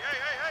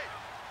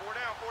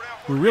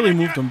 We really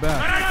moved them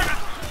back.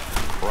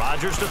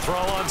 Rodgers to throw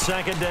on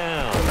 2nd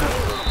down.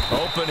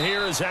 Open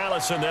here is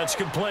Allison. That's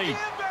complete.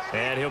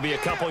 And he'll be a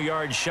couple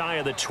yards shy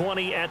of the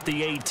 20 at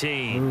the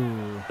 18.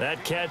 Ooh.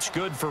 That catch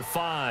good for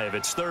 5.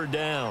 It's 3rd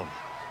down.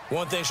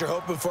 One thing you're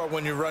hoping for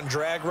when you run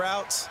drag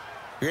routes,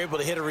 you're able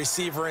to hit a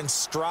receiver in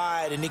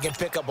stride, and he can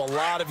pick up a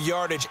lot of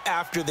yardage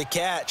after the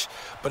catch.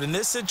 But in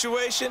this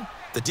situation,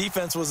 the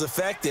defense was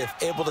effective,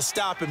 able to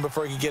stop him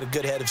before he could get a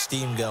good head of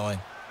steam going.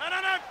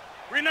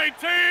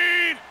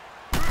 319!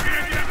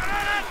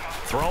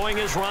 Throwing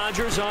is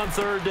Rodgers on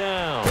 3rd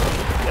down.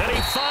 And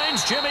he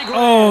finds Jimmy Graham.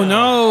 Oh,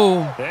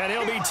 no. And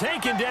he'll be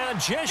taken down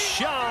just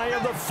shy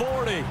of the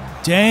 40.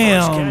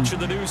 Damn. First catch of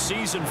the new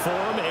season for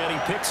him, and he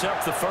picks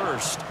up the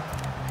first.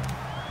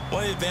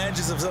 One of the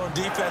advantages of zone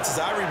defense, as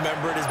I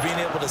remember it, is being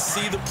able to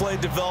see the play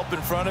develop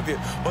in front of you.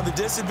 One of the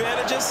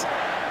disadvantages,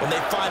 when they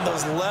find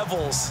those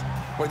levels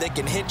where they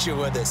can hit you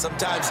with it.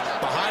 Sometimes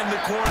behind the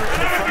corner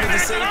and in front of the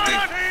safety,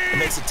 it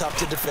makes it tough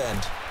to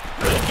defend.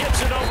 He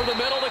gets it over the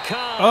middle to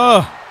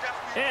Cobb.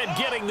 And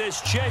getting this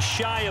just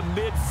shy of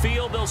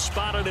midfield, they'll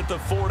spot it at the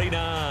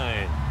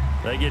 49.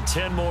 They get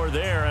 10 more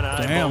there, and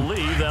I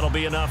believe that'll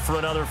be enough for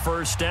another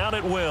first down.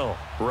 It will.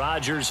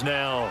 Rodgers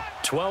now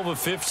 12 of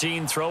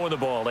 15 throwing the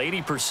ball,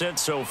 80%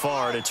 so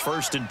far, and it's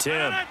 1st and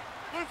 10.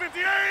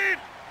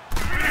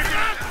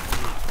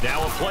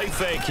 Now a play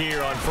fake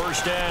here on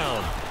 1st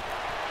down.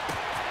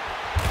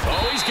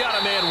 Oh, he's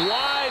got a man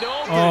wide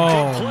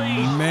open,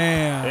 complete.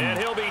 Man. And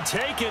he'll be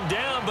taken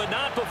down, but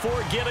not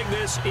before getting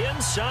this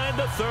inside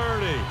the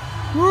 30.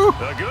 Woo.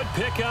 A good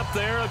pickup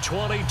there, a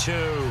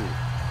 22.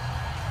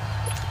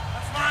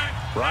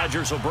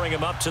 Rodgers will bring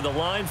him up to the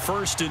line,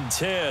 1st and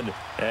 10.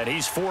 And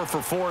he's 4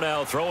 for 4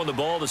 now, throwing the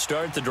ball to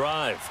start the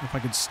drive. If I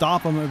could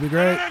stop him, it would be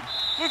great.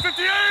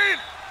 158!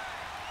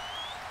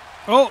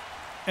 Oh,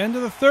 end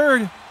of the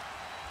 3rd.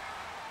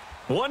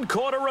 1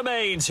 quarter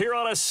remains here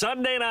on a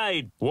Sunday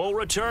night. We'll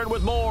return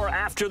with more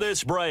after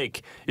this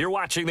break. You're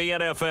watching the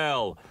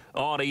NFL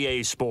on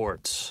EA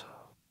Sports.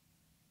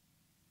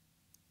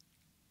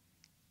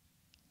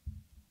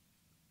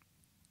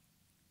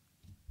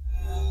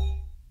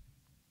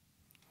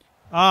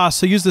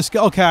 So use the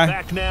skill. Okay.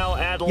 Back now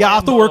at yeah, I'll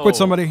have to work with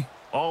somebody.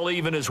 All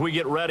even as we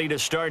get ready to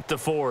start the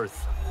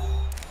 4th.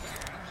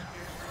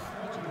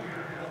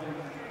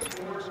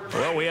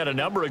 Well, we had a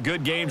number of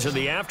good games in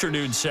the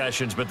afternoon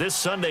sessions, but this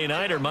Sunday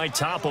nighter might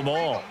top them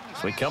all.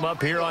 So we come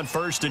up here on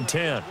 1st and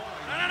 10.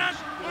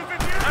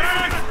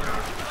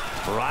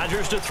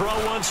 Rodgers to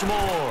throw once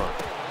more.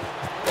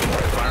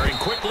 Firing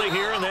quickly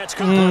here, and that's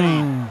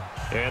complete.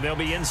 And they'll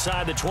be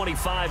inside the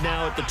 25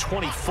 now at the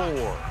 24.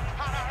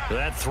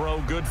 That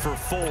throw good for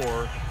 4.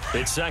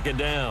 It's 2nd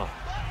down.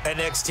 An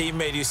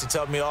ex-teammate used to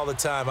tell me all the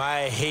time,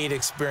 I hate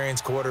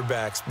experienced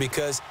quarterbacks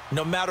because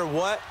no matter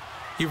what,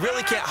 you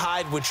really can't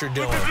hide what you're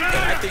doing. And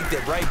I think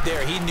that right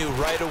there, he knew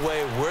right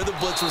away where the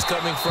blitz was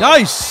coming from,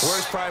 nice, where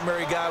his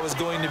primary guy was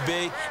going to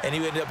be, and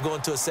he ended up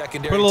going to a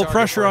secondary put a little target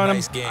pressure for a on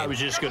nice him. game. I was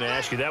just going to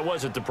ask you, that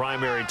wasn't the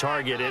primary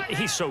target.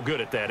 He's so good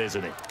at that,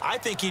 isn't he? I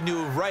think he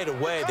knew right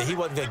away that he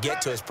wasn't going to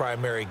get to his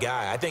primary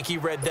guy. I think he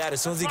read that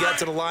as soon as he got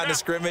to the line of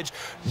scrimmage,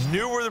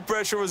 knew where the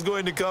pressure was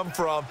going to come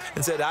from,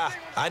 and said,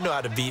 I know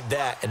how to beat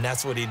that, and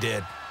that's what he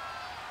did.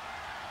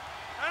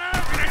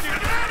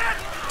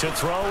 To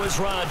throw is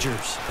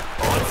Rodgers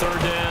on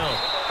 3rd down.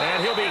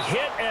 And he'll be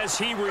hit as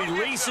he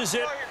releases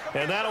it,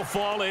 and that'll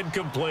fall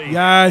incomplete.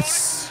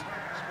 Yes.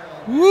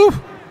 Woo.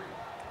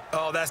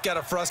 Oh, that's got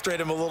to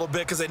frustrate him a little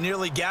bit because they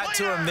nearly got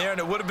to him there, and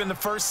it would have been the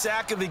first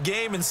sack of the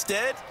game.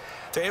 Instead,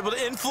 they're able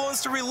to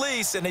influence the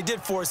release, and they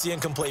did force the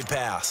incomplete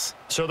pass.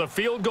 So the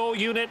field goal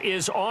unit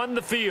is on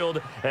the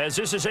field as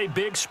this is a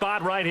big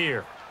spot right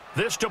here.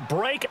 This to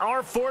break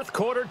our 4th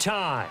quarter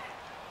tie.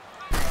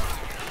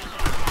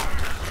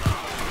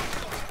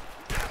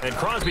 And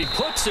Crosby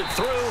puts it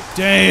through.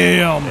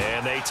 Damn.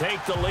 And they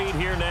take the lead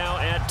here now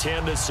at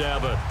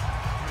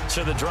 10-7.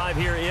 So the drive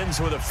here ends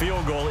with a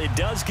field goal. It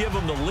does give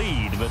them the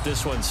lead, but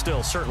this one's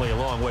still certainly a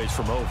long ways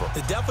from over.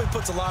 It definitely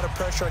puts a lot of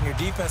pressure on your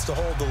defense to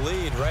hold the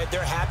lead, right?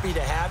 They're happy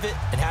to have it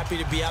and happy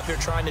to be out there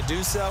trying to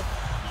do so.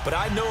 But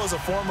I know as a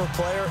former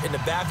player, in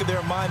the back of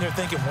their mind, they're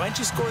thinking, why don't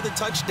you score the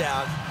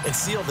touchdown and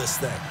seal this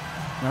thing?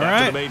 All After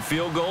right. the made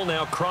field goal,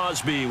 now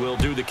Crosby will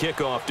do the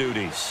kickoff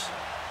duties.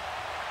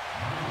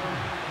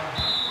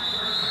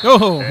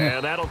 Oh.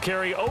 And that'll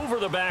carry over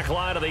the back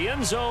line of the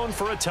end zone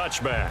for a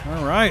touchback.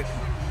 All right.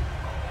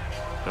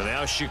 And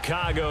now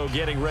Chicago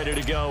getting ready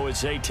to go as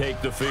they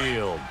take the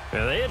field.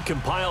 And they had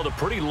compiled a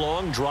pretty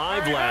long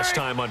drive last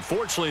time.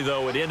 Unfortunately,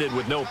 though, it ended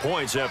with no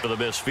points after the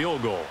missed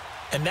field goal.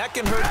 And that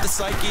can hurt the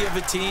psyche of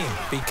a team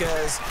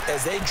because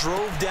as they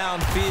drove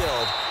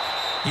downfield,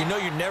 you know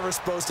you're never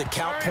supposed to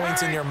count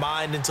points in your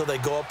mind until they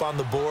go up on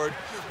the board.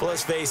 But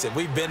let's face it,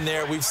 we've been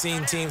there. We've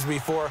seen teams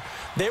before.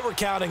 They were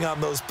counting on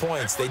those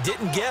points. They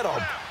didn't get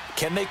them.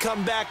 Can they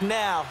come back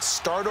now,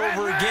 start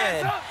over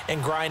again,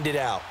 and grind it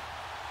out?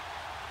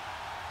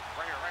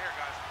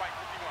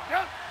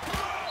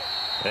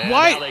 And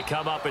Why? now they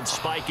come up and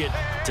spike it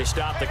to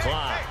stop the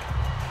clock.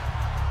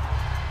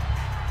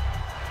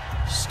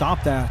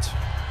 Stop that.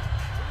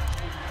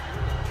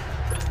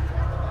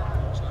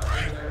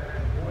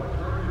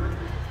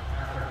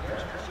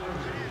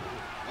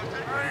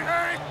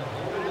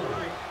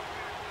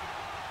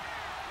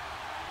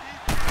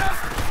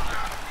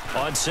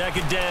 On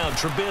 2nd down,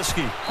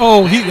 Trubisky.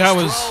 Oh, His that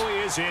was. throw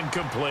is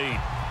incomplete.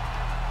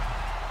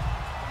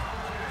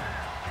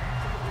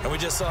 And we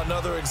just saw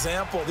another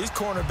example. These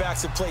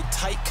cornerbacks have played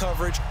tight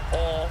coverage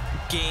all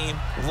game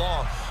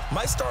long.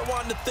 Might start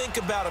wanting to think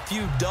about a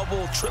few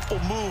double, triple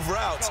move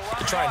routes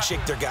to try and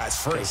shake their guys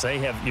free. Because they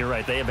have, you're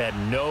right, they have had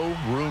no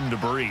room to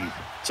breathe.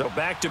 So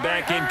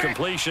back-to-back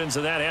incompletions,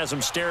 and that has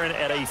them staring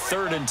at a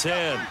 3rd and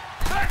 10.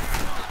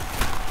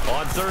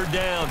 On 3rd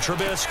down,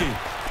 Trubisky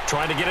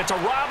trying to get it to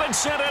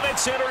Robinson, and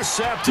it's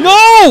intercepted.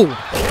 No!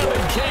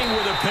 Kevin King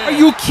with a pick. Are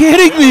you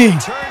kidding me?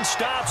 Turn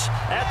stops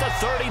at the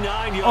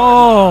 39-yard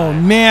Oh,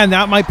 line. man,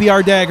 that might be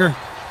our dagger.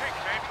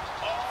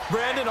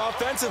 Brandon,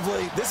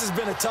 offensively, this has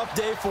been a tough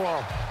day for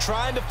him.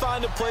 Trying to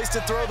find a place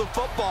to throw the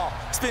football.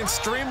 It's been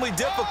extremely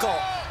difficult.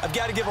 I've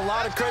got to give a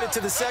lot of credit to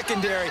the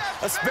secondary,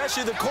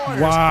 especially the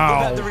corners. Wow.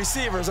 Who've had the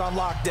receivers on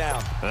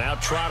lockdown. Now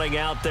trotting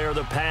out there,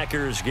 the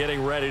Packers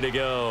getting ready to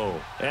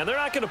go. And they're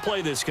not going to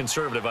play this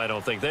conservative, I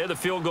don't think. They had the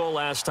field goal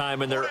last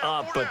time, and they're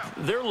up, but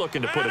they're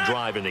looking to put a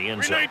drive in the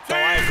end zone. Oh,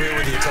 I agree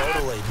with you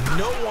totally.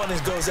 No one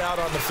goes out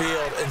on the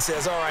field and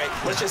says, all right,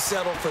 let's just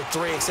settle for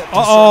 3 except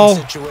in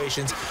certain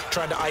situations,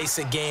 trying to ice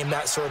a game,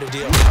 that sort of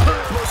deal.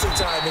 Most of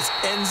the time, it's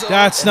end zone.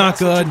 That's not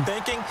good. What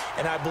you're thinking,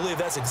 and I believe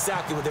that's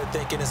exactly what they're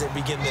thinking as they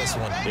begin this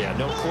one. Yeah,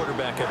 no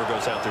quarterback ever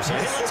goes out there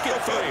saying, hey, let's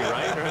get 3,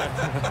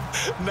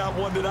 right? Not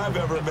one that I've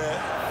ever met.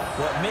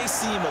 What may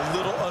seem a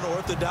little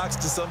unorthodox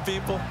to some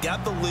people,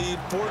 got the lead,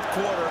 4th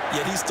quarter,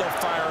 yet he's still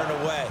firing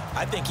away.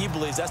 I think he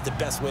believes that's the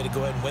best way to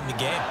go ahead and win the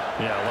game.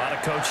 Yeah, a lot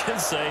of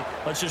coaches say,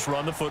 let's just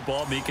run the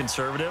football, be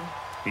conservative.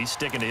 He's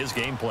sticking to his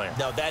game plan.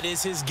 No, that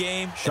is his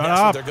game. Shut and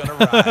that's up. what they're going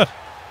to ride.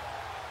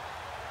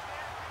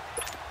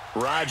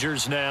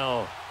 Rodgers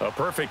now a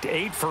perfect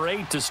 8 for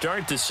 8 to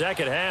start the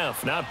second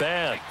half. Not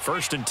bad.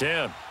 1st and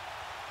 10.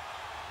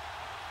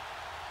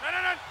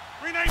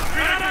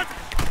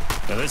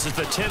 And this is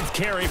the 10th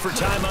carry for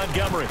Ty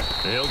Montgomery.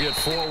 He'll get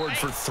forward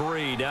for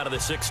 3 down to the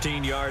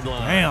 16-yard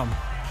line. Damn.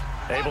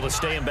 Able to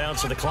stay in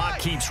bounds, so the clock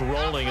keeps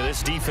rolling. And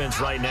this defense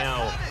right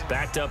now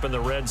backed up in the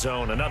red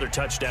zone. Another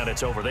touchdown,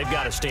 it's over. They've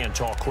got to stand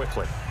tall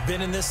quickly.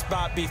 Been in this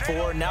spot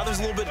before. Now there's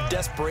a little bit of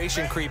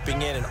desperation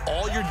creeping in, and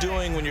all you're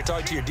doing when you're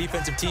talking to your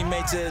defensive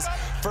teammates is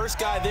first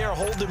guy there,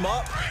 hold him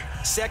up.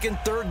 Second,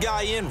 third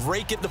guy in,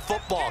 rake at the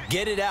football.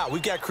 Get it out.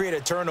 We've got to create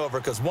a turnover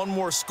because one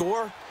more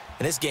score,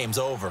 and this game's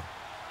over.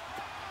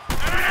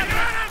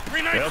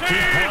 They'll keep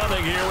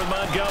pounding here with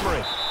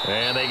Montgomery.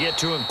 And they get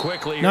to him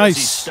quickly. Nice. As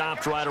he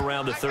stopped right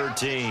around the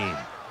 13.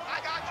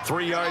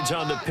 3 yards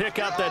on the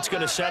pickup. That's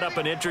going to set up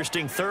an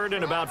interesting 3rd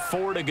and about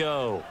 4 to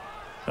go.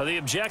 Now, the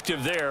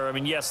objective there, I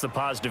mean, yes, the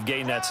positive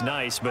gain, that's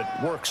nice, but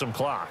work some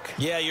clock.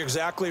 Yeah, you're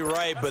exactly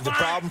right, but the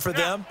problem for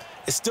them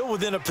is still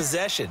within a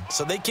possession,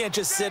 so they can't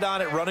just sit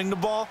on it running the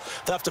ball.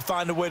 They'll have to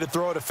find a way to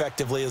throw it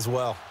effectively as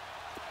well.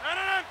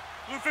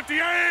 Blue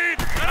 58!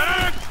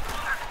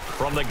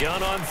 From the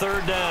gun on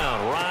 3rd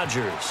down,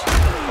 Rodgers.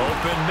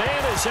 Open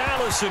man is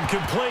Allison,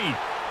 complete.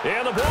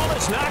 And the ball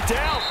is knocked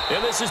out,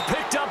 and this is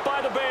picked up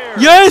by the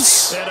Bears.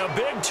 Yes! And a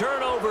big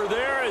turnover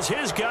there as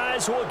his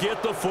guys will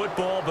get the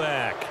football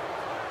back.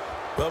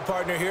 Well,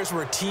 partner, here's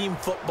where team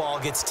football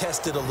gets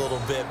tested a little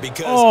bit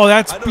because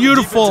that's I know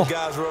beautiful. The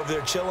defensive guys were over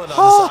there chilling on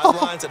the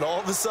sidelines, and all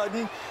of a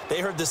sudden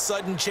they heard the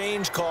sudden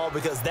change call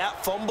because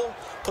that fumble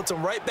puts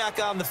them right back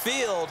on the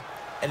field,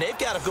 and they've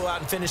got to go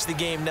out and finish the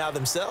game now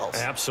themselves.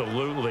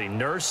 Absolutely.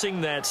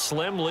 Nursing that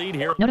slim lead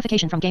here.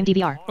 Notification from Game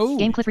DVR.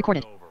 Game clip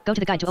recorded. Go to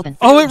the guide to open.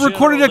 Oh, it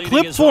recorded a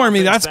clip for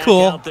me. That's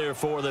cool. Out there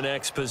for the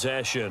next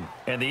possession,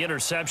 and the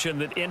interception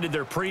that ended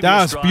their previous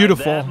That's drive,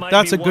 beautiful. that might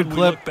That's be a good one we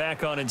clip. look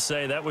back on and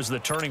say that was the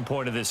turning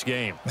point of this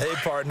game. Hey,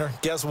 partner,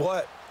 guess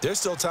what? There's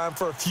still time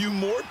for a few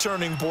more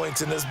turning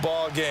points in this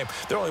ball game.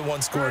 They're only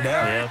one score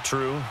down. Yeah,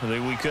 true.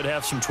 We could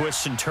have some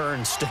twists and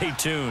turns. Stay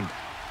tuned.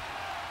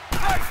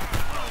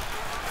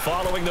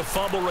 Following the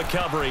fumble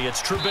recovery,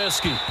 it's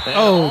Trubisky. And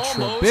almost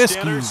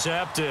Trubisky.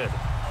 Intercepted.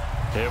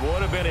 It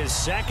would have been his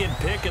second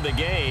pick of the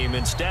game.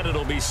 Instead,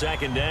 it'll be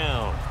 2nd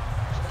down.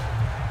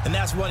 And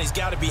that's one he's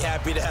got to be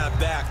happy to have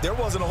back. There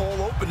wasn't a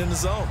hole open in the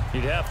zone.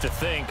 You'd have to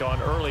think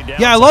on early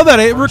down. Yeah, I love that.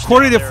 It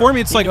recorded it for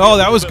me. It's like, oh,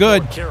 that was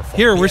good.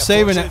 Here, we're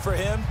saving it. For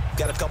him,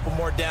 got a couple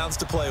more downs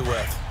to play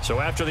with. So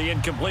after the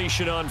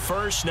incompletion on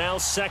 1st, now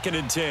 2nd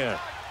and 10.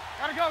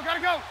 Gotta go, gotta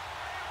go.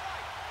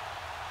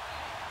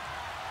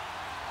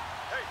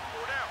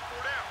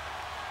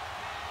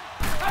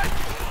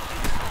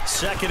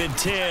 2nd and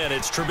 10.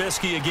 It's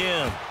Trubisky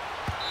again.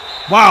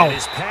 Wow. And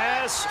his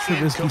pass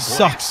Trubisky incomplete.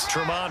 sucks.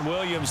 Tremont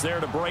Williams there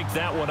to break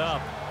that one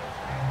up.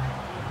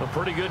 A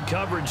pretty good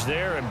coverage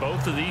there, and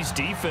both of these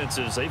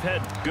defenses, they've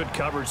had good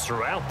coverage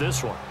throughout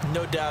this one.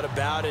 No doubt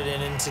about it,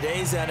 and in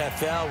today's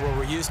NFL, where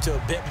we're used to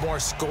a bit more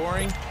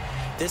scoring,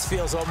 this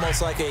feels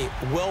almost like a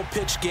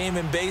well-pitched game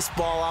in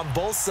baseball on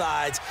both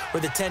sides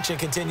where the tension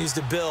continues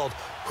to build.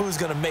 Who's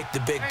going to make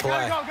the big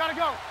play? Gotta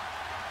go.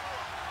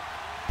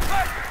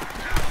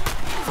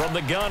 From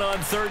the gun on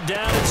 3rd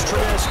down, it's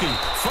Trubisky.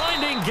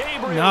 Finding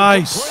Gabriel.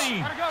 Nice.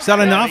 Complete. Is that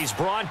enough? He's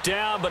brought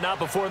down, but not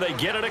before they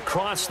get it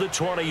across the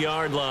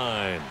 20-yard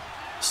line.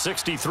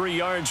 63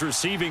 yards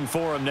receiving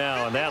for him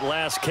now, and that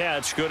last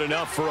catch good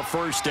enough for a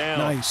 1st down.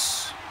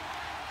 Nice.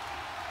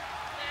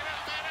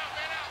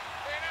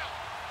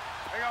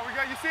 There you go, we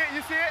got, you see it,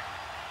 you see it?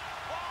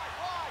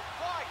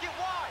 Wide, get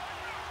wide.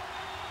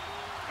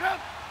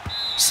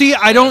 See,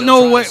 I don't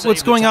know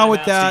what's going on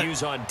with that. To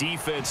use on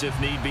defense if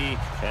need be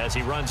as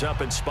he runs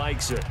up and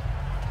spikes it.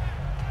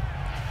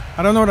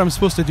 I don't know what I'm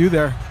supposed to do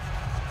there.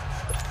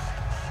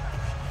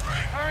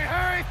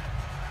 Hurry.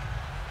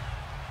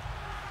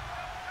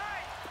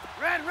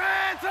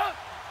 Red's up.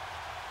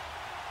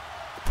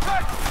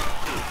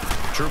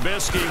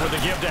 Trubisky with a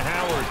give to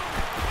Howard.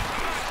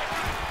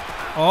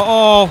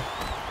 Uh-oh.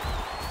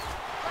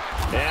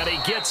 And he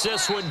gets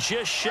this one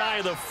just shy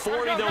of the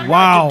 40. They'll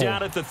Wow. mark it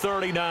down at the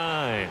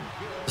 39.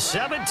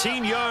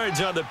 17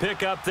 yards on the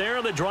pickup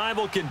there. The drive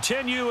will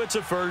continue. It's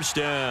a 1st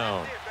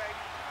down.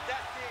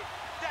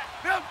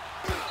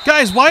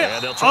 Guys, why?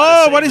 And they'll try to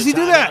Oh, why save does the he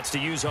do that? timeouts to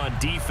use on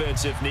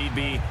defense if need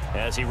be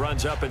as he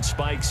runs up and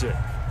spikes it.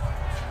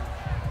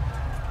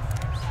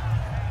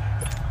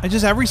 I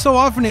just every so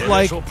often it And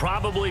like this will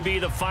probably be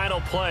the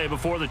final play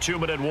before the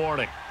 2-minute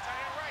warning.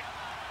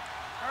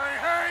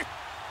 Hurry.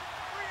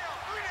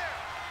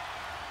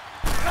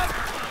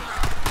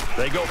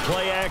 They go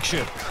play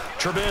action.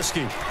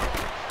 Trubisky.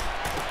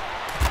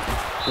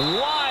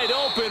 Wide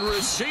open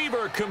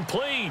receiver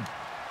complete.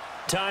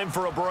 Time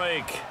for a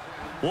break.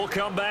 We'll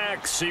come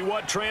back, see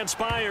what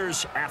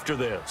transpires after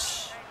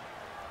this.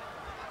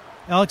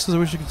 Alex says I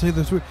wish I could say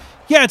this.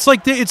 Yeah, it's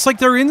like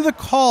they're into the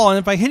call, and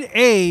if I hit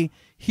A,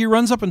 he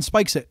runs up and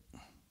spikes it.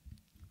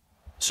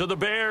 So the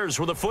Bears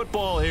with the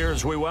football here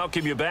as we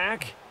welcome you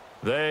back.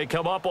 They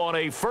come up on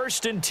a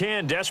 1st and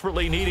 10,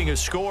 desperately needing a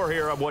score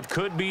here on what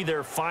could be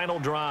their final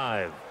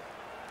drive.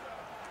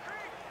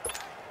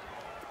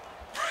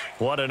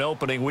 What an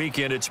opening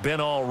weekend it's been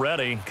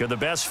already. Could the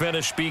best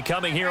finish be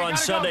coming here on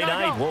Sunday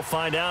night? We'll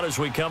find out as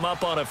we come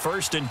up on a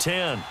 1st and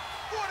 10. A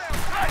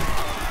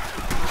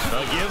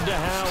give to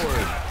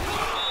Howard.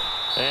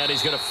 And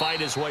he's going to fight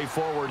his way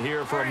forward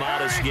here for a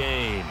modest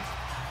gain.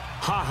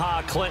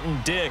 Clinton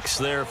Dix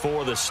there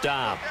for the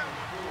stop.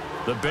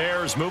 The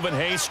Bears moving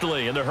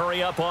hastily in the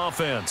hurry-up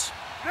offense.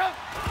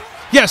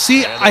 Yeah,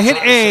 see, I hit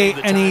A,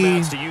 and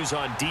he... to use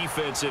on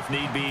defense if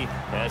need be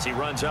as he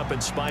runs up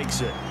and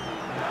spikes it.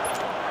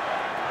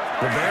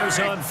 The Bears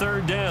on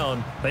 3rd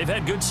down. They've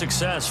had good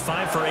success,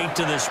 5 for 8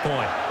 to this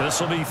point.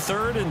 This will be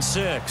 3rd and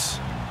 6.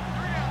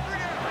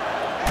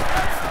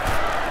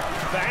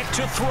 Back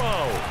to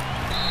throw.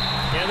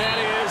 And that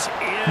is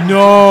in.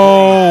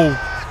 No.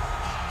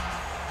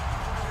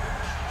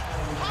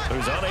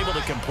 Who's unable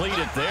to complete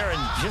it there, and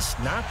just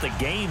not the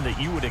game that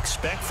you would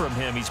expect from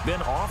him. He's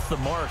been off the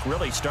mark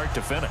really start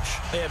to finish.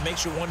 Yeah, it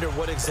makes you wonder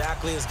what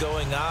exactly is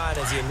going on.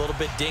 Is he a little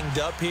bit dinged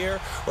up here,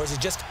 or is he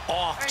just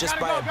off just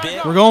by a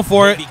bit? We're going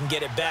for it. Maybe he can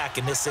get it back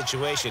in this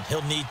situation.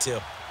 He'll need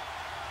to.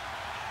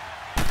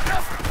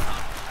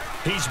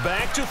 He's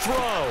back to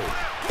throw.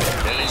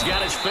 And he's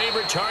got his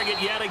favorite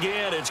target yet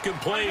again. It's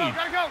complete.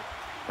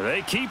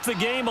 They keep the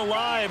game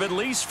alive, at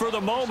least for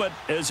the moment,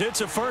 as it's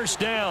a 1st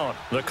down.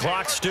 The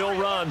clock still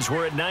runs.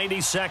 We're at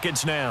 90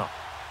 seconds now.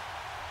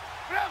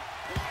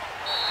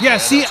 Yeah,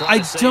 see, I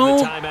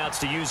don't... Timeouts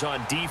to use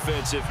on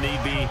defense if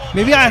need be.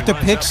 Maybe I have to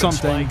pick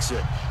something.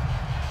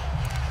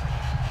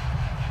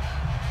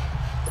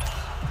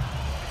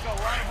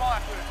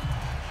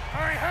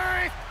 Hurry,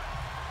 hurry!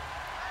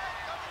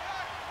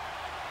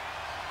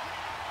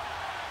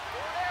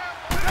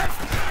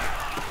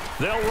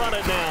 They'll run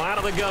it now out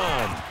of the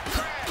gun.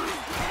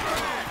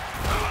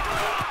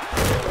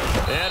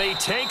 And he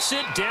takes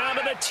it down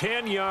to the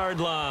 10-yard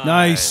line.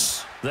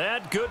 Nice.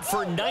 That good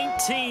for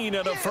 19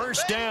 and a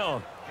 1st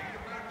down.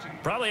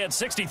 Probably had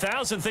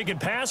 60,000 thinking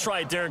pass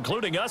right there,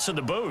 including us in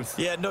the booth.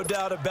 Yeah, no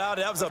doubt about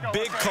it. That was a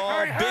big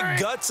call, big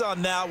guts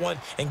on that one.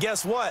 And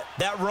guess what?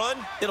 That run,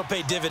 it'll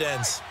pay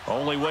dividends.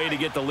 Only way to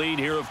get the lead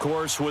here, of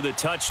course, with a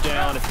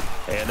touchdown.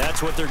 And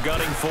that's what they're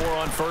gunning for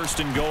on 1st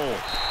and goal.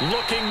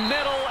 Looking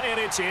middle, and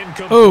it's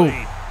incomplete.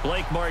 Ooh.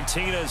 Blake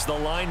Martinez, the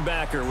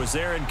linebacker, was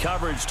there in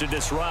coverage to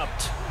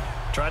disrupt.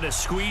 Trying to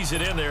squeeze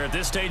it in there at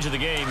this stage of the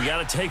game. You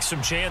got to take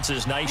some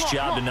chances. Nice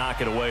job to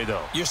knock it away,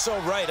 though. You're so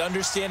right.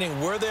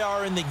 Understanding where they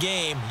are in the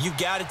game, you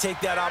got to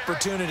take that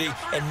opportunity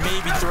and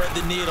maybe thread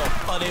the needle.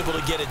 Unable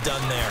to get it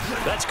done there.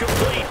 That's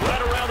complete.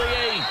 Right around the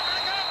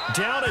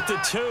 8. Down at the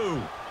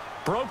 2.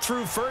 Broke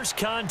through first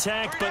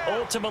contact, but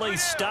ultimately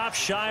stopped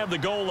shy of the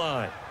goal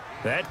line.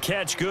 That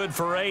catch good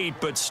for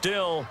 8, but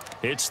still,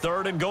 it's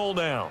 3rd and goal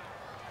now.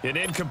 An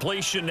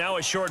incompletion, now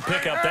a short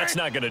pickup. That's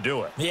not going to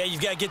do it. Yeah,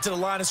 you've got to get to the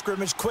line of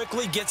scrimmage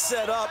quickly, get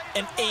set up,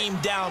 and aim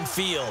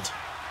downfield.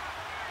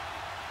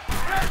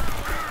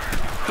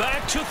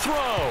 Back to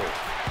throw.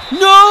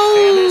 No!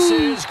 And this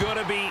is going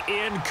to be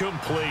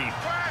incomplete.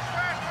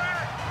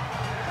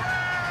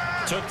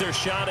 Took their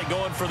shot at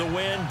going for the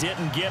win,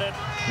 didn't get it.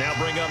 Now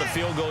bring on the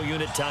field goal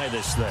unit, tie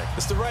this thing.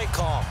 It's the right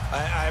call.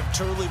 I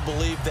truly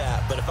believe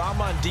that. But if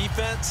I'm on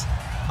defense,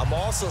 I'm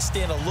also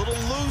staying a little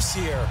loose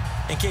here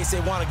in case they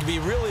want to be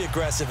really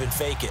aggressive and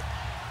fake it.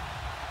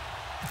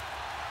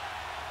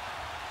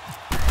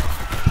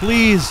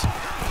 Please.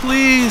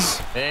 Please.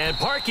 And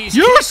Parkey's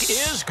yes! kick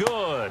is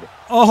good.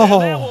 Oh.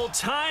 And that will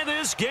tie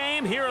this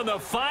game here in the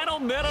final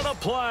minute of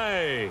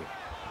play.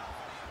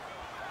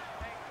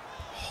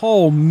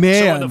 Oh,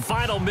 man. So in the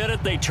final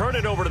minute, they turn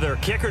it over to their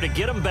kicker to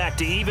get him back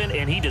to even,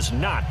 and he does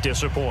not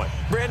disappoint.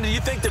 Brandon, do you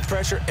think the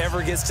pressure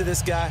ever gets to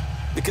this guy?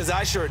 Because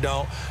I sure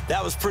don't.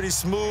 That was pretty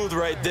smooth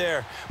right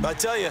there. But I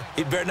tell you,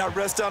 he better not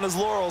rest on his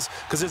laurels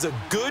because there's a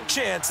good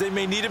chance they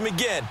may need him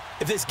again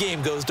if this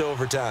game goes to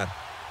overtime.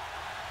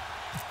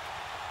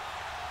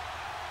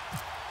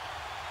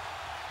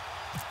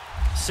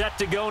 Set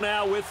to go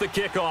now with the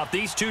kickoff.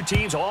 These two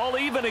teams all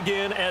even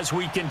again as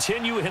we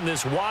continue in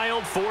this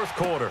wild 4th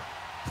quarter.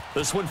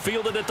 This one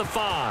fielded at the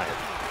 5.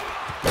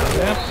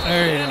 Yep,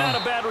 there you and go.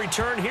 not a bad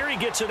return here. He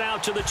gets it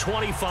out to the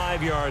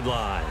 25-yard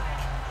line.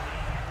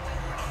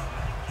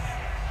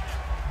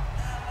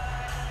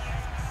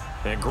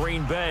 And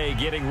Green Bay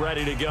getting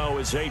ready to go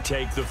as they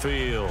take the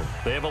field.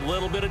 They have a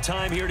little bit of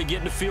time here to get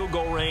into field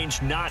goal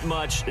range. Not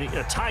much.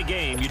 A tie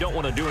game, you don't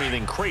want to do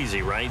anything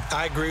crazy, right?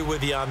 I agree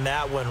with you on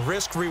that one.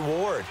 Risk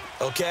reward,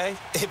 okay?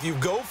 If you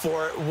go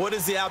for it, what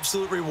is the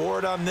absolute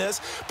reward on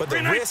this? But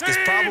the risk is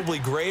probably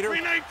greater.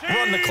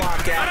 Run the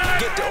clock out,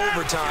 get to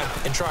overtime,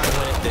 and try and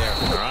win it there.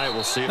 All right,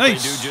 we'll see if they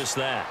do just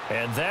that.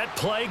 And that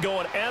play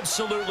going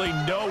absolutely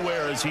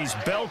nowhere as he's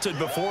belted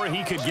before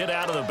he could get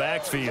out of the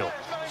backfield.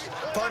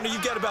 Partner,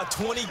 you've got about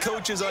 20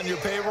 coaches on your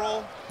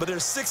payroll, but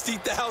there's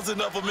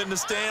 60,000 of them in the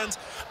stands.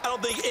 I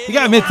don't think any. You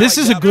gotta admit, this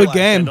is a good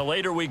game. And the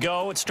later we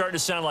go, it's starting to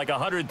sound like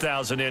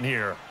 100,000 in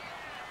here.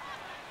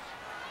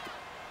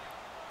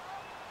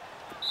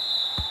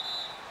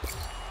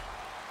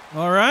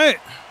 All right.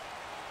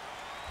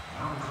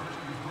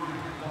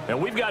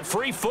 And we've got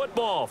free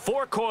football.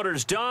 4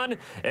 quarters done,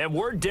 and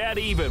we're dead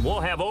even. We'll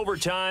have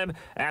overtime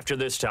after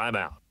this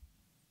timeout.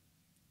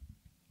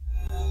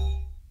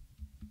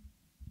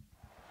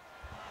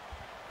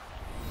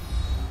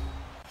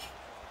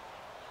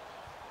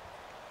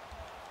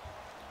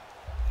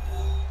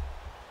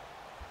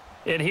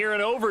 And here in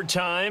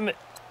overtime,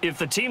 if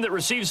the team that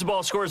receives the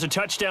ball scores a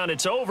touchdown,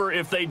 it's over.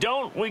 If they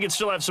don't, we can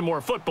still have some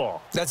more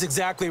football. That's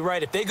exactly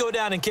right. If they go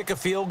down and kick a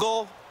field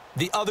goal,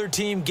 the other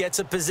team gets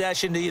a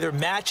possession to either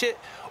match it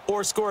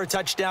or score a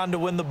touchdown to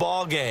win the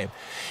ball game.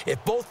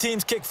 If both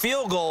teams kick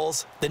field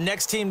goals, the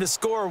next team to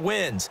score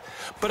wins.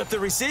 But if the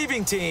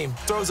receiving team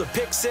throws a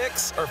pick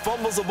six or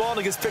fumbles the ball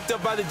and it gets picked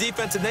up by the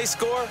defense and they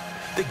score,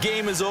 the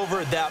game is over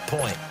at that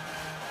point.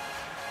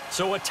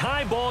 So a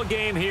tie ball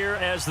game here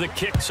as the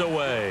kick's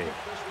away.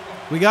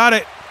 We got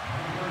it.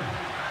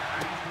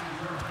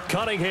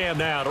 Cunningham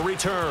now to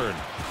return.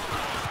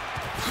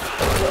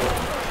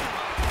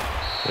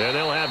 And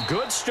they'll have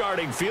good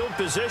starting field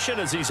position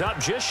as he's up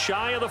just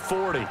shy of the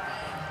 40.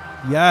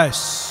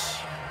 Yes.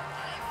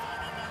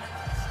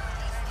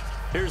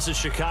 Here's the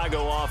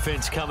Chicago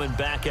offense coming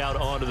back out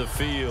onto the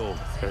field.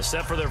 They're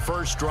set for their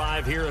first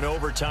drive here in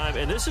overtime,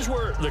 and this is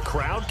where the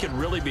crowd can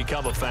really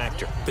become a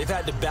factor. They've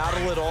had to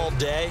battle it all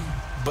day,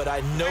 but I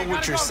know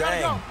what you're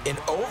saying. In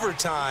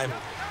overtime,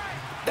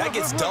 that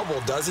gets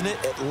doubled, doesn't it?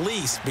 At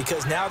least,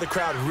 because now the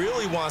crowd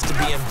really wants to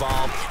be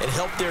involved and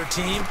help their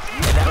team,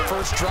 and that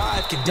first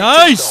drive can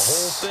dictate the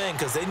whole thing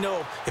because they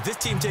know if this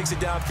team takes it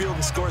downfield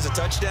and scores a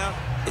touchdown,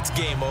 it's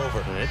game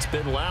over. It's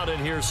been loud in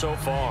here so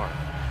far.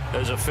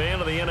 As a fan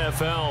of the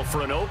NFL,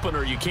 for an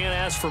opener, you can't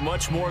ask for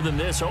much more than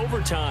this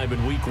overtime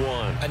in Week 1.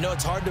 I know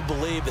it's hard to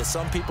believe that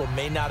some people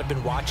may not have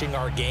been watching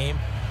our game,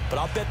 but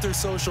I'll bet through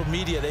social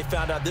media they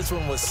found out this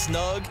one was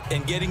snug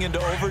and getting into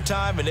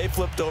overtime, and they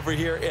flipped over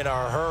here in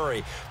a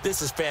hurry.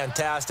 This is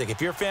fantastic.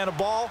 If you're a fan of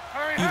ball,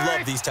 you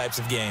love these types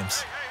of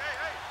games.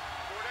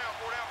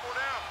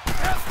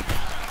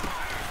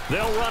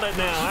 They'll run it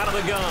now out of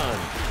the gun.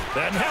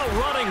 And now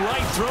running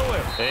right through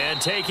it. And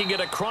taking it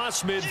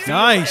across midfield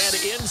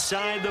and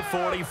inside the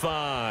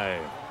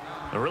 45.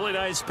 A really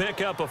nice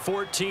pickup of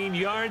 14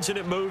 yards, and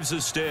it moves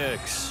the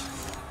sticks.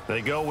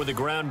 They go with the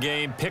ground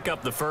game, pick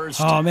up the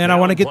first. Oh, man, I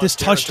want to get this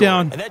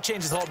touchdown. And that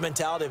changes the whole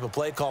mentality of a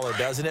play caller,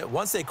 doesn't it?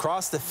 Once they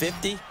cross the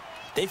 50,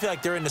 they feel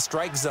like they're in the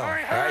strike zone. All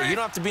right? You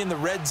don't have to be in the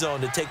red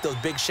zone to take those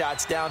big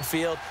shots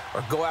downfield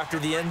or go after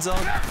the end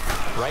zone.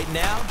 Right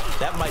now,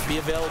 that might be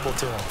available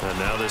to him. And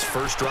now this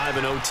first drive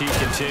in OT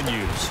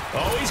continues.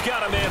 Oh, he's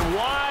got a man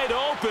wide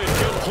open,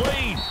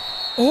 complete.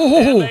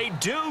 Oh. And they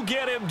do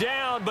get him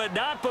down, but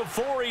not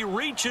before he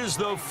reaches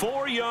the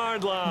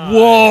 4-yard line.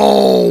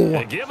 Whoa.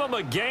 And give him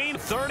a gain,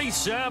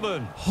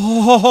 37.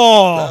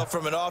 Oh. Well,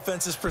 from an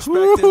offense's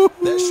perspective,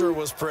 that sure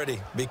was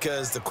pretty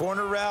because the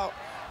corner route,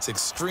 it's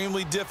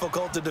extremely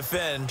difficult to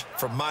defend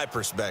from my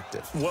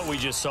perspective. What we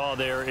just saw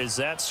there, is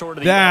that sort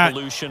of the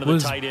evolution of the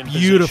tight end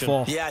beautiful.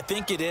 position? Yeah, I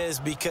think it is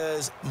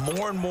because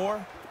more and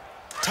more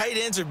tight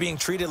ends are being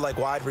treated like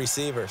wide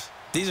receivers.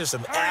 These are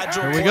some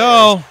agile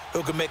players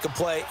who can make a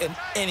play in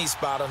any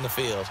spot on the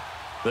field.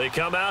 They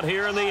come out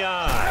here in the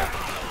eye.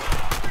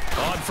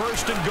 On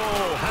first and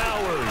goal,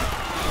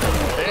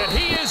 Howard. And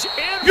he is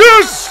in for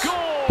the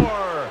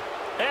score.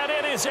 And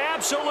it is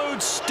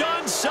absolute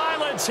stunned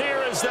silence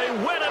here as they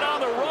win it on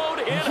the road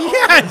in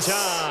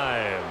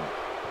overtime.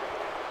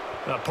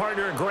 A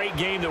partner, a great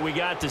game that we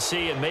got to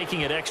see and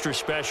making it extra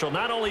special.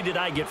 Not only did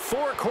I get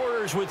 4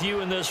 quarters with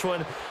you in this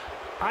one,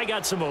 I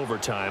got some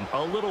overtime,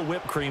 a little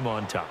whipped cream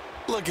on top.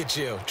 Look at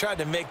you, trying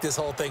to make this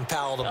whole thing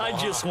palatable. I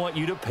just want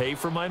you to pay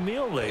for my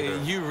meal later.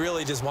 You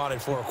really just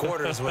wanted 4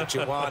 quarters what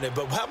you wanted.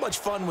 But how much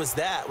fun was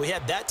that? We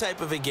had that type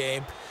of a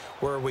game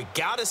where we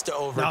got us to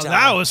overtime. Now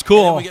that was cool.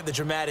 And then we get the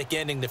dramatic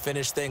ending to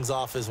finish things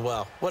off as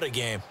well. What a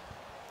game.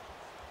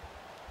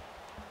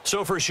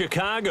 So for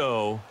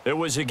Chicago, it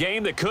was a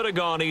game that could have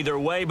gone either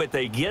way, but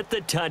they get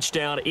the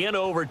touchdown in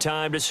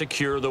overtime to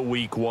secure the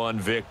Week 1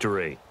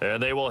 victory.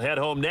 And they will head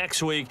home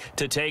next week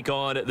to take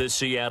on the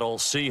Seattle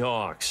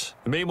Seahawks.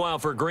 Meanwhile,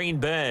 for Green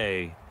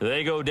Bay,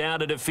 they go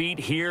down to defeat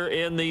here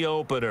in the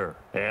opener.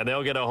 And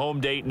they'll get a home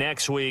date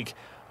next week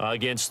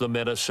against the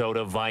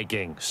Minnesota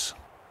Vikings.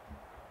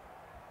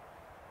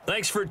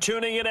 Thanks for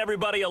tuning in,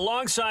 everybody.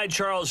 Alongside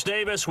Charles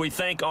Davis, we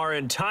thank our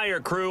entire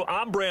crew.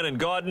 I'm Brandon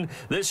Gaudin.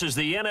 This is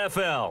the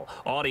NFL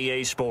on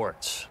EA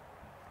Sports.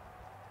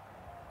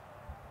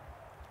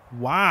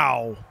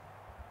 Wow.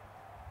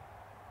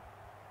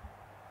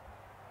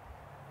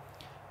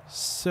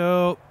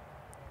 So,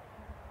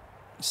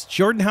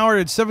 Jordan Howard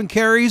had 7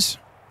 carries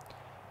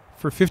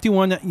for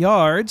 51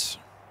 yards.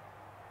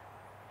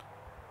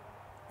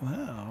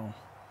 Wow.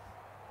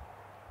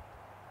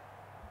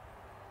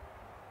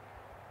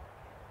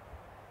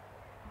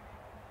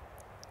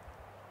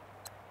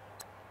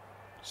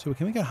 So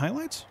can we get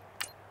highlights?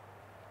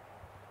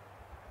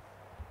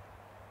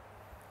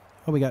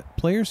 Oh, we got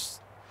players'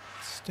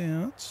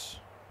 stats.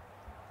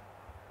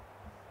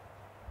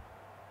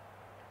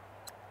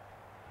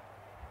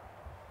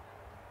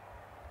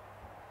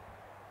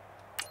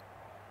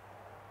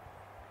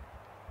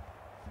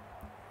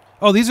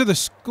 Oh, these are the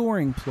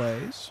scoring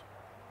plays.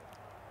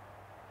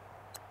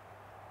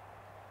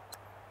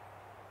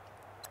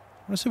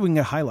 Let's see if we can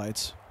get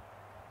highlights.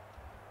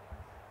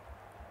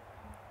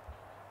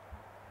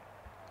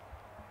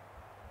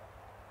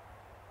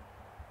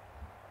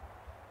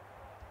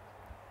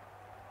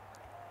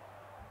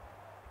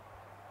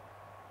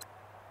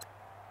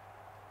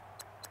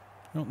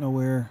 I don't know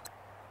where.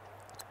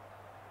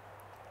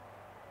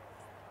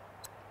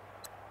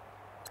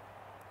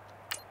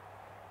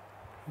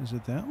 Is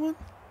it that one?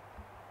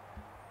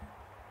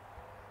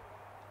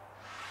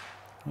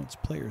 Oh, it's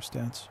player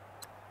stats.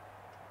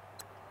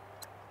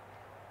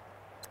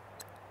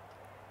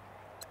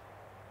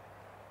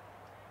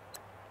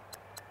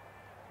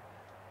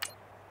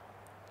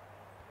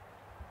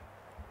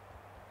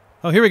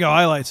 Oh, here we go.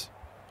 Highlights.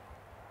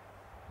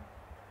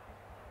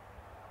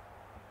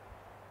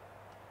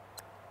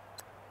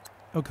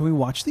 Oh, can we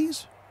watch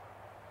these?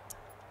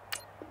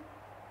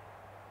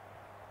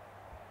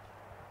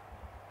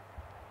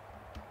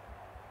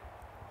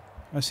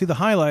 I see the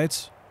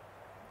highlights.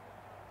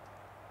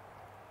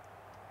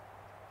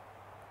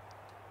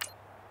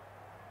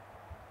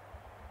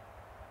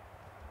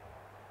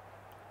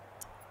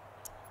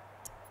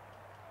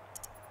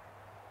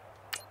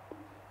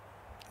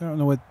 I don't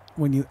know what,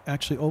 when you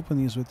actually open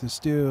these, what this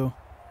do.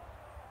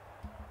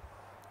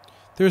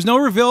 There's no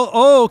reveal.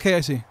 Oh, okay,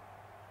 I see.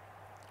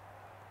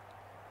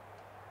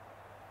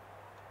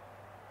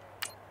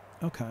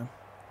 Okay.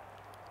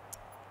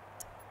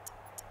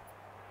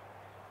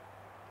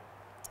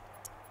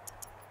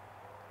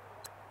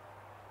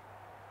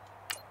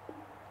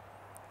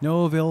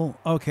 No avail.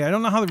 Okay, I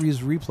don't know how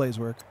these replays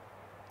work.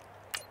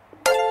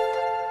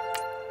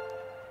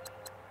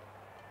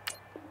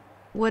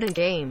 What a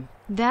game.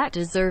 That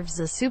deserves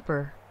a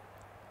super.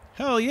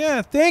 Hell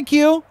yeah. Thank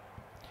you.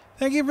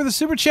 Thank you for the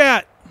super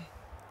chat.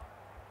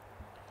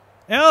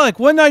 Alec,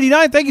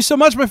 199. Thank you so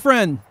much, my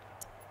friend.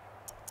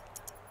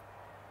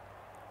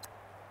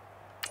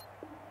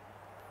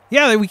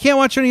 Yeah, we can't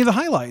watch any of the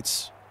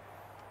highlights.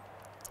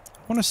 I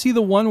want to see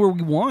the one where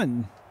we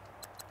won.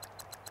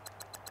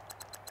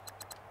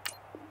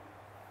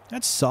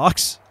 That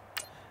sucks.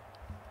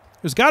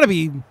 There's got to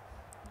be...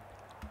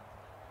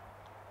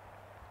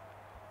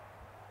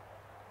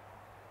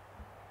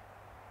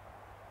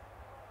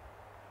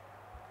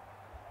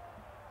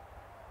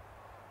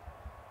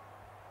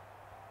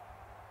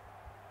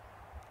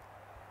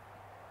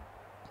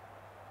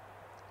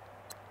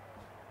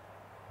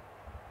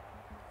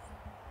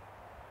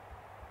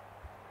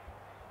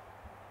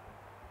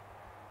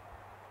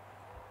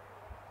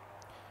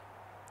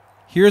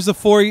 Here's the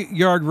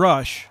 4-yard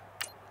rush.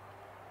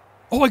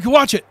 Oh, I can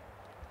watch it.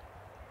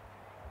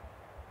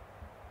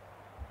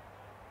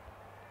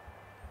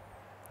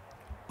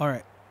 All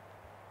right.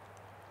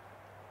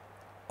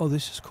 Oh,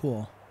 this is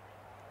cool.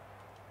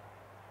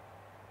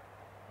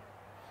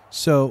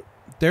 So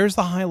there's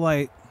the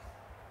highlight.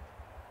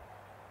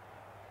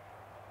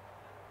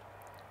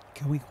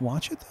 Can we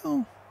watch it,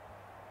 though?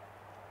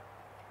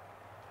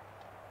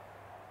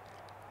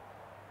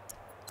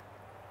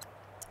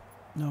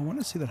 No, I want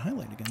to see that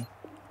highlight again.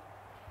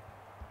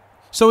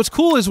 So what's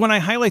cool is when I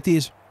highlight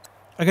these,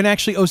 I can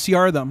actually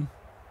OCR them.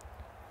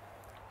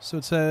 So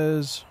it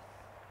says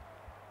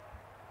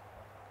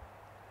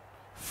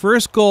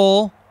first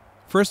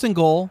and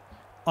goal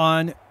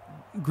on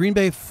Green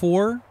Bay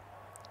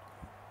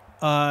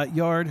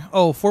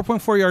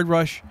 4.4 yard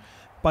rush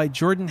by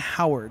Jordan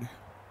Howard.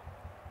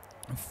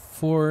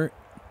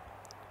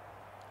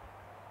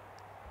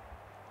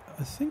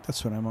 I think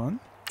that's what I'm on.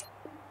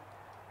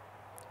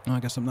 Oh, I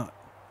guess I'm not.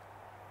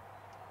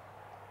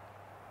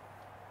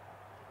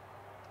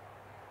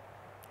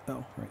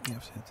 Oh, right, you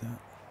have to hit that.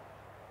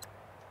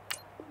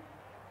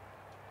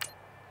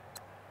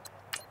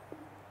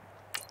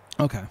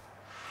 Okay.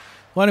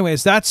 Well,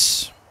 anyways,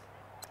 that's...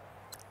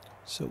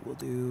 So we'll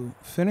do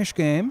finish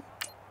game.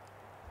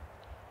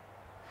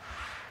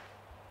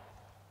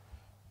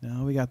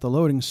 Now we got the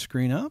loading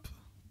screen up.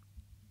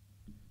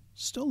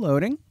 Still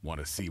loading. Want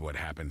to see what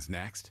happens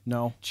next?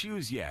 No.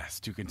 Choose yes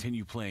to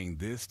continue playing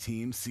this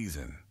team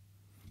season.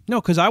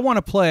 No, because I want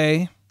to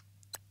play...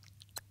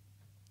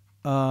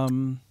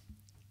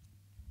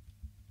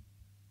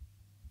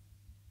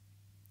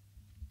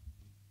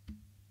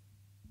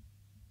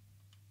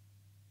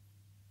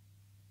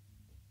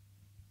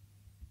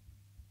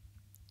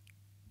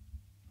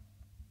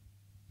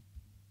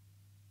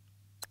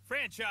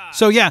 Franchise.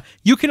 So yeah,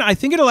 you can. I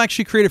think it'll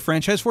actually create a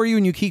franchise for you,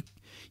 and you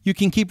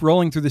can keep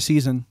rolling through the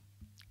season.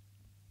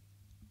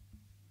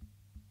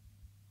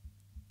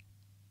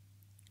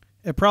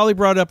 It probably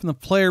brought up in the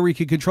player where you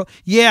could control.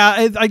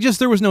 Yeah,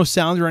 there was no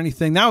sound or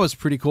anything. That was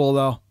pretty cool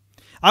though.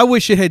 I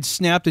wish it had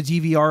snapped a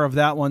DVR of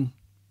that one.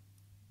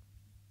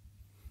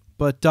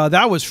 But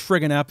that was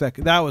friggin' epic.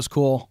 That was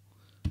cool.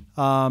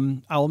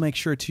 I will make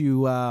sure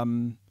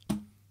to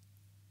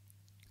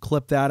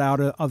clip that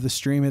out of the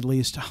stream at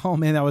least. Oh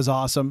man, that was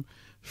awesome.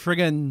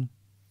 Friggin'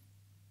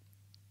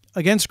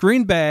 against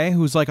Green Bay,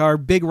 who's like our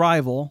big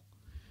rival,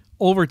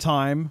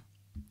 overtime.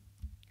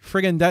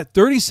 Friggin' that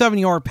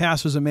 37-yard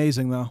pass was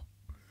amazing though.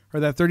 or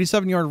that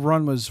 37-yard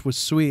run was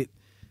sweet.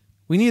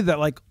 We needed that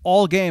like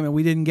all game, and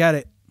we didn't get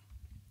it.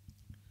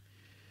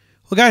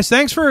 Well, guys,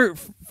 thanks for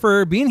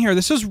being here.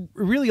 This is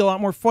really a lot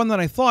more fun than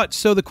I thought.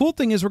 So the cool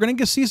thing is we're going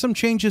to see some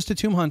changes to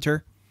Tomb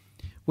Hunter,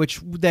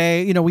 which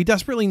we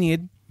desperately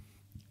need.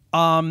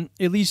 At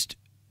least,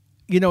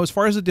 as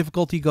far as the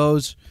difficulty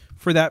goes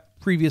for that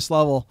previous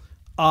level.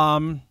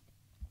 And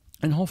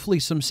hopefully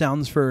some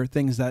sounds for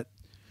things that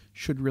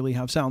should really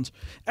have sounds.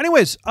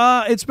 Anyways,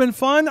 it's been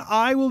fun.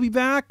 I will be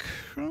back,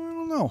 I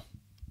don't know,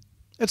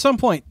 at some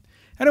point.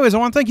 Anyways, I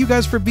want to thank you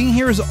guys for being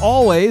here as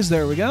always.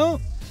 There we go.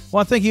 I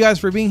want to thank you guys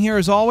for being here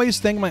as always.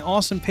 Thank my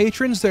awesome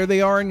patrons. There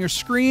they are on your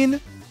screen.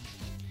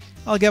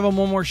 I'll give them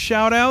one more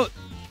shout out.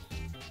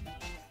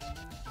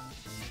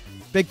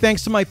 Big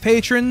thanks to my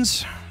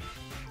patrons.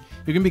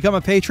 You can become a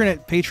patron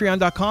at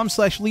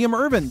patreon.com/Liam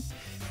Irvin.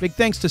 Big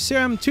thanks to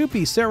Sam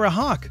Tupi, Sarah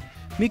Hawk,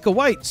 Mika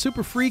White,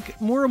 Super Freak,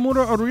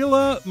 Muramura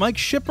Arila, Mike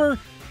Shipper,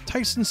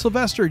 Tyson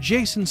Sylvester,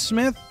 Jason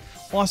Smith,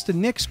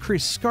 Austin Nix,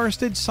 Chris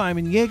Skarstead,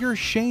 Simon Yeager,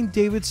 Shane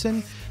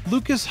Davidson,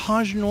 Lucas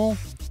Hajnol,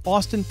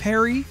 Austin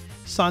Perry,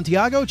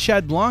 Santiago,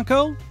 Chad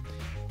Blanco,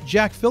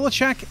 Jack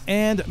Filichek,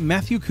 and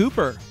Matthew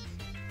Cooper.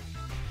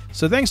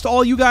 So thanks to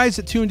all you guys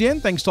that tuned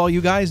in. Thanks to all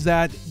you guys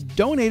that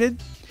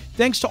donated.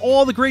 Thanks to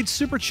all the great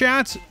super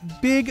chats.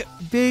 Big,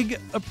 big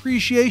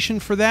appreciation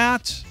for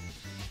that.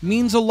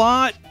 Means a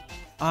lot.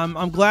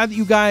 I'm glad that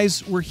you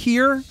guys were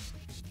here.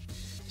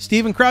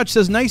 Stephen Crouch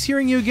says, nice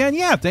hearing you again.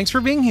 Yeah, thanks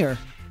for being here.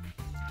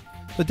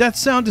 The death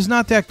sound is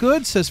not that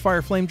good, says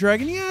Fire Flame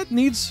Dragon. Yeah, it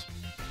needs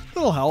a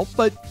little help,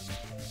 but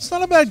it's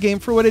not a bad game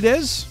for what it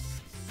is.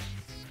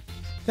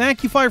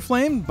 Thank you, Fire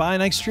Flame. Bye,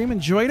 nice stream.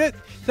 Enjoyed it.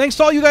 Thanks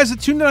to all you guys that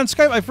tuned in on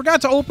Skype. I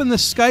forgot to open the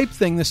Skype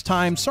thing this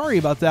time. Sorry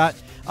about that.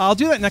 I'll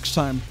do that next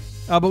time.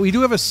 But we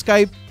do have a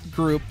Skype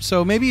group,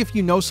 so maybe if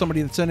you know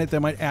somebody that's in it, they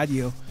might add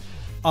you.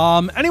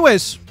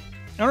 Anyways,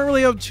 I don't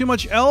really have too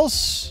much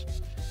else.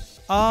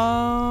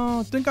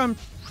 I think I'm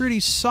pretty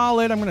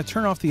solid. I'm going to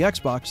turn off the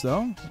Xbox,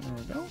 though. There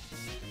we go.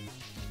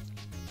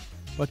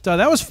 But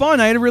that was fun.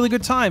 I had a really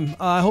good time.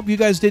 I hope you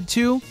guys did,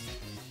 too.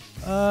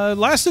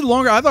 Lasted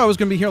longer. I thought I was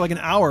going to be here like an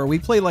hour. We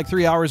played like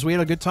 3 hours. We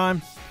had a good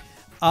time.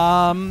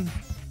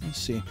 Let's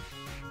see.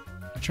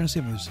 I'm trying to see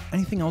if there's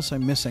anything else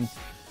I'm missing.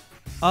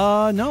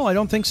 No, I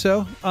don't think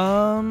so.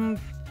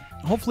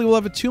 Hopefully we'll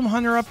have a Tomb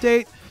Hunter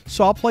update.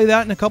 So I'll play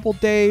that in a couple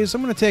days.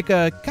 I'm going to take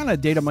a kind of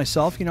day to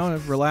myself,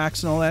 to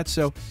relax and all that.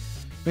 So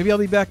maybe I'll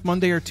be back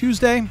Monday or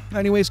Tuesday.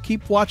 Anyways,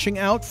 keep watching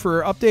out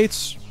for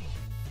updates.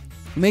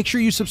 Make sure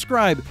you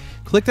subscribe.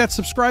 Click that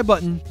subscribe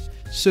button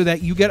so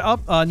that you get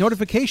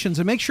notifications.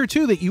 And make sure,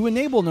 too, that you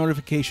enable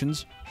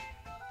notifications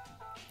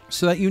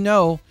so that you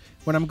know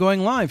when I'm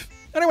going live.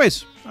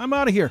 Anyways, I'm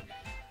out of here.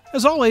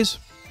 As always,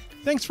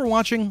 thanks for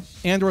watching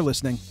and or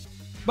listening.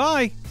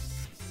 Bye.